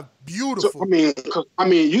 35. Beautiful. So, I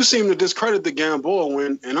mean, you seem to discredit the Gamboa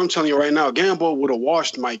win, and I'm telling you right now, Gamboa would have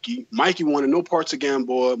washed Mikey. Mikey wanted no parts of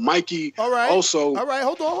Gamboa. Mikey also. All right,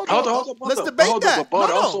 hold on. Let's debate that.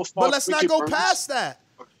 But let's not go past that.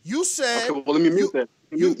 You said. Okay, well, let me mute that.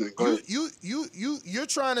 You're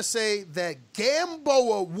trying to say that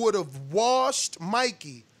Gamboa would have washed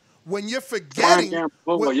Mikey when you're forgetting.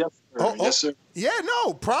 Yes, sir. Yeah,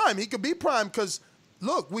 no, prime. He could be prime because,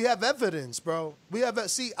 look, we have evidence, bro.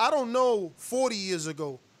 I don't know 40 years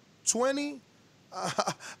ago. 20?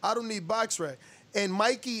 I don't need box rec. And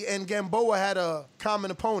Mikey and Gamboa had a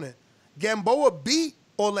common opponent. Gamboa beat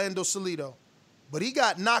Orlando Salido, but he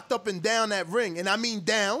got knocked up and down that ring. And I mean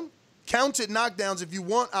down. Counted knockdowns. If you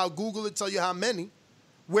want, I'll Google it, tell you how many.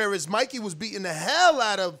 Whereas Mikey was beating the hell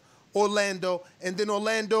out of Orlando, and then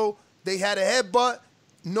Orlando, they had a headbutt,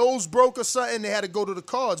 nose broke or something, they had to go to the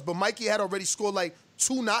cards. But Mikey had already scored like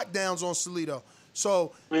 2 knockdowns on Salido.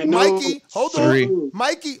 So Mikey, hold on.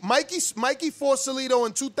 Mikey fought Salido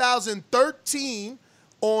in 2013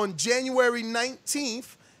 on January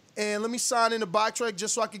 19th. And let me sign in the box track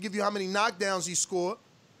just so I can give you how many knockdowns he scored.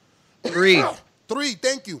 3. 3,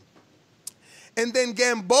 thank you. And then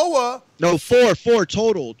Gamboa. No, 4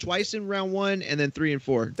 total. Twice in round 1 and then 3 and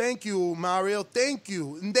 4. Thank you, Mario. Thank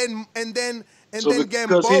you. And then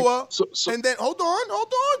Gamboa. And then hold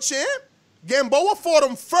on, champ. Gamboa fought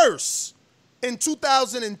him first in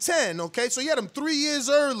 2010. Okay, so you had him 3 years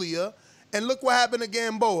earlier, and look what happened to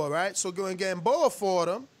Gamboa, right? So when Gamboa fought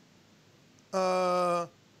him,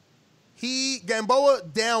 Gamboa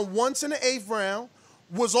down once in the 8th round,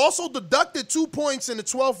 was also deducted 2 points in the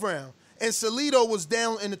 12th round. And Salido was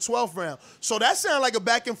down in the 12th round. So that sounded like a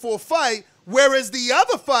back-and-forth fight, whereas the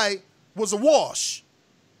other fight was a wash.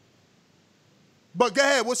 But go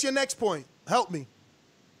ahead. What's your next point? Help me.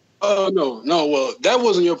 No. Well, that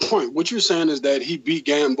wasn't your point. What you're saying is that he beat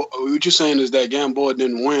Gamboa. What you're saying is that Gamboa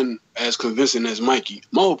didn't win as convincing as Mikey.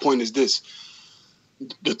 My whole point is this.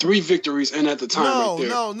 the 3 victories and at the time No, right there.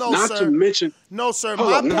 no, Not sir. to mention. No, sir.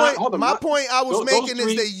 Hold up, My point I was those making is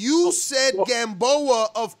three- that you said Gamboa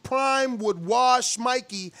of Prime would wash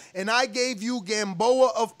Mikey, and I gave you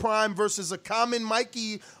Gamboa of Prime versus a common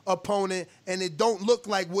Mikey opponent, and it don't look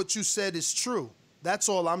like what you said is true. That's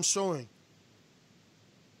all I'm showing.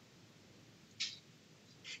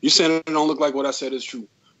 You saying it don't look like what I said is true.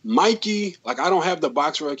 Mikey, like I don't have the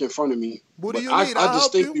box rec in front of me. What do you I, need? I I'll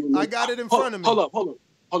help distinctly you. remember, I got it in front of me. Hold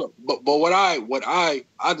up. But what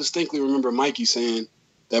I distinctly remember Mikey saying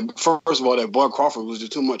that first of all that Bud Crawford was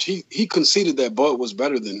just too much. He conceded that Bud was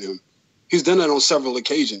better than him. He's done that on several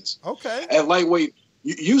occasions. Okay. At lightweight,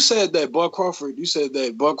 you said that Bud Crawford. You said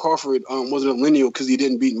that Bud Crawford wasn't a lineal because he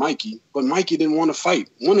didn't beat Mikey, but Mikey didn't want to fight.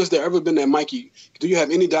 When has there ever been that Mikey? Do you have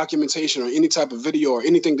any documentation or any type of video or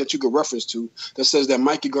anything that you could reference to that says that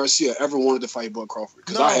Mikey Garcia ever wanted to fight Bud Crawford?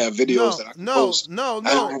 Because I have videos that I can post. No.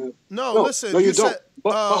 Listen, no, you don't. said,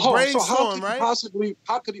 But hold on. So brainstorm, right?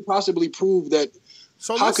 How could he possibly prove that?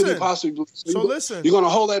 So how listen. could he possibly? Listen. You're gonna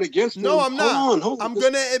hold that against him? No, I'm not. Hold on. I'm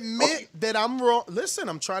gonna admit that I'm wrong. Listen,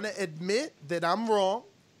 I'm trying to admit that I'm wrong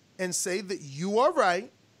and say that you are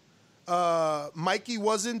right. Mikey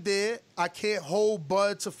wasn't there. I can't hold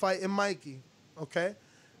Bud to fighting Mikey. Okay?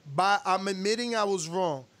 I'm admitting I was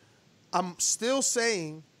wrong. I'm still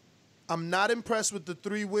saying I'm not impressed with the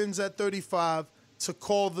 3 wins at 35 to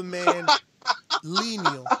call the man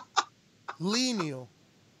lineal. Lineal.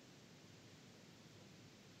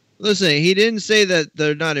 Listen, he didn't say that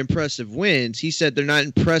they're not impressive wins. He said they're not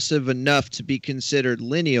impressive enough to be considered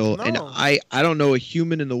lineal. No. And I don't know a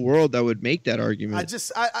human in the world that would make that argument.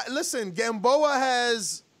 I listen, Gamboa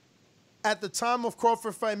has, at the time of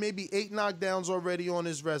Crawford fight, maybe 8 knockdowns already on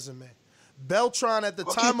his resume. Beltran at the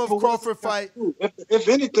time of Crawford fight. If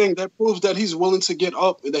anything, that proves that he's willing to get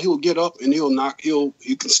up, and that he'll get up and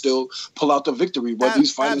he can still pull out the victory. Whether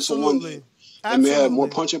he's fighting someone that may have more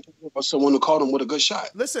punching power or someone who caught him with a good shot.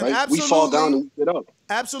 Listen, right? absolutely. We fall down and we get up.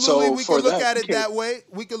 Absolutely, So we for could look that, at it that way.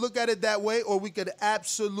 We could look at it that way, or we could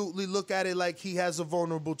absolutely look at it like he has a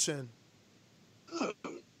vulnerable chin.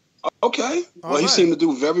 Okay. All Well, he right. seemed to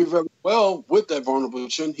do very, very well with that vulnerable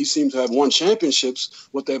chin. He seemed to have won championships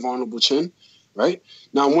with that vulnerable chin, right?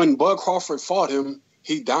 Now, when Bud Crawford fought him,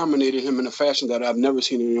 he dominated him in a fashion that I've never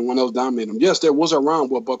seen anyone else dominate him. Yes, there was a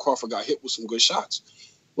round where Bud Crawford got hit with some good shots.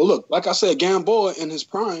 But look, like I said, Gamboa in his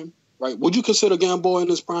prime, right? Would you consider Gamboa in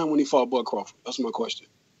his prime when he fought Bud Crawford? That's my question.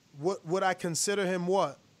 What would I consider him?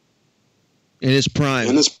 What? In his prime.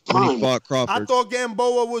 In his When prime. he fought Crawford. I thought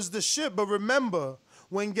Gamboa was the shit, but remember,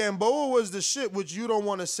 when Gamboa was the shit, which you don't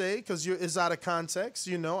want to say because it's out of context,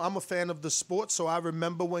 you know, I'm a fan of the sport, so I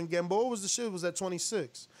remember when Gamboa was the shit, it was at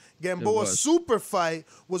 26. Gamboa's was. super fight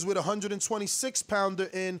was with a 126-pounder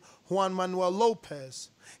in Juan Manuel Lopez.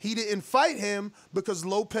 He didn't fight him because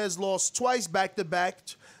Lopez lost twice back-to-back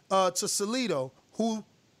to Salido, who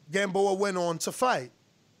Gamboa went on to fight.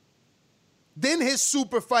 Then his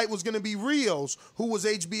super fight was going to be Rios, who was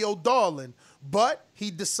HBO darling. But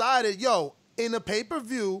he decided, in a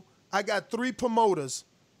pay-per-view, I got 3 promoters.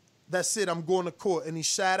 That's it, I'm going to court. And he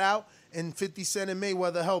shot out, and 50 Cent and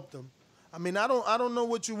Mayweather helped him. I mean, I don't know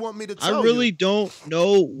what you want me to tell you. I really don't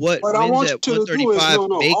know what What I wins want at you to do is,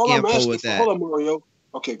 135 make all I'm Gamboa asking with for, that. hold on, Mario.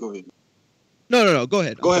 Okay, go ahead. No, go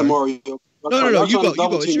ahead. Go ahead, Mario. No, Y'all you trying go. to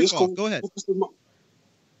double It's team. your It's call. cool. Go ahead.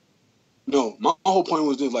 No, my whole point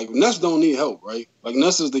was this: like Ness don't need help, right? Like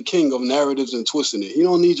Ness is the king of narratives and twisting it. He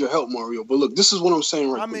don't need your help, Mario. But look, this is what I'm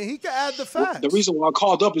saying right I mean, he can add the facts. The reason why I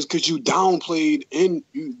called up is because you downplayed and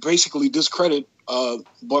you basically discredit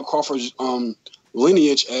Bud Crawford's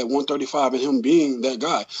lineage at 135 and him being that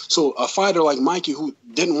guy. So a fighter like Mikey who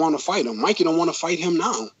didn't want to fight him, Mikey don't want to fight him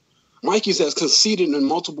now. Mikey has conceded in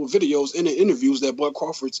multiple videos and in interviews that Bud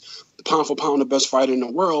Crawford's pound for pound the best fighter in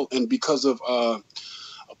the world, and because of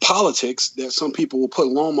politics that some people will put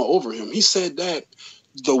Loma over him. He said that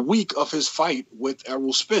the week of his fight with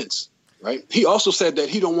Errol Spence, right? He also said that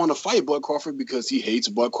he don't want to fight Bud Crawford because he hates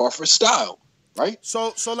Bud Crawford's style, right?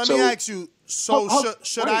 So let me ask you. So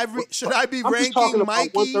should I be I'm just talking ranking about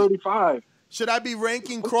Mikey? 135. Should I be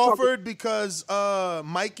ranking Crawford because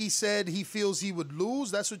Mikey said he feels he would lose?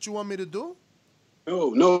 That's what you want me to do?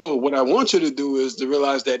 No. What I want you to do is to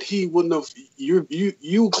realize that he wouldn't have.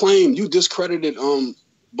 You claimed you discredited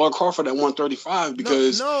Bud Crawford at 135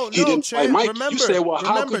 because he didn't fight Mike. Remember, you said, well,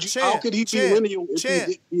 how Champ, could he be lineal if he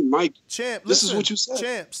didn't beat Mike? Champ, this listen, is what you said.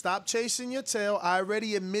 Champ, stop chasing your tail. I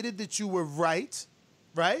already admitted that you were right?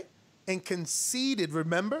 And conceded,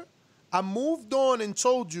 remember? I moved on and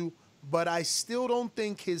told you, but I still don't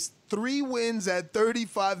think his 3 wins at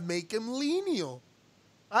 35 make him lineal.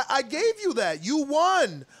 I gave you that. You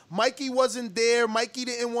won. Mikey wasn't there. Mikey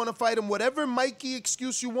didn't want to fight him. Whatever Mikey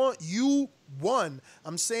excuse you want, you won.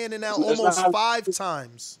 I'm saying it now almost 5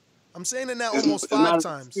 times. I'm saying it now almost 5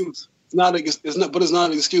 times. It's not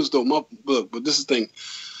an excuse though. But this is the thing.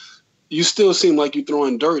 You still seem like you're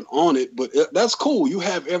throwing dirt on it, but that's cool. You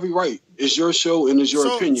have every right. It's your show and it's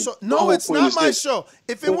your opinion. No, it's not my show.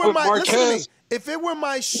 If it were my listen to me. If it were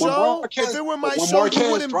my show,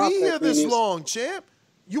 you wouldn't be here this long, champ.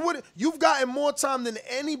 You've gotten more time than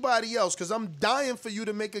anybody else because I'm dying for you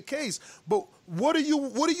to make a case. But what are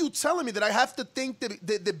you telling me that I have to think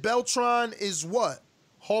that Beltran is what?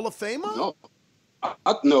 Hall of Famer? No.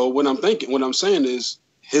 No, what I'm saying is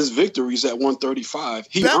his victories at 135.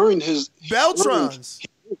 He earned his Beltran's.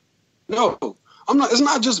 No, I'm not. It's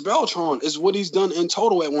not just Beltran. It's what he's done in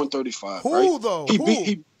total at 135. Who though? He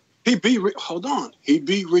beat. Hold on. He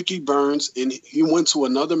beat Ricky Burns, and he went to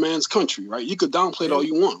another man's country. Right? You could downplay it all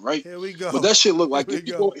you want. Right? Here we go. But that shit looked like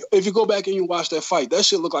if you go back and you watch that fight, that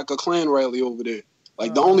shit looked like a Klan rally over there.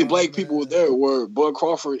 Like the only black people were there were Bud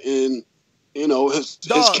Crawford and his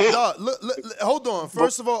camp. Look, hold on.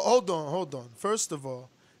 First of all, hold on. First of all,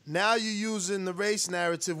 now you're using the race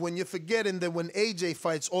narrative when you're forgetting that when AJ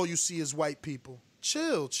fights, all you see is white people.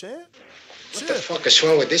 Chill, champ. What the fuck is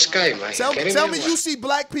wrong with this guy, man? Tell me you see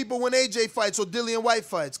black people when AJ fights or Dillian White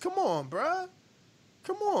fights. Come on, bruh.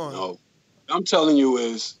 Come on. No, I'm telling you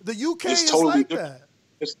is the UK is is totally like different.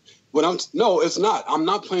 that. No, it's not. I'm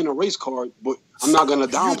not playing a race card, but I'm not gonna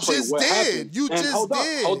downplay what happened. You just did.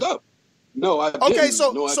 Hold up. No, I didn't. Okay,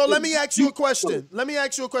 so let me ask you a question.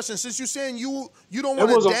 Since you're saying you don't want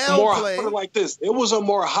to downplay. Put it like this. It was a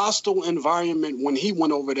more hostile environment when he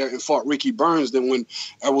went over there and fought Ricky Burns than when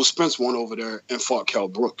Errol Spence went over there and fought Kell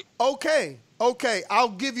Brook. Okay, I'll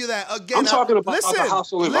give you that. Again, I'm talking about the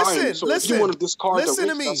hostile environment. So if you want to discard the race,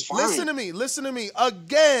 that's fine. Listen to me.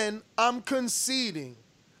 Again, I'm conceding.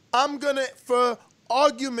 I'm gonna, for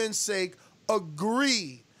argument's sake,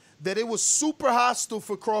 agree that it was super hostile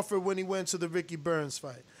for Crawford when he went to the Ricky Burns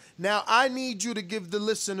fight. Now, I need you to give the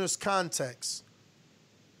listeners context.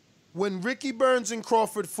 When Ricky Burns and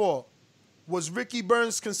Crawford fought, was Ricky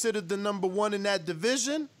Burns considered the number 1 in that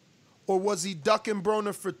division, or was he ducking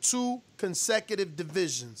Broner for 2 consecutive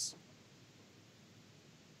divisions?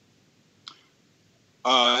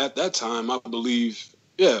 At that time, I believe,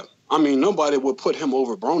 yeah. I mean, nobody would put him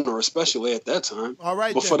over Broner, especially at that time. All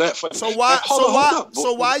right. But so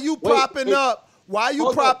why you propping up? Why are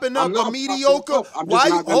you propping up a mediocre?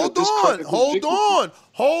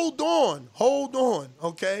 Hold on.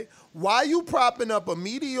 Okay. Why are you propping up a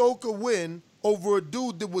mediocre win over a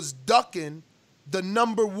dude that was ducking the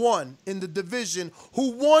number 1 in the division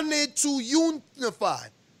who wanted to unify?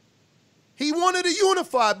 He wanted to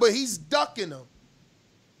unify, but he's ducking him.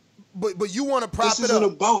 But you want to prop it up.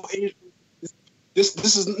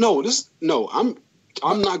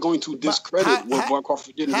 I'm not going to discredit what Bud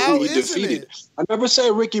Crawford did and who he defeated. I never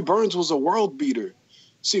said Ricky Burns was a world beater.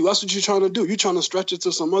 See, that's what you're trying to do. You're trying to stretch it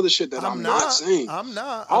to some other shit that I'm not saying. I'm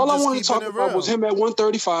not. All I want to talk about was him at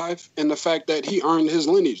 135 and the fact that he earned his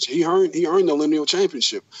lineage. He earned the lineal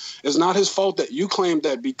championship. It's not his fault that you claimed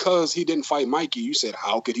that because he didn't fight Mikey, you said,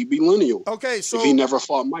 how could he be lineal? Okay, so if he never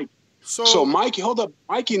fought Mikey. So Mikey, hold up.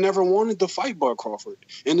 Mikey never wanted to fight Bud Crawford,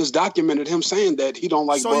 and it's documented him saying that he don't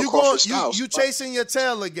like Bud Crawford's style. You chasing your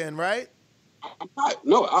tail again, right? I'm not.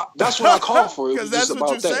 No, that's what I called for. It was that's just what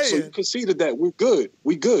about you're that. saying. So you conceded that we're good.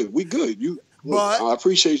 We good. I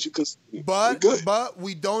appreciate you conceding. But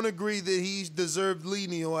we don't agree that he deserved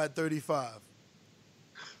lineal at 35.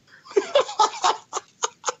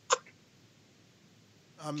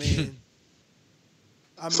 I mean,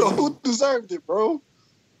 so who deserved it, bro?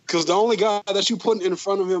 Because the only guy that you put in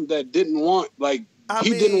front of him that didn't want,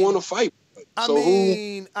 didn't want to fight. I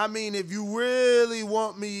mean, if you really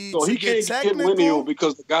want me to get technical, he can't get lineal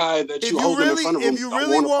because the guy that you hold in front of him if you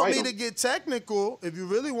really want me to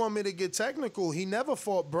get technical, he never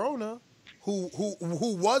fought Broner, who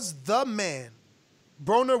was the man.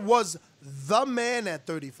 Broner was the man at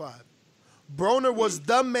 35. Broner was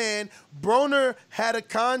the man. Broner had a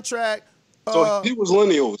contract. So he was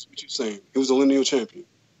lineal, is what you're saying. He was a lineal champion.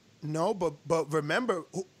 No, but remember,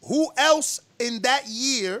 who else in that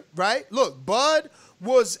year, right? Look, Bud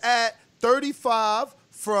was at 35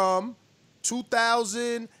 from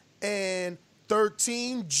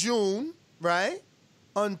 2013 June, right,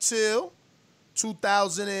 until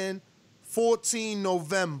 2014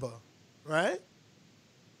 November, right?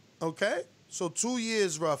 Okay, so 2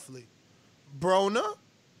 years roughly. Broner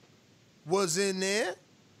was in there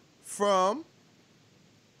from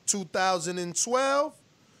 2012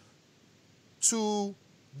 to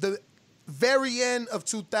the very end of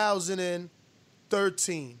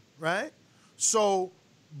 2013, right? So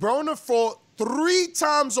Broner fought 3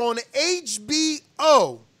 times on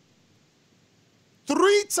HBO.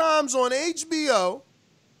 3 times on HBO,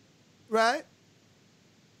 right?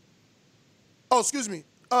 Oh, excuse me.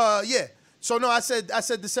 Yeah. So no, I said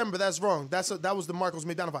December. That's wrong. That was the Marcos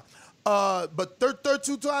McDonald fight. But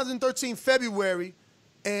 2013 February,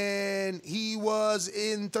 and he was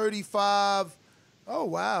in 35. Oh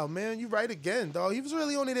wow, man, you right again, dog. He was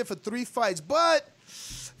really only there for 3 fights, but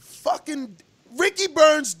fucking Ricky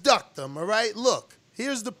Burns ducked him. All right, look.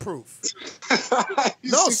 Here's the proof.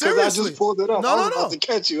 No, seriously. I just pulled it up. I was about to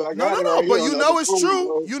catch you. I got it right but here you on know the it's phone, true.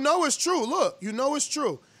 bro. You know it's true. Look, you know it's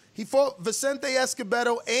true. He fought Vicente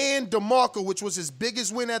Escobedo and DeMarco, which was his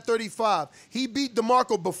biggest win at 35. He beat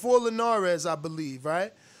DeMarco before Linares, I believe,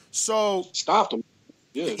 right? So stopped him.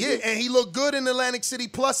 Yeah, and he looked good in Atlantic City.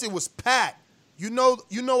 Plus, it was packed. You know,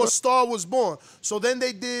 a star was born. So then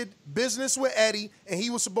they did business with Eddie, and he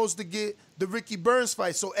was supposed to get the Ricky Burns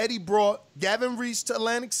fight. So Eddie brought Gavin Reese to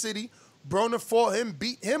Atlantic City. Broner fought him,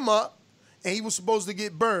 beat him up, and he was supposed to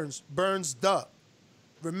get Burns. Burns ducked.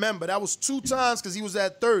 Remember, that was 2 times because he was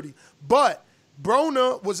at 30. But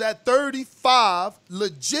Broner was at 35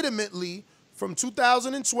 legitimately from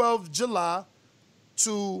 2012 July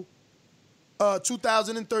to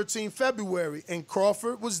 2013 February. And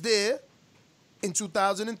Crawford was there in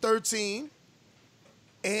 2013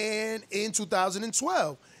 and in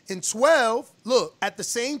 2012. In 12, look, at the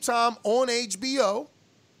same time on HBO,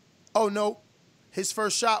 oh no, his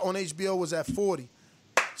first shot on HBO was at 40.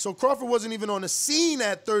 So Crawford wasn't even on the scene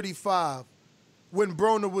at 35 when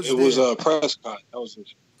Broner was there. It was Prescott. That was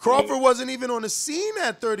his. Crawford wasn't even on the scene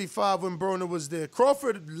at 35 when Broner was there.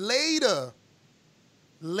 Crawford later,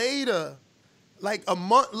 like a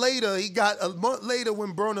month later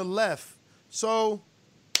when Broner left. So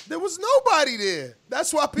there was nobody there.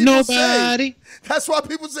 That's why people say. That's why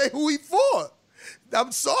people say who he fought.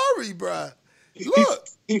 I'm sorry, bruh. Look,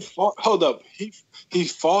 he fought. Hold up. He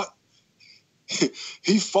fought.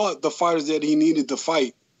 He fought the fighters that he needed to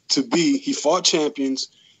fight to be. He fought champions.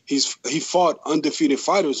 He fought undefeated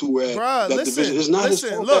fighters who were at that division. It's not his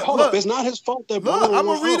fault. Hold up. It's not his fault that. Look, I'm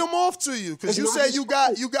gonna read them off to you because you said you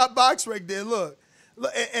got box right there. Look.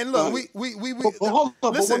 And look, we But hold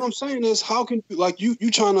up. Listen. But what I'm saying is, how can you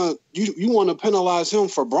want to penalize him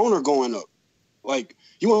for Broner going up? Like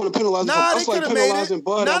you want to penalize him? That's like penalizing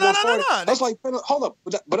Bud at 140. That's like hold up,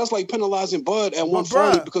 but that's like penalizing Bud at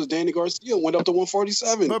 140 because Danny Garcia went up to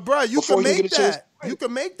 147. But bro, you can make that. You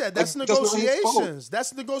can make that. That's negotiations.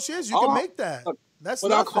 That's negotiations. You can make that. That's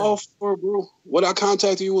what I called for, bro. What I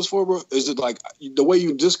contacted you was for, bro, is it like the way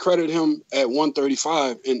you discredited him at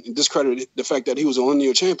 135 and discredited the fact that he was a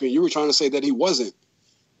linear champion. You were trying to say that he wasn't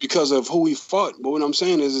because of who he fought. But what I'm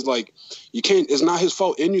saying is like you can't. It's not his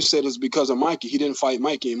fault. And you said it's because of Mikey. He didn't fight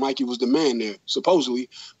Mikey, and Mikey was the man there supposedly.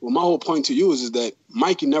 Well, my whole point to you is that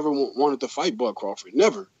Mikey never wanted to fight Bud Crawford.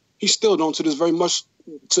 Never. He still don't to this very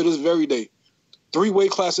day. 3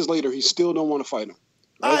 weight classes later, he still don't want to fight him.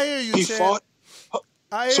 Right? I hear you. He fought.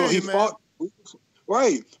 So he fought,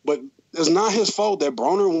 right? But it's not his fault that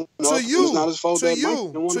Broner went up. It's not his fault that Mike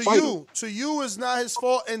didn't want to fight him. To you, it's not his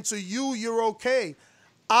fault, and to you, you're okay.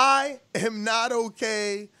 I am not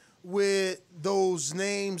okay with those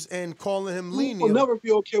names and calling him lenient. We'll never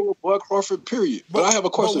be okay with Bud Crawford, period. But I have a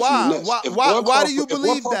question for you next. Why do you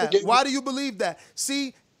believe that? Why do you believe that?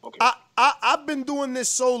 See, okay. I've been doing this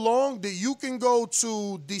so long that you can go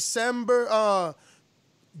to December,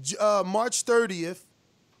 March 30th,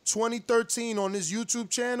 2013 on this YouTube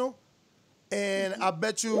channel, and I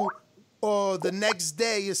bet you the next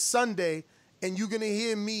day is Sunday, and you're going to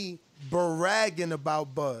hear me bragging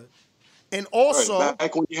about Bud. And also... Right,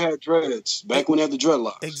 back when you had dreads. Back when you had the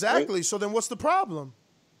dreadlocks. Exactly. Right? So then what's the problem?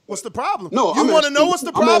 What's the problem? No, you want to know what's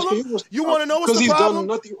the problem? You want to know what's the problem?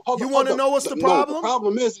 You want to know what's the problem? The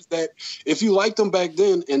problem is that if you liked him back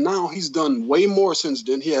then, and now he's done way more since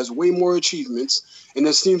then. He has way more achievements, and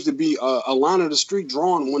there seems to be a line of the street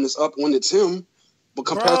drawn when it's him, but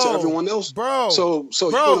compared to everyone else, So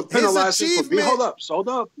you're gonna penalize him for being. Hold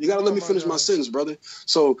up. You gotta let me finish my sentence, brother.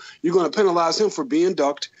 So you're gonna penalize him for being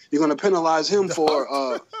ducked. You're gonna penalize him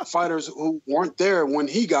for fighters who weren't there when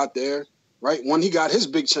he got there. Right, when he got his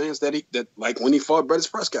big chance that like when he fought Brettis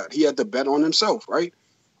Prescott, he had to bet on himself, right,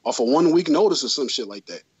 off a 1 week notice or some shit like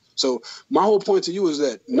that. So my whole point to you is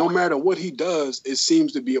that no matter what he does, it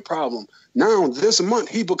seems to be a problem. Now this month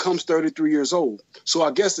he becomes 33 years old, so I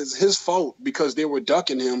guess it's his fault because they were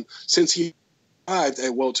ducking him since he arrived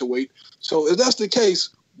at welterweight. So if that's the case,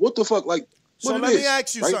 what the fuck, like So what let it me is,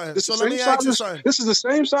 ask you right? something. This So is let the me same side ask you of the- something. This is the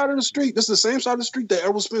same side of the street. This is the same side of the street that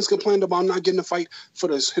Errol Spence complained about not getting a fight for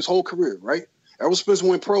his whole career, right? Errol Spence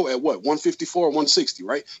went pro at what, 154, 160,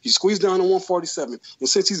 right? He squeezed down to 147. And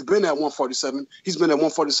since he's been at 147, he's been at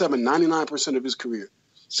 147 99% of his career.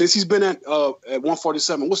 Since he's been at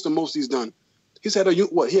 147, what's the most he's done? He's had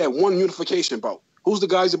he had one unification bout. Who's the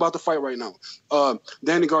guy he's about to fight right now?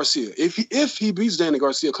 Danny Garcia. If he beats Danny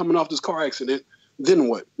Garcia coming off this car accident, then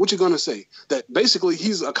what? What you gonna say? That basically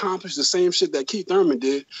he's accomplished the same shit that Keith Thurman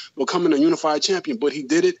did, becoming a unified champion. But he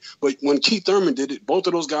did it. But when Keith Thurman did it, both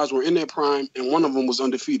of those guys were in their prime, and one of them was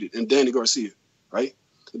undefeated, and Danny Garcia, right?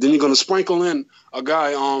 Then you're gonna sprinkle in a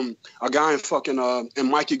guy in fucking and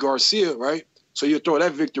Mikey Garcia, right? So you throw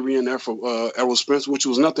that victory in there for Errol Spence, which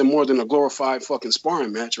was nothing more than a glorified fucking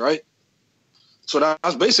sparring match, right? So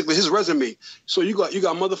that's basically his resume. So you got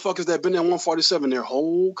motherfuckers that been at 147 their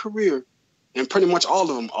whole career, and pretty much all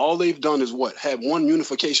of them, all they've done is what? Have one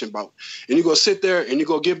unification bout. And you go sit there and you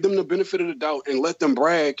go give them the benefit of the doubt and let them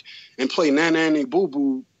brag and play nanny boo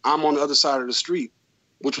boo. I'm on the other side of the street,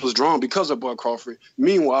 which was drawn because of Bud Crawford.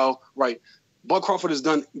 Meanwhile, right, Bud Crawford has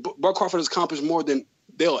accomplished more than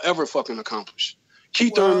they'll ever fucking accomplish.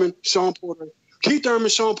 Keith Thurman, Sean Porter,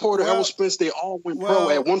 Errol Spence, they all went pro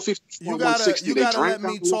at 150, 160. You gotta let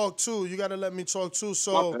me talk too. You gotta let me talk too.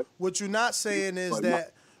 So what you're not saying is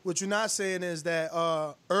that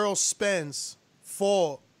Errol Spence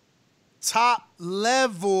fought top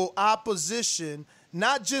level opposition,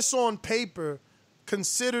 not just on paper,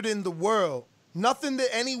 considered in the world. Nothing that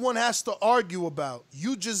anyone has to argue about.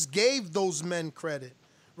 You just gave those men credit,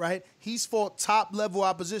 right? He's fought top level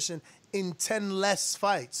opposition in 10 less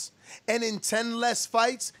fights. And in 10 less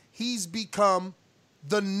fights, he's become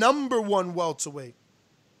the #1 welterweight.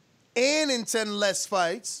 And in 10 less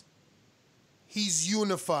fights, he's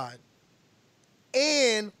unified.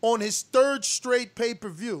 And on his 3rd straight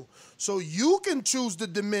pay-per-view. So you can choose to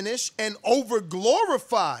diminish and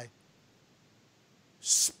over-glorify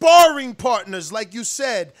sparring partners, like you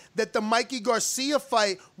said, that the Mikey Garcia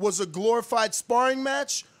fight was a glorified sparring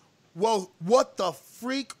match. Well, what the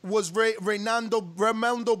freak was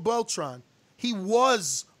Raymundo Beltran? He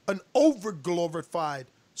was an over-glorified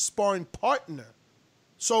sparring partner.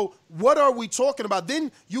 So what are we talking about?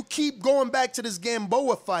 Then you keep going back to this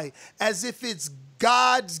Gamboa fight as if it's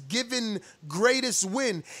God's given greatest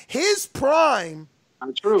win. His prime.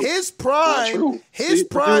 His prime. You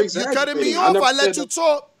cutting me off. I let you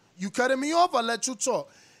talk. You cutting me off. I let you talk.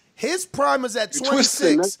 His prime is at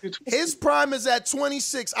 26. His prime is at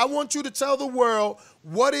 26. I want you to tell the world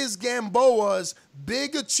what is Gamboa's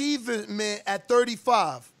big achievement at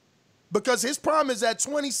 35. Because his prime is at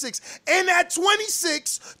 26. And at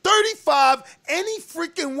 26, 35, any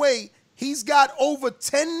freaking way, he's got over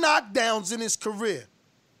 10 knockdowns in his career.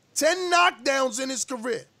 10 knockdowns in his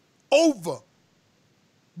career. Over.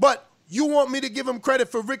 But you want me to give him credit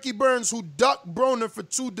for Ricky Burns, who ducked Broner for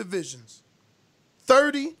 2 divisions.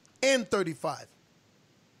 30 and 35.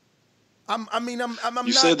 I'm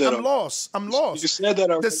lost. I'm lost. You said that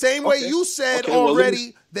already. The same way you said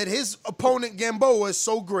already that his opponent Gamboa is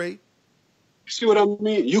so great. You see what I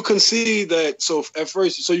mean? You concede that. So at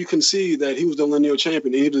first, you concede that he was the lineal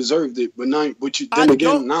champion and he deserved it. But now,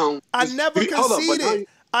 I never conceded.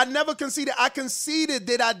 I never conceded. I conceded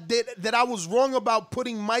that I was wrong about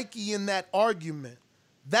putting Mikey in that argument.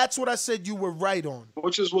 That's what I said you were right on.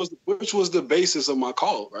 Which was the basis of my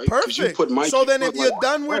call, right? Perfect. You put Mikey, so then if you're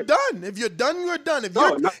done, we're done. If you're done, you're done.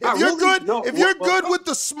 If you're good with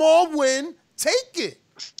the small win, take it.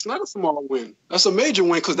 It's not a small win. That's a major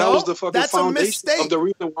win because that was the fucking foundation of the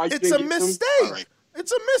reason why you didn't get him. Right.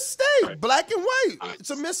 It's a mistake. Right. Black and white. Right.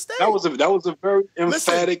 It's a mistake. That was a very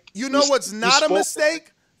emphatic. Listen, you know what's not a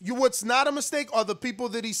mistake? What's not a mistake are the people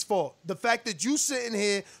that he's fought. The fact that you sitting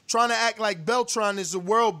here trying to act like Beltran is a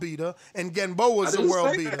world beater and Gamboa is a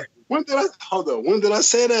world beater. When did I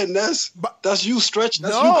say that? And that's you stretching.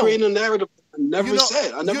 That's you creating a narrative. I never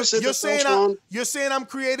said that. You're saying I'm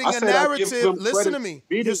creating a narrative. Listen to me.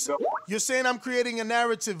 You're saying I'm creating a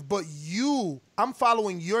narrative, but I'm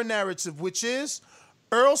following your narrative, which is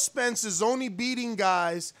Errol Spence is only beating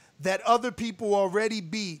guys that other people already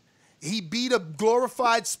beat. He beat a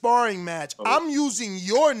glorified sparring match. I'm using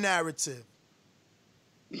your narrative.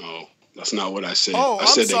 No, that's not what I said. Oh,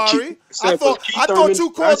 I'm sorry. I thought you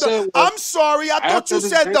called the. I'm sorry. I thought you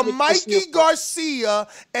said the Mikey Garcia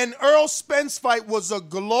and Errol Spence fight was a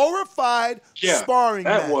glorified sparring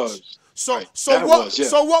match. That was. So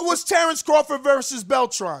what was Terrence Crawford versus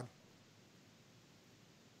Beltran?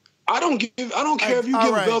 I don't care if you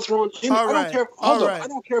give Beltran. I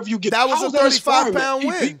don't care if you get. That was a 35-pound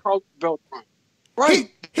win. Beltran.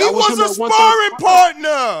 Right. He was a sparring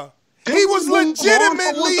partner. He was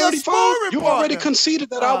legitimately a sparring You partner. already conceded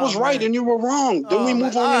that I was right and you were wrong. Then we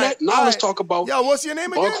move on to that. Now let's talk about what's your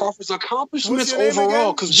name again? Bud Crawford's accomplishments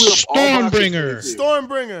overall. Because we're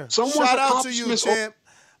Stormbringer. Shout out to you, champ.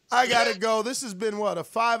 I gotta go. This has been a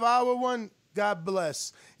 5-hour one. God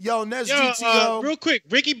bless. Yo, Nez GTO. Real quick,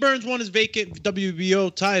 Ricky Burns won his vacant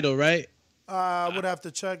WBO title, right? I would have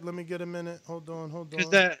to check. Let me get a minute. Hold on.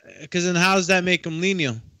 Because then how does that make him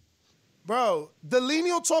lenient? Bro, the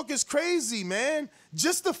lenient talk is crazy, man.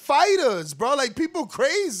 Just the fighters, bro. Like, people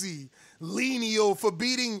crazy. Lenient for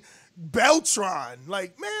beating Beltran.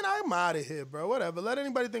 Like, man, I'm out of here, bro. Whatever. Let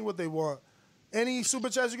anybody think what they want. Any super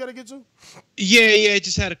chats you got to get to? Yeah. I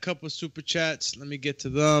just had a couple of super chats. Let me get to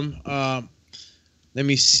them. Let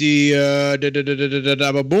me see.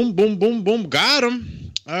 Boom, boom, boom, boom. Got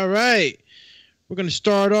him. All right. We're going to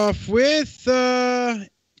start off with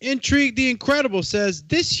Intrigue the Incredible says,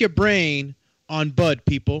 this your brain on Bud,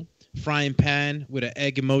 people. Frying pan with an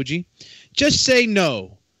egg emoji. Just say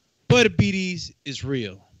no. Benavidez is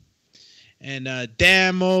real. And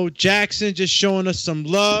Damo Jackson just showing us some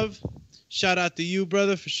love. Shout out to you,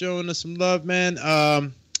 brother, for showing us some love, man.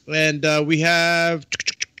 And we have,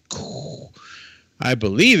 I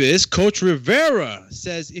believe it's Coach Rivera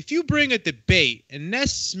says, if you bring a debate and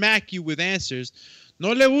Ness smack you with answers,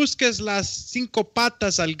 no le busques las 5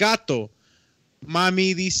 patas al gato.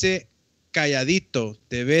 Mami dice, calladito,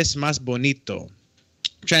 te ves más bonito.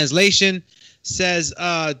 Translation says,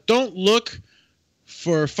 don't look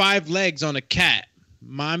for 5 legs on a cat.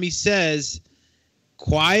 Mommy says,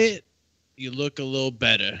 quiet, you look a little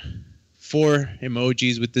better. 4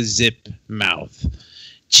 emojis with the zip mouth.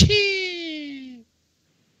 Chee.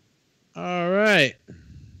 All right.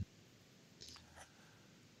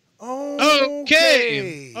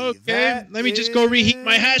 Okay. Let me just go reheat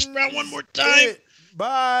my hash brown one more time.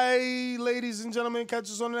 Bye, ladies and gentlemen. Catch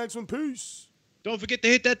us on the next one. Peace. Don't forget to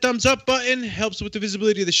hit that thumbs up button. Helps with the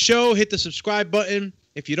visibility of the show. Hit the subscribe button.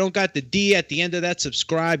 If you don't got the D at the end of that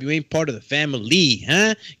subscribe, you ain't part of the family,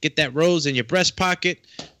 huh? Get that rose in your breast pocket.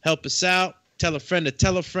 Help us out. Tell a friend to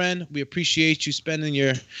tell a friend. We appreciate you spending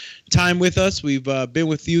your time with us. We've been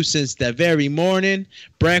with you since that very morning.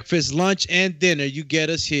 Breakfast, lunch, and dinner. You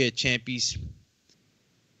get us here, champies.